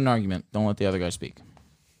way to win an argument: don't let the other guy speak.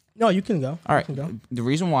 No, you can go. All right. You can go. The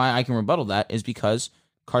reason why I can rebuttal that is because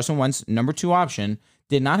Carson Wentz, number 2 option,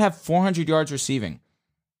 did not have 400 yards receiving.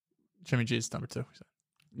 Jimmy G is number 2.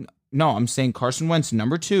 No, I'm saying Carson Wentz,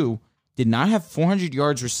 number 2, did not have 400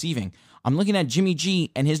 yards receiving. I'm looking at Jimmy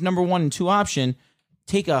G and his number 1 and 2 option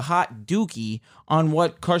take a hot dookie on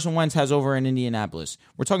what Carson Wentz has over in Indianapolis.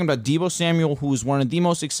 We're talking about Deebo Samuel, who is one of the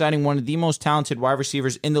most exciting, one of the most talented wide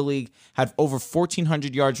receivers in the league, had over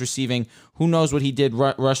 1,400 yards receiving. Who knows what he did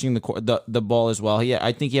rushing the ball as well.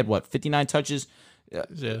 I think he had, 59 touches?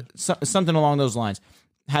 Yeah. Something along those lines.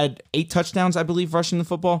 Had 8 touchdowns, I believe, rushing the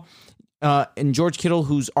football. And George Kittle,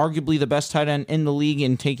 who's arguably the best tight end in the league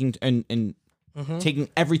in taking and taking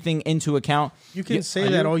everything into account. You can say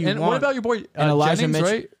that all you and want. what about your boy Elijah Jennings,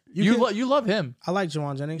 Mitchell? right? You love him. I like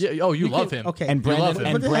Jawan Jennings. Yeah, you love him. Okay. And You love Brandon,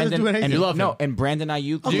 him. and But that doesn't do Brandon, anything. and You love him. and Brandon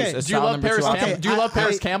Ayuk. Okay. is a Do you solid love number Paris 2 Campbell? option. Do you love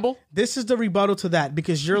Paris Campbell? This is the rebuttal to that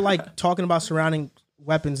because you're like talking about surrounding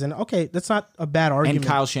weapons, and okay, that's not a bad argument. And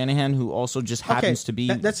Kyle Shanahan, who also just happens to be.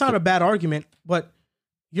 That's not a bad argument, but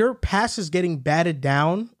your passes getting batted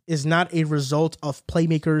down is not a result of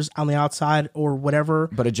playmakers on the outside or whatever.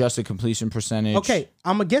 But adjusted completion percentage. Okay,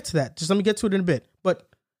 I'm gonna get to that. Just let me get to it in a bit. But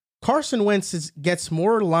Carson Wentz gets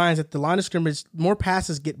more lines at the line of scrimmage, more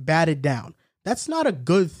passes get batted down. That's not a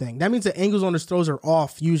good thing. That means the angles on his throws are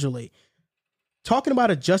off usually. Talking about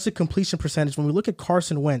adjusted completion percentage, when we look at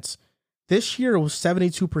Carson Wentz, this year it was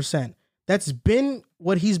 72%. That's been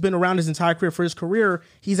what he's been around his entire career. For his career,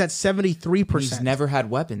 he's at 73%. He's never had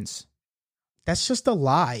weapons. That's just a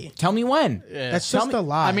lie. Tell me when. That's just a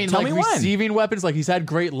lie. I mean, Tell like me when. receiving weapons, like he's had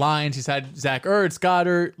great lines. He's had Zach Ertz,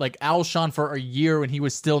 Goddard, like Alshon for a year when he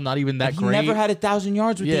was still not even that He great. never had 1,000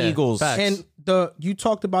 yards with Yeah, the Eagles. facts. and you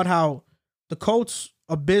talked about how the Colts'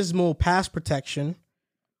 abysmal pass protection.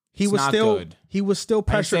 He It's was not still good. he was still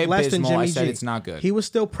I didn't say pressured less than abysmal, I Jimmy said G. it's not good. He was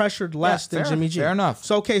still pressured less than fair, Jimmy G. fair enough.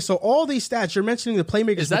 So so all these stats you're mentioning the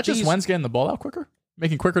playmakers. Is that just Wentz getting the ball out quicker,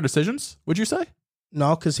 making quicker decisions? Would you say?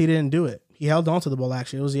 No, because he didn't do it. He held on to the ball.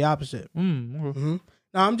 Actually, it was the opposite. Because No,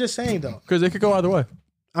 I'm just saying though. it could go either way.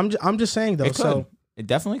 I'm just saying though. It could. So It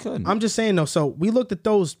definitely could. I'm just saying though. So we looked at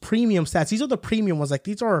those premium stats. These are the premium ones. Like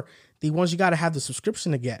these are the ones you got to have the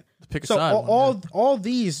subscription to get. Pick a So side. all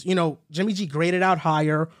these, Jimmy G graded out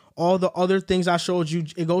higher. All the other things I showed you,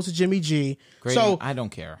 it goes to Jimmy G. Grading, So I don't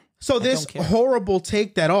care. So I this don't care. horrible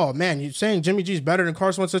take that, oh man, you're saying Jimmy G's better than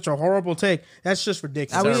Carson Wentz, such a horrible take. That's just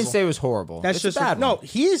ridiculous. I didn't say it was horrible. That's It's just a bad no. one.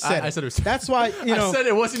 He said I said it was. That's why I said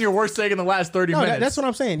it wasn't your worst take in the last 30 minutes. that's what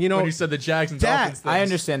I'm saying. when you said the Jags and that- Dolphins things. I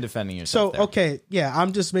understand defending So yourself. there. okay, yeah,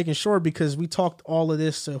 I'm just making sure because we talked all of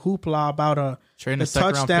this hoopla about Trading the a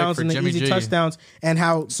second-round pick touchdowns for and the Jimmy easy G. touchdowns and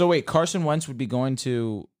how So wait, Carson Wentz would be going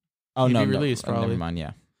to. Oh He'd no, be no. released, Never probably. mind.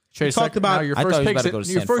 Yeah. Trade talked about- now your I thought first he was pick. about to go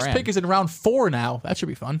to Your San first Fran. pick is in round 4 now. That should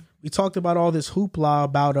be fun. we talked about all this hoopla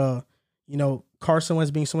about Carson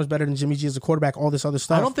Wentz being so much better than Jimmy G as a quarterback, all this other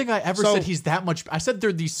stuff. I don't think I ever So- said he's that much. I said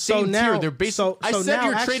they're the So same now- tier. They're basically. so I said now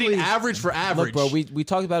you're trading actually- average for average. Look, bro, we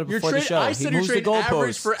talked about it You're before the trading- show. I He said you're moves the trading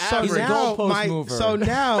average goalposts. for So average. He's a now goalpost mover. So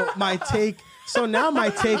now my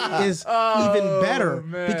take is even better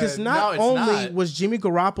man. because No, not it's only not. was Jimmy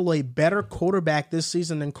Garoppolo a better quarterback this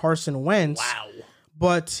season than Carson Wentz,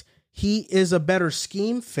 but he is a better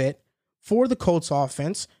scheme fit for the Colts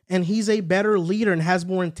offense, and he's a better leader and has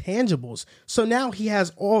more intangibles. So now he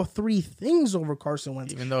has all three things over Carson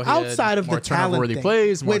Wentz. Even though he outside had of more the talent turnover-worthy thing,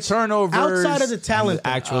 plays, more which- turnovers, outside of the talent, The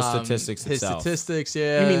thing, actual statistics his itself. statistics,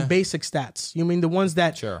 yeah. you mean basic stats? You mean the ones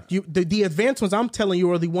that Sure. the advanced ones I'm telling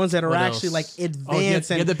you are the ones that are What actually else? like Oh, he had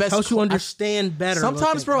advanced and the best helps you co- understand better.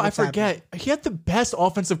 Sometimes, bro, I what's happening. forget. He had the best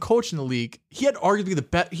offensive coach in the league. He had arguably the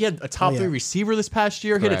best. He had a top Oh, yeah. 3 receiver this past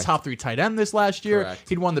year. He had a Correct. top 3 tight end this last year. Correct.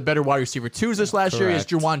 He'd won the better wide receiver 2s this last year. He has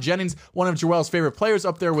Correct. Juwan Jennings, one of Joel's favorite players,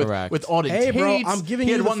 up there with Correct. Auden Hey, bro, Tate. I'm giving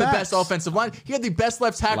he you had the won the best facts. offensive line. He had the best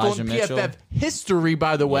left tackle Elijah in Mitchell. PFF history,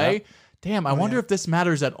 by the way. Yep. Damn, I wonder if this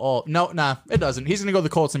matters at all. No, it doesn't. He's going to go to the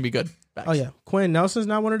Colts and be good. Facts. Oh yeah, Quinn Nelson's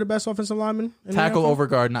not one of the best offensive linemen. In Tackle the NFL? over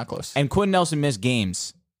guard, not close. And Quinn Nelson missed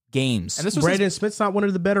games. And this was Braden Smith's not one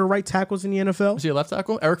of the better right tackles in the NFL. was he a left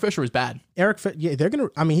tackle? Eric Fisher was bad. They're gonna.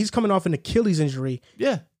 I mean, he's coming off an Achilles injury.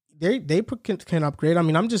 Yeah. They can upgrade. I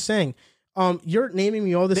mean, I'm just saying. You're naming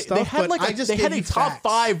me all this stuff, They had but I just they gave had you a top facts.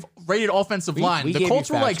 5 rated offensive line. we The gave Colts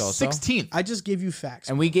you were like facts also. 16th. I just gave you facts,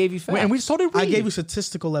 And we gave you facts. And so did we. I gave you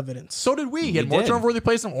statistical evidence. So did we. He had more did. turnover-worthy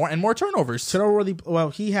plays and more turnovers. Turnover-worthy. Well,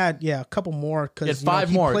 he had a couple more He had because 5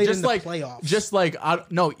 he more. played Just in the like playoffs.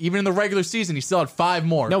 no, even in the regular season, he still had 5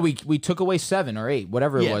 more. no, we took away 7 or 8,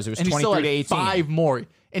 whatever it was. It was and he still 23 had to 18. 5 more.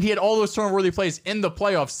 And he had all those turnover-worthy plays in the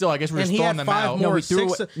playoffs. Still, I guess we're And just he throwing had them 5 out. more. No, we threw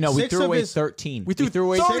Six- away, no, we six threw of away his- 13. We threw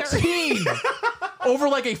away 13 over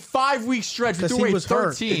like a 5-week stretch. We Because threw he away was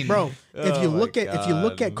 13, hurt, bro. If you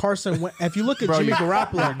look at Carson, if you look at Jimmy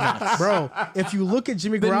Garoppolo, bro, if you look at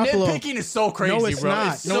Jimmy The Garoppolo, nitpicking is so crazy, no, it's bro.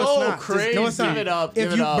 not. It's no, so it's not. crazy. No, it's not. Give it up, If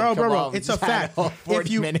give it you, up. bro, Come on, it's a we've had fact. a If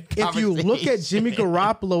you 40-minute look at Jimmy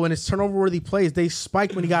Garoppolo and his turnover-worthy plays, they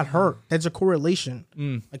spiked when he got hurt. That's a correlation.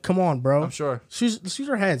 Like, come on, bro. I'm sure. Let's use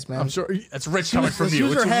your heads, man. I'm sure that's rich coming from Let's you.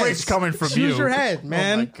 use It's your heads. rich coming from Let's you. use your head,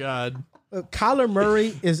 man. Oh my god. Kyler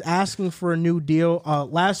Murray is asking for a new deal.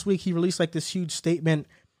 Last week, he released like this huge statement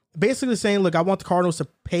basically saying, look, I want the Cardinals to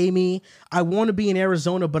pay me. I want to be in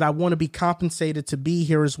Arizona, but I want to be compensated to be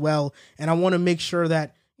here as well. And I want to make sure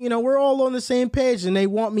that, we're all on the same page and they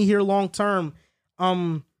want me here long term.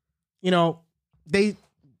 they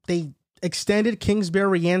extended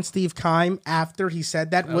Kingsbury and Steve Keim after he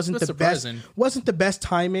said that. Wasn't the best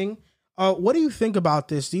timing. What do you think about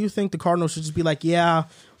this? Do you think the Cardinals should just be like, yeah,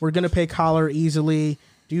 we're going to pay Kyler easily?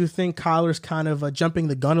 Do you think Kyler's kind of jumping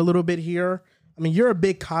the gun a little bit here? I mean, you're a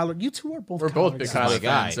big Kyler. You two are both. We're both big Kyler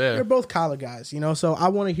guys. Yeah. You're both Kyler guys, So I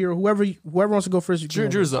want to hear whoever wants to go first.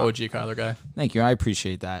 Drew's the OG Kyler guy. Thank you. I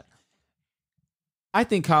appreciate that. I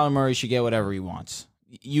think Kyler Murray should get whatever he wants.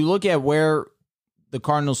 You look at where the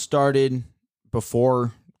Cardinals started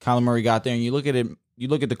before Kyler Murray got there, and you look at it. You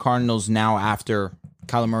look at the Cardinals now after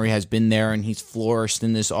Kyler Murray has been there and he's flourished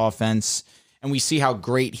in this offense, and we see how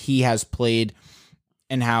great he has played,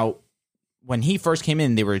 and how when he first came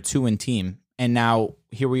in, they were a 2-win team, and now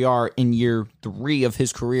here we are in year 3 of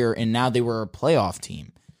his career, and now they were a playoff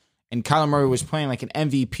team. And Kyler Murray was playing like an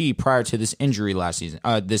MVP prior to this injury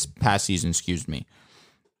this past season, excuse me.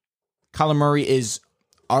 Kyler Murray is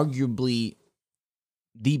arguably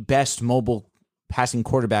the best mobile passing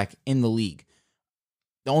quarterback in the league.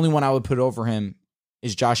 The only one I would put over him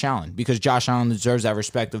is Josh Allen, because Josh Allen deserves that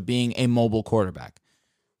respect of being a mobile quarterback.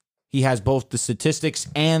 He has both the statistics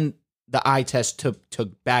and the eye test to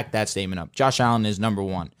back that statement up. Josh Allen is number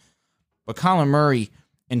 1. But Kyler Murray,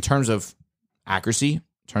 in terms of accuracy,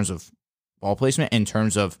 in terms of ball placement, in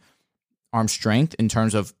terms of arm strength, in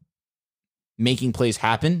terms of making plays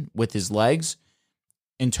happen with his legs,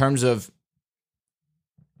 in terms of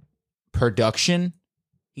production,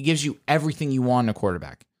 he gives you everything you want in a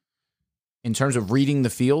quarterback. In terms of reading the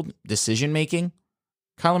field, decision-making,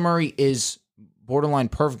 Kyler Murray is borderline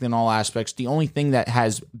perfect in all aspects. The only thing that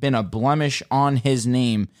has been a blemish on his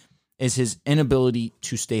name is his inability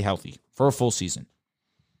to stay healthy for a full season.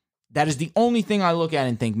 That is the only thing I look at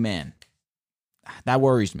and think, man, that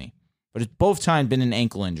worries me. But it's both times been an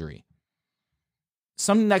ankle injury.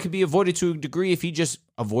 Something that could be avoided to a degree if he just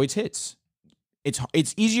avoids hits.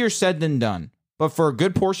 It's easier said than done. But for a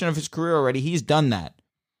good portion of his career already, he's done that.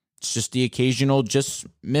 It's just the occasional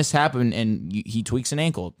mishap and he tweaks an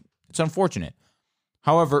ankle. It's unfortunate.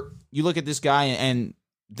 However, you look at this guy and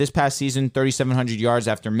this past season, 3,700 yards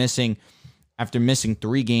after missing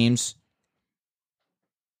 3 games.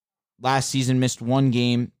 Last season, missed 1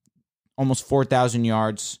 game, almost 4,000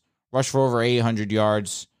 yards, rushed for over 800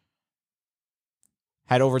 yards,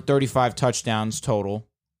 had over 35 touchdowns total.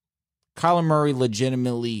 Kyler Murray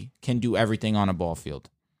legitimately can do everything on a ball field.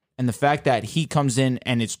 And the fact that he comes in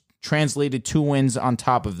and it's translated 2 wins on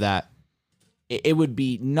top of that, it would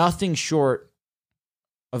be nothing short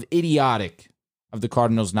of idiotic of the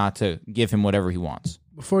Cardinals not to give him whatever he wants.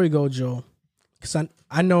 Before you go, Joe, because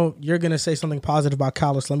I know you're going to say something positive about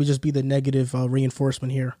Kyler, so let me just be the negative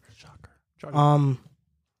reinforcement here. Shocker.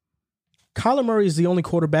 Kyler Murray is the only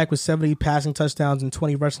quarterback with 70 passing touchdowns and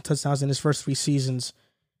 20 rushing touchdowns in his first 3 seasons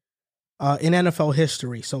in NFL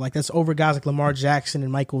history. So, that's over guys like Lamar Jackson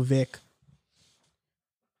and Michael Vick.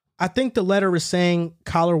 I think the letter is saying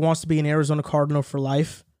Kyler wants to be an Arizona Cardinal for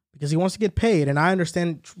life because he wants to get paid. And I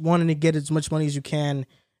understand wanting to get as much money as you can,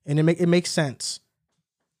 and it makes sense.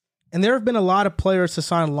 And there have been a lot of players to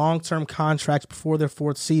sign long-term contracts before their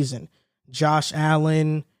 4th season. Josh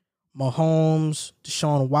Allen, Mahomes,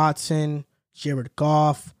 Deshaun Watson, Jared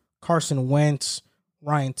Goff, Carson Wentz,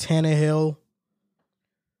 Ryan Tannehill.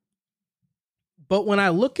 But when I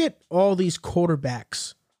look at all these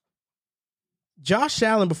quarterbacks, Josh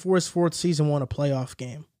Allen, before his 4th season, won a playoff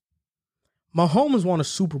game. Mahomes won a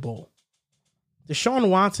Super Bowl. Deshaun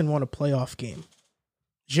Watson won a playoff game.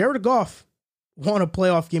 Jared Goff won a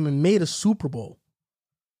playoff game and made a Super Bowl.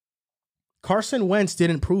 Carson Wentz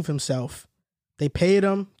didn't prove himself. They paid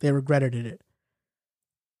him. They regretted it.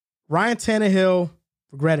 Ryan Tannehill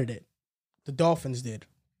regretted it. The Dolphins did.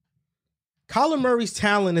 Kyler Murray's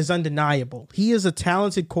talent is undeniable. He is a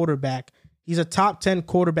talented quarterback. He's a top 10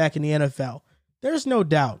 quarterback in the NFL. There's no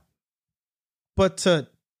doubt. But to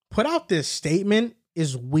put out this statement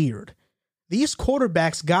is weird. These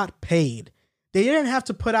quarterbacks got paid. They didn't have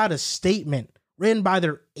to put out a statement written by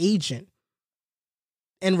their agent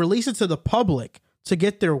and release it to the public to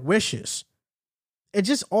get their wishes. It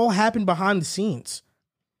just all happened behind the scenes.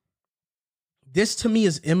 This to me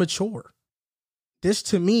is immature. This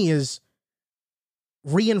to me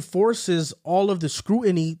reinforces all of the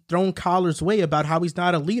scrutiny thrown Kyler's way about how he's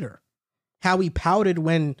not a leader. How he pouted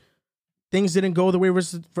when things didn't go the way it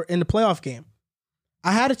was in the playoff game.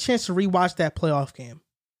 I had a chance to rewatch that playoff game.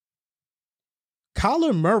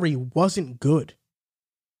 Kyler Murray wasn't good.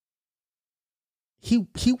 He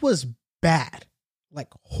was bad,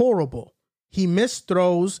 horrible. He missed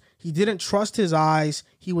throws. He didn't trust his eyes.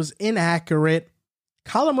 He was inaccurate.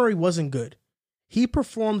 Kyler Murray wasn't good. He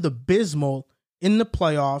performed abysmal in the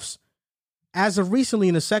playoffs. as of recently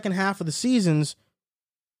in the second half of the seasons,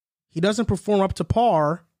 he doesn't perform up to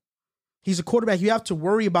par. He's a quarterback you have to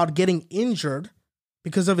worry about getting injured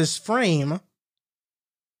because of his frame.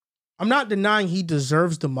 I'm not denying he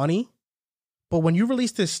deserves the money, but when you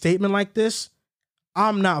release this statement like this,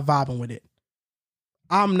 I'm not vibing with it.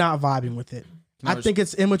 I think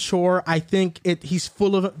it's immature. I think he's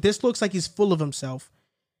full of, this looks like he's full of himself.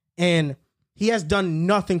 And he has done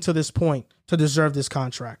nothing to this point to deserve this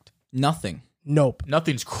contract. Nothing. Nope.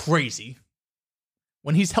 Nothing's crazy.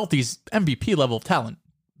 When he's healthy, he's MVP level of talent.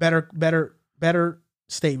 Better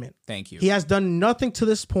statement. Thank you. He has done nothing to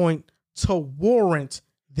this point to warrant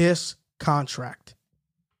this contract.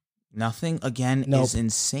 Nothing, again, is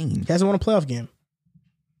insane. He hasn't won a playoff game.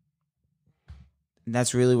 And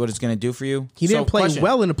that's really what it's going to do for you? He didn't play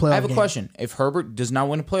well in the playoff game. I have a question. If Herbert does not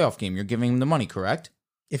win a playoff game, you're giving him the money, correct?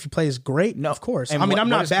 If he plays great, no, of course. And I mean, I'm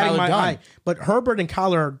not batting my eye, done? but Herbert and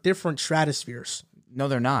Kyler are different stratospheres. No,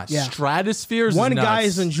 they're not. Yeah. Stratospheres. One guy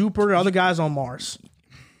is in Jupiter, the other guy's on Mars.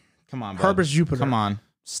 Come on, bud. Herbert's Jupiter. Come on.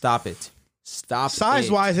 Stop it. Stop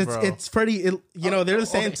Size-wise, it, it's pretty, they're the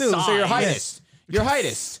same too. So you're heightest. You're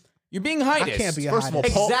heightest. You're being heightest. I can't be a First of all,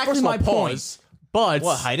 heightest. Exactly my point. But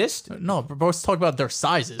What, heightest? no, we're both talking about their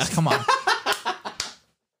sizes. Come on.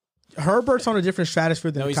 Herbert's on a different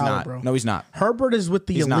stratosphere than No, he's Kyler, not. bro. No, he's not. Herbert is with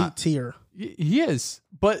the He's elite not. tier. He is.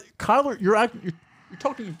 But Kyler, you're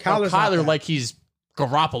talking about Kyler's not Kyler that. like he's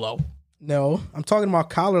Garoppolo. No, I'm talking about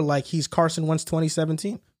Kyler like he's Carson Wentz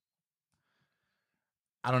 2017.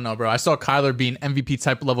 I don't know, bro. I saw Kyler be an MVP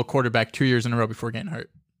type level quarterback 2 years in a row before getting hurt.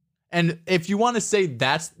 And if you want to say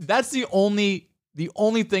that's the only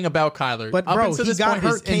thing about Kyler. But up bro, until he this got point,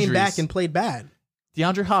 hurt, his came injuries. back, and played bad.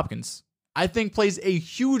 DeAndre Hopkins, I think, plays a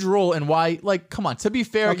huge role in why. Like, come on. To be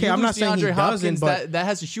fair, Okay, you I'm lose not saying he DeAndre doesn't, Hopkins, but that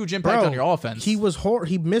has a huge impact Bro, on your offense. he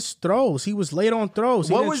missed throws. He was late on throws.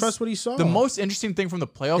 He didn't trust what he saw. The most interesting thing from the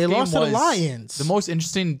playoff They game lost was to the Lions. The most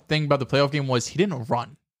interesting thing about the playoff game was he didn't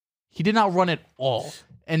run. He did not run at all.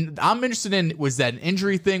 And I'm interested in, was that an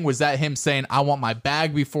injury thing? Was that him saying, I want my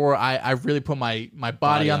bag before I really put my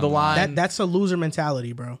body on the line? That's a loser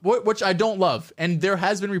mentality, bro. Which I don't love. And there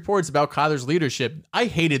has been reports about Kyler's leadership. I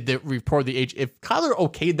hated the report. If Kyler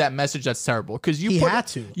okayed that message, that's terrible. Because He had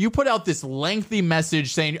to. You put out this lengthy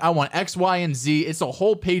message saying, I want X, Y, and Z. It's a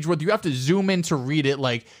whole page worth. You have to zoom in to read it.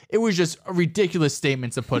 Like, it was just a ridiculous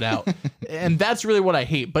statement to put out. And that's really what I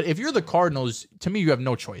hate. But if you're the Cardinals, to me, you have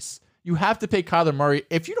no choice. You have to pay Kyler Murray.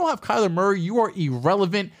 If you don't have Kyler Murray, you are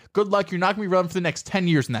irrelevant. Good luck. You're not going to be relevant for the next 10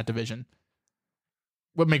 years in that division.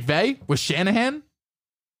 With McVay? With Shanahan?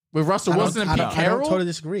 With Russell Wilson and Pete Carroll? I don't totally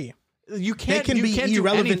disagree. You can't do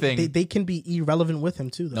irrelevant. They can be irrelevant with him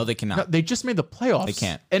too, though. No, they cannot. No, they just made the playoffs. They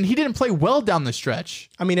can't. And he didn't play well down the stretch.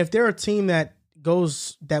 I mean, if they're a team that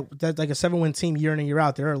goes that like a 7-win team year in and year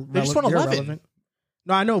out, they just won 11. Irrelevant.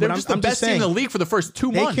 No, I know, They're but just I'm the best just saying, team in the league for the first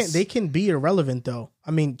 2 months. They can be irrelevant though. I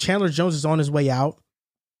mean, Chandler Jones is on his way out.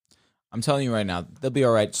 I'm telling you right now, they'll be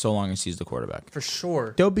all right so long as he's the quarterback. For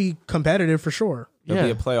sure. They'll be competitive for sure. They'll be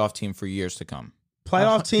a playoff team for years to come.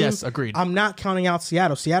 Playoff team. Yes, agreed. I'm not counting out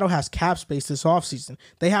Seattle. Seattle has cap space this offseason.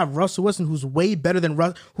 They have Russell Wilson, who's way better than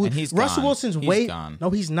And he's Russell gone. Wilson's He's way. gone. No,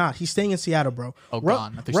 he's not. He's staying in Seattle, bro. Oh,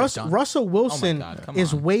 gone. I think he's gone. Russell Wilson God, come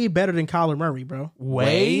is on. way better than Kyler Murray, bro.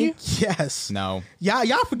 Way? Yes. No. Y'all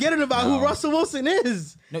forgetting about who Russell Wilson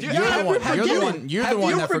is. No, Y'all you're the have one. been You're the forgetting. one. You're the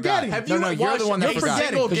one that forgot. Have No, you no, you're the watched one that a forgot.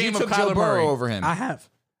 single Because you game took of Joe Kyler Burrow Murray? over him. I have.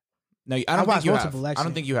 No, I don't think watched you multiple, have. I actually.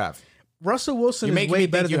 don't think you have. Russell Wilson You're is making way me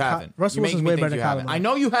better think you than haven't. Russell You're Wilson's making me way think better than you Kyler haven't. Murray. I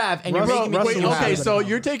know you have, and you're Russell- making me Russell think you Wilson- Okay, have. so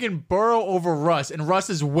you're taking Burrow over Russ, and Russ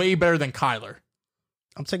is way better than Kyler.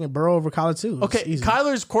 I'm taking Burrow over Kyler too. It's Okay, easy.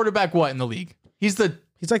 Kyler's quarterback what in the league? He's the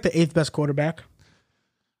He's like the 8th best quarterback.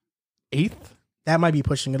 8th? That might be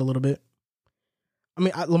pushing it a little bit. I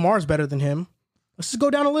mean, Lamar's better than him. Let's just go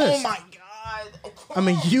down the list. Oh my God! I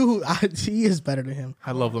mean, he is better than him.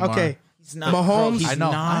 I love Lamar. Okay, He's not. Mahomes- He's I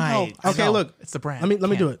know. not. Okay, look. It's the brand. let me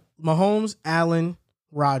Can't. do it. Mahomes, Allen,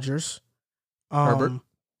 Rodgers, Herbert.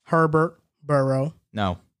 Burrow,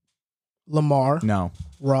 No. Lamar, No.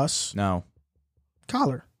 Russ, No.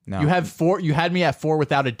 Kyler. No. You have 4. You had me at 4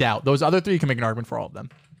 without a doubt. Those other 3, you can make an argument for all of them.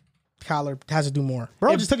 Kyler has to do more.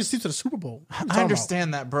 Bro just took his team to the Super Bowl. What are we talking I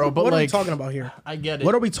understand that, bro, about? but What are we like, talking about here? I get it.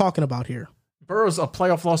 What are we talking about here? Burrow's a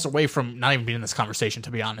playoff loss away from not even being in this conversation,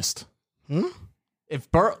 to be honest. If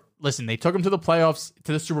Burrow, listen, they took him to the playoffs,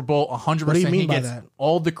 to the Super Bowl, 100%. What do you mean he by gets that?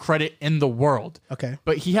 all the credit in the world. Okay.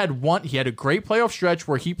 But he had a great playoff stretch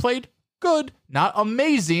where he played good, not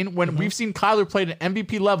amazing. When we've seen Kyler play at an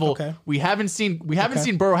MVP level, Okay. we haven't seen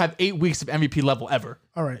Burrow have 8 weeks of MVP level ever.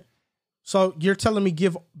 All right. So you're telling me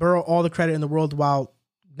give Burrow all the credit in the world while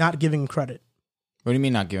not giving him credit? What do you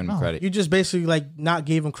mean not giving him credit? You just basically not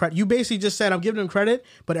gave him credit. You basically just said I'm giving him credit,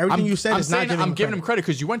 but everything you said is not giving him credit. I'm giving him credit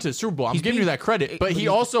because you went to the Super Bowl. I'm giving you that credit, but he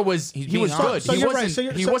also was he was good. So you're right.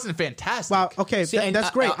 He wasn't fantastic. Wow. Okay,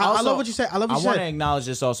 that's great. I love what you said. I love what you said. I want to acknowledge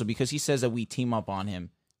this also because he says that we team up on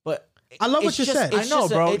him, but I love what you said. I know,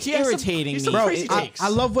 bro. It's irritating me, bro. I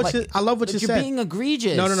love what you said. You're being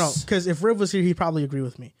egregious. No. Because if Riv was here, he'd probably agree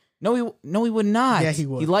with me. No, he would not. Yeah, he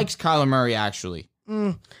would. He likes Kyler Murray actually.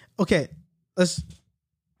 Okay,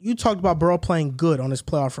 you talked about Burrow playing good on his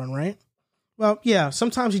playoff run, right? Well, yeah,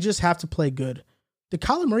 sometimes you just have to play good. Did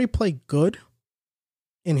Kyler Murray play good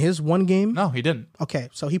in his one game? No, he didn't. Okay,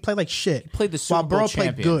 so he played like shit. He played the Super Bowl Burrow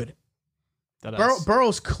champion. played good.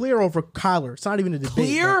 Burrow's clear over Kyler. It's not even a debate.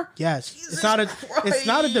 Clear? Yes. It's not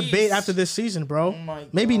a debate after this season, bro.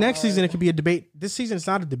 Maybe next season it could be a debate. This season it's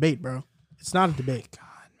not a debate, bro. It's not a debate.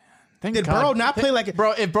 Did Burrow not play like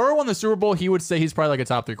bro? If Burrow won the Super Bowl, he would say he's probably like a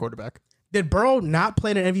top 3 quarterback. Did Burrow not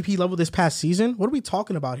play at an MVP level this past season? What are we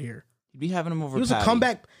talking about here? He'd be having him over. He was a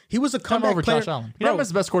comeback. He was a comeback over player. Josh Allen. He was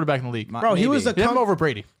the best quarterback in the league. Bro, he was He had him over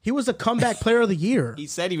Brady. He was a comeback player of the year. He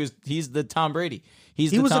said he's the Tom Brady.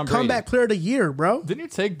 He was a comeback player of the year, bro. Didn't you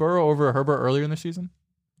take Burrow over Herbert earlier in the season?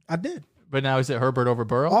 I did. But now is it Herbert over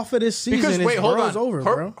Burrow? Off of this season, because wait, hold on. Over,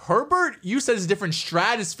 bro. Herbert, you said is a different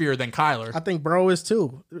stratosphere than Kyler. I think Burrow is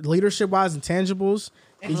too. Leadership wise, intangibles,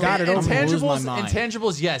 he got it over.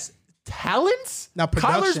 Intangibles, yes. Talents? Now,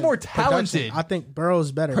 Kyler's more talented. I think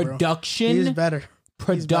Burrow's better. Production? He's better.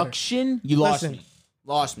 Production? You lost me.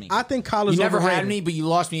 Lost me. I think Kyler's overrated. You never had me, but you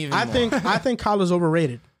lost me even more. I think Kyler's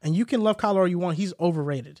overrated. And you can love Kyler all you want. He's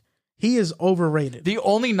overrated. He is overrated. The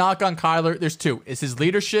only knock on Kyler, there's two. It's his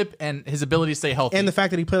leadership and his ability to stay healthy. And the fact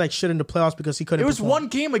that he played like shit in the playoffs because he couldn't. It was one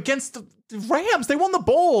game against the Rams. They won the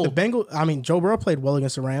bowl. Joe Burrow played well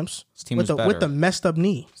against the Rams. His team was better. With the messed up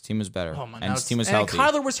knee. His team was better. Oh my and his team was healthy. And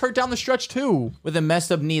Kyler was hurt down the stretch too. With a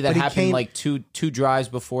messed up knee that happened like two drives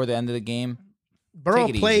before the end of the game. Burrow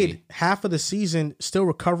played half of the season still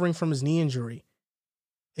recovering from his knee injury.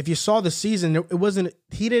 If you saw the season, it wasn't.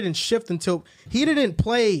 He didn't shift until he didn't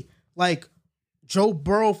play like Joe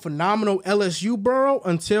Burrow, phenomenal LSU Burrow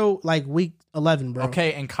until like week 11, bro.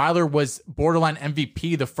 Okay, and Kyler was borderline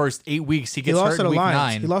MVP the first 8 weeks. He gets hurt in week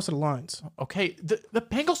 9. He lost to the Lions. Okay, the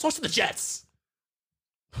Bengals lost to the Jets.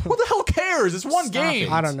 Who the hell cares? It's one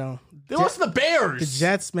game. I don't know. They lost to the Bears. The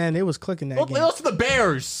Jets, man, they was clicking that game. They lost to the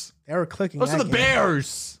Bears. They were clicking that game. Lost to the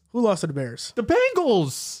Bears. Who lost to the Bears? The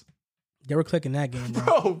Bengals. They were clicking that game, bro.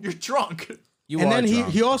 Bro, you're drunk.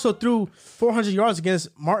 He also threw 400 yards against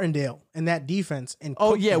Martindale and that defense. And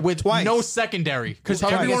with twice. No secondary because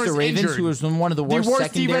everyone was the Ravens, injured. who was one of the worst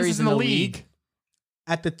secondaries in the league.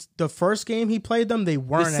 At the first game he played them, they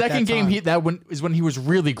weren't. The second game is when he was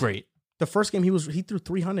really great. The first game he threw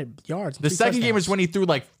 300 yards. The second game was when he threw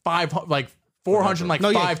like 400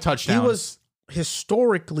 5 touchdowns. He was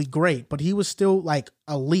historically great, but he was still like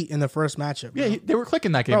elite in the first matchup. Yeah, they were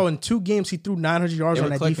clicking that game. Bro, in 2 games he threw 900 yards on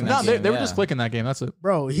that defense. They were just clicking that game. That's it.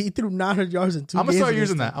 Bro, he threw 900 yards in 2 games. I'm gonna start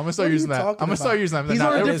using that. I'm gonna start using that. He's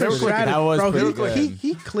on a different strategy. Bro,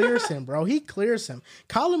 he clears him, bro. He clears him.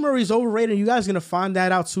 Kyler Murray's overrated. You guys are gonna find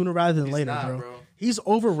that out sooner rather than later, bro. He's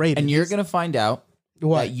overrated. And you're gonna find out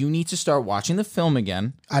that you need to start watching the film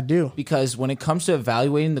again. I do. Because when it comes to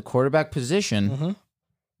evaluating the quarterback position,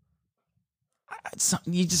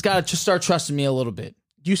 you just got to start trusting me a little bit.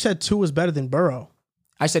 You said Tua was better than Burrow.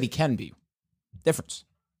 I said he can be. Difference.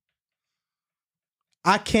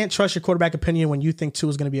 I can't trust your quarterback opinion when you think Tua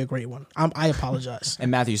is going to be a great one. I apologize. And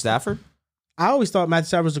Matthew Stafford? I always thought Matthew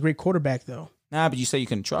Stafford was a great quarterback, though. Nah, but you say you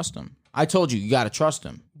can trust him. I told you got to trust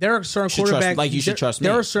him. There are certain quarterbacks you should trust me.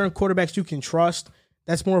 There are certain quarterbacks you can trust.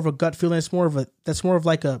 That's more of a gut feeling. That's more of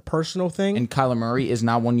like a personal thing. And Kyler Murray is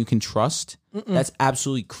not one you can trust. That's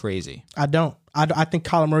absolutely crazy. I don't. I think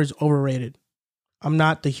Kyler Murray's overrated. I'm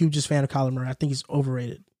not the hugest fan of Kyler Murray. I think he's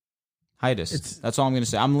overrated. Hiatus. That's all I'm going to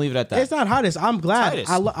say. I'm going to leave it at that. It's not hiatus. I'm glad.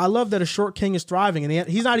 I love that a short king is thriving. And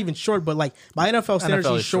he's not even short, but like by NFL standards,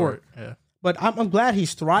 he's short. Yeah. But I'm glad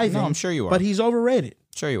he's thriving. No, I'm sure you are. But he's overrated.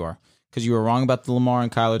 Sure you are. Because you were wrong about the Lamar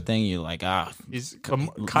and Kyler thing. You're like,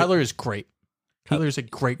 Kyler is great. Kyler's a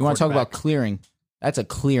great. You want to talk about clearing? That's a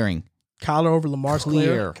clearing. Kyler over Lamar's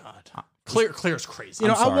clear. God. Clear's crazy. You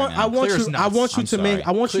know, I want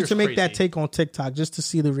you to make that take on TikTok just to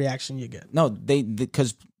see the reaction you get. No,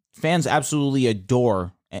 because fans absolutely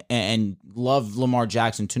adore and love Lamar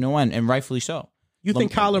Jackson to no end, and rightfully so. You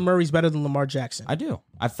think Kyler Murray's better than Lamar Jackson? I do.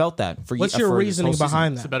 I felt that. What's your reasoning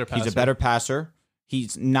behind that? He's a better passer.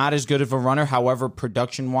 He's not as good of a runner. However,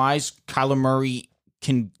 production wise, Kyler Murray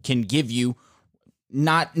can give you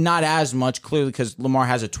Not as much, clearly, because Lamar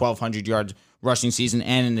has a 1,200-yard rushing season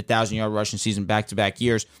and an 1,000-yard rushing season back-to-back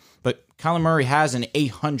years. But Kyler Murray has an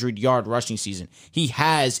 800-yard rushing season. He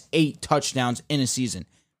has 8 touchdowns in a season.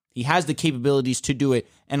 He has the capabilities to do it.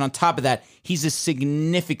 And on top of that, he's a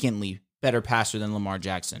significantly better passer than Lamar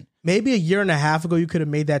Jackson. Maybe a year and a half ago, you could have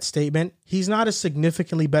made that statement. He's not a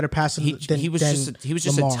significantly better passer than he was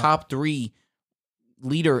just Lamar. a top 3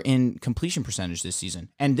 leader in completion percentage this season.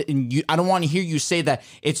 And I don't want to hear you say that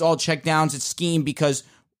it's all checkdowns, it's scheme, because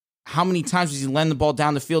how many times does he land the ball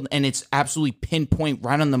down the field and it's absolutely pinpoint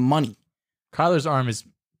right on the money? Kyler's arm is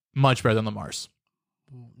much better than Lamar's.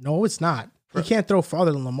 No, it's not. He can't throw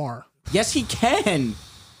farther than Lamar. Yes, he can.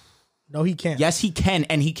 No, he can't. Yes, he can,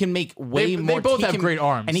 and he can make way more. They both have great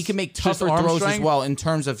arms, and he can make Just tougher arm throws strength. as well in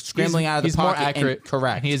terms of scrambling out of the He's pocket. more accurate.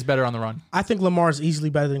 Correct. And he is better on the run. I think Lamar is easily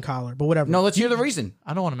better than Kyler, but whatever. No, let's hear the reason.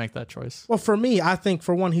 I don't want to make that choice. Well, for me, I think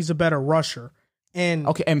for one, he's a better rusher. And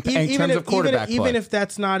Okay, and in terms of quarterback play. even if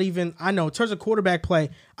that's not even, I know in terms of quarterback play,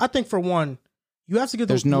 I think for one, you have to give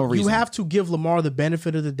you have to give Lamar the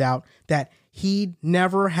benefit of the doubt that he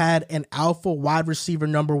never had an alpha wide receiver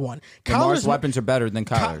number 1. Lamar's weapons are better than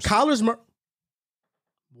Kyler's.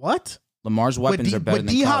 What? Lamar's weapons are better than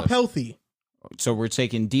D-Hop Kyler's. healthy. So we're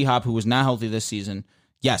taking D-Hop, who was not healthy this season.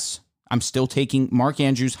 Yes, I'm still taking Mark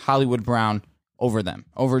Andrews, Hollywood Brown over them.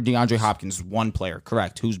 Over DeAndre Hopkins, one player,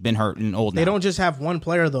 correct, who's been hurt and old now. They don't just have one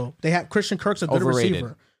player, though. They have Christian Kirk's a good Overrated.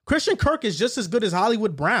 receiver. Christian Kirk is just as good as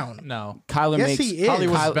Hollywood Brown. No. Kyler Yes, makes... he is.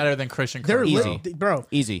 Hollywood's better than Christian They're Kirk. Easy. bro.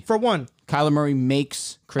 Easy. For one, Kyler Murray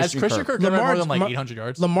makes Has Christian Kirk ever more than like 800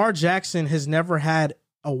 yards? Lamar Jackson has never had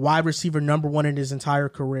a wide receiver number 1 in his entire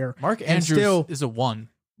career. Mark And Andrews still, is a 1.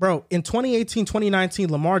 bro, in 2018,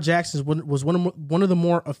 2019, Lamar Jackson was one of the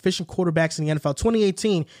more efficient quarterbacks in the NFL.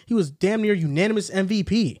 2018, he was damn near unanimous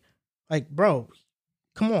MVP. Like, bro,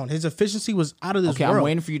 come on. His efficiency was out of this world. I'm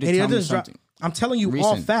waiting for you to And he tell me doesn't something. I'm telling you Recent.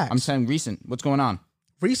 all facts. I'm saying recent. What's going on?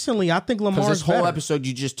 Recently, I think Because Lamar's this whole better. episode,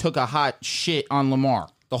 you just took a hot shit on Lamar.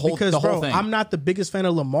 The whole thing. I'm not the biggest fan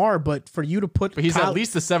of Lamar, but for you to put... But he's at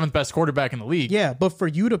least the 7th best quarterback in the league. Yeah, but for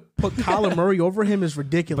you to put Kyler Murray over him is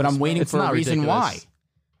ridiculous. But I'm waiting It's for a not reason ridiculous. why.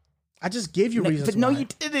 I just gave you reasons But no, why. you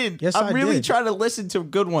didn't. Yes, I'm I really did. trying to listen to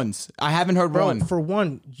good ones. I haven't heard Bro, one. for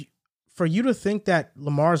one, for you to think that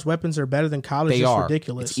Lamar's weapons are better than Kyler's is are.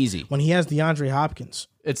 ridiculous. It's easy. When he has DeAndre Hopkins.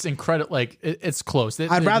 It's incredible. Like, it's close.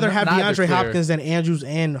 I'd rather have neither DeAndre clear. Hopkins than Andrews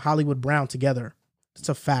and Hollywood Brown together. It's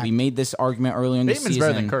a fact. We made this argument earlier in the Bateman's season.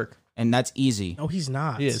 better than Kirk. And that's easy. No, he's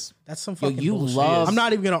not. He is. That's some fucking you bullshit. love- I'm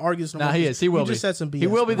not even going to argue this no Nah, more. he is. He will You be. just said some BS. He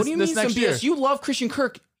will be What do you this mean some next year. BS? You love Christian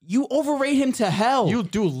Kirk. You overrate him to hell. You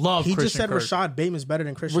do love He Christian just said Kirk. Rashad Bateman's better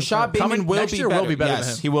than Christian Rashad Kirk. Bateman Coming will next be year better. will be better than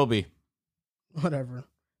Yes, him. he will be. Whatever.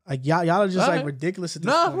 Like, y'all are just All like right. ridiculous at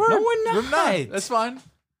this No, point. we're not. That's fine.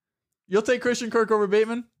 You'll take Christian Kirk over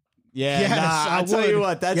Bateman? Yeah, Yes, I I tell would. you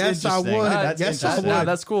what, that's Yes, I interesting. would. That's Yes, I interesting. would.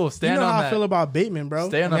 That's cool. Stand you know on how that. I feel about Bateman, bro.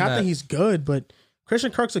 Stand I mean, on I that. think he's good, but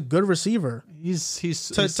Christian Kirk's a good receiver. He's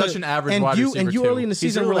such an average and wide you, receiver, And you too. early in the He's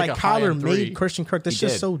season really were like like, a high Kyler end made three. Christian Kirk. That's He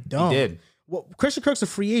just did. so He dumb. did. Well, Christian Kirk's a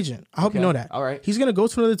free agent. I hope you know that. All right. He's going to go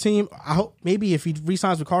to another team. I hope maybe if he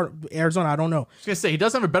re-signs with Arizona, I don't know. I was gonna say he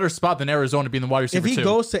doesn't have a better spot than Arizona being the wide receiver. If he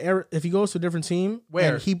goes to a different team,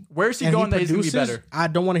 Where? and Where's he and going that he's gonna be produces, better? I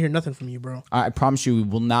don't want to hear nothing from you, bro. I promise you, we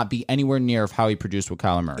will not be anywhere near of how he produced with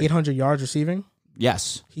Kyler Murray. 800 yards receiving.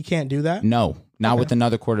 Yes. He can't do that. No. Not with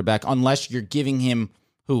another quarterback, unless you're giving him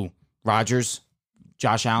who? Rodgers?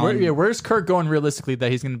 Josh Allen? Where's Kirk going realistically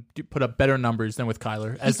that he's going to put up better numbers than with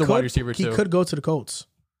Kyler as the wide receiver He too? could go to the Colts.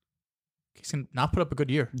 He's going to not put up a good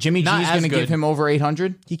year. Jimmy Not G's as going to good. give him over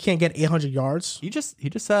 800? He can't get 800 yards. He just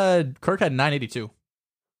said Kirk had 982.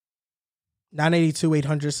 982,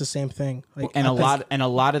 800 is the same thing. Like, And a lot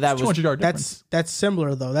of that was 200 yard difference. that's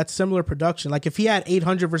similar though. That's similar production. Like if he had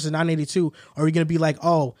 800 versus 982, are we going to be like,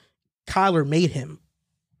 oh, Kyler made him?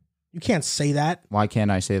 You can't say that Why can't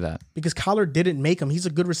I say that? because Kyler didn't make him. He's a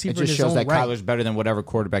good receiver. It just in his shows own that right. Kyler's better than whatever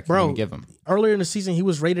quarterback you're Bro, going to give him. Earlier in the season, he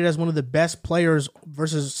was rated as one of the best players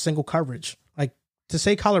versus single coverage. Like to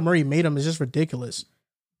say Kyler Murray made him is just ridiculous.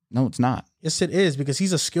 No, it's not. Yes, it is because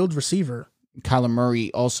he's a skilled receiver. Kyler Murray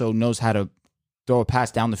also knows how to throw a pass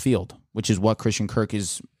down the field, which is what Christian Kirk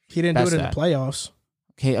is. He didn't do Best it in at. the playoffs.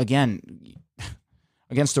 Okay, again,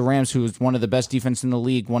 against the Rams, who is one of the best defense in the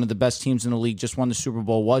league, one of the best teams in the league, just won the Super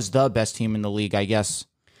Bowl, was the best team in the league, I guess.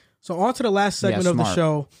 So on to the last segment of the smart.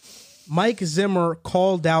 show. Mike Zimmer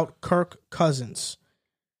called out Kirk Cousins.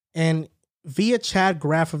 And via Chad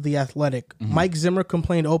Graff of The Athletic, Mike Zimmer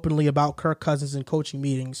complained openly about Kirk Cousins in coaching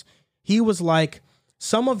meetings. He was like,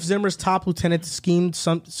 some of Zimmer's top lieutenants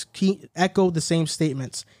echoed the same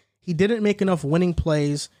statements. He didn't make enough winning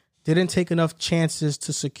plays. didn't take enough chances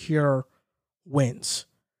to secure wins.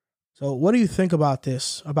 So what do you think about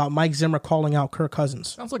this, about Mike Zimmer calling out Kirk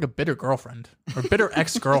Cousins? Sounds like a bitter girlfriend or bitter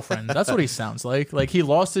ex-girlfriend. That's what he sounds like. Like he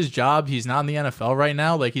lost his job. He's not in the NFL right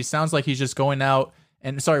now. Like he sounds like he's just going out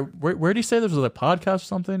and sorry, where did he say this was a podcast or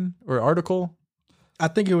something or article? I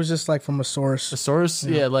think it was just like from a source. A source?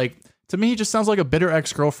 Yeah, like to me, he just sounds like a bitter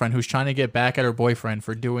ex-girlfriend who's trying to get back at her boyfriend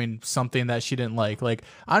for doing something that she didn't like. Like,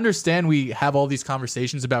 I understand we have all these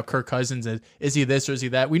conversations about Kirk Cousins and is he this or is he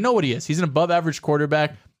that? We know what he is. He's an above-average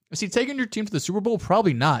quarterback. Is he taking your team to the Super Bowl?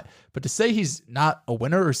 Probably not. But to say he's not a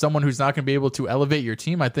winner or someone who's not going to be able to elevate your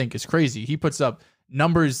team, I think is crazy. He puts up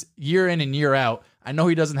numbers year in and year out. I know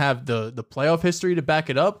he doesn't have the playoff history to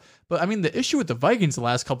back it up, but I mean, the issue with the Vikings the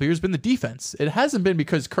last couple of years has been the defense. It hasn't been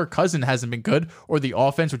because Kirk Cousins hasn't been good or the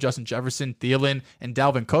offense with Justin Jefferson, Thielen, and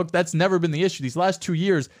Dalvin Cook. That's never been the issue. These last 2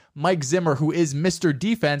 years, Mike Zimmer, who is Mr.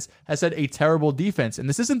 Defense, has had a terrible defense. And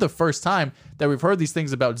this isn't the first time that we've heard these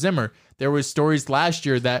things about Zimmer. There was stories last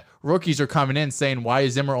year that rookies are coming in saying, why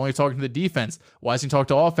is Zimmer only talking to the defense? Why doesn't he talk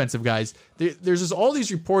to offensive guys? There's just all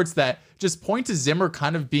these reports that just point to Zimmer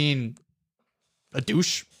kind of being a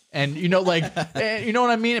douche. And, you know, like, you know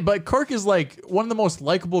what I mean? But Kirk is like one of the most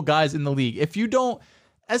likable guys in the league. If you don't,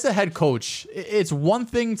 as a head coach, it's one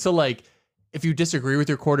thing to like, if you disagree with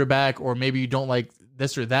your quarterback or maybe you don't like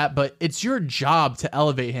this or that, but it's your job to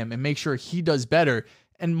elevate him and make sure he does better.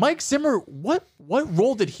 And Mike Zimmer, what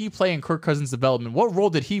role did he play in Kirk Cousins' development? What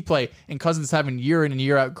role did he play in Cousins having year in and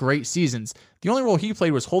year out great seasons? The only role he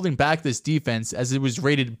played was holding back this defense as it was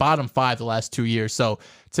rated bottom 5 the last 2 years. So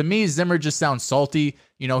to me, Zimmer just sounds salty.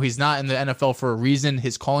 You know, he's not in the NFL for a reason.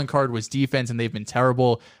 His calling card was defense, and they've been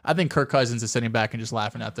terrible. I think Kirk Cousins is sitting back and just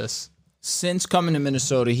laughing at this. Since coming to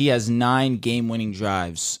Minnesota, he has 9 game-winning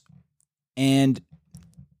drives. And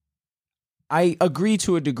I agree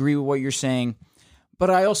to a degree with what you're saying,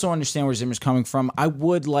 but I also understand where Zimmer's coming from. I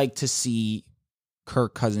would like to see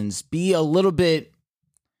Kirk Cousins be a little bit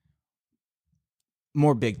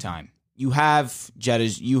more big time. You have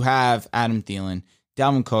Jettas, you have Adam Thielen,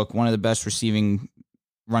 Dalvin Cook, one of the best receiving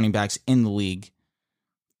running backs in the league.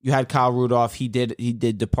 You had Kyle Rudolph. He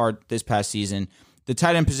did depart this past season. The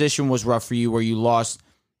tight end position was rough for you, where you lost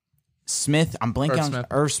Smith. I'm blanking on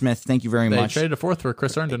Irv Smith. Thank you very much. They traded a 4th for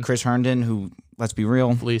Chris Herndon. Chris Herndon, who, let's be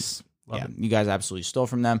real, Fleece. Yeah, you guys absolutely stole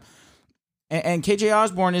from them. And KJ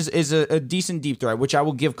Osborne is a decent deep threat, which I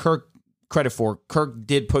will give Kirk credit for. Kirk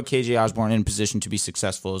did put KJ Osborne in position to be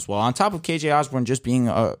successful as well. On top of KJ Osborne just being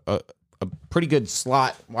a pretty good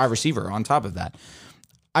slot wide receiver on top of that.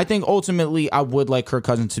 I think ultimately I would like Kirk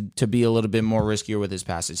Cousins to be a little bit more riskier with his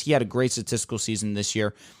passes. He had a great statistical season this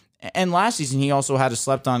year. And last season he also had a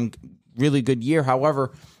slept-on really good year.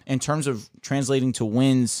 However, in terms of translating to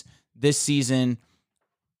wins this season,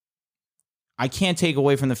 I can't take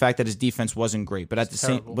away from the fact that his defense wasn't great, but at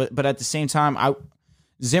the same time,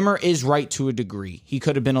 Zimmer is right to a degree. He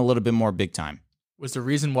could have been a little bit more big time. Was the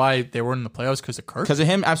reason why they weren't in the playoffs because of Kirk? Because of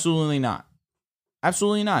him? Absolutely not.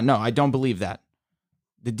 Absolutely not. No, I don't believe that.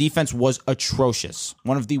 The defense was atrocious.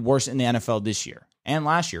 One of the worst in the NFL this year and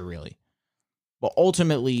last year, really. But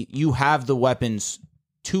ultimately, you have the weapons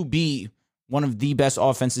to be one of the best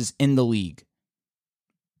offenses in the league.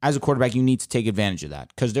 As a quarterback, you need to take advantage of that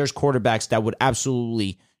because there's quarterbacks that would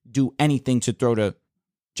absolutely do anything to throw to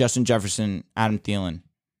Justin Jefferson, Adam Thielen,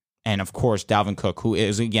 and of course, Dalvin Cook, who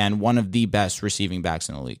is, again, one of the best receiving backs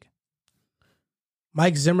in the league.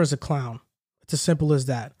 Mike Zimmer's a clown. It's as simple as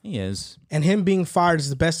that. He is. And him being fired is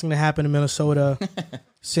the best thing to happen in Minnesota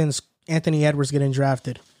since Anthony Edwards getting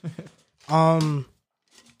drafted. The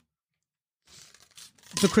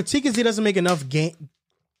critique is he doesn't make enough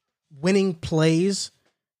winning plays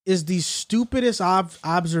is the stupidest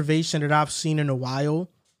observation that I've seen in a while.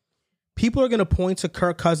 People are going to point to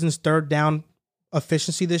Kirk Cousins' third down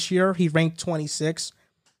efficiency this year. He ranked 26,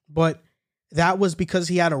 but that was because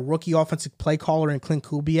he had a rookie offensive play caller in Clint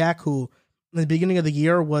Kubiak, who in the beginning of the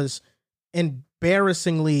year was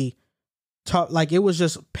embarrassingly tough. Like, it was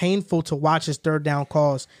just painful to watch his third down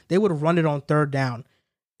calls. They would run it on third down.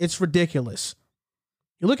 It's ridiculous.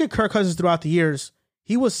 You look at Kirk Cousins throughout the years,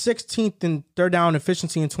 he was 16th in third down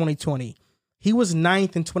efficiency in 2020. He was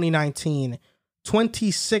 9th in 2019,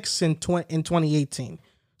 26th in 2018.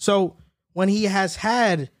 So when he has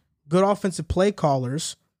had good offensive play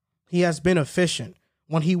callers, he has been efficient.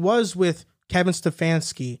 When he was with Kevin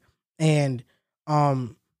Stefanski and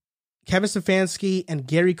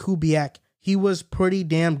Gary Kubiak, he was pretty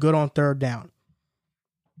damn good on third down.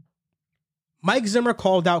 Mike Zimmer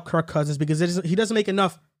called out Kirk Cousins because he doesn't make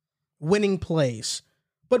enough winning plays.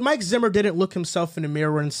 But Mike Zimmer didn't look himself in the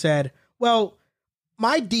mirror and said, well,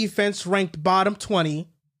 my defense ranked bottom 20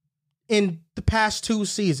 in the past 2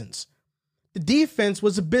 seasons. The defense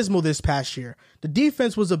was abysmal this past year. The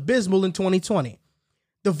defense was abysmal in 2020.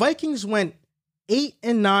 The Vikings went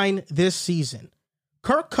 8-9 this season.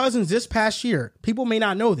 Kirk Cousins this past year, people may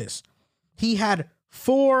not know this, he had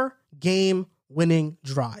 4 game-winning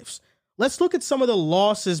drives. Let's look at some of the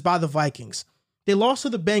losses by the Vikings. They lost to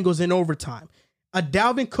the Bengals in overtime. A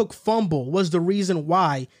Dalvin Cook fumble was the reason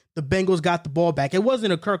why the Bengals got the ball back. It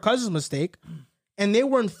wasn't a Kirk Cousins mistake, and they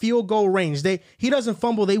were in field goal range. He doesn't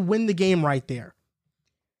fumble, they win the game right there.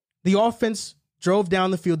 The offense drove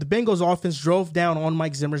down the field. The Bengals offense drove down on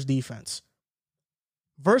Mike Zimmer's defense.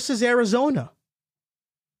 Versus Arizona,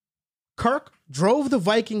 Kirk drove the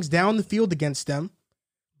Vikings down the field against them.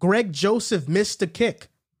 Greg Joseph missed the kick.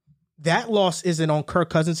 That loss isn't on Kirk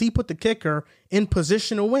Cousins. He put the kicker in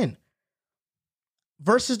position to win.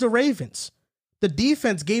 Versus the Ravens, the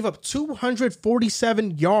defense gave up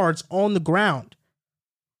 247 yards on the ground.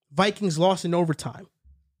 Vikings lost in overtime.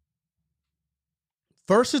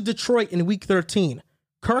 Versus Detroit in Week 13,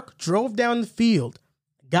 Kirk drove down the field,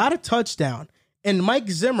 got a touchdown, and Mike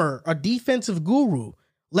Zimmer, a defensive guru,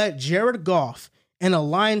 let Jared Goff and a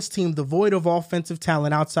Lions team devoid of offensive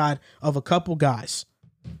talent outside of a couple guys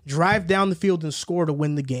drive down the field and score to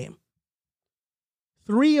win the game.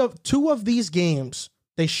 2 of these games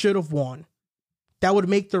they should have won. That would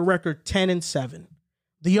make their record 10-7.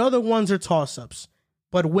 The other ones are toss-ups,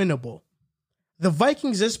 but winnable. The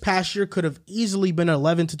Vikings this past year could have easily been an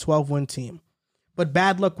 11-12 win team, but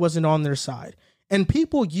bad luck wasn't on their side. And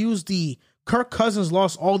people use the Kirk Cousins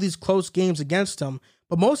lost all these close games against him,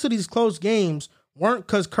 but most of these close games weren't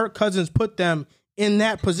because Kirk Cousins put them in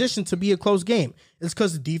that position to be a close game. It's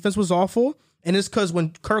because the defense was awful, and it's because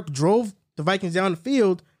when Kirk drove the Vikings down the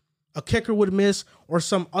field, a kicker would miss or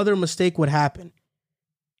some other mistake would happen.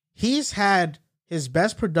 He's had his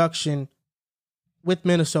best production with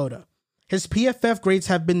Minnesota. His PFF grades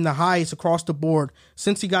have been the highest across the board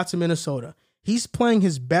since he got to Minnesota. He's playing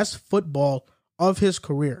his best football of his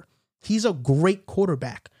career. He's a great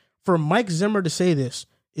quarterback. For Mike Zimmer to say this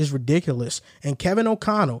is ridiculous. And Kevin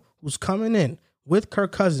O'Connell, who's coming in with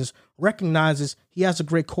Kirk Cousins, recognizes he has a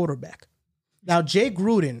great quarterback. Now, Jay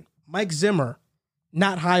Gruden, Mike Zimmer,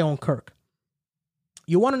 not high on Kirk.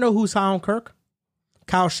 You want to know who's high on Kirk?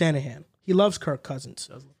 Kyle Shanahan. He loves Kirk Cousins.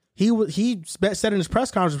 He said in his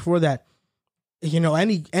press conference before that,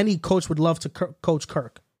 any coach would love to coach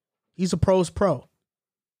Kirk. He's a pro's pro.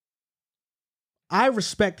 I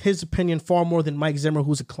respect his opinion far more than Mike Zimmer,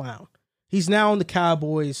 who's a clown. He's now on the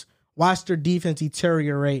Cowboys. Watch their defense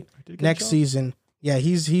deteriorate next season. Yeah,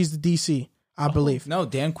 he's the DC, I believe. No,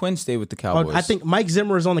 Dan Quinn stayed with the Cowboys. I think Mike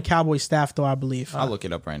Zimmer is on the Cowboys staff, though, I believe. I'll look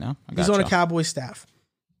it up right now. He's on the Cowboys staff.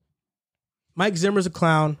 Mike Zimmer's a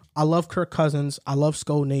clown. I love Kirk Cousins. I love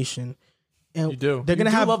Skull Nation. And you do. They're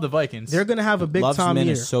gonna love the Vikings. They're gonna have a big time year.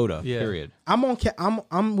 Minnesota. Yeah. Period.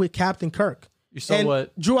 I'm with Captain Kirk. You saw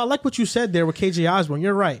what Drew? I like what you said there with KJ Osborne.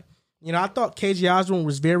 You're right. I thought KJ Osborne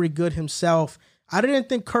was very good himself. I didn't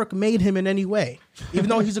think Kirk made him in any way, even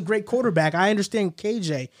though he's a great quarterback. I understand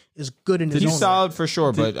KJ is good in his own He's solid for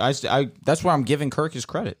sure, but I that's why I'm giving Kirk his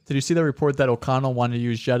credit. Did you see that report that O'Connell wanted to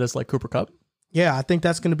use Jettis like Cooper Kupp? Yeah, I think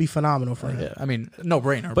that's going to be phenomenal for him. Yeah, I mean, no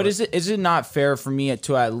brainer. But is it not fair for me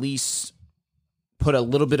to at least put a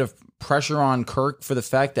little bit of pressure on Kirk for the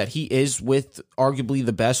fact that he is with arguably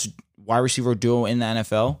the best wide receiver duo in the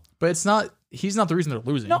NFL? But he's not the reason they're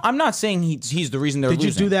losing. No, I'm not saying he's the reason they're losing.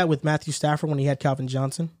 Did you do that with Matthew Stafford when he had Calvin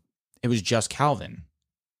Johnson? It was just Calvin.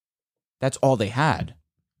 That's all they had.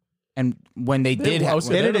 And when they didn't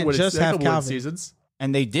just have Calvin. Seasons.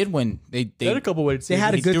 And they did win. They had a couple wins. They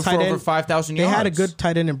had a good tight end. Over 5,000 yards. They had a good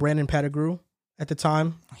tight end in Brandon Pettigrew at the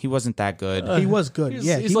time. He wasn't that good. He was good. He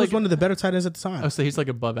was was one of the better tight ends at the time. I would say he's like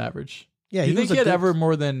above average. Yeah, Do you think he had ever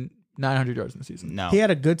more than 900 yards in the season? No. He had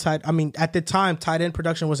a good tight. I mean, at the time, tight end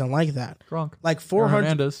production wasn't like that. Gronk. Like 400.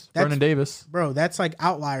 Hernandez, Vernon Davis. Bro, that's like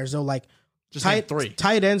outliers though. Like Just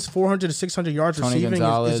tight ends, 400 to 600 yards Tony receiving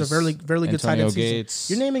Gonzalez, is a really good tight Antonio end Gates.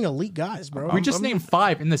 season. You're naming elite guys, bro. We just named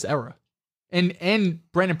 5 in this era. And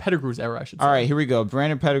Brandon Pettigrew's era, I should say. All right, here we go.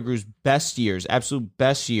 Brandon Pettigrew's best years, absolute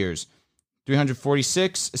best years.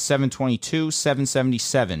 346, 722,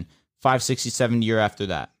 777, 567 the year after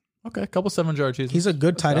that. Okay, a couple 700-yard seasons. He's a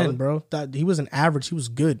good tight end, bro. He was an average. He was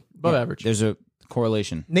good. Above average. There's a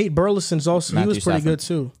correlation. Nate Burleson's also, he was pretty Stafford. good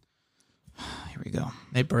too. Here we go.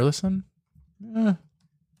 Nate Burleson?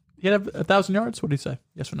 He had 1,000 yards? What did he say?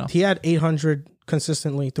 Yes or no? He had 800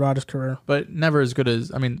 consistently throughout his career. But never as good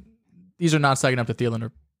as, I mean, these are not second up to Thielen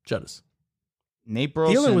or Jettis. Nate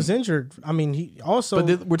Burleson. Thielen was injured. I mean, he also.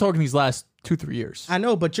 But we're talking these last 2-3 years. I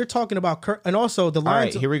know, but you're talking about Kirk. And also the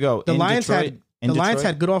Lions. All right, here we go. The In Lions Detroit, had The Lions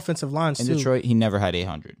had good offensive lines, in too. Detroit, he never had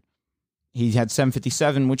 800. He had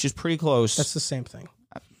 757, which is pretty close. That's the same thing.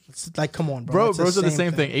 It's like, come on, bro. Bros are the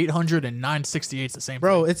same thing. 800 and 968 is the same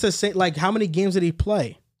bro, thing. It's the same. Like, how many games did he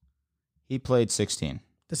play? He played 16.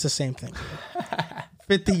 That's the same thing.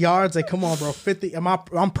 50 yards. Like, come on, bro. 50.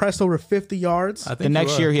 I'm pressed over 50 yards. The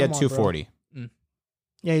next year, he had 240.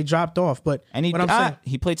 Yeah, he dropped off. But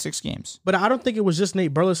he played 6 games. But I don't think it was just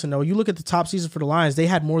Nate Burleson, though. You look at the top season for the Lions, they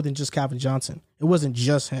had more than just Calvin Johnson. It wasn't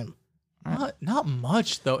just him. Not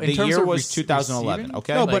much, though. The year was 2011,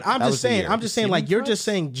 okay? No, but I'm just saying, like, you're just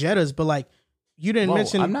saying Jettas, but, like, you didn't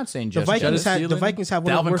mention. I'm not saying the Jettas. Vikings have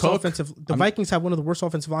one of the worst offensive. The Vikings have one of the worst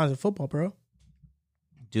offensive lines in football, bro.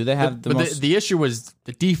 Do they have the issue was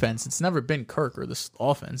the defense. It's never been Kirk or the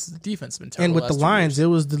offense. The defense has been terrible. And with the Lions, it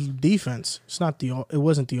was the defense. It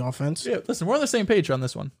wasn't the offense. Yeah, listen, we're on the same page on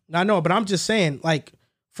this one. I know, but I'm just saying, like,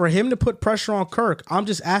 for him to put pressure on Kirk, I'm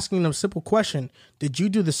just asking him a simple question. Did you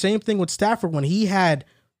do the same thing with Stafford when he had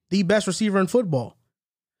the best receiver in football?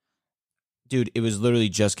 Dude, it was literally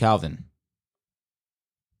just Calvin.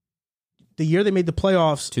 The year they made the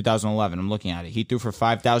playoffs. 2011, I'm looking at it. He threw for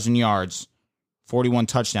 5,000 yards, 41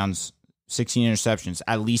 touchdowns, 16 interceptions.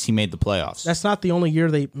 At least he made the playoffs. That's not the only year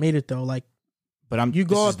they made it, though. Like, but this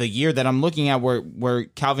is the year that I'm looking at where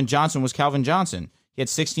Calvin Johnson was Calvin Johnson. He had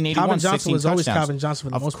 1681, Calvin Johnson 16 was touchdowns. always Calvin Johnson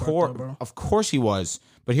for the most part, though, bro. Of course he was.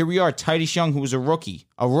 But here we are, Titus Young, who was a rookie.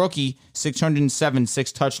 607,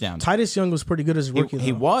 6 touchdowns. Titus Young was pretty good as a rookie, though.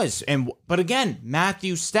 He was. But again,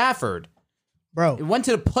 Matthew Stafford. Bro. It went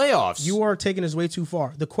to the playoffs. You are taking this way too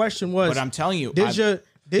far. The question was... But I'm telling you... How did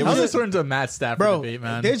this turn into a Matt Stafford debate,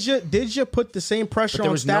 man? Did you put the same pressure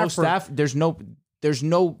on Stafford? There's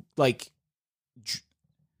no, like...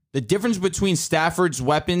 The difference between Stafford's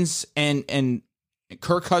weapons and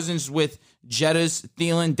Kirk Cousins with Jettas,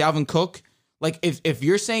 Thielen, Dalvin Cook... Like, if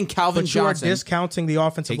you're saying Calvin Johnson... you are discounting the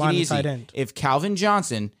offensive line and tight end. If Calvin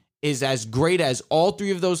Johnson is as great as all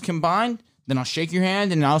three of those combined, then I'll shake your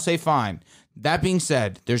hand and I'll say fine. That being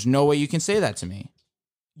said, there's no way you can say that to me.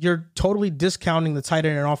 You're totally discounting the tight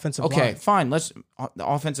end and offensive line. Okay, fine. The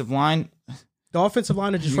offensive line... The offensive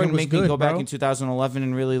line of Detroit was make good, me go back in 2011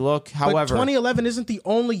 and really look. However... But 2011 isn't the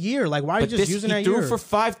only year. Like, why are you just using that year? He threw for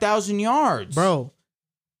 5,000 yards. Bro,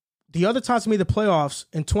 the other times we made the playoffs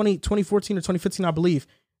in 2014 or 2015, I believe,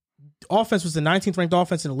 offense was the 19th ranked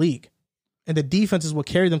offense in the league. And the defense is what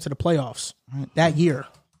carried them to the playoffs that year.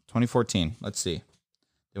 2014. Let's see.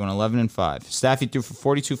 They went 11-5. Staffy threw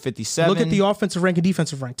for 42-57. Look at the offensive rank and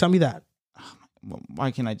defensive rank. Tell me that.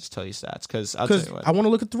 Why can't I just tell you stats? Because I want to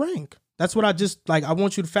look at the rank. That's what I just like. I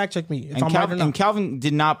want you to fact check me if I'm right or not. And Calvin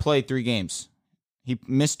did not play 3 games. He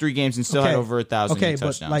missed 3 games and still had over 1,000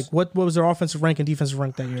 touchdowns. But like, what was their offensive rank and defensive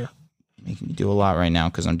rank that year? Making me do a lot right now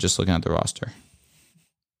because I'm just looking at the roster.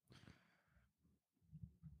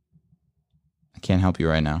 I can't help you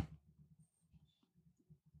right now.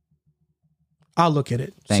 I'll look at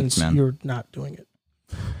it. Thanks, since man. You're not doing it.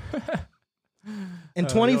 In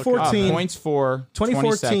 2014, points for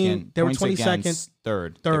 2014, they were 22nd,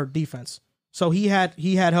 third defense. So he had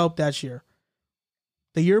help that year.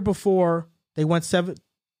 The year before, they went 7.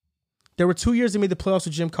 There were 2 years they made the playoffs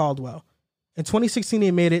with Jim Caldwell. In 2016,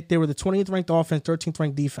 they made it. They were the 20th ranked offense, 13th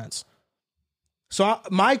ranked defense. So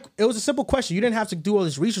it was a simple question. You didn't have to do all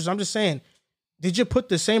this research. I'm just saying, did you put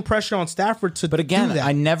the same pressure on Stafford to do that? But again,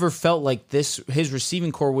 I never felt like his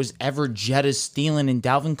receiving core was ever Jettas, Thielen, and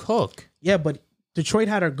Dalvin Cook. Yeah, but Detroit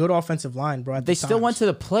had a good offensive line, bro. They still went to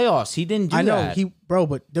the playoffs. He didn't do that. I know,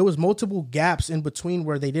 but there was multiple gaps in between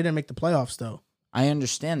where they didn't make the playoffs, though. I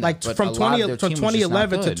understand that. Like from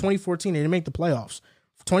 2011 to 2014, they didn't make the playoffs.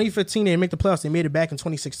 2015, they didn't make the playoffs. They made it back in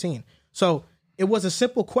 2016. So it was a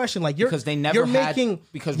simple question. Like because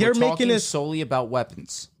we're talking solely about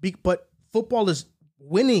weapons. But football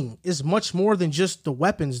winning is much more than just the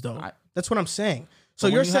weapons, though. That's what I'm saying. So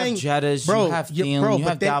you're saying, Jettas, bro, you have Thielen, you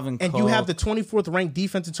have Dalvin Cook, and you have the 24th ranked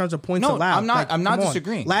defense in terms of points allowed. I'm not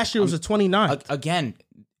disagreeing. Last year was a 29th. Again,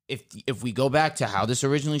 if we go back to how this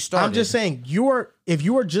originally started, I'm just saying if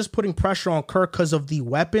you are just putting pressure on Kirk because of the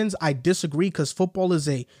weapons, I disagree because football is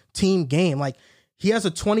a team game. Like he has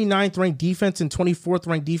a 29th ranked defense and 24th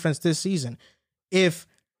ranked defense this season. If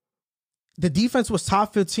the defense was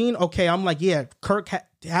top 15, okay, I'm like, yeah, Kirk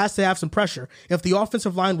has to have some pressure. If the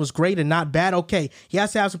offensive line was great and not bad, okay, he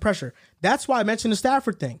has to have some pressure. That's why I mentioned the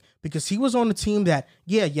Stafford thing, because he was on a team that,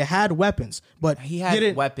 yeah, you had weapons, but he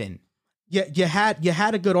had weapon. Yeah, you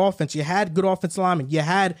had a good offense. You had good offensive linemen. You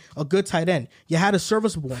had a good tight end. You had a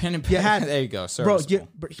serviceable one. You had, there you go, serviceable.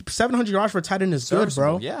 Bro, 700 yards for a tight end is good,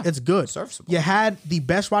 bro. Yeah, it's good. Serviceable. You had the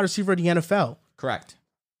best wide receiver in the NFL. Correct.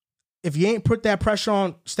 if you ain't put that pressure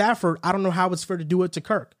on Stafford, I don't know how it's fair to do it to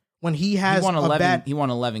Kirk when he has He won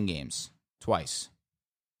 11 games twice.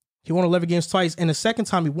 He won 11 games twice, and the second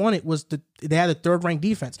time he won it was they had a third-ranked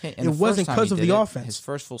defense. Okay, it wasn't because of the offense. His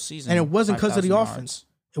first full season, and it wasn't because of the 5,000 offense.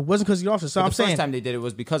 It wasn't because of the offense. So but I'm saying the first time they did it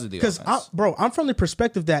was because of the offense. Because I'm from the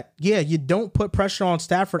perspective that you don't put pressure on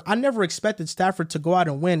Stafford. I never expected Stafford to go out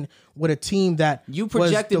and win with a team that you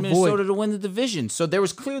projected Minnesota to win the division, so there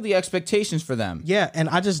was clearly expectations for them. Yeah, and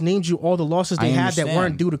I just named you all the losses they had that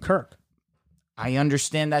weren't due to Kirk. I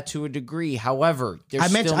understand that to a degree. However, I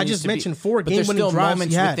just mentioned 4 game-winning drives. But there's still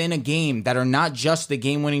moments within a game that are not just the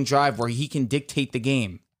game-winning drive where he can dictate the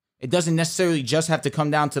game. It doesn't necessarily just have to come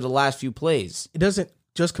down to the last few plays. It doesn't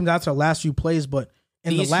just come down to the last few plays, but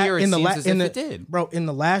in the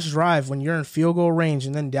last drive when you're in field goal range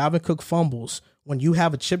and then Dalvin Cook fumbles, when you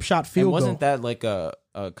have a chip shot field goal. Wasn't that like a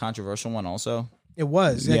controversial one also? It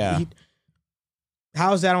was. Yeah.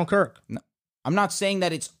 How is that on Kirk? No. I'm not saying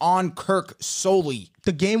that it's on Kirk solely.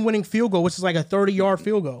 The game-winning field goal, which is like a 30-yard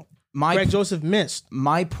field goal, Greg Joseph missed.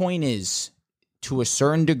 My point is, to a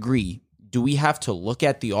certain degree, do we have to look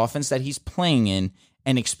at the offense that he's playing in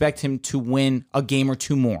and expect him to win a game or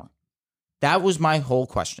two more? That was my whole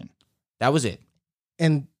question. That was it.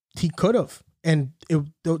 And he could have. And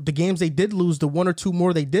the games they did lose, the 1 or 2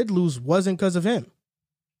 more they did lose, wasn't because of him.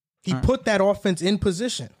 He put that offense in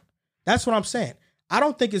position. That's what I'm saying. I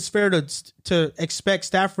don't think it's fair to expect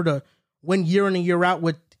Stafford to win year in and year out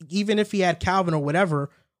with, even if he had Calvin or whatever,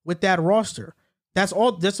 with that roster. That's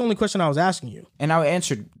the only question I was asking you. And I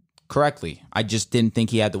answered correctly. I just didn't think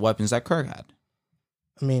he had the weapons that Kirk had.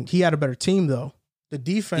 I mean, he had a better team though. The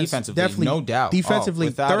defensively, definitely, no doubt.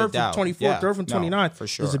 Defensively, third from 24, third from 29. For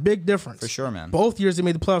sure. There's a big difference. For sure, man. Both years they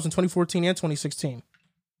made the playoffs in 2014 and 2016.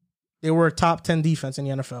 They were a top 10 defense in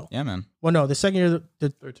the NFL. Yeah, man. Well, no, the second year,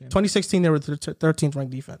 2016, they were the 13th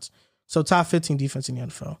ranked defense. So top 15 defense in the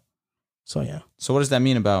NFL. So, yeah. So what does that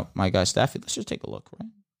mean about my guy Stafford? Let's just take a look, right?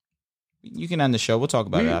 You can end the show. We'll talk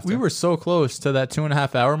about it after. We were so close to that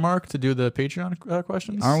 2.5 hour mark to do the Patreon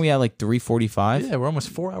questions. Aren't we at like 3:45? Yeah, we're almost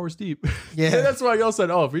 4 hours deep. Yeah. That's why y'all said,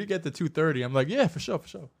 if we get to 2:30, I'm like, yeah, for sure.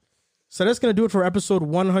 So that's going to do it for episode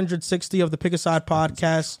 160 of the Pick Aside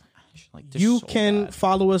Podcast. You can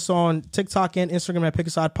follow us on TikTok and Instagram at Pick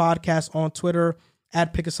Aside Podcast, on Twitter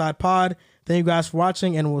at Pick Aside Pod. Thank you guys for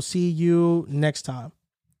watching, and we'll see you next time.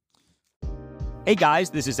 Hey guys,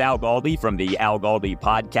 this is Al Galdi from the Al Galdi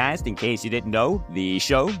Podcast. In case you didn't know, the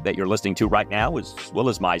show that you're listening to right now, as well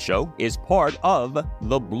as my show, is part of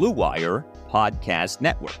the Blue Wire Podcast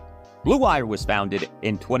Network. Blue Wire was founded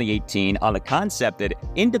in 2018 on the concept that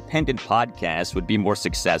independent podcasts would be more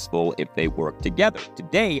successful if they worked together.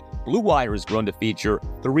 Today, Blue Wire has grown to feature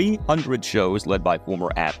 300 shows led by former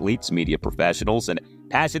athletes, media professionals, and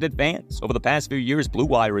passionate fans. Over the past few years, Blue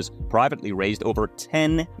Wire has privately raised over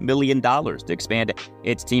 $10 million to expand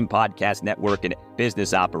its team podcast network and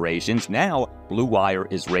business operations. Now, Blue Wire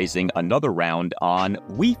is raising another round on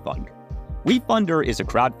WeFunder. WeFunder is a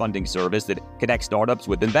crowdfunding service that connects startups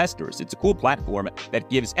with investors. It's a cool platform that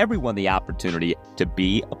gives everyone the opportunity to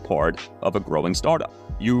be a part of a growing startup.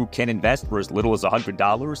 You can invest for as little as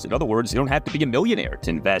 $100. In other words, you don't have to be a millionaire to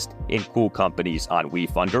invest in cool companies on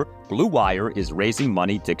WeFunder. Blue Wire is raising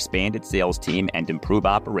money to expand its sales team and improve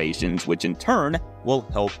operations, which in turn will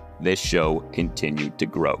help this show continue to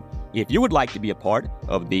grow. If you would like to be a part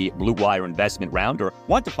of the Blue Wire investment round or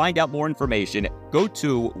want to find out more information, go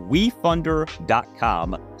to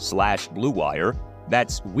wefunder.com/Blue Wire.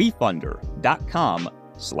 That's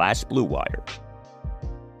wefunder.com/Blue Wire.